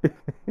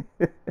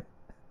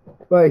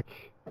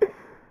 Like,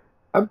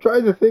 I'm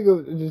trying to think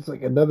of just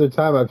like another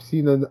time I've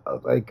seen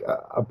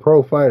a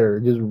pro fighter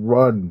just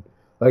run,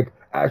 like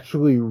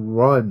actually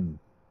run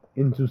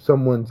into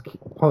someone's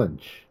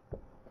punch.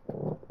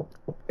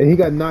 And he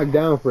got knocked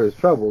down for his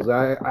troubles.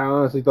 I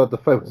honestly thought the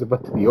fight was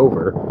about to be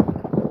over.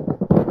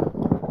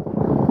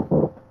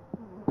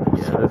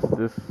 Yeah,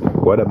 this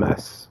what a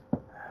mess.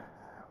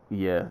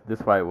 Yeah,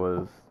 this fight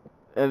was,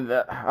 and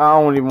I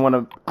don't even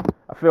want to.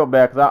 I feel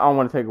bad because I don't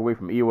want to take away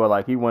from Ewell.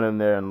 Like, he went in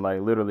there and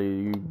like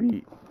literally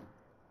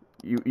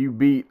you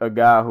beat a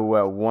guy who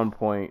at one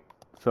point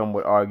some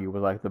would argue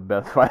was like the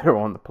best fighter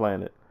on the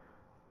planet,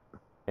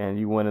 and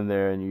you went in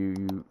there and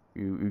you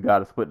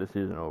got a split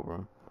decision over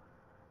him.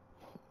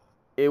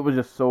 It was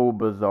just so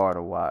bizarre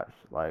to watch,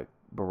 like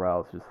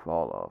Barao just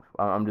fall off.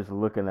 I'm just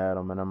looking at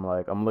him and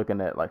I'm looking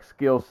at like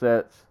skill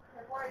sets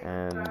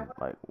and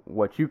like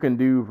what you can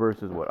do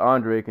versus what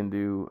Andre can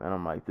do, and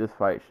I'm like, this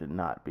fight should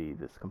not be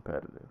this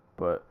competitive.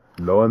 But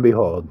lo and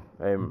behold,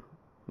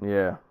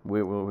 yeah, we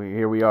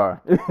here we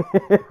are.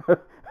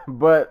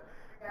 But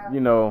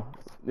you know,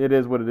 it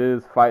is what it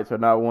is. Fights are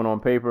not won on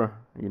paper.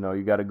 You know,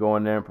 you got to go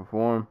in there and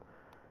perform.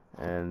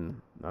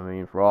 And I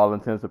mean, for all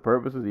intents and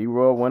purposes,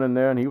 Ewell went in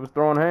there and he was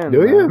throwing hands.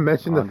 Do you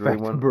mention the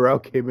fact that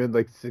Barao came in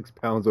like 6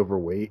 pounds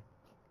overweight?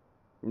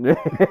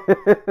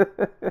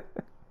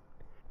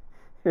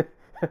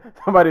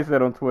 Somebody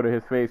said on Twitter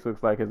his face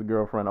looks like his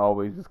girlfriend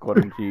always just caught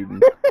him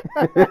cheating.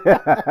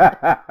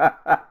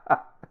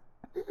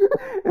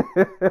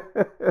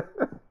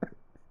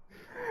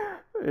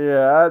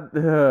 Yeah,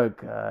 oh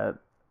God.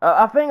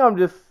 I think I'm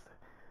just,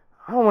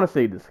 I don't want to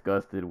say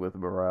disgusted with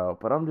Barao,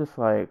 but I'm just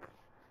like,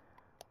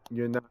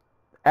 you're not.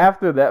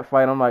 After that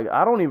fight, I'm like,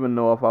 I don't even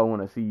know if I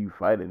want to see you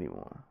fight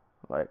anymore.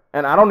 Like,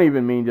 and I don't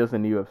even mean just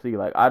in the UFC.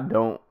 Like, I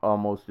don't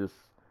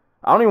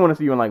even want to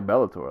see you in like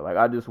Bellator. Like,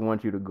 I just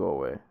want you to go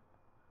away.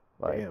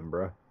 Like, damn,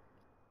 bro.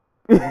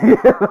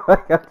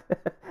 Like,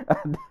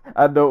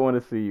 I don't want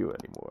to see you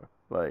anymore.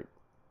 Like,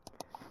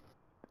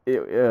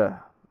 yeah.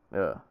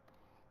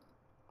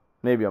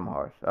 Maybe I'm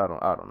harsh. I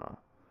don't know.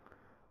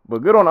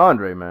 But good on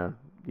Andre, man.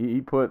 He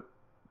put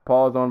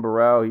pause on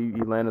Barao.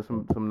 He landed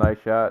some nice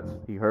shots.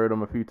 He hurt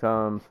him a few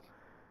times,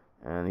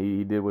 and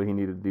he did what he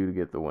needed to do to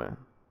get the win.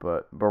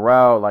 But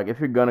Barao, like, if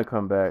you're gonna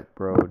come back,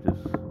 bro,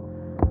 just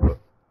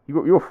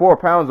you're 4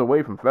 pounds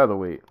away from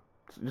featherweight.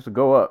 Just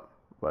go up,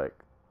 like,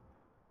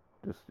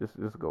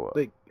 just go up.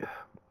 Like,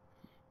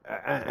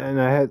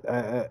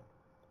 I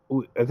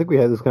think we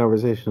had this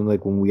conversation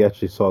like when we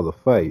actually saw the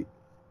fight.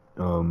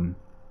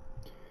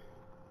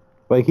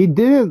 Like, he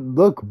didn't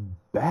look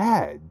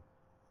bad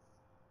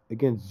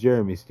against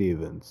Jeremy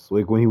Stephens,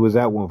 like when he was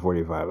at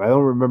 145. I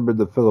don't remember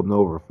the Philip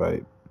Nova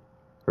fight,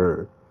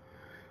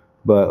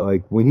 but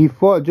like when he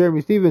fought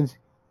Jeremy Stephens,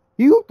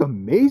 he looked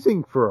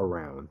amazing for a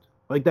round.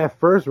 Like that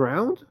first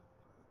round.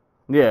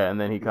 Yeah,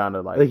 and then he kind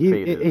of like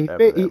faded.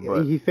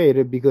 He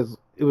faded because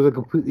it was a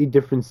completely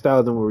different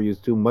style than we were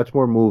used to. Much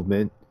more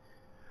movement,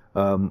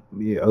 a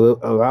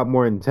lot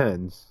more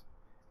intense.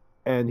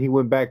 And he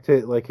went back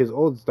to like his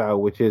old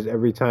style, which is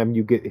every time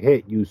you get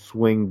hit, you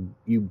swing,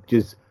 you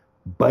just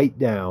bite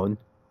down,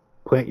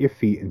 plant your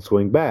feet, and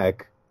swing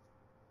back,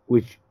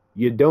 which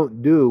you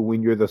don't do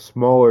when you're the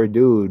smaller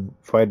dude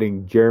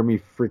fighting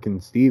Jeremy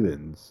freaking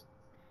Stephens.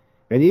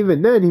 And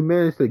even then, he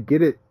managed to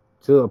get it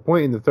to a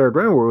point in the third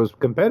round where it was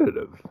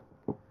competitive.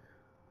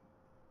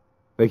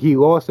 Like, he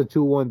lost a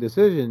 2-1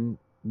 decision,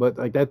 but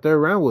like that third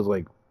round was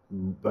like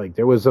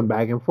there was some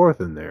back and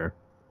forth in there.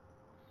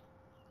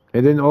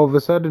 And then all of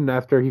a sudden,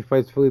 after he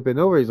fights Felipe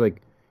Nova, he's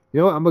like, you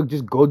know what, I'm going to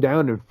just go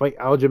down and fight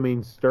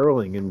Aljamain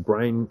Sterling and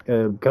Brian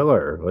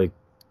Keller. Like,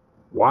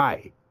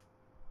 why?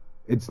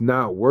 it's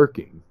not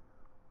working.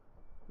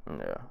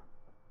 Yeah.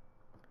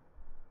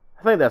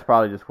 I think that's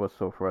probably just what's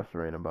so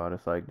frustrating about it.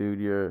 It's like, dude,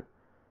 you're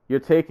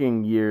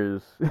taking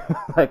years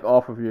like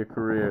off of your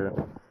career,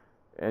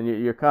 and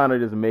you're kind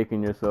of just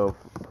making yourself.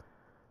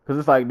 Because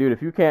it's like, dude,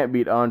 if you can't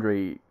beat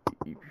Andre,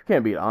 you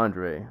can't beat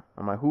Andre.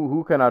 I'm like,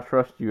 who can I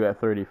trust you at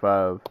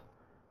 35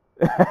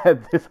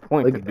 at this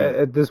point to Like beat?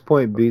 at this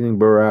point, beating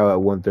Burrow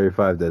at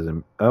 135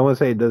 doesn't. I don't want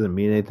to say it doesn't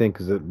mean anything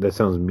because that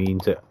sounds mean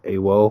to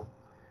Ewell.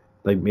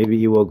 Like maybe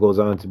Ewell goes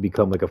on to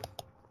become like a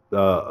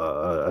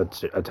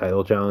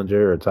title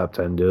challenger or a top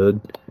 10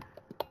 dude,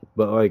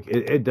 but like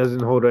it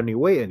doesn't hold any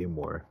weight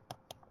anymore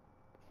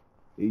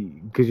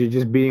because you're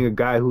just being a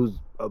guy who's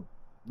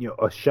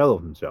a shell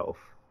of himself.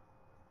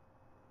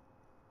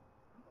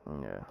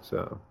 Yeah.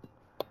 So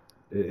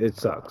it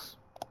sucks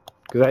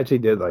because I actually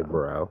did like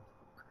Burrow,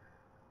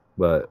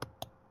 but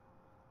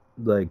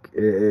like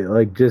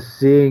just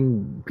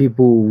seeing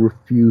people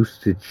refuse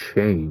to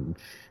change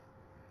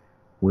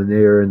when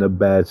they are in a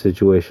bad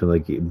situation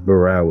like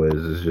Burrow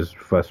is just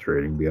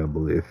frustrating beyond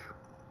belief.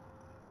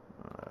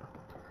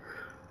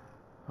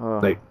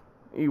 Like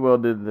Ewell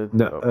did the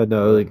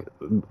no, like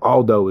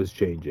Aldo is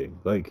changing.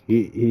 Like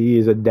he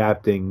is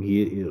adapting.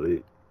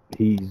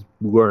 He's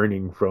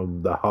learning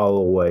from the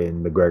Holloway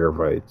and McGregor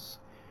fights,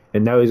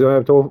 and now he's going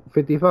up to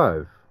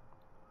 55.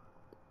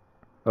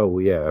 Oh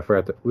yeah,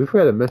 we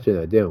forgot to mention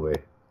that, didn't we?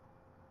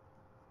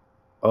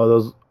 All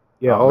those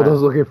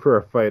Aldo's looking for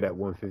a fight at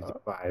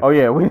 155. Oh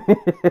yeah, we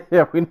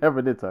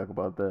never did talk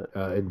about that.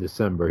 In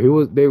December,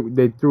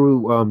 they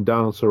threw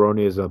Donald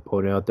Cerrone as an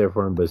opponent out there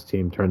for him, but his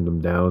team turned him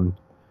down.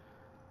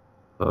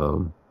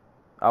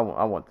 I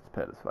want this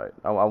Pettis fight.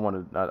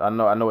 I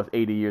know it's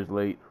 80 years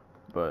late,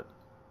 but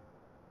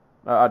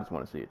I just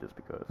want to see it just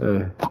because.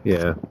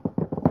 Yeah.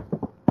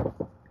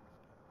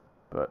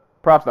 But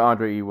props to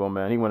Andre Ewell,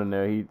 man. He went in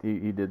there. He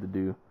did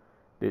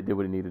did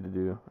what he needed to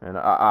do, and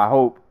I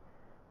hope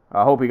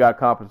he got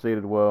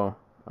compensated well.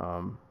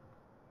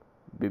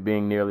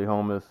 Being nearly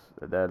homeless,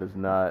 that is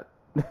not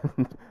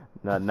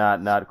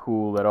not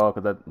cool at all.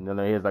 Because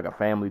he has like a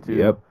family too.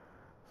 Yep.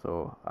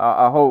 So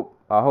I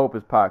hope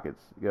his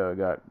pockets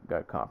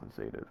got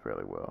compensated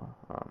fairly well.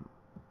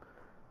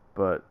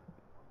 But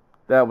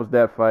that was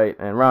that fight,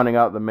 and rounding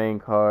out the main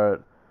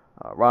card,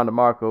 Ronda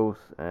Marcos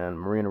and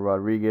Marina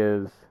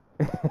Rodriguez.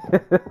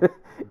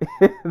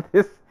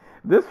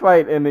 This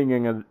fight ending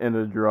in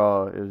a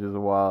draw is just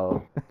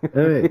wild.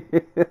 Hey,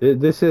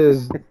 this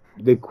is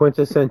the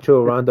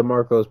quintessential Ronda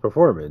Marcos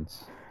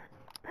performance.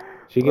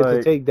 She gets a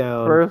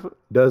takedown,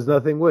 does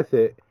nothing with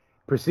it,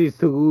 proceeds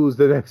to lose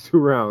the next 2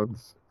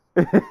 rounds.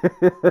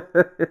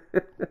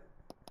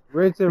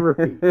 Rinse and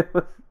repeat.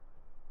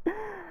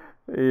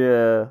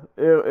 Yeah,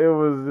 it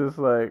was just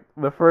like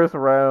the first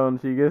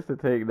round she gets the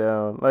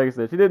takedown. Like I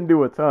said, she didn't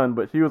do a ton,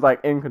 but she was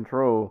like in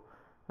control.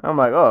 I'm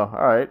like, oh,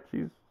 all right.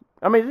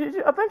 I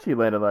think she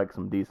landed like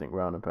some decent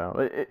ground and pound.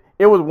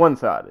 It was one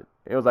sided.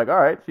 It was like, all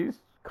right, she's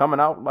coming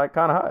out like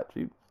kind of hot.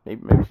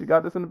 Maybe she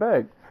got this in the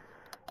bag.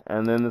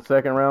 And then the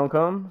second round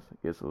comes.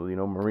 Gets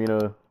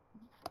Marina.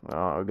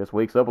 I guess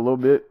wakes up a little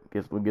bit.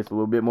 Gets a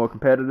little bit more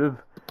competitive.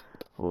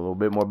 A little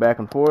bit more back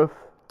and forth.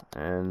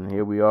 And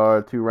here we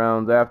are 2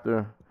 rounds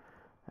after.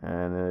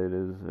 And it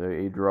is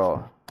a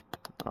draw.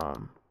 I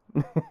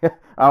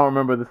don't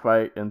remember the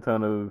fight in a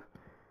ton of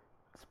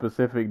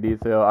specific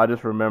detail. I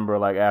just remember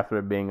like after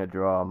it being a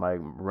draw, I'm like,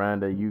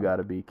 Miranda, you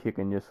gotta be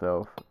kicking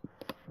yourself.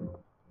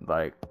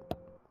 Like,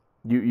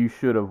 you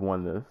should have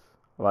won this.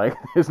 Like,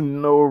 there's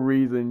no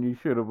reason this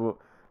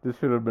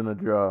should have been a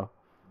draw.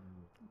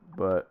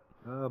 But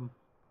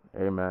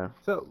hey man.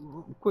 So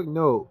quick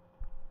note,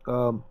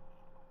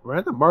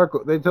 Randa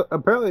Marcos.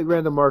 Apparently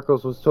Randa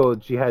Marcos was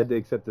told she had to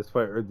accept this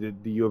fight, or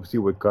the UFC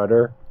would cut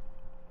her.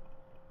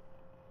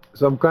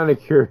 So I'm kind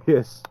of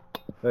curious.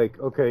 Like,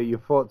 okay, you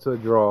fought to a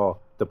draw.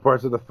 The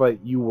parts of the fight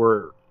you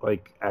were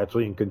like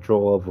actually in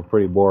control of were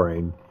pretty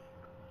boring.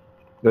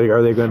 Like,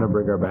 are they going to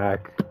bring her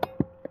back?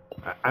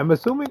 I'm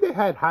assuming they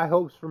had high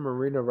hopes for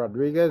Marina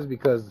Rodriguez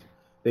because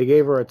they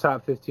gave her a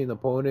top 15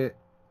 opponent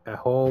at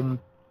home,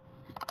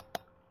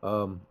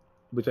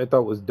 which I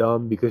thought was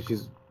dumb because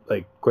she's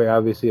like quite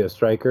obviously a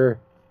striker,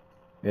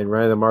 and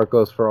Randa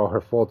Marcos, for all her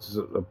faults, is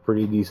a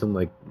pretty decent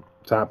like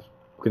top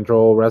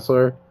control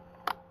wrestler.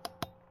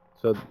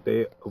 So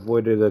they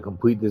avoided a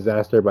complete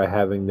disaster by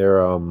having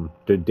their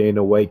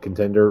Dana White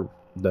contender,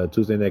 the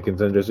Tuesday Night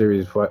Contender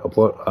Series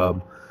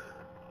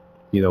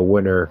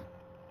winner,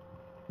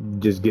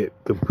 just get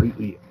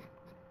completely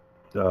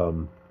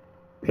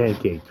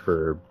pancaked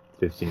for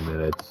 15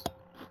 minutes.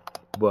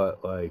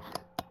 But like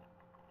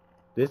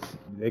this,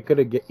 they could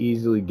have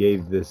easily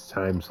gave this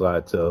time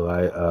slot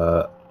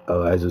to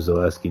Elijah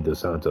Zaleski dos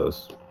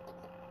Santos.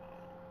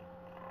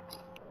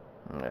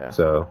 Yeah.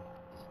 So.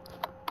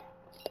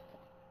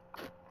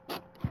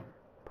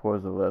 Poor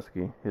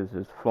Zaleski.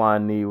 His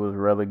flying knee was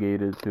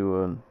relegated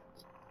to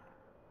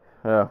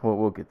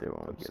we'll get there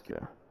when we get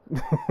there.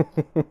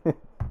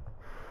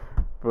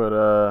 But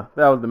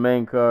that was the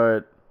main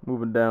card.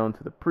 Moving down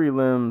to the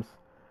prelims.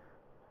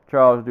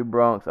 Charles do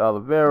Bronx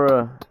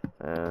Oliveira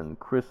and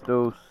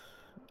Christos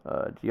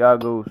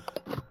Giagos.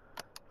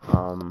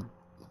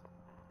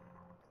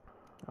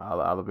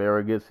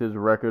 Oliveira gets his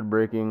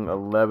record-breaking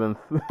 11th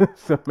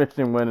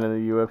submission win in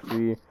the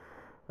UFC.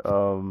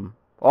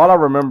 All I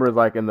remember is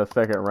like in the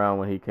second round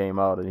when he came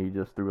out and he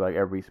just threw like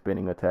every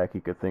spinning attack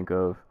he could think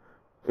of.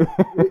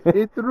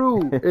 It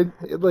threw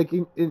like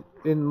in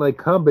like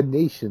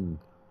combination,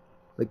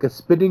 like a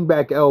spinning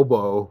back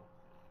elbow,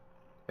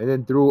 and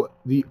then threw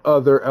the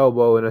other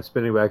elbow and a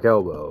spinning back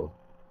elbow.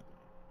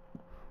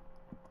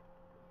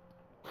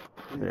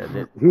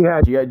 Yeah, He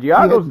had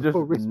Giagos no just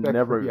respect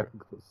never. for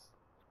Giagos.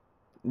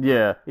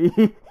 Yeah,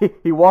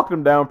 he walked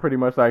him down pretty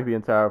much like the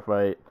entire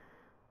fight,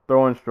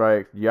 throwing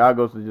strikes.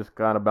 Giagos was just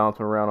kind of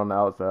bouncing around on the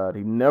outside.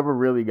 He never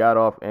really got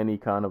off any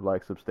kind of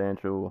like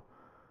substantial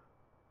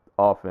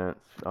offense.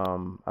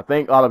 I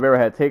think Oliveira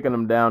had taken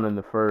him down in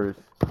the first.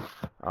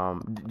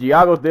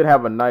 Giagos did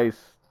have a nice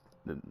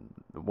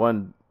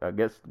one, I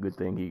guess, good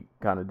thing he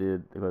kind of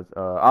did because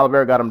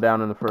Oliveira got him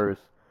down in the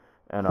first,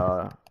 and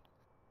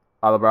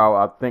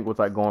Oliveira I think was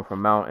like going for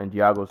mount, and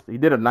Giagos he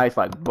did a nice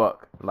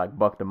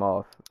bucked him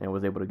off and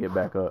was able to get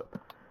back up.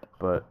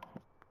 But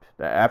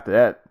after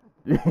that,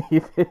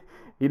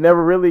 he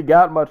never really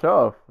got much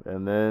off.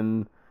 And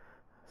then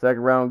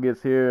second round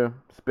gets here,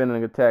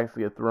 spinning attacks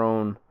get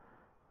thrown.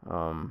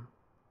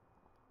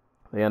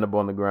 They end up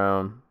on the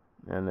ground,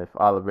 and if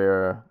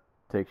Oliveira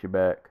takes you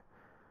back,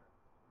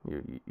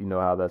 you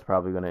know how that's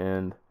probably going to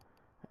end.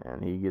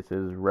 And he gets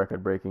his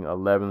record-breaking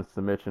 11th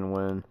submission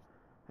win.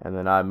 And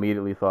then I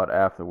immediately thought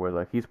afterwards,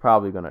 like, he's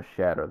probably going to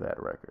shatter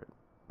that record.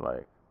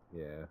 Like,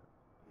 Yeah.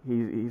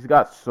 he's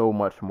got so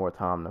much more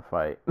time to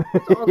fight.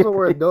 It's also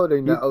worth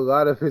noting that a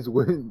lot of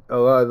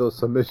those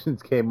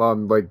submissions came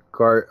on like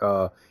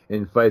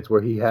in fights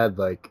where he had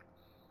like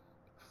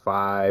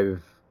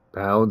 5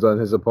 pounds on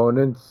his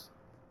opponents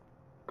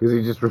because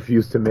he just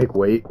refused to make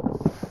weight.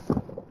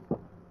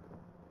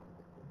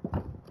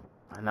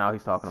 And now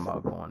he's talking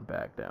about going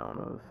back down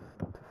to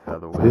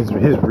featherweight.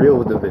 His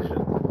real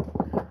division.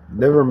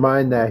 Never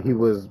mind that he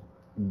was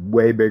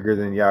way bigger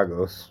than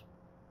Giagos.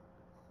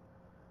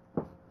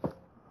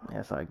 Yeah,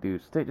 it's like,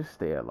 dude, just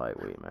stay at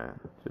lightweight, man.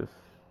 Just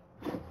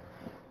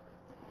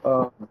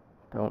don't.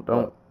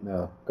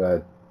 No, go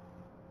ahead.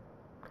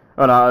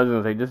 Oh no, I was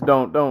gonna say, just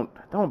don't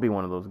be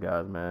one of those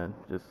guys, man.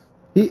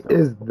 He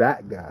is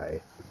that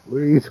guy. What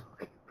are you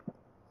talking?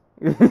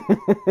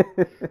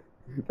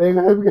 They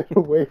got him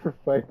away for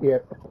fighting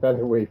at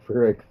featherweight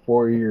for like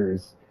 4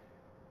 years,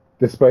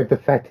 despite the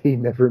fact he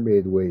never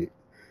made weight.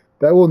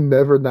 That will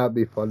never not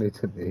be funny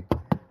to me.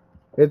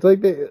 It's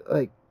like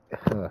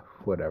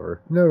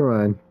whatever. Never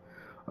mind.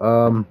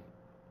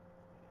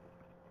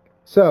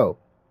 So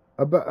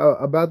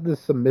about the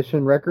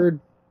submission record,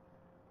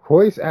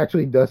 Royce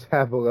actually does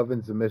have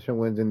 11 submission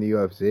wins in the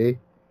UFC.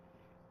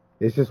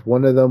 It's just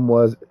one of them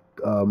was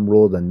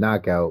ruled a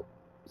knockout,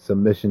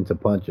 submission to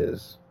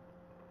punches.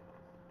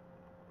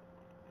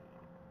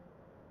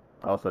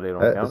 Also, they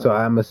don't count. So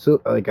I'm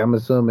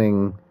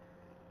assuming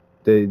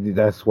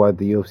that's what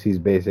the UFC is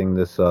basing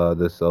this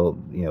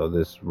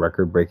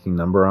record-breaking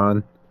number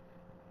on.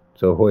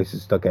 So Royce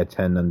is stuck at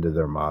 10 under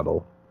their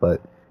model,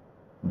 but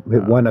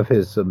one of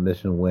his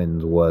submission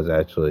wins was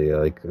actually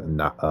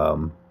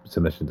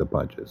submission to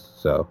punches.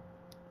 So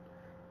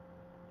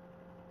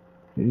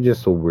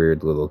just a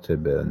weird little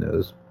tidbit of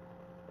news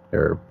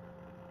or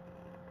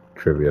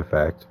trivia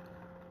fact.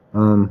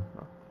 Yeah,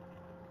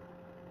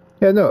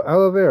 no,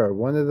 Oliveira,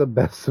 one of the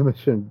best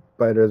submission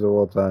fighters of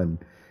all time.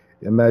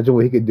 Imagine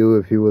what he could do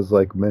if he was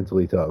like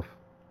mentally tough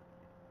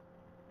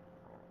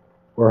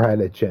or had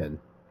a chin.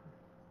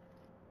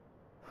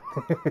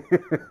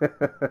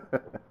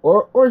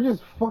 or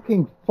just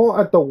fucking fought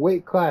at the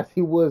weight class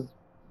he was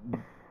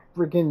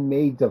freaking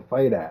made to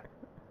fight at.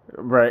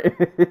 Right.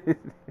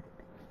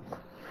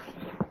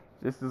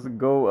 just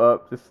go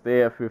up, just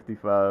stay at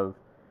 55.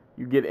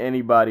 You get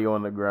anybody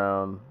on the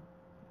ground,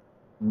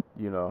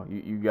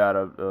 you got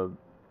a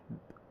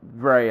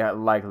very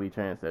likely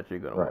chance that you're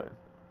gonna win.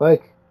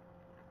 Like,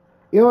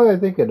 you know what I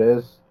think it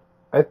is?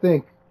 I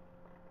think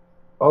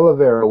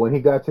Oliveira, when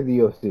he got to the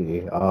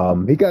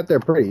UFC, he got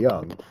there pretty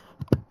young.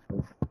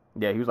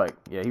 Yeah, he was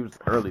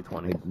early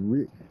 20s.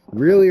 Like,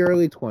 really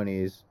early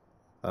 20s.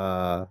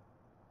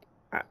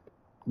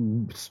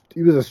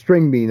 He was a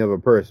string bean of a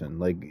person,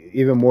 like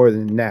even more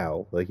than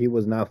now. Like he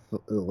was not,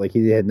 like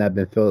he had not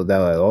been filled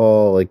out at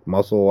all, like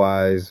muscle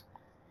wise.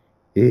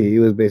 He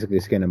was basically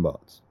skin and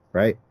bones,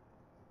 right?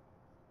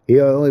 He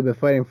had only been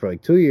fighting for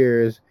like 2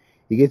 years.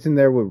 He gets in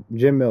there with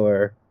Jim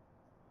Miller.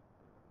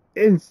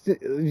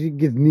 He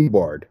gets knee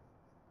barred.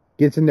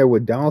 Gets in there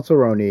with Donald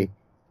Cerrone.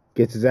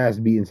 Gets his ass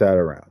beat inside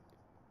a round.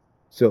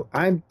 So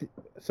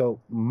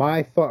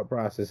my thought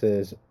process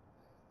is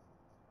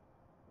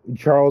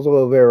Charles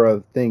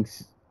Oliveira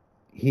thinks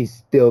he's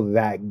still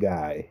that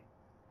guy.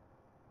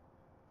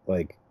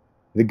 Like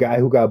the guy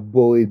who got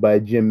bullied by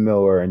Jim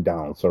Miller and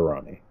Donald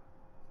Cerrone.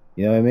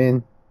 You know what I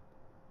mean?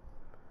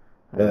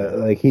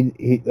 Like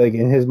he like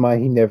in his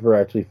mind he never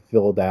actually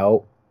filled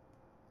out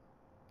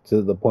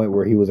to the point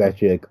where he was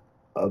actually like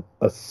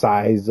a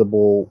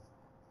sizable,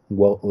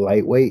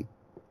 lightweight.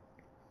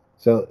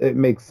 So it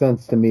makes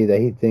sense to me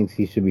that he thinks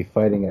he should be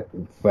fighting at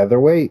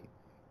featherweight,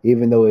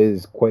 even though it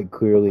is quite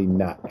clearly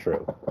not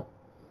true.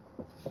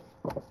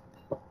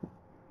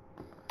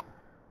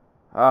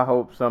 I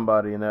hope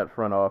somebody in that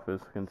front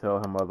office can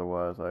tell him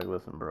otherwise. Like,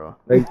 listen, bro,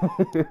 Like,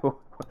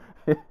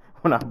 we're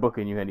not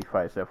booking you any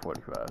fights at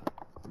 45.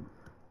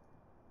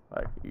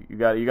 Like, you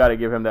got to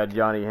give him that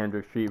Johnny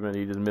Hendricks treatment.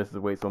 He just misses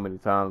weight so many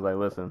times. Like,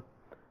 listen,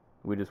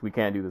 we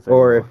can't do this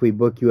or anymore. if we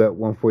book you at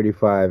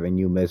 145 and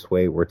you miss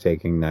weight, we're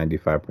taking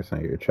 95%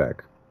 of your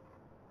check.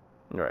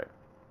 Right.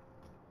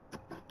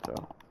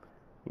 So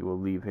you will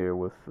leave here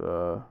with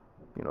 $500.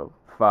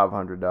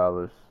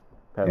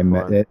 Have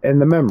fun.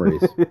 And the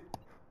memories.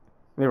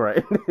 You're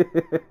right.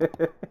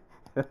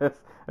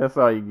 that's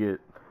all you get.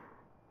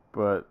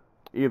 But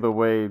either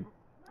way,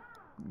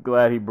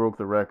 glad he broke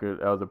the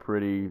record. That was a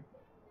pretty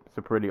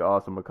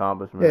awesome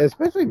accomplishment. Yeah,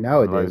 especially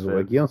nowadays, Like I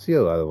like you don't see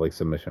a lot of like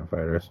submission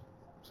fighters.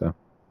 So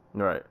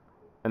right.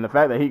 And the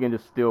fact that he can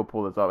just still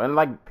pull this off, and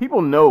like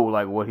people know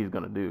like what he's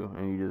gonna do,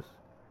 and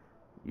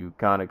you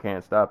kind of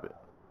can't stop it.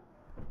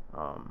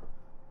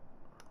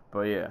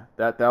 But yeah,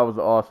 that was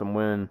an awesome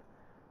win.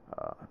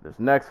 This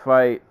next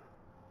fight,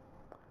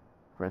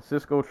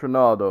 Francisco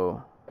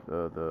Trinaldo,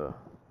 the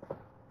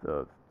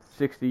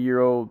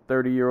 60-year-old,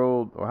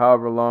 30-year-old, or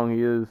however long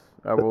he is,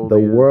 however old the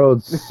he is.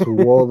 world's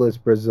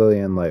swollest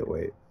Brazilian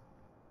lightweight.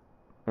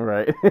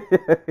 Right.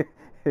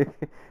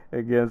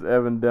 Against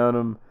Evan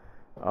Dunham.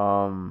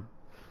 And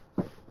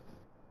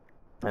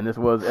this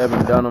was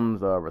Evan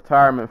Dunham's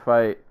retirement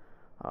fight.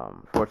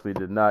 Fortunately,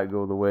 did not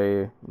go the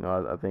way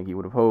I think he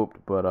would have hoped.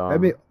 But I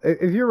mean,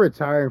 if you're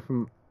retiring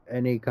from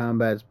any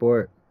combat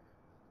sport,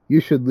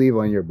 you should leave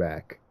on your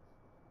back.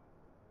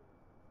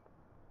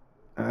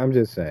 I'm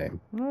just saying.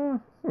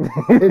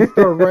 It's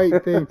the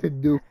right thing to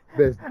do for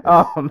business.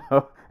 Oh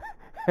no.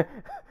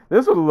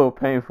 This was a little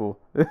painful.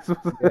 This was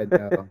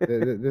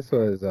This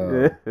was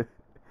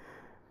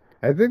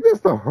I think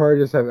that's the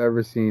hardest I've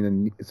ever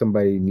seen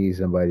somebody knee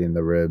somebody in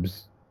the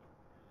ribs.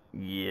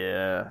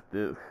 Yeah.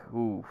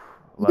 Oof.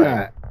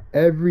 Yeah,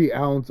 every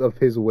ounce of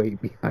his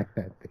weight behind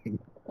that thing.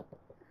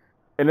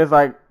 And it's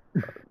like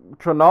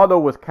Trinaldo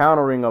was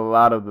countering a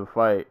lot of the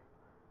fight.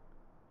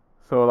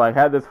 So like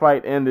had this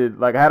fight ended,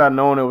 like had I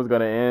known it was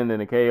gonna end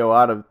in a KO,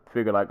 I'd have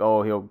figured like,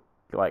 oh, he'll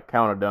like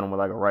counter Dunham with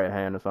like a right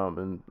hand or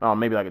something. Oh,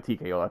 maybe like a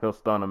TKO, like he'll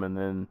stun him and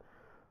then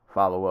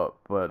follow up.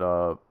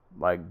 But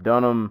like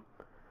Dunham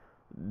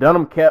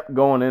kept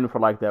going in for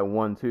like that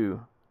 1-2,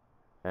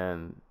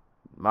 and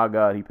my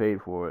God, he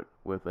paid for it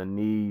with a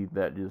knee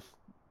that just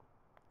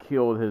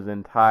killed his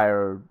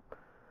entire.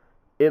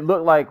 It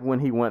looked like when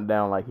he went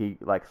down,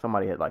 like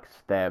somebody had like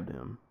stabbed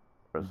him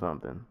or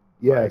something.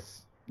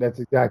 Yes, that's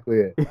exactly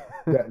it.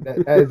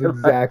 That is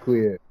exactly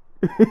it.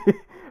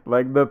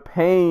 Like the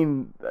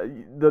pain,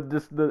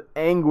 the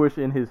anguish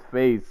in his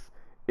face.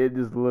 It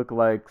just looked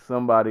like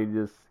somebody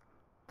just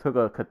took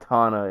a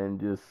katana and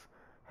just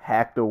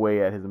hacked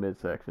away at his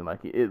midsection.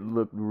 Like it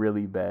looked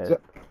really bad.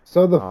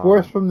 So the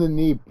force from the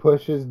knee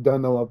pushes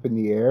Dunham up in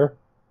the air,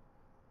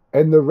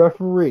 and the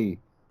referee,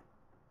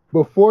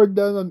 before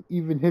Dunham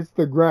even hits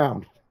the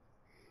ground,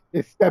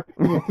 is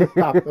stepping in to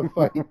stop the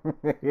fight.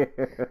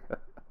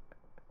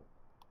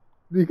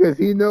 Because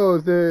he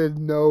knows there is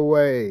no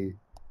way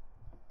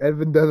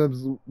Evan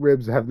Dunham's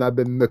ribs have not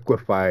been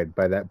liquefied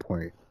by that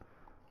point.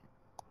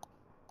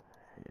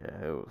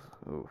 Yeah, it was.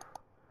 Oof.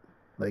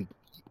 Like,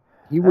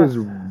 he was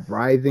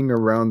writhing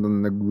around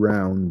on the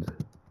ground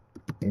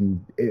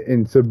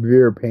in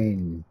severe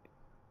pain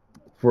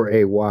for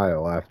a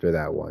while after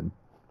that one.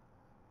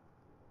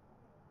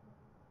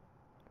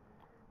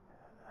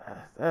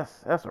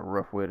 That's a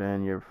rough way to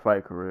end your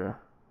fight career.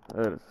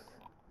 That is.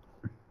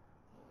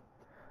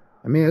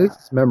 I mean, at least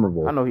it's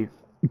memorable. I know he.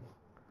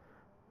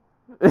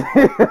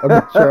 I'm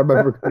not sure I'm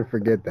ever going to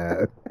forget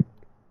that.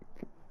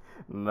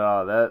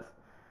 No,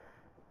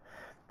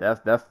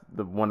 that's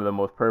one of the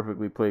most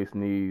perfectly placed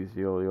knees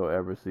you'll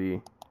ever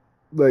see.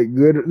 Like,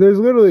 there's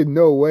literally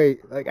no way.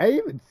 Like, I didn't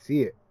even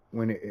see it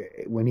when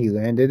he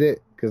landed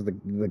it because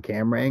the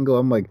camera angle.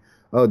 I'm like,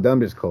 oh,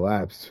 Dunham just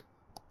collapsed.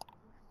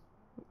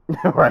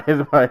 Right,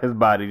 his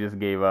body just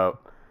gave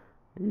out.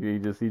 He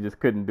just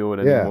couldn't do it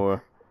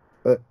anymore.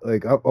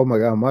 Like, oh my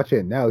God, I'm watching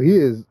it now.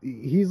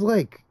 He's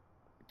like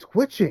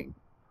twitching.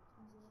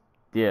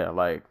 Yeah,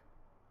 like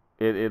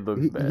it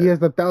looks bad. He has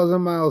the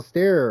 1,000-mile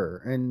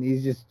stare, and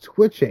he's just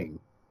twitching.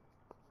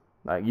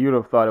 Like you'd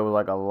have thought it was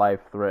like a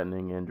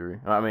life-threatening injury.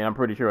 I mean, I'm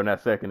pretty sure in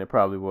that second it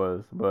probably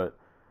was, but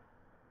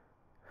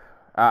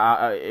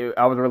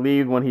I was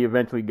relieved when he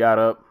eventually got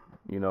up.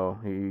 He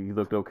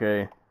looked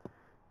okay,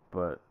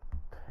 but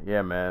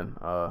yeah, man,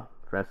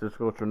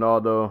 Francisco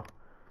Trinaldo,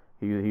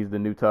 he's the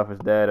new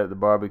toughest dad at the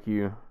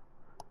barbecue.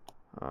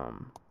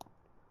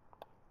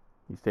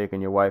 He's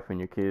taking your wife and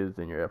your kids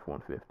and your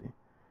F-150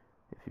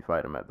 if you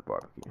fight him at the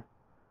barbecue.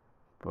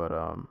 But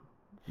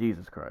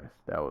Jesus Christ,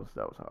 that was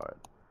hard.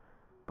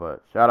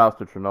 But shout outs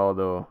to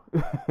Trinaldo,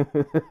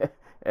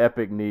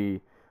 epic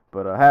knee,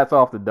 But hats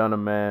off to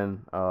Dunham,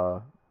 man.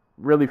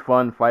 Really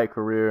fun fight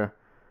career.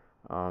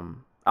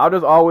 I'll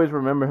just always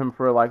remember him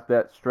for like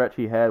that stretch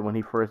he had when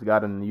he first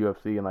got in the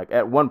UFC, and like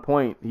at one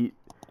point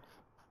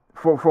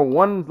for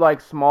one like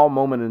small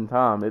moment in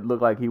time, it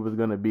looked like he was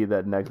gonna be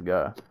that next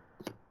guy.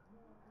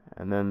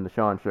 And then the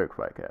Sean Sherk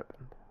fight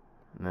happened,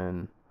 and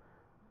then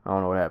I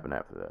don't know what happened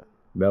after that.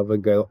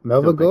 Melvin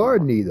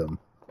Gillard need him.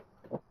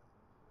 Oh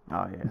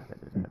yeah,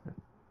 that just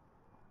happened.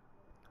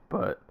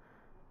 But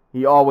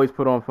he always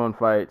put on fun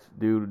fights.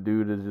 Dude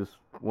is just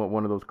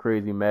one of those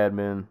crazy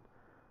madmen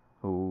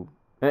who.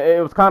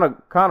 It was kind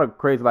of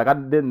crazy. Like I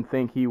didn't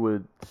think he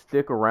would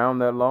stick around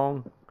that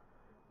long,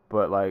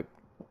 but like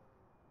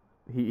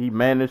he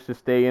managed to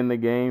stay in the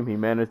game. He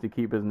managed to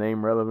keep his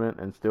name relevant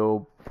and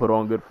still put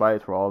on good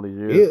fights for all these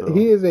years.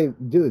 He is a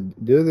dude.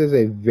 Dude is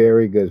a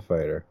very good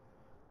fighter.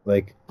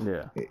 Like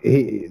yeah,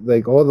 he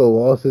like all the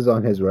losses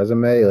on his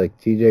resume, like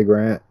T.J.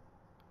 Grant,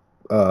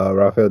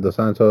 Rafael dos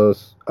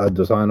Santos,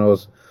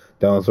 Dylan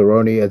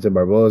Cerrone, Edson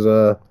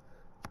Barboza,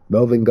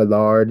 Melvin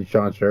Gillard,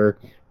 Sean Sherk.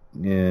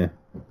 Yeah.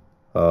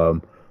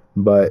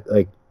 But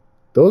like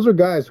those are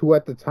guys who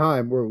at the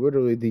time were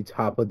literally the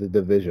top of the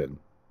division.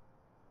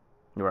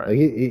 right. Like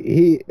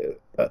he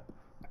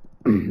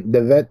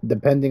the vet,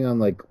 depending on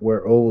like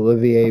where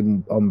Olivier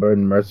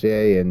Burton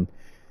Mercier and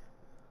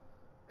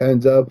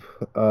ends up,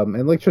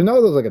 and like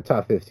Trinaldo's like a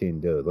top 15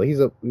 dude. Like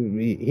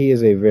he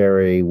is a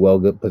very well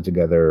put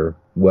together,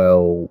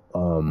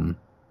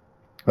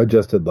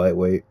 adjusted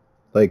lightweight.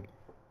 Like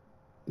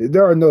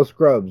there are no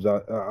scrubs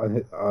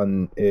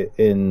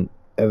in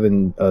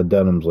Evan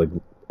Dunham's like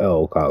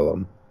L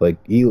column. Like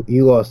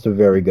he lost to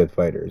very good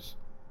fighters.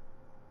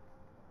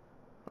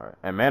 All right,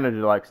 and managed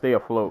to like stay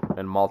afloat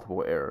in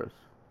multiple eras,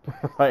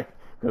 like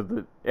because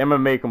the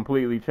MMA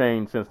completely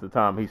changed since the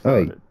time he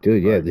started. Oh,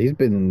 dude, yeah, right? he's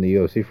been in the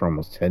UFC for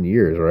almost 10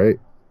 years, right?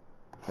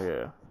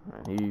 Yeah,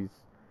 and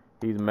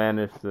he's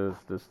managed to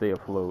stay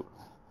afloat.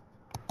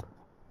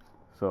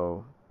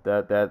 So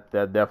that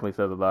definitely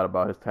says a lot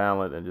about his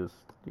talent and just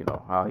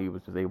how he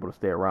was just able to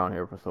stay around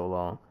here for so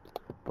long.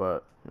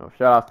 But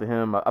shout outs to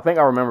him. I think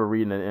I remember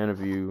reading an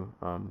interview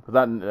because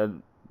I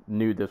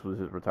knew this was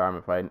his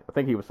retirement fight. I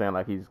think he was saying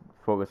like he's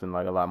focusing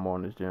like a lot more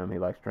on his gym. He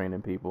likes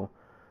training people,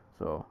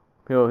 so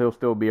he'll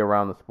still be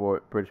around the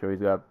sport. Pretty sure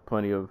he's got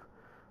plenty of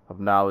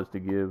knowledge to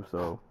give.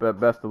 So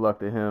best of luck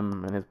to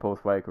him in his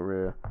post fight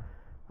career.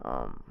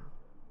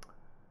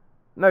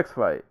 Next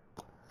fight,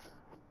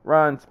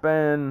 Ryan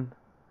Spann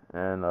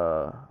and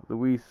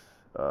Luis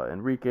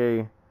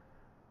Enrique. I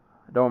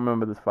don't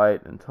remember this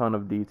fight in a ton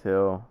of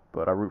detail,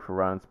 but I root for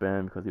Ryan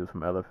Spann because he was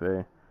from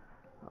LFA.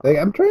 Like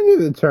I'm trying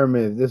to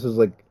determine if this is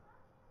like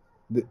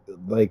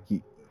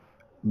a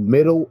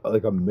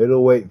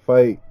middleweight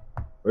fight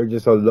or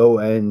just a low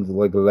end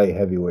like a light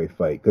heavyweight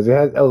fight because it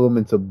has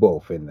elements of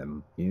both in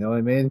them. You know what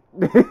I mean?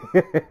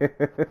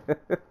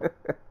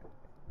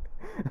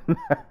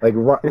 Like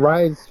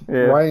Ryan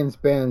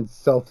Spann's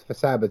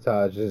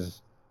self-sabotage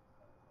is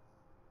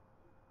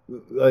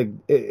like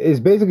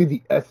is basically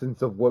the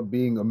essence of what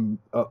being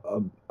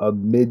a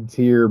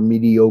mid-tier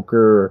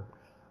mediocre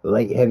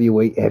light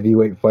heavyweight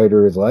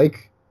fighter is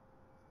like.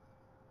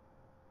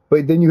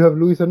 But then you have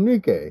Luis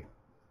Enrique,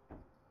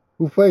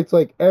 who fights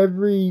like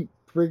every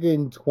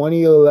friggin'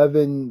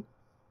 2011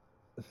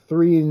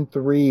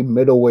 3-3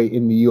 middleweight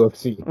in the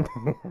UFC.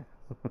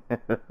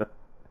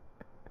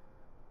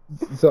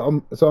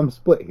 So I'm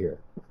split here.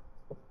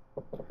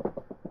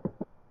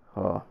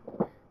 Oh,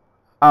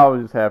 I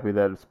was just happy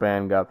that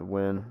Spann got the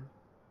win.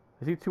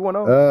 Is he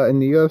 2-0? In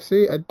the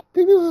UFC, I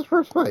think this is his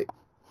first fight.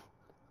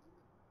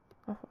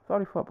 I thought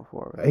he fought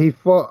before. Right? He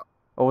fought.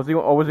 Was he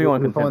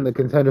on Contender? On the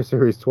Contender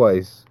Series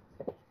twice,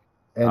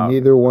 and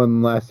neither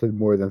one lasted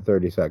more than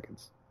 30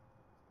 seconds.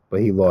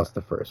 But he lost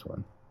the first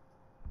one.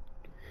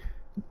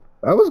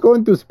 I was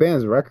going through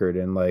Spann's record,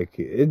 and like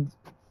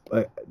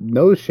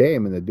no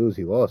shame in the dudes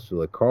he lost to.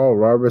 Like Carl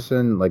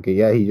Robertson, like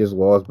yeah, he just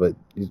lost, but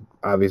he's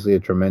obviously a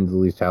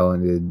tremendously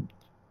talented,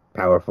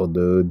 powerful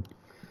dude.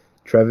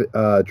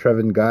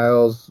 Trevin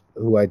Giles,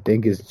 who I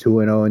think is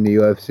 2-0 in the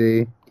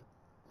UFC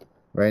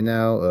right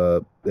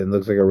now, it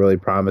looks like a really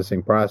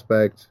promising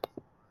prospect.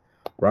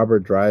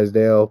 Robert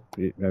Drysdale,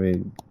 I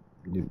mean,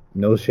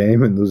 no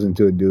shame in losing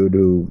to a dude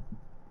who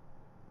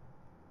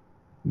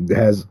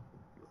has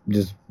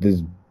just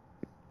this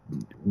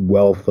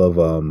wealth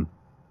of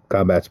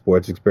combat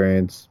sports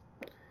experience,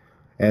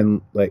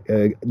 and like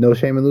no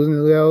shame in losing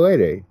to Leo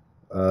Lede.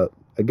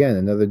 Again,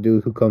 another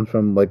dude who comes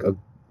from like a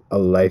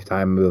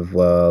lifetime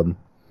of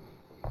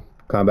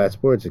combat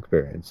sports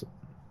experience.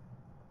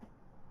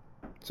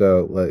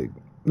 So like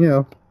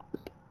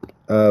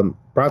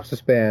props to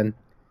Spann.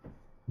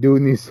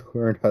 Dude needs to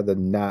learn how to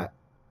not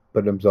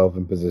put himself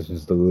in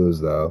positions to lose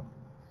though,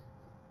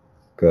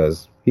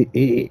 because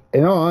he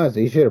in all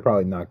honesty he should have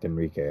probably knocked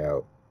Enrique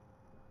out.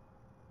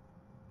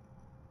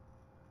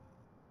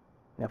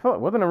 Yeah, I felt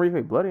like, wasn't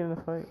Enrique bloody in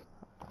this fight?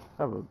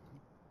 I have a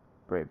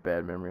very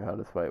bad memory of how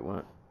this fight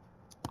went.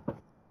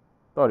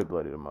 Thought he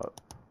bloodied him up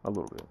a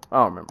little bit. I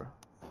don't remember,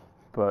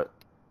 but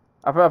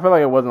I feel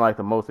like it wasn't like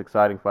the most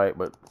exciting fight,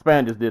 but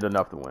Span just did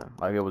enough to win.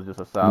 Like it was just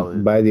a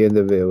solid. By the end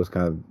of it, it was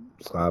kind of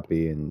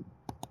sloppy and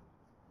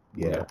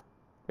yeah.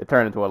 It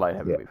turned into a light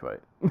heavyweight fight,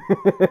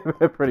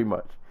 pretty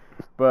much.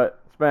 But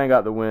Span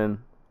got the win.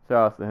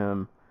 Shout out to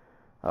him.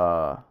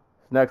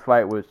 His next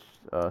fight, which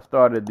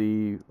started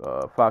the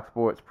Fox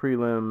Sports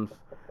prelims,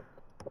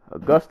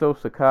 Augusto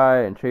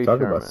Sakai and Chase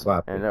Sherman. About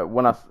sloppy. And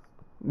when I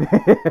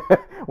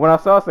when I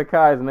saw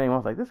Sakai's name, I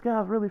was like, this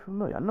guy's really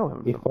familiar. I know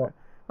him.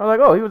 I was like,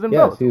 oh, he was in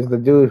Bellator. Yes, he was the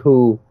dude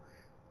who.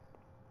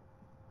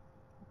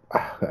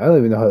 I don't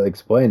even know how to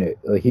explain it.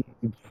 Like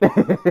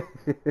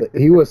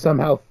he was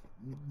somehow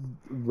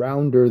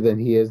rounder than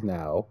he is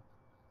now.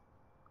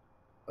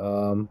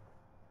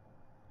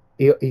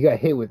 He got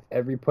hit with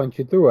every punch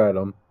you threw at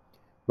him,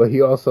 but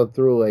he also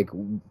threw like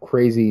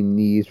crazy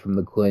knees from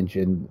the clinch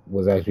and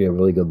was actually a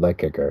really good leg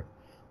kicker,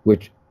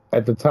 which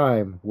at the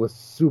time was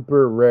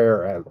super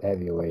rare at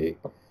heavyweight.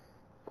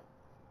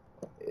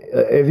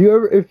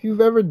 If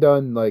you've ever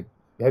done like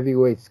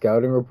heavyweight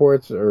scouting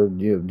reports, or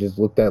you just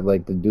looked at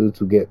like the dudes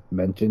who get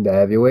mentioned at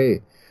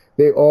heavyweight,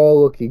 they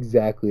all look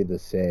exactly the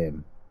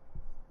same.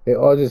 They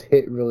all just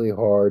hit really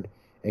hard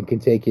and can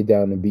take you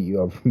down and beat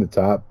you up from the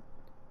top.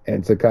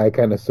 And Sakai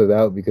kind of stood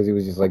out because he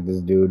was just like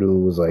this dude who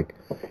was like,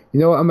 you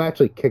know what, I'm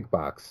actually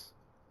kickbox.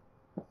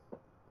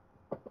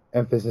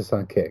 Emphasis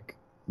on kick,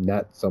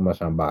 not so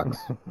much on box.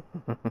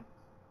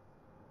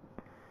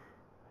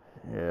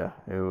 Yeah,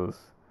 it was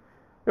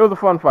a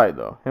fun fight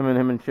though. Him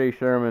and Chase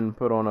Sherman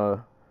put on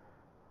a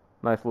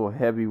nice little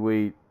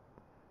heavyweight,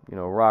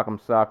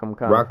 rock'em sock'em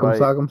kind of fight. Rock'em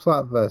sock'em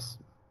slot fest.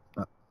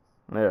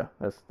 Yeah,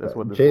 that's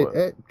what this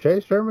was.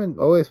 Chase Sherman,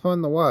 always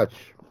fun to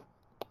watch.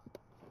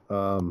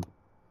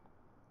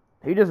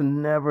 He just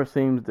never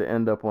seems to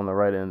end up on the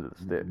right end of the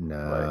stick.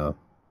 No.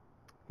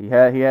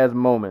 Like, he has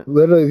moments.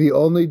 Literally, the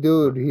only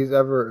dude he's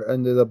ever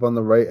ended up on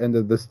the right end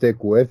of the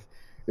stick with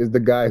is the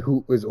guy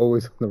who is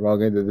always on the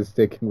wrong end of the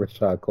stick in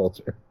Rashad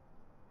Coulter.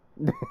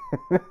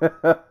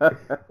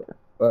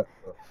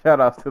 Shout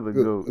outs to the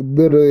GOAT.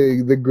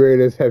 Literally the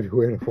greatest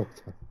heavyweight of all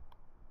time.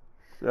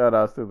 Shout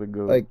outs to the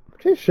GOAT. Like,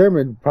 Chase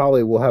Sherman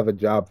probably will have a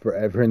job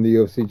forever in the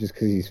UFC just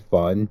because he's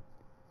fun.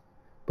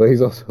 But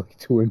he's also like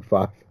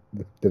 2-5 in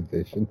the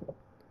division.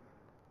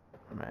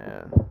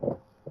 Man.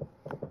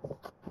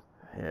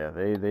 Yeah,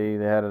 they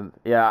had a...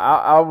 Yeah,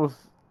 I was...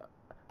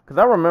 Because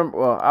I remember...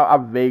 Well, I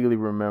vaguely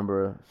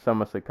remember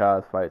some of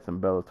Sakai's fights in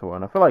Bellator,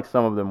 and I feel like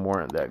some of them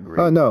weren't that great.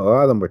 Oh, no. A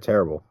lot of them were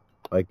terrible.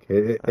 Like,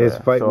 his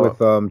fight with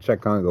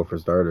Czech Congo, for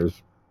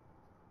starters.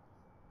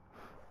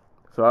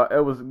 So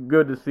it was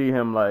good to see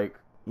him, like...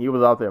 He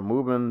was out there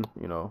moving,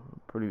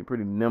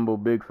 pretty nimble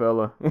big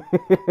fella.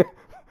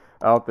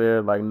 Out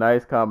there, like,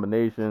 nice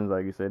combinations.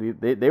 Like you said,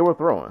 they were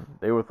throwing.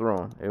 They were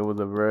throwing. It was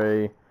a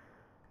very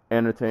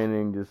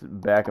entertaining, just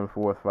back and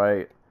forth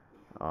fight.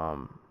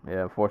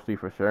 Unfortunately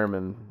for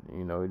Sherman,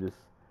 he just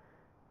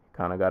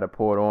kind of got it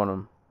poured on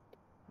him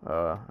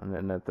and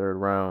then that third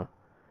round.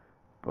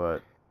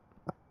 But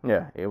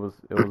yeah, it was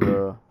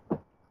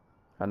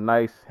a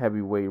nice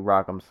heavyweight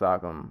rock'em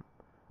sock'em.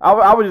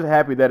 I was just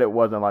happy that it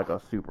wasn't like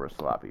a super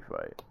sloppy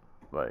fight.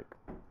 Like,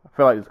 I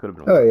feel like this could have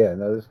been. Oh yeah,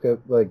 no, this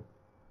could, like,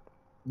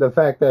 the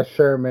fact that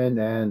Sherman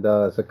and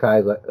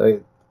Sakai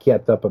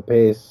kept up a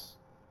pace,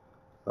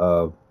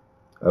 that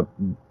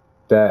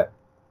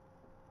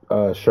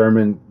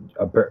Sherman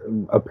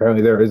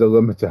apparently there is a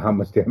limit to how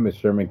much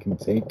damage Sherman can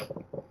take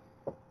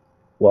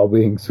while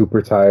being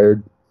super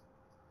tired.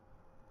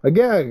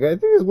 Again, I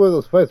think it's one of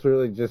those fights where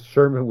like just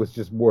Sherman was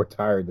just more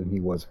tired than he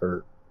was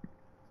hurt.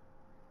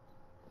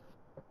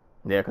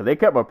 Yeah, because they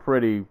kept a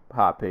pretty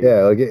hot pace.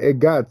 Yeah, like it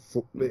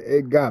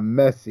got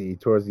messy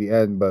towards the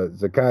end, but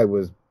Sakai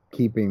was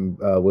putting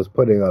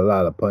a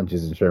lot of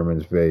punches in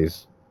Sherman's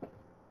face.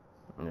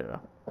 Yeah.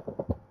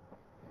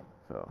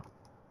 So,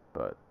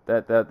 but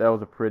that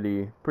was a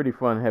pretty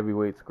fun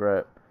heavyweight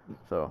scrap.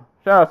 So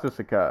shout out to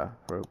Sakai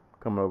for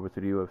coming over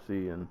to the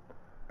UFC, and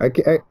I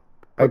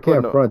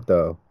can't front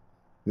though.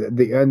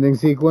 The ending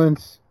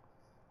sequence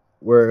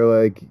where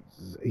like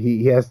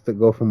he has to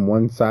go from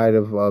one side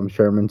of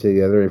Sherman to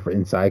the other for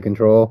inside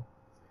control.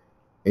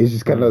 He's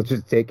just kind of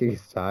just taking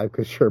his time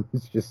because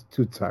Sherman's just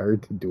too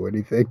tired to do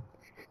anything.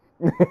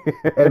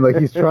 And like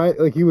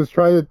he was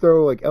trying to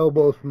throw like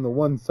elbows from the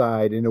one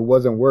side and it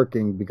wasn't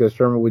working because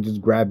Sherman would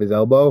just grab his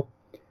elbow.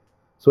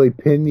 So he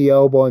pinned the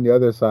elbow on the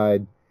other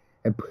side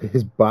and put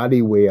his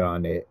body weight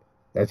on it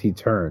as he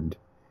turned.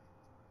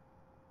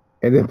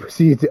 And then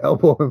proceeded to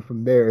elbow him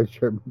from there, and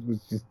Sherman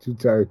was just too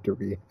tired to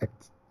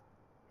react.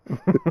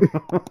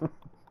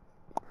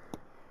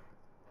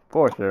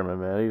 Poor Sherman,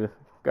 man.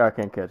 Guy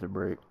can't catch a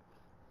break.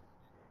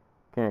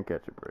 Can't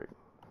catch a break.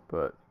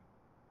 But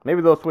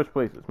maybe they'll switch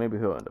places. Maybe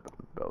he'll end up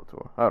in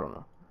Bellator. I don't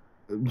know.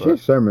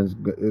 Chase Sherman's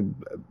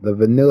the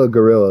vanilla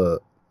gorilla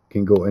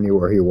can go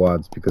anywhere he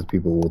wants because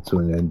people will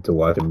tune in to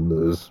watch him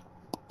lose.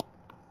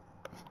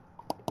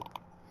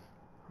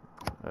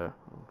 Yeah.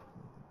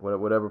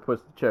 Whatever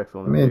puts the checks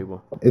on the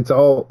table. That's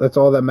all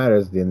that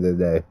matters at the end of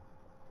the day.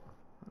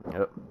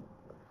 Yep.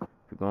 If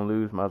you're gonna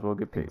lose, might as well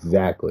get paid.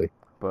 Exactly.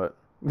 But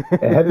And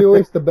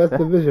heavyweight's the best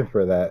division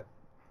for that.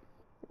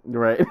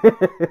 Right.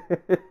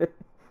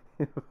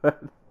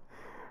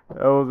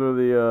 Those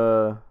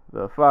were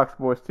the Fox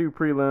Sports 2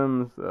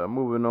 prelims.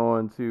 Moving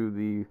on to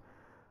the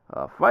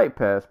Fight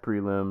Pass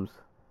prelims.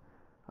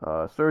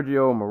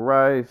 Sergio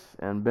Moraes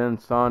and Ben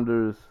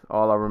Saunders.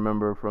 All I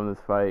remember from this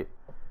fight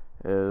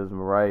is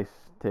Moraes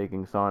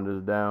taking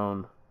Saunders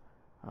down.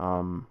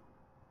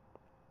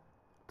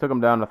 Took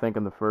him down, I think,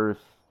 in the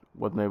first.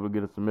 Wasn't able to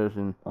get a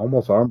submission.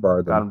 Almost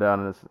armbarred Got him. him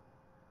down in this.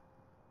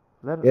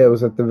 Yeah, it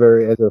was at the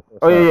very end of the first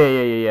Oh, round.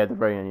 yeah. At the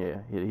very end,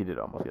 yeah. He did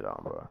almost get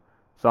armbar.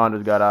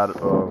 Saunders got out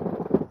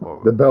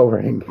of... The bell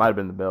rang. Might have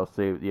been the bell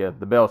saved. Yeah,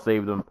 the bell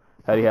saved him.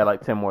 Had he had like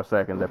 10 more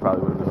seconds, that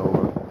probably would have been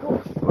over.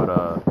 But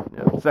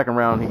yeah, second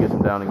round, he gets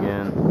him down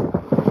again.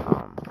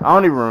 I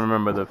don't even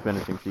remember the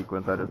finishing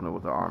sequence. I just know it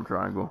was an arm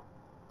triangle.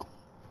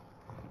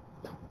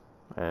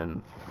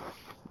 And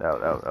that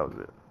was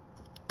it.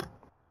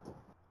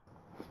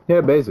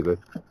 Yeah, basically.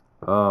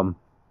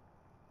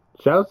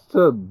 Shouts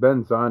to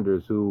Ben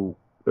Saunders, who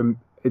in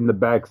the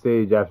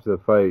backstage after the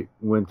fight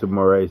went to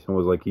Moraes and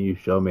was like, "Can you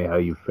show me how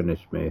you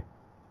finished me?"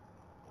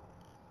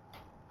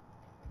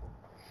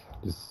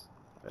 Just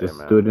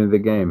stood in the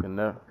game.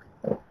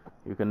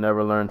 You can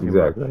never learn too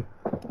Exactly.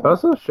 much.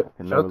 Also, shout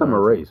to never learn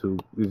Moraes, who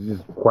is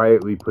just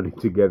quietly putting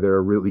together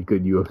a really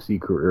good UFC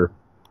career.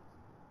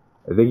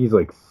 I think he's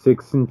like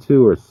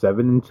 6-2 or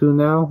 7-2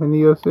 now in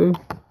the UFC.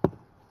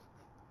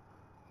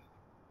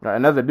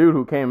 And as a dude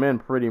who came in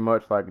pretty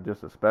much like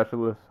just a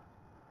specialist,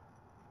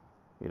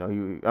 you know,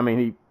 he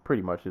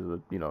pretty much is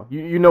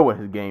you know what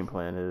his game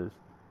plan is.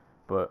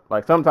 But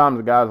like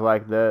sometimes guys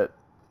like that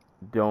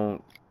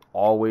don't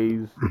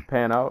always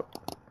pan out.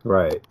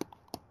 Right.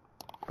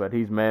 But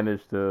he's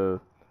managed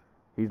to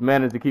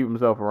keep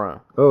himself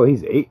around. Oh,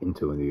 he's 8-2 in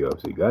the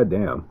UFC.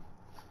 Goddamn.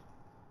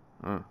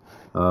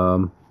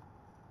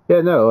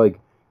 Yeah, no,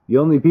 like the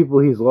only people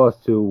he's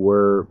lost to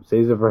were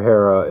Cesar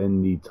Ferreira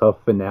in the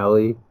tough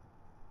finale,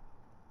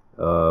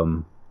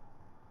 and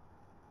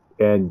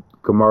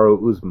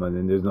Kamaru Usman,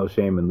 and there's no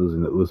shame in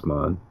losing to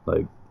Usman.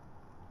 Like,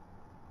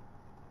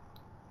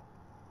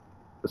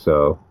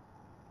 so,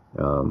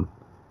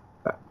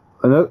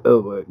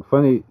 another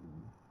funny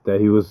that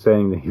he was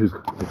saying that he was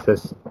going to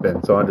test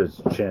Ben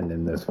Saunders' chin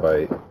in this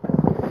fight.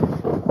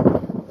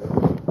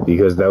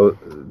 Because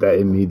that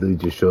immediately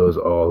just shows,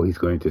 he's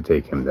going to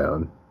take him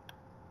down.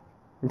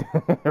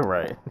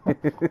 Right.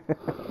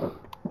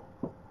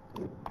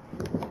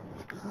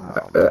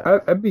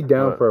 I'd be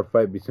down for a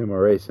fight between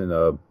Moraes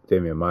and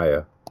Damian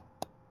Maia.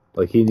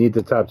 Like, he needs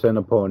a top 10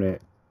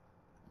 opponent.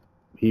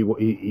 He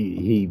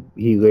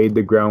laid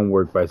the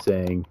groundwork by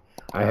saying,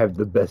 "I have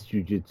the best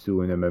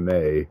jiu-jitsu in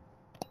MMA."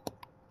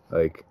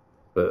 Like,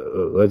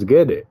 let's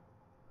get it.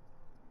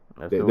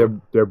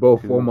 They're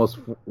both almost,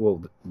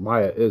 well,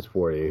 Maia is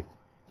 40.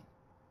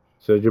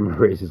 Sergio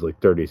Moraes is like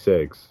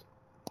 36.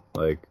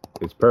 Like,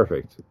 it's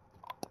perfect.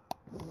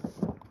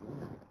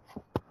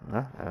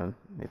 And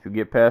if you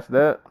get past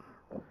that,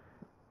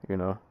 you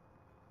know,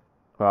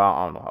 well,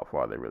 I don't know how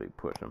far they really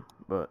push him,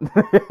 but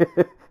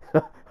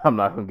I'm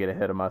not gonna get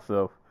ahead of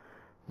myself.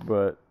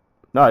 But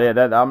no, yeah,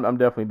 I'm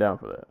definitely down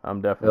for that.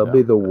 I'm definitely. It'll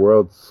be the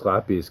world's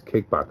sloppiest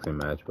kickboxing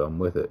match, but I'm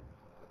with it.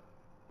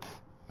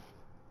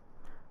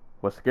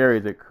 What's scary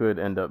is it could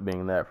end up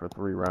being that for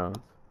 3 rounds.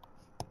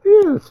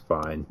 Yeah, it's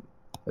fine.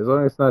 As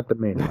long as it's not the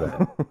main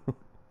event.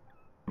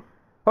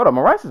 Hold on,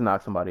 Moraes has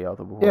knocked somebody out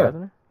before,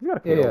 hasn't he? He's got a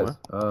KO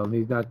win.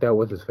 He's knocked out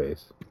with his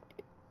face.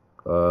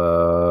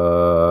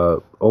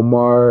 Omar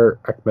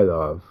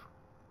Akhmedov.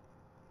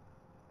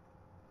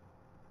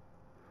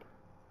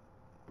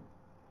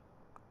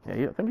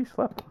 Yeah, I think he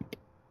slept. I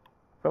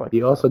feel like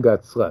he also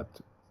got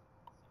slept.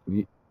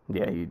 Yeah,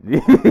 he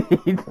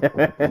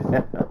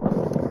yeah.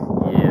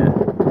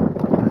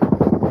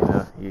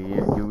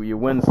 You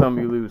win some,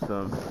 you lose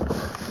some.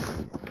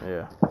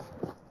 Yeah.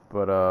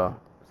 But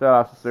shout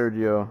out to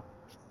Sergio.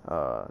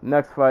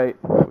 Next fight,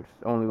 which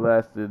only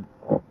lasted,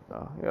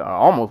 I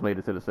almost made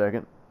it to the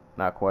second,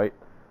 not quite.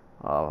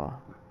 Mara?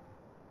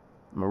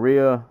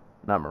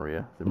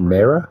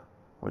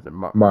 Was it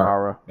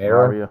Mara?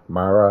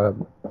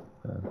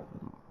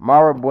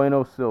 Mara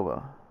Bueno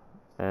Silva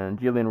and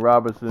Jillian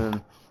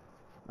Robertson.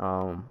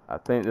 I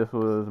think this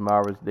was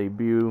Mara's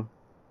debut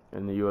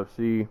in the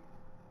UFC.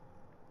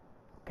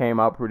 Came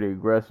out pretty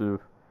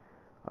aggressive.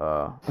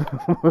 Was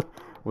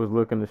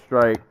looking to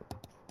strike.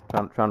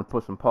 Trying to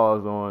put some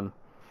paws on.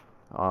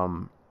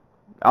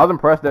 I was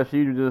impressed that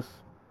she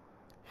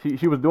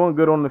was doing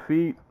good on the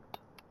feet.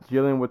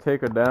 Jillian would take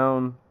her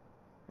down,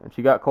 and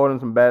she got caught in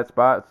some bad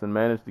spots and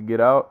managed to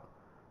get out.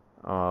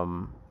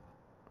 And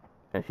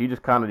she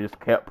just kind of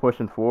kept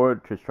pushing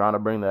forward, just trying to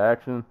bring the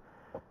action.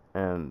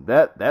 And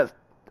that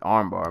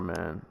armbar,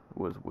 man,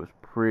 was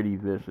pretty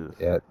vicious.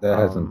 Yeah, that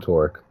has some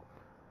torque.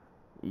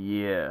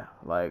 Yeah,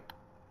 like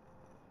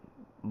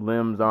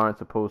limbs aren't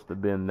supposed to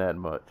bend that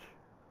much.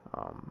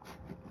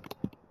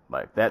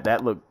 Like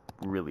that looked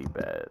really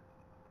bad.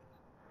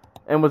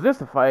 And was this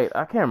the fight?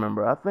 I can't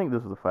remember. I think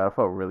this was the fight. I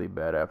felt really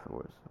bad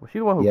afterwards. Was she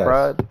the one who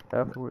cried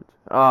afterwards?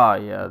 Oh,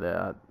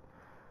 yeah.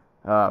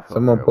 I feel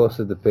Someone terrible.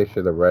 posted the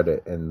picture to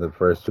Reddit, and the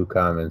first 2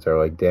 comments are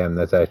like, "Damn,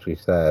 that's actually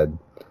sad."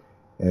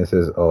 And it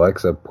says,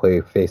 "Alexa,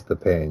 play Face the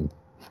Pain."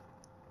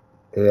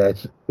 It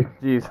actually,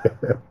 Jesus,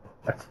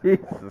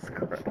 Jesus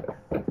Christ.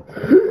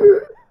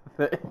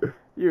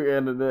 You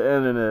ended the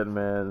internet,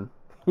 man.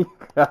 You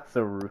got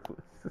so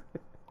ruthless.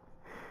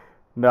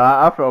 No,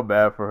 I felt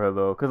bad for her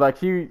though, cause like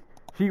she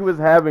was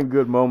having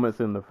good moments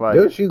in the fight.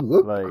 dude, she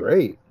looked Like,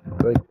 great.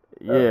 Like,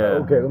 yeah,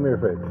 okay, let me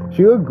rephrase.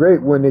 She looked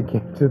great when it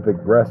came to the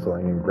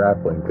wrestling and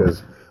grappling,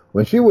 because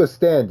when she was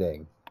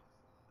standing,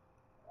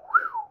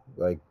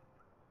 like,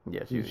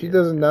 yeah, she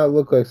does not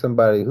look like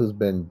somebody who's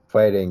been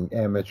fighting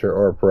amateur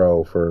or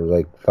pro for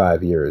like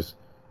 5 years.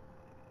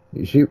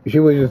 She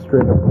was just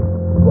straight up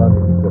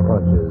running into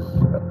punches.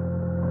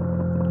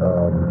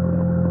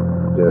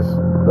 Just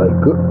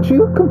like good. She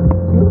looked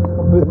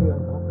completely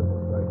uncomfortable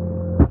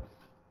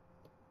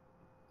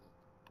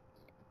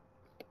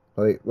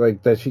striking.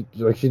 Like that she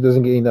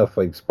doesn't get enough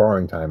like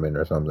sparring time in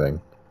or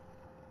something.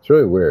 It's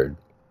really weird.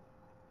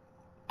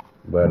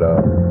 But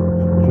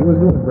she was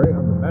doing great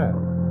on the mat.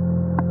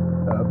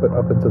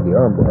 Up until the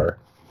armbar.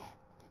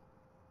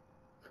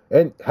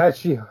 And had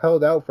she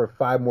held out for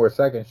 5 more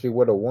seconds, she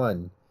would have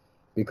won.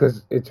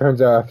 Because it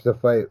turns out after the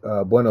fight,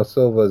 Bueno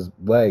Silva's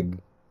leg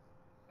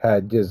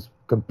had just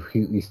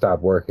completely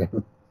stopped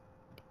working.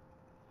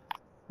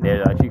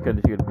 Yeah, like she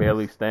could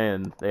barely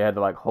stand. They had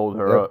to like hold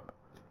her Yep. up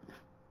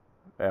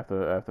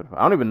after.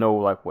 I don't even know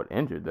like what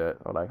injured that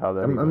or like how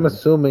that. I'm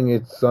assuming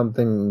it's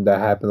something that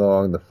happened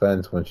along the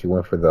fence when she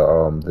went for the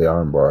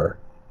armbar.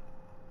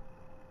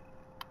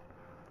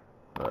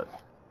 But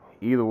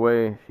either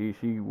way,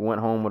 she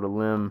went home with a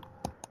limb.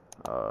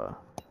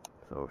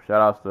 So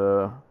shout outs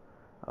to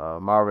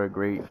Mara,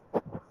 great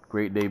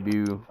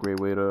debut, great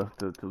way to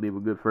leave a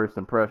good first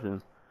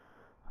impression.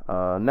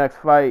 Next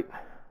fight,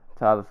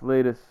 Tyler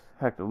Slatus,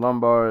 Hector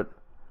Lombard.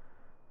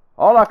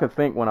 All I could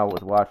think when I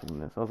was watching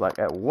this, I was like,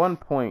 at one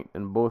point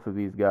in both of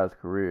these guys'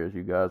 careers,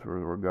 you guys were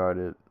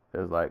regarded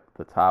as like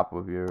the top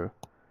of your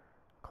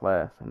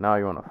class, and now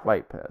you're on a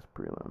Fight Pass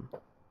prelim.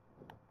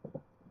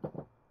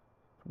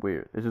 It's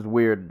weird. It's just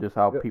weird, just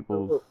how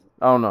people's.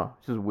 I don't know.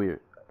 It's just weird.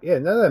 Yeah,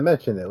 now that I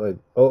mention it, like,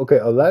 okay,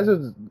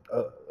 Elijah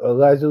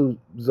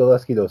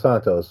Zaleski dos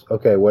Santos,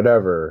 okay,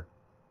 whatever.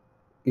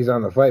 He's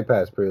on the Fight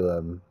Pass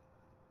prelim,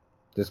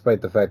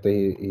 despite the fact that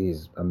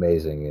he's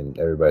amazing and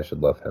everybody should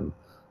love him.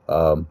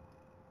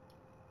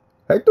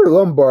 Hector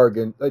Lombard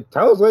and like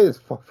Tyler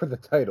Slatus fought for the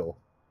title.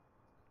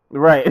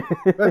 Right.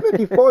 I think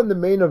he fought in the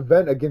main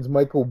event against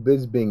Michael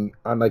Bisping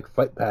on like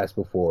Fight Pass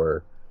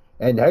before,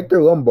 and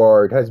Hector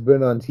Lombard has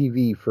been on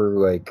TV for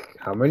like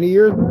how many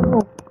years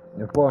now?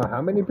 And for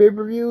how many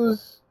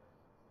pay-per-views?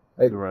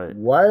 Like, Right.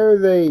 Why are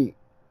they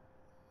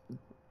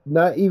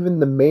not even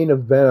the main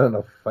event on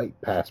a Fight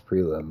Pass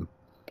prelim?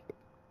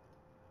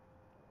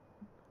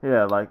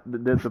 Yeah, like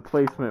the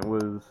placement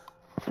was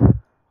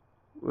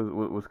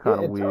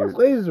kind of weird. Tyler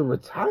Slatus is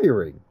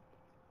retiring.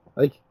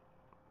 Like,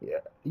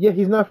 yeah,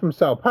 he's not from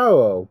Sao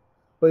Paulo,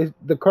 but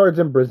the card's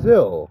in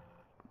Brazil.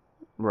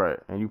 Right,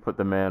 and you put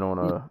the man on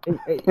a.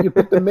 You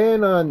put the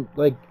man on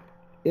like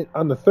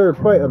on the third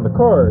fight on the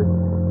card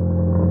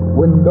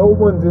when no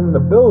one's in the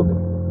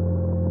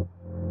building.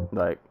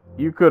 Like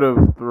you could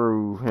have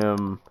threw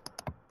him.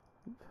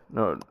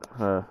 No,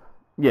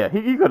 yeah,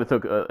 he could have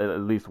took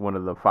at least one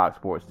of the Fox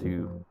Sports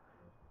 2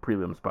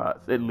 prelim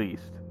spots. At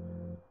least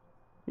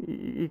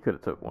he could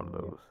have took one of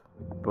those,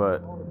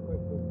 but.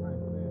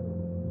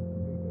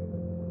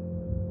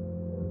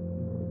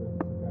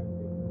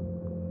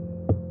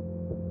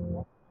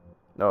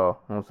 Oh,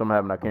 something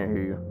happened. I can't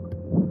hear you.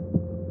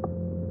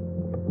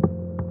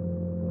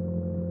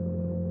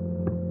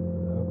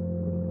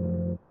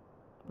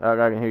 I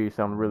can hear you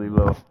sound really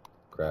low.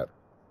 Crap.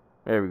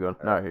 There we go.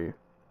 Now I hear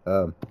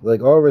you.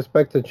 Like all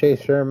respect to Chase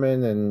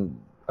Sherman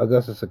and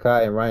Augusto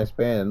Sakai and Ryan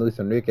Spann and Luis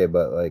Enrique,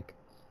 but like,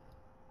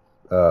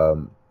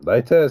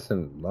 Leites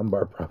and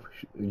Lombard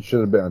probably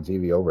should have been on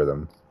TV over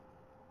them.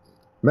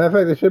 Matter of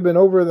fact, they should have been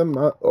over them,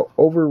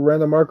 over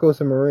Randall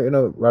Marcos and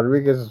Moreno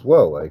Rodriguez as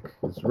well. Like,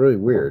 it's really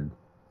weird.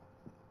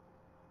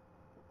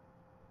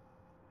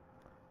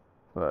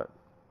 But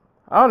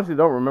I honestly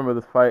don't remember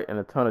this fight in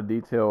a ton of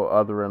detail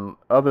other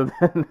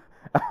than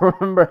I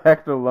remember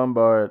Hector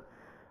Lombard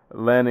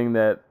landing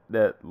that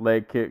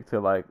leg kick to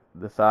like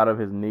the side of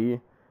his knee,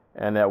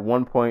 and at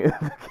one point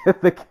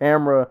the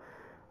camera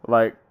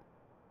like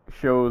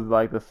shows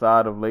like the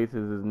side of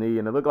Laces' knee,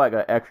 and it looked like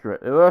it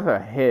looked like a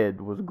head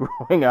was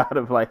growing out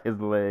of like his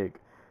leg.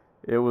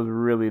 It was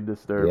really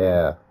disturbing.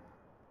 Yeah,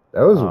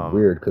 that was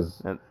weird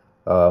because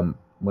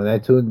when I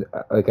tuned,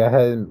 like I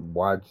hadn't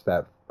watched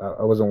that.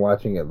 I wasn't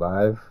watching it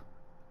live.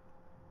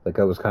 Like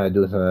I was kind of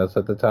doing something else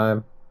at the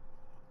time,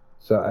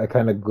 so I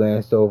kind of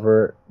glanced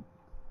over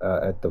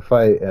at the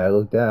fight, and I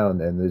looked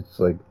down, and it's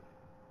like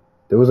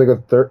there was like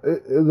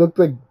it looked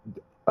like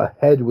a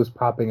head was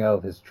popping out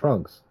of his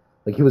trunks,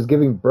 like he was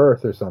giving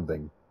birth or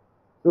something.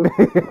 I'm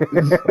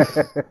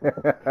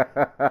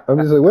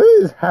just like, what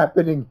is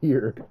happening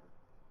here?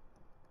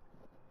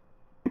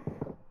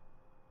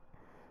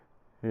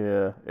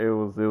 Yeah, it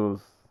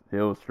was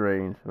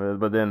strange.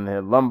 But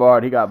then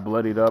Lombard, he got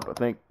bloodied up. I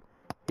think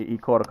he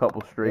caught a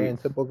couple In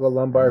straights. typical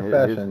Lombard And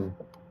fashion.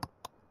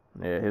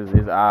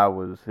 his eye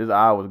was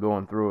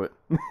going through it.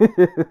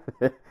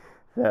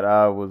 That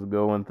eye was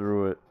going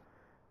through it.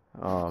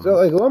 So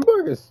like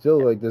Lombard is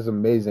still like this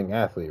amazing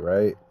athlete,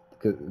 right?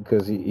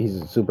 Because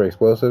he's super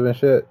explosive and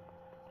shit.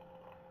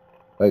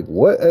 Like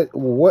what?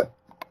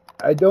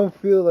 I don't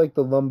feel like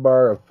the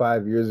Lombard of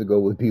 5 years ago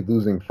would be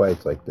losing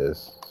fights like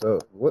this. So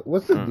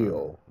what's the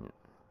deal?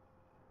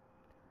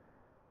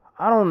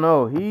 I don't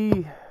know.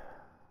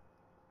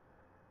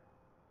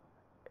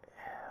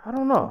 I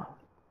don't know.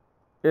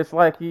 It's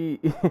like the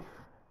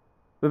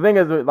thing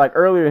is, like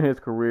earlier in his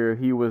career,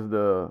 he was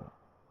the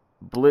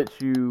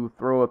blitz you,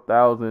 throw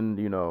 1,000,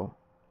 throw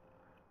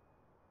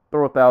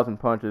 1,000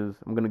 punches.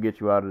 I'm gonna get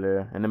you out of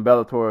there. And in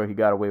Bellator, he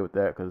got away with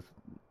that because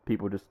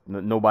people just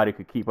nobody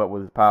could keep up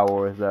with his power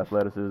or his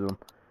athleticism.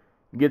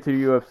 Get to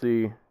the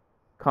UFC,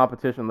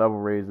 competition level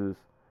raises.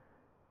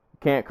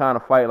 Can't kind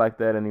of fight like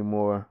that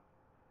anymore.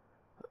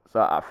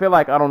 So I feel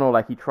like, I don't know,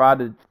 like he tried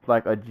to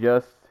like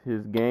adjust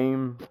his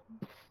game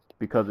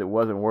because it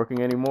wasn't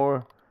working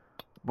anymore,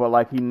 but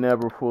like he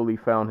never fully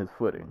found his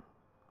footing.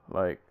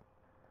 Like,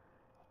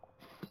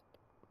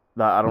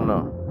 I don't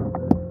know.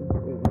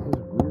 It's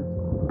just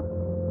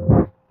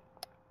weird.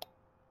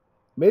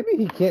 Maybe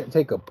he can't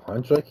take a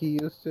punch like he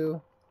used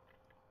to,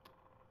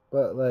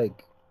 but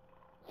like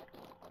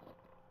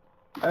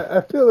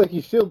I feel like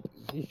he should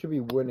be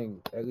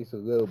winning at least a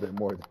little bit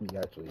more than he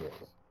actually is,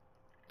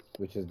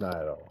 which is not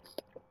at all.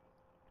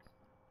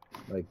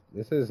 Like,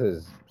 this is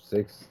his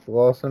 6th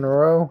loss in a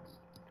row.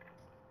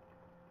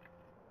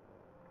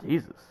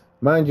 Jesus.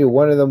 Mind you,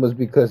 one of them was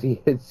because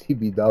he hit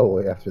CB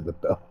Dalloway after the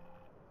bell.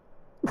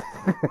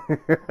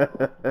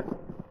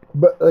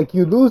 But like,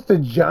 you lose to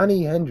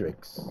Johnny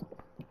Hendricks.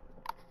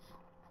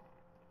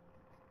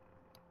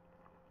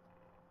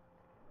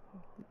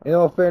 In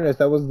all fairness,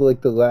 that was like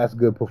the last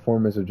good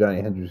performance of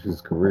Johnny Hendricks'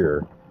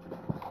 career.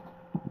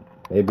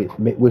 Maybe,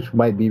 which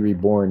might be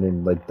reborn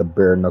in like the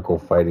bare knuckle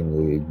fighting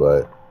league,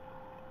 but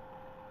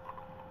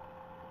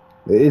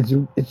it's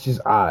just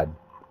odd.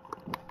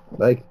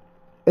 Like,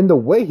 in the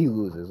way he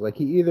loses, like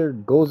he either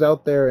goes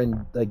out there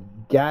and like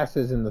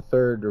gasses in the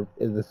third or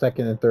in the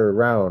second and third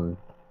round,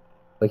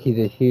 like he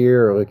did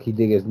here, or like he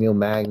did against Neil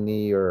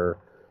Magny or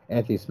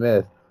Anthony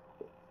Smith,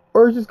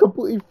 or it's just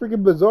completely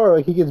freaking bizarre.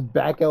 Like he gets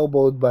back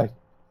elbowed by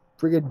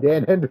friggin'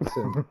 Dan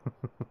Henderson,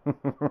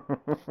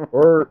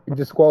 or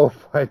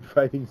disqualified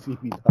fighting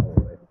CB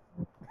Dalloway.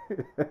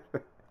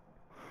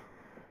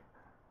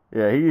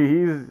 Yeah,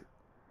 he's.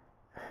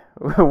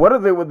 What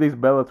is it with these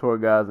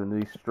Bellator guys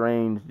and these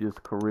strange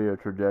just career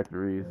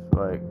trajectories?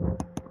 Like,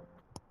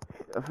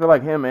 I feel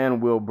like him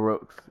and Will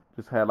Brooks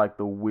just had like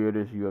the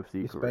weirdest UFC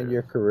You careers. spend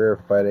your career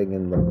fighting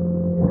in the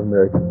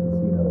American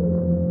casinos,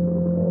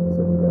 and all of a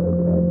sudden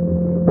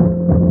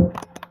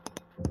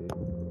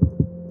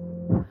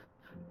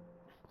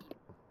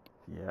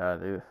you got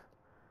a Yeah,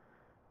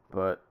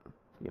 but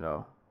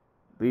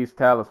these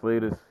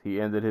Talaslidas, he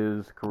ended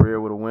his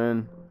career with a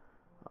win.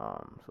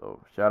 So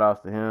shout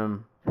outs to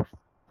him.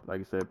 Like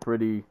you said,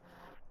 pretty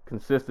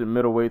consistent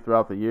middleweight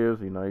throughout the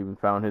years. Even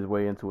found his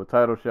way into a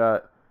title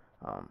shot.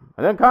 And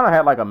then kind of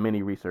had like a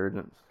mini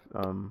resurgence,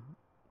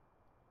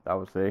 I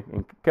would say,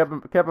 and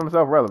kept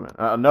himself relevant.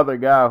 Another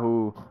guy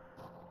who,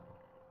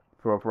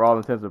 for all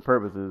intents and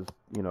purposes,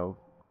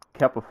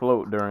 kept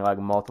afloat during like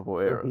multiple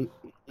eras.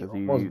 he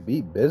almost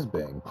beat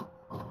Bisping.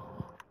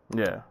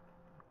 Yeah,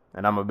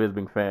 and I'm a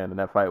Bisping fan, and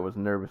that fight was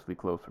nervously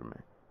close for me.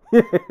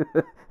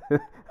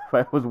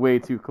 Fight was way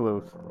too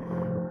close,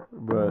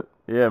 but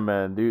yeah,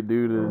 man, dude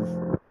was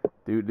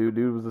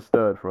a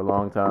stud for a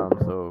long time.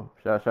 So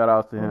shout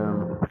outs to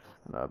him.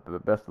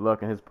 Best of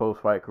luck in his post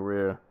fight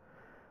career.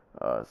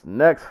 His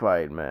next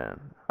fight,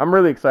 man, I'm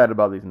really excited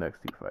about these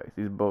next 2 fights.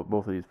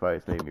 Both of these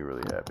fights made me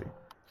really happy.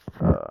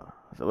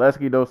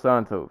 Zaleski dos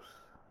Santos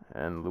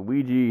and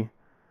Luigi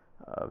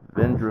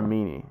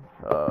Vendramini.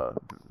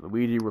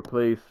 Luigi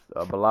replaced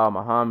Bilal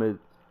Muhammad.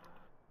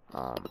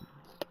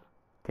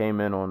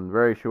 Came in on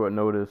very short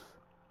notice.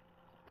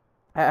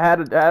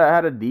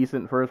 Had a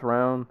decent first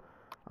round.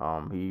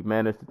 He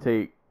managed to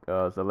take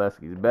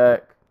Zaleski's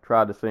back.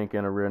 Tried to sink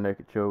in a rear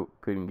naked choke.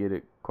 Couldn't get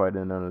it quite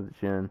in under the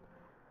chin.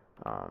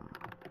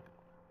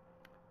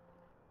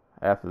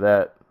 After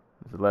that,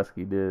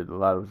 Zaleski did a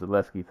lot of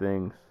Zaleski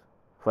things.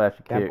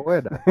 Flashy kicks.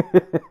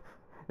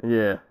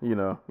 Yeah, you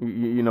know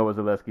what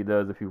Zaleski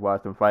does if you've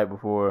watched him fight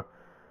before.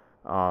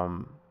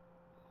 The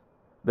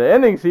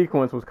ending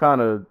sequence was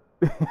kind of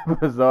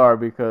bizarre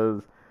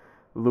because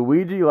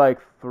Luigi like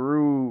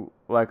threw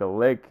like a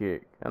leg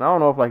kick, and I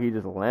don't know if like he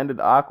just landed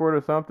awkward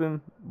or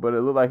something, but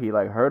it looked like he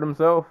like hurt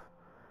himself,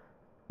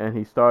 and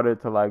he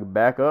started to like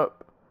back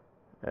up,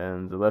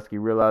 and Zaleski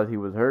realized he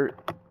was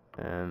hurt,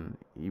 and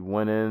he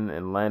went in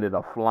and landed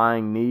a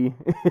flying knee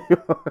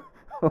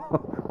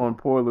on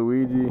poor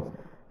Luigi,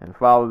 and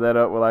followed that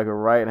up with like a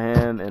right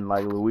hand, and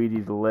like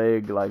Luigi's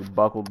leg like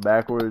buckled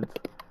backwards,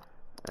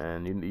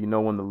 and you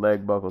know when the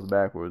leg buckles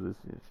backwards,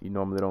 you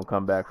normally don't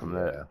come back from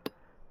that.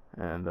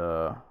 And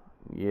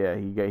yeah,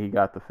 he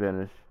got the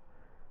finish.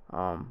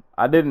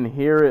 I didn't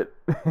hear it.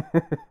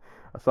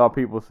 I saw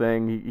people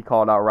saying he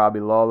called out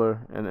Robbie Lawler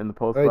in the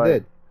post fight. I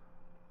did.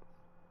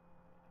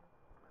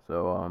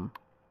 So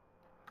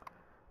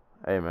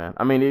hey man,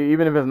 I mean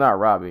even if it's not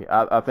Robbie,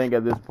 I think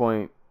at this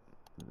point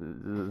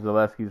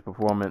Zaleski's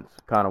performance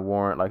kind of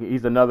warrant. Like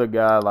he's another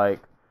guy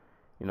like,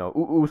 you know,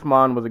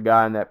 Usman was a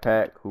guy in that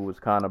pack who was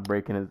kind of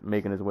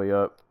making his way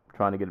up,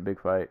 trying to get a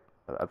big fight.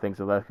 I think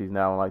Zaleski's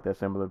now in like that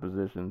similar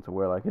position to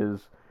where like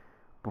his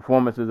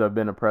performances have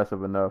been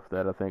impressive enough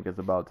that I think it's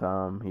about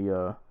time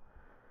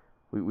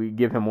we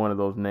give him one of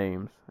those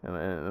names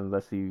and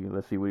let's see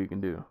what he can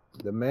do.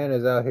 The man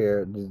is out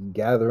here just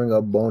gathering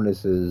up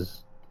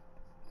bonuses.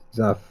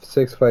 He's on a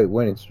 6-fight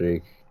winning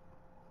streak.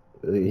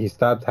 He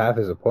stopped half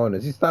his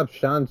opponents. He stopped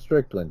Sean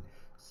Strickland,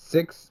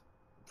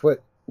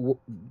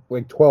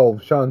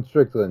 6'12" Sean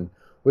Strickland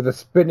with a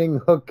spinning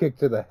hook kick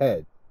to the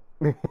head.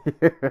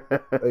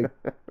 Like,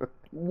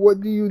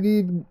 what do you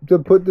need to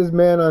put this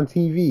man on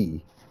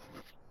TV?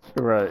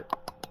 Right.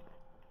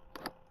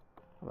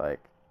 Like,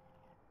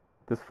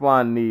 this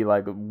flying knee,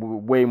 like,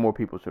 way more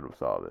people should have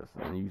saw this.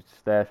 And you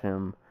stash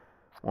him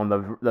on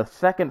the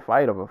second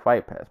fight of a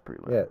Fight Pass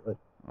prelim. Yeah.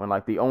 When,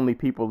 like, the only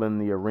people in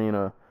the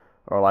arena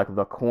are, like,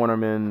 the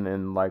cornermen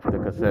and, like, the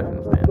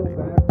concession stand.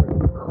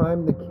 He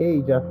climbed the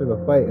cage after the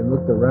fight and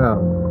looked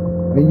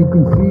around. And you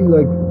can see,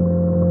 like,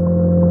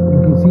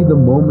 the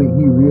moment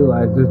he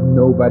realized there's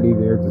nobody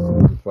there to see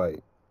him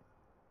fight.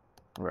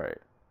 Right.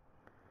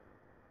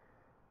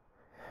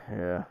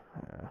 Yeah.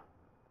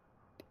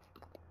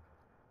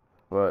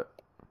 But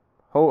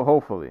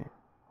hopefully,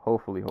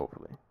 hopefully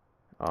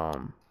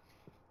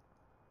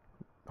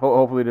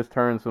this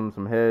turns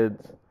some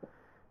heads,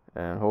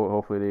 and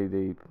hopefully they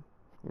you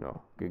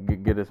know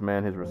get this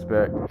man his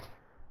respect,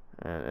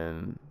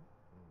 and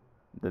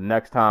the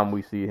next time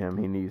we see him,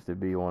 he needs to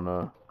be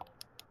on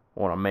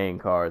a main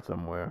card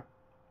somewhere.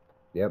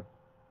 Yep.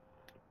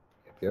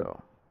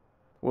 So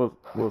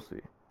we'll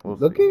see.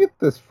 Looking at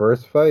this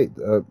first fight,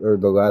 or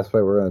the last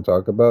fight we're going to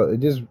talk about, it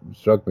just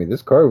struck me.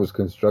 This card was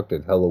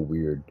constructed hella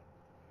weird.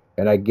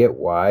 And I get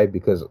why,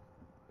 because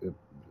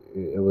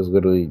it was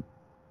literally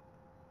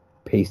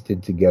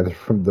pasted together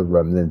from the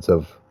remnants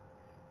of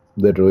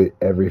literally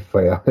every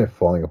fight on it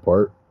falling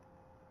apart.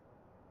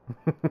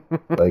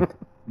 Like,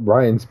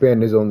 Ryan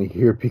Spann is only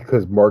here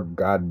because Mark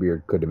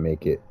Godbeard couldn't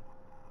make it.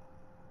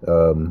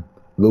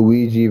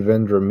 Luigi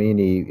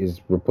Vendramini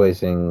is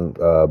replacing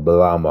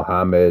Bilal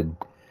Muhammad.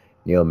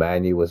 Neil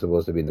Magny was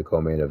supposed to be in the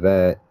co-main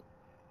event.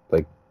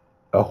 Like,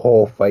 two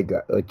whole fights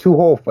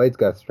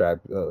got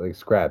scrapped. Like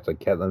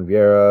Ketlin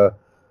Vieira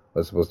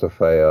was supposed to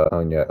fight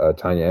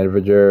Tanya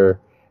Enverger.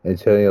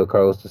 Antonio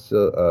Carlos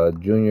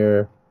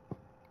Jr.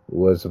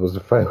 was supposed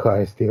to fight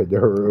Elias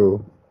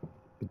Theodorou.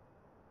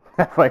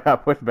 That fight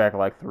got pushed back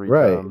like 3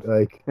 times.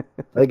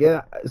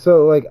 Yeah.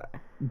 So like,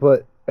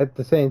 but at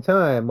the same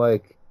time,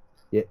 like,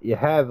 you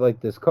have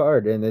like this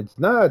card, and it's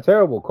not a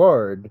terrible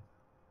card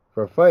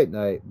for Fight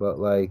Night, but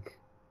like,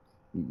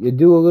 you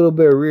do a little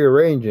bit of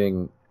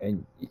rearranging,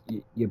 and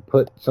you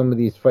put some of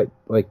these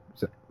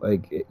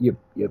you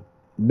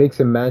mix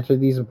and match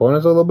these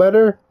opponents a little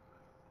better,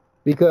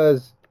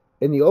 because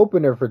in the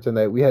opener for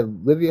tonight we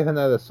had Livia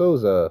Renata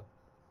Souza,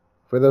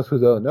 for those who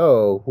don't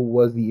know, who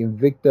was the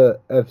Invicta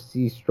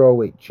FC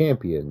strawweight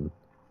champion,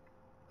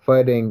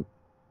 fighting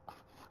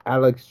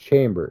Alex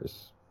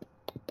Chambers,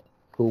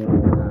 who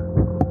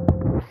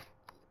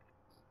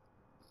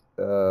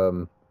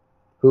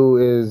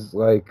is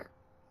like,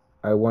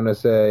 I want to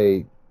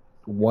say,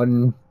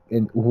 who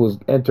was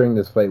entering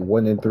this fight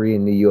 1-3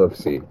 in the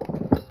UFC.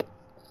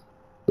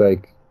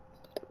 Like,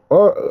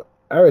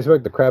 I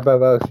respect the crap out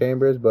of Alex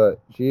Chambers,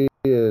 but she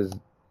is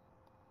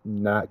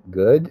not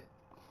good.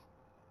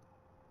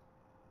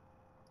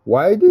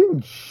 Why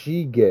didn't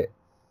she get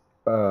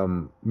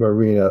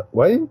Marina?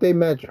 Why didn't they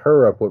match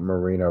her up with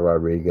Marina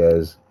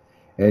Rodriguez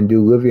and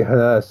do Livia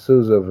Renata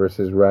Souza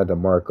versus Randa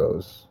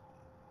Marcos?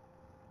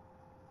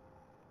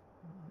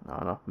 I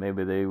don't know.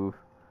 Maybe they,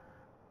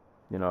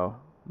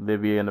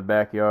 Livia in the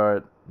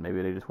backyard.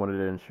 Maybe they just wanted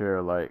to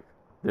ensure, like,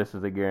 this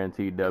is a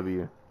guaranteed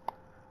W.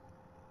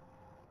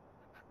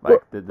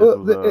 Like, this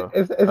was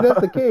if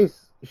that's the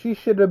case, she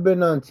should have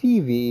been on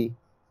TV,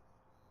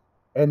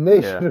 and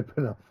they should have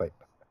been on Fight.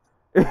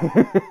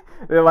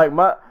 They're like,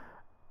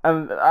 I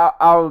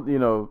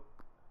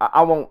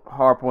won't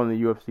harp on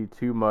the UFC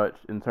too much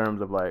in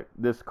terms of, like,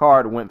 this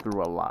card went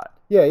through a lot.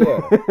 Yeah.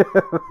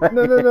 Like,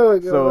 no.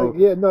 So, I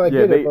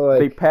get it. But like,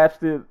 they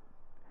patched it.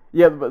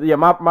 Yeah, but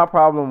my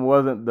problem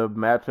wasn't the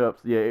matchups.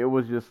 Yeah, it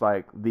was just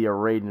like the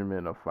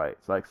arrangement of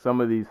fights. Like,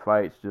 some of these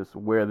fights, just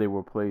where they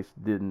were placed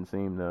didn't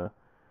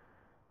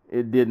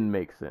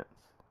make sense.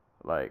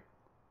 Like,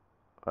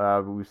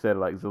 we said,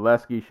 like,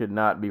 Zaleski should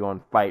not be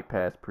on Fight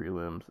Pass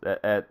prelims.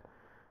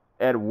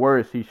 At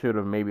worst, he should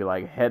have maybe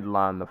like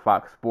headlined the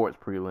Fox Sports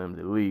prelims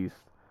at least.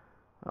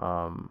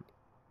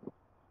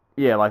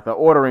 Yeah, like the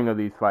ordering of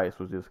these fights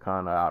was just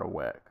kind of out of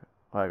whack.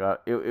 Like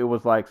it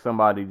was like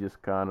somebody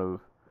just kind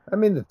of. I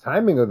mean, the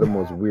timing of them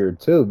was weird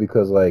too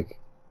because like,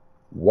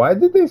 why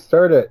did they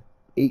start at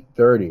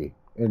 8:30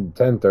 and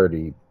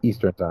 10:30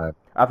 Eastern time?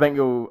 I think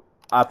it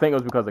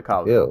was because of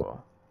college Ew.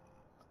 football.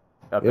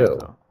 I think Ew.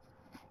 so.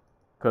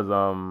 Cause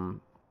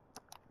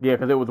yeah,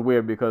 cause it was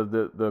weird because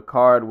the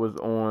card was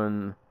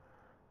on.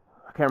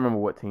 I can't remember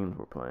what teams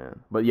were playing,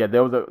 but yeah,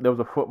 there was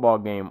a football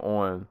game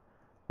on,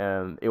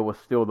 and it was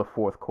still the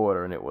fourth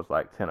quarter, and it was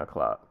like 10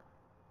 o'clock.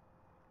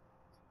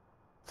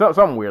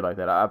 Something weird like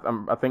that.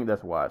 I think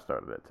that's why I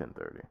started at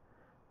 10:30.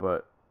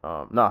 But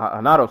no,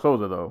 Hanato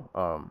Souza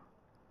though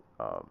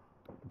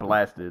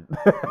blasted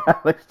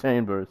Alex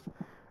Chambers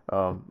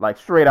like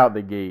straight out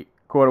the gate.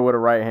 Caught her with a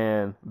right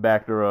hand,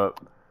 backed her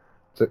up,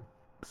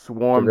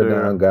 swarmed Took her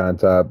her, down, got on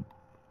top,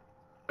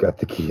 got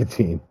the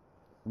guillotine.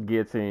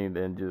 guillotined,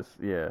 and just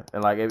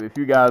And like if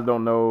you guys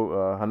don't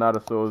know,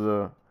 Hanato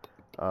Souza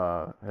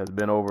has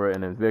been over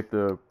in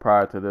Invicta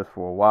prior to this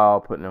for a while,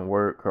 putting in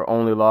work. Her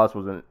only loss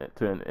was in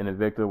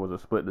Invicta was a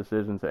split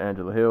decision to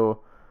Angela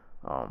Hill,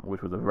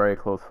 which was a very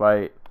close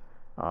fight.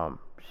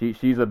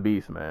 She's a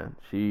beast, man.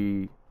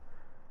 She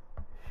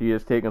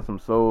has taken some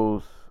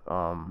souls.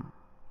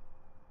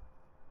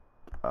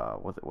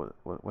 What's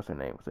her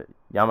name? Was it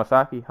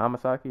Hamasaki?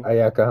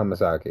 Ayaka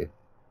Hamasaki.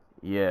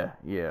 Yeah.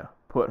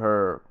 Put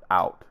her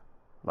out.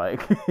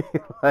 Like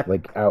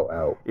Like out.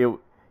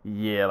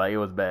 Like it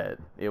was bad.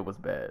 It was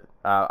bad.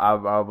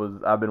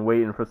 I've been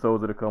waiting for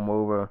Souza to come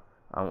over.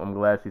 I'm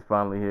glad she's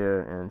finally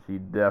here, and she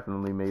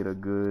definitely made a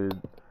good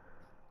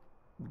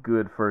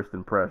first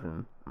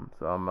impression.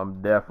 So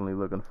I'm definitely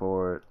looking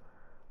forward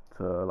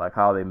to like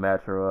how they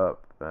match her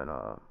up and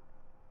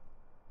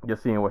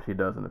just seeing what she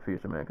does in the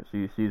future, man. Cause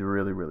she's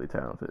really really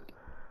talented.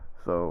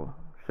 So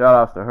shout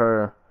outs to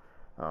her.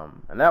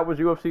 And that was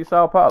UFC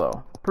Sao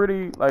Paulo.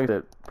 Pretty, like I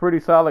said, pretty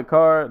solid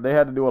card. They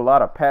had to do a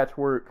lot of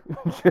patchwork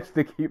just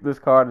to keep this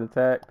card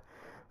intact.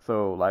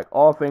 So, like,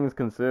 all things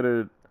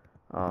considered,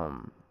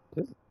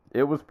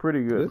 it was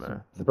pretty good,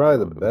 man. It's probably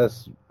the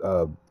best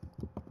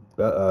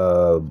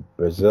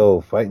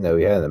Brazil fight that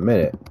we had in a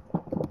minute.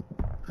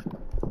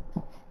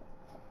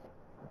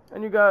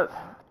 And you got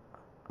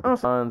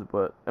signs,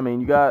 but I mean,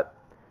 you got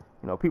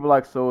people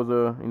like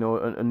Souza,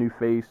 a new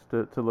face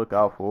to look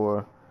out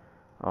for.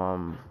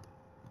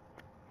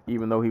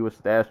 Even though he was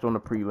stashed on the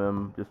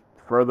prelim, just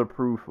further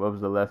proof of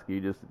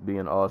Zaleski just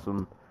being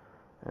awesome,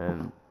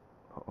 and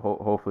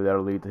hopefully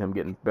that'll lead to him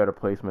getting better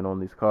placement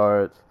on these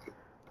cards.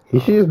 He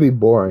should just be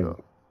boring.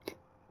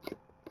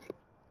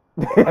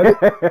 I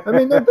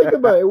mean, don't think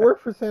about it. It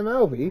worked for Sam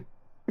Alvey.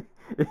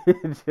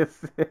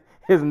 Just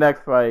his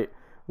next fight,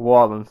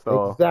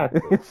 Wallenstall.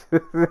 Exactly.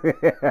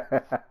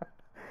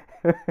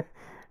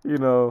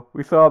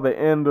 We saw the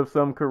end of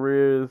some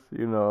careers.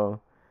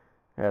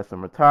 Had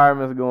some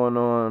retirements going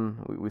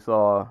on. We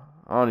saw.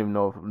 I don't even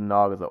know if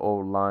Nog is an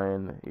old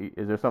lion.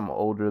 Is there something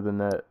older than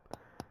that?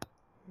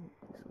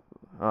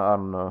 I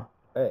don't know.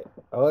 Hey,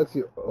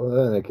 Alexei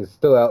Olenek is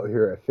still out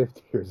here at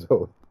 50 years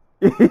old.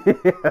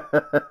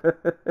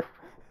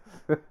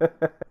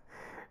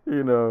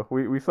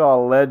 We saw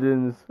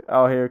legends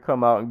out here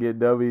come out and get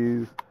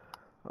W's.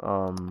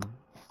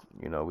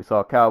 We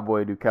saw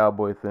Cowboy do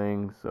cowboy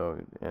things. So,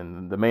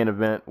 and the main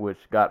event,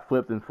 which got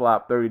flipped and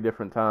flopped 30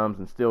 different times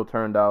and still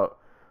turned out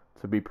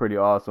to be pretty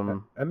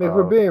awesome. I mean, if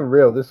we're being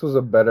real, this was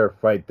a better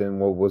fight than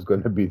what was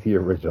going to be the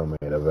original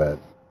main event.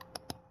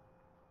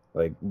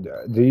 Like,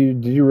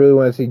 did you really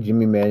want to see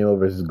Jimmy Manuel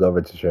versus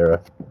Glover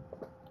Teixeira?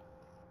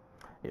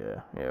 Yeah,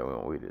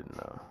 we didn't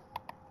know.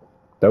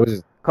 That was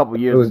just a couple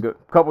years ago.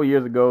 Couple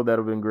years ago, that'd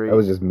have been great. That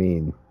was just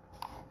mean.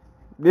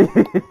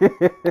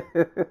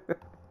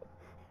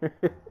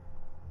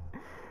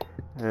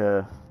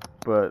 Yeah,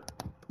 but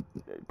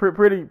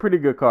pretty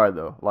good card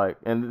though. Like,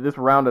 and this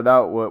rounded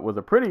out what was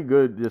a pretty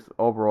good just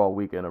overall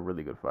weekend of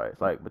really good fights.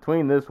 Like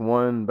between this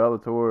one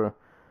Bellator,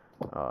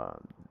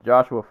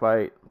 Joshua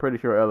fight, pretty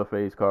sure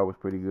LFA's card was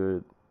pretty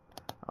good.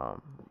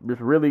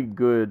 Just really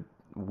good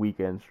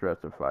weekend stretch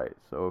of fights.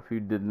 So if you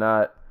did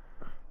not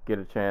get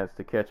a chance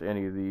to catch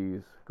any of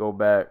these, go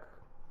back,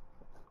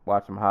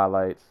 watch some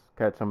highlights,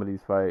 catch some of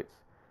these fights.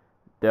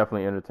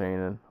 Definitely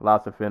entertaining.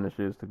 Lots of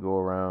finishes to go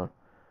around.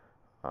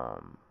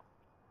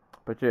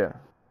 But yeah,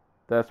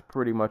 that's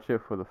pretty much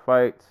it for the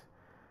fights.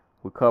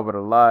 We covered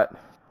a lot.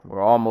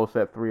 We're almost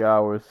at 3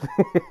 hours.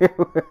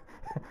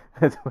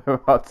 It's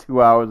about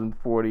 2 hours and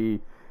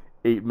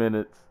 48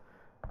 minutes.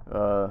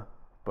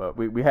 But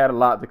we had a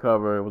lot to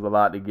cover. It was a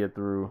lot to get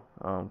through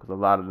because a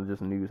lot of the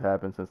just news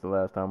happened since the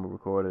last time we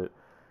recorded.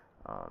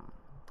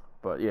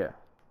 But yeah,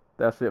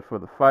 that's it for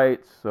the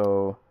fights.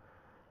 So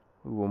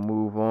we will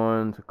move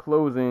on to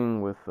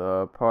closing with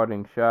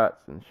parting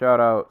shots and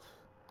shout-outs.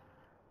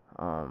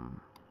 I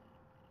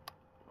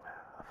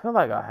feel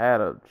like I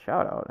had a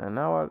shout-out, and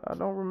now I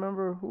don't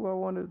remember who I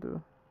wanted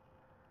to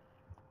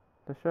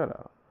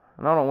shout-out.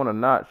 And I don't want to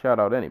not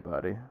shout-out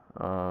anybody.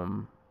 I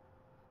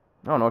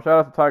don't know.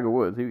 Shout-out to Tiger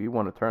Woods. He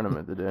won a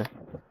tournament today.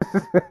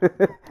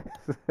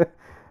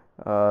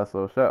 Shout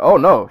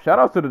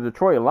out to the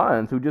Detroit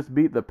Lions who just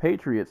beat the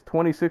Patriots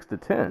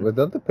 26-10. Well,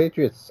 don't the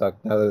Patriots suck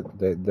now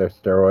that their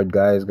steroid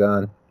guy is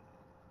gone?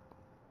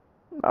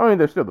 I mean,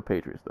 they're still the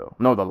Patriots though.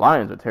 No, the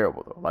Lions are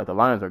terrible though. Like the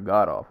Lions are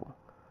god awful.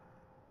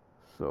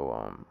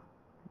 So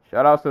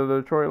shout out to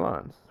the Detroit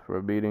Lions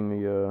for beating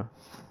the.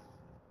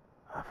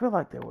 I feel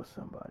like there was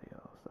somebody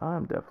else.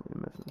 I'm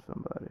definitely missing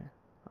somebody.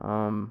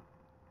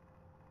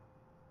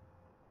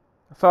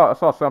 I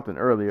saw something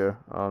earlier.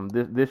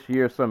 This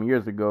year, some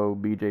years ago,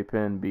 B.J.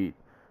 Penn beat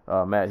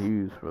Matt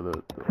Hughes for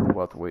the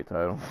welterweight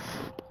title.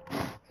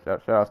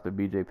 Shout outs to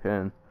B.J.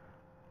 Penn.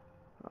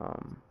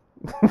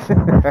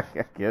 I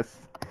guess.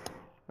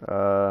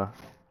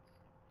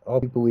 All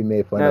people we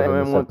made fun of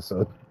in this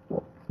episode.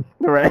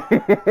 Right.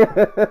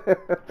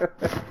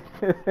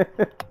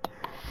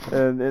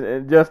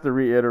 and just to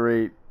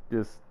reiterate,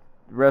 just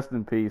rest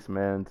in peace,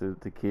 man, to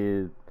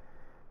Kid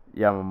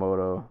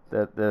Yamamoto.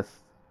 This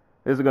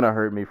is gonna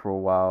hurt me for a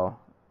while.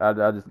 I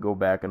just go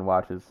back and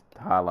watch his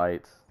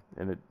highlights,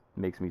 and it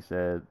makes me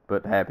sad,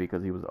 but happy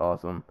because he was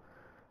awesome.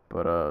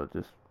 But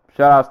just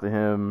shout outs to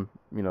him.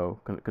 You know,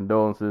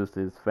 condolences to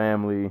his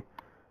family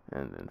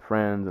and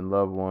friends and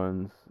loved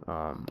ones.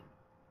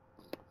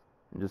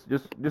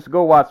 Just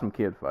go watch some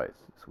kid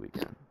fights this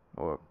weekend,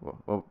 or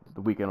well,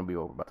 the weekend will be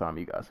over by the time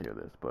you guys hear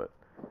this. But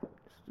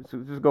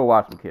just go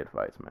watch some kid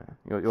fights, man.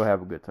 You'll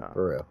have a good time.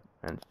 For real.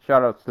 And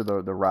shout outs to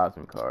the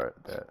Rising card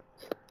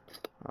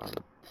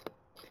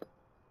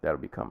that'll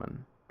be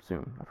coming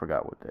soon. I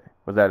forgot what day.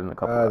 Was that in a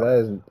couple hours? That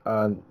is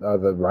on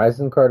the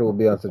Rising card will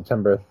be on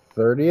September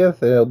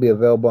 30th, and it'll be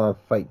available on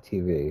Fight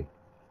TV.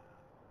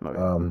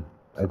 Okay.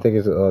 I think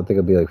it'll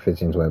be like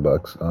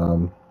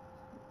 $15-20.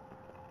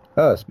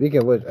 Speaking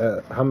of which,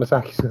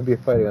 Hamasaki's gonna be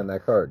fighting on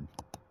that card.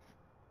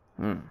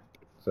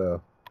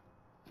 So,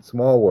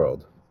 small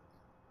world.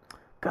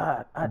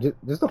 God,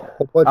 just a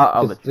whole bunch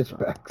of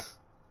stitchbacks.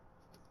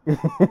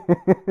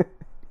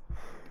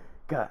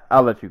 God,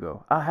 I'll let you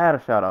go. I had a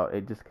shout out.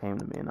 It just came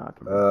to me and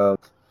so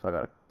I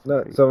gotta.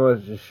 Not so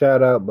much a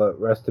shout out, but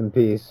rest in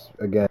peace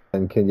again,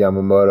 Ken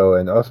Yamamoto,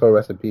 and also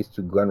rest in peace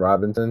to Glenn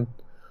Robinson,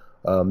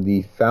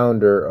 the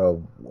founder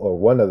or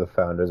one of the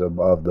founders of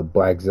the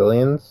Black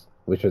Zillions,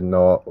 which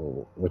no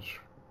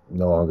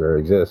longer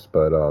exists,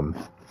 but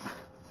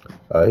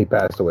he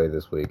passed away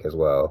this week as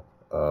well.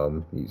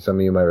 Some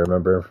of you might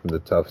remember him from the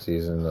Tough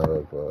season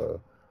of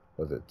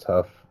was it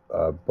Tough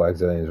Black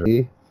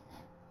Zillions?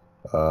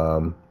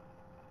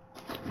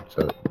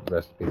 So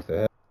rest in peace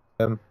to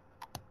him.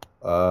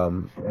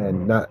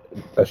 And not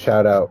a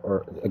shout out,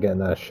 or again,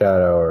 not a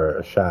shout out or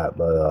a shot,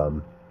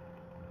 but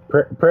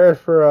prayers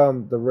for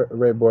the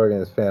Ray Borg and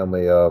his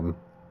family.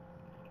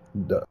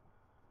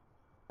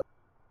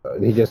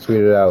 He just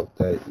tweeted out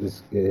that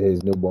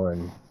his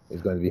newborn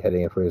is going to be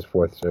heading in for his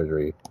 4th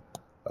surgery.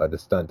 The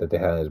stunt that they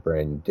had in his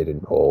brain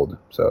didn't hold,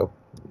 so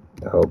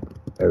I hope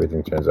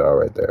everything turns out all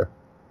right there.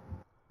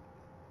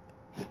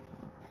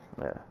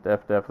 Yeah,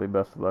 definitely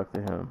best of luck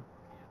to him.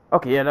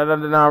 Okay, yeah, now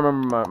I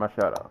remember my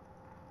shout out.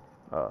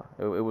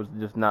 It was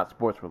just not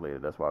sports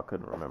related, that's why I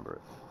couldn't remember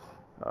it.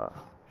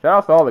 Shout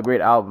out to all the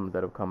great albums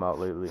that have come out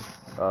lately.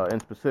 In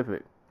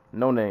specific,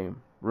 No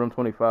Name, Room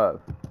 25,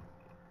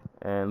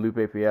 and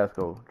Lupe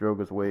Fiasco,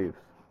 Droga's Waves.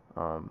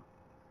 2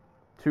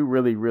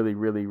 really, really,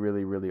 really,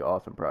 really, really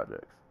awesome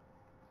projects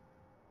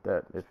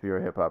that if you're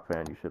a hip hop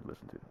fan, you should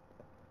listen to.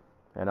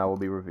 And I will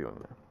be reviewing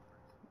them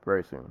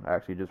very soon. I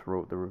actually just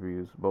wrote the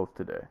reviews both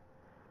today.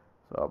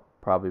 So I'll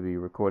probably be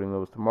recording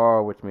those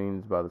tomorrow, which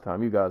means by the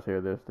time you guys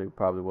hear this, they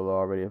probably will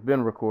already have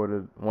been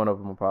recorded. One of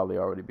them will probably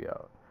already be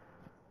out.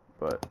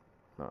 But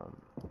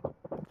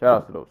shout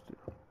out to those 2.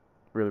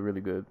 Really,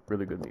 really good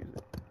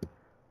music.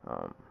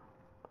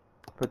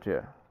 But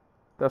yeah,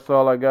 that's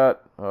all I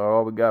got.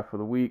 All we got for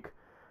the week.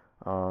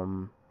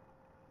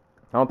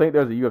 I don't think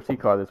there's a UFC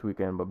card this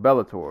weekend, but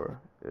Bellator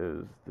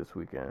is this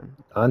weekend.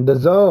 On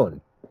DAZN.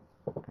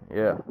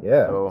 Yeah.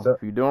 Yeah. So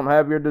if you don't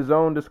have your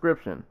DAZN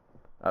subscription,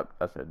 you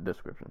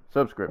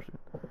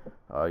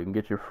can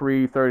get your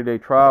free 30-day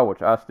trial,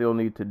 which I still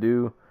need to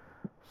do.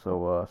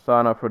 So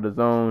sign up for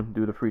DAZN,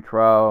 do the free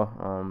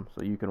trial,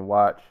 so you can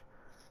watch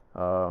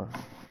the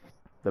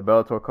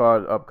Bellator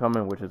card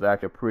upcoming, which is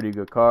actually a pretty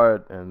good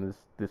card, and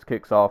this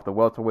kicks off the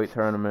welterweight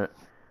tournament,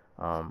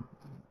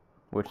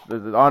 which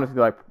is honestly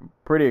like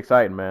pretty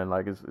exciting, man.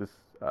 Like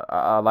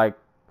I like.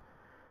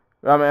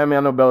 I mean, I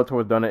know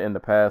Bellator's done it in the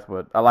past,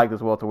 but I like this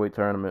welterweight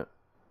tournament.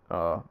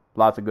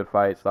 Lots of good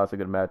fights, lots of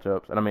good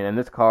matchups, and I mean, in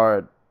this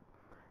card,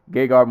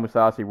 Gegard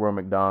Mousasi, Roy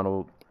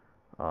McDonald.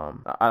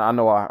 I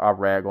know I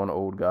rag on the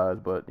old guys,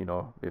 but you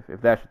know, if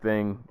that's your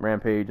thing,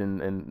 Rampage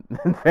and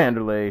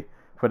Vanderlei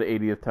for the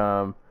 80th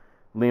time,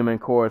 Lehman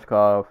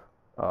Koreshkov,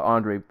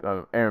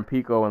 Aaron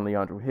Pico and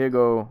Leandro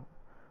Higo,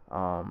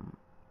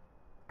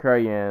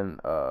 Karyan,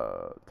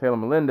 Taylor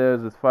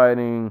Melendez is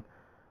fighting.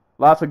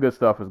 Lots of good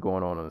stuff is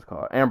going on this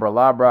card. Amber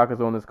Labrock is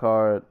on this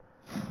card.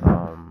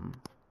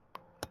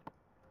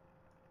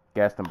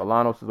 Gaston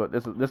Bolanos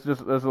is.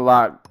 There's a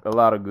lot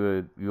of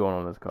good going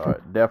on this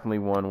card. Definitely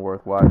one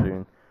worth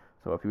watching.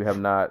 So if you have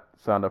not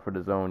signed up for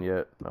the zone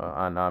yet,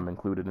 I'm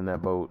included in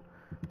that boat.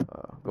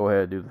 Go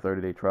ahead and do the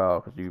 30-day trial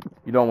because you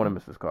don't want to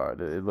miss this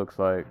card. It looks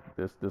like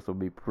this will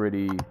be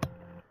pretty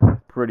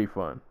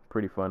fun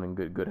and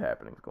good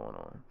happenings going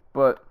on.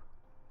 But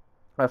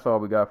that's all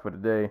we got for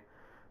today.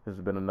 This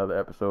has been another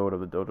episode of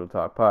the Dojo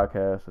Talk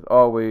Podcast. As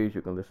always,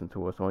 you can listen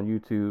to us on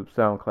YouTube,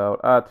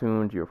 SoundCloud,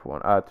 iTunes. If you're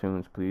on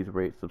iTunes, please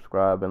rate,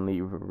 subscribe, and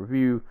leave a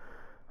review.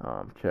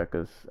 Check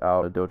us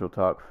out at Dojo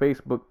Talk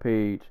Facebook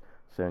page.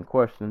 Send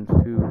questions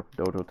to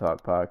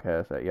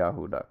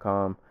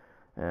dojotalkpodcast@yahoo.com.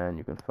 And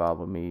you can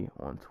follow me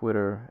on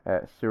Twitter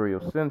at Serial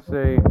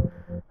Sensei.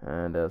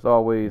 And as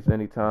always,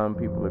 anytime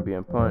people are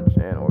being punched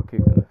and or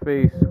kicked in the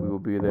face, we will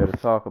be there to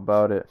talk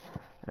about it.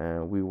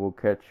 And we will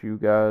catch you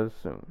guys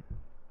soon.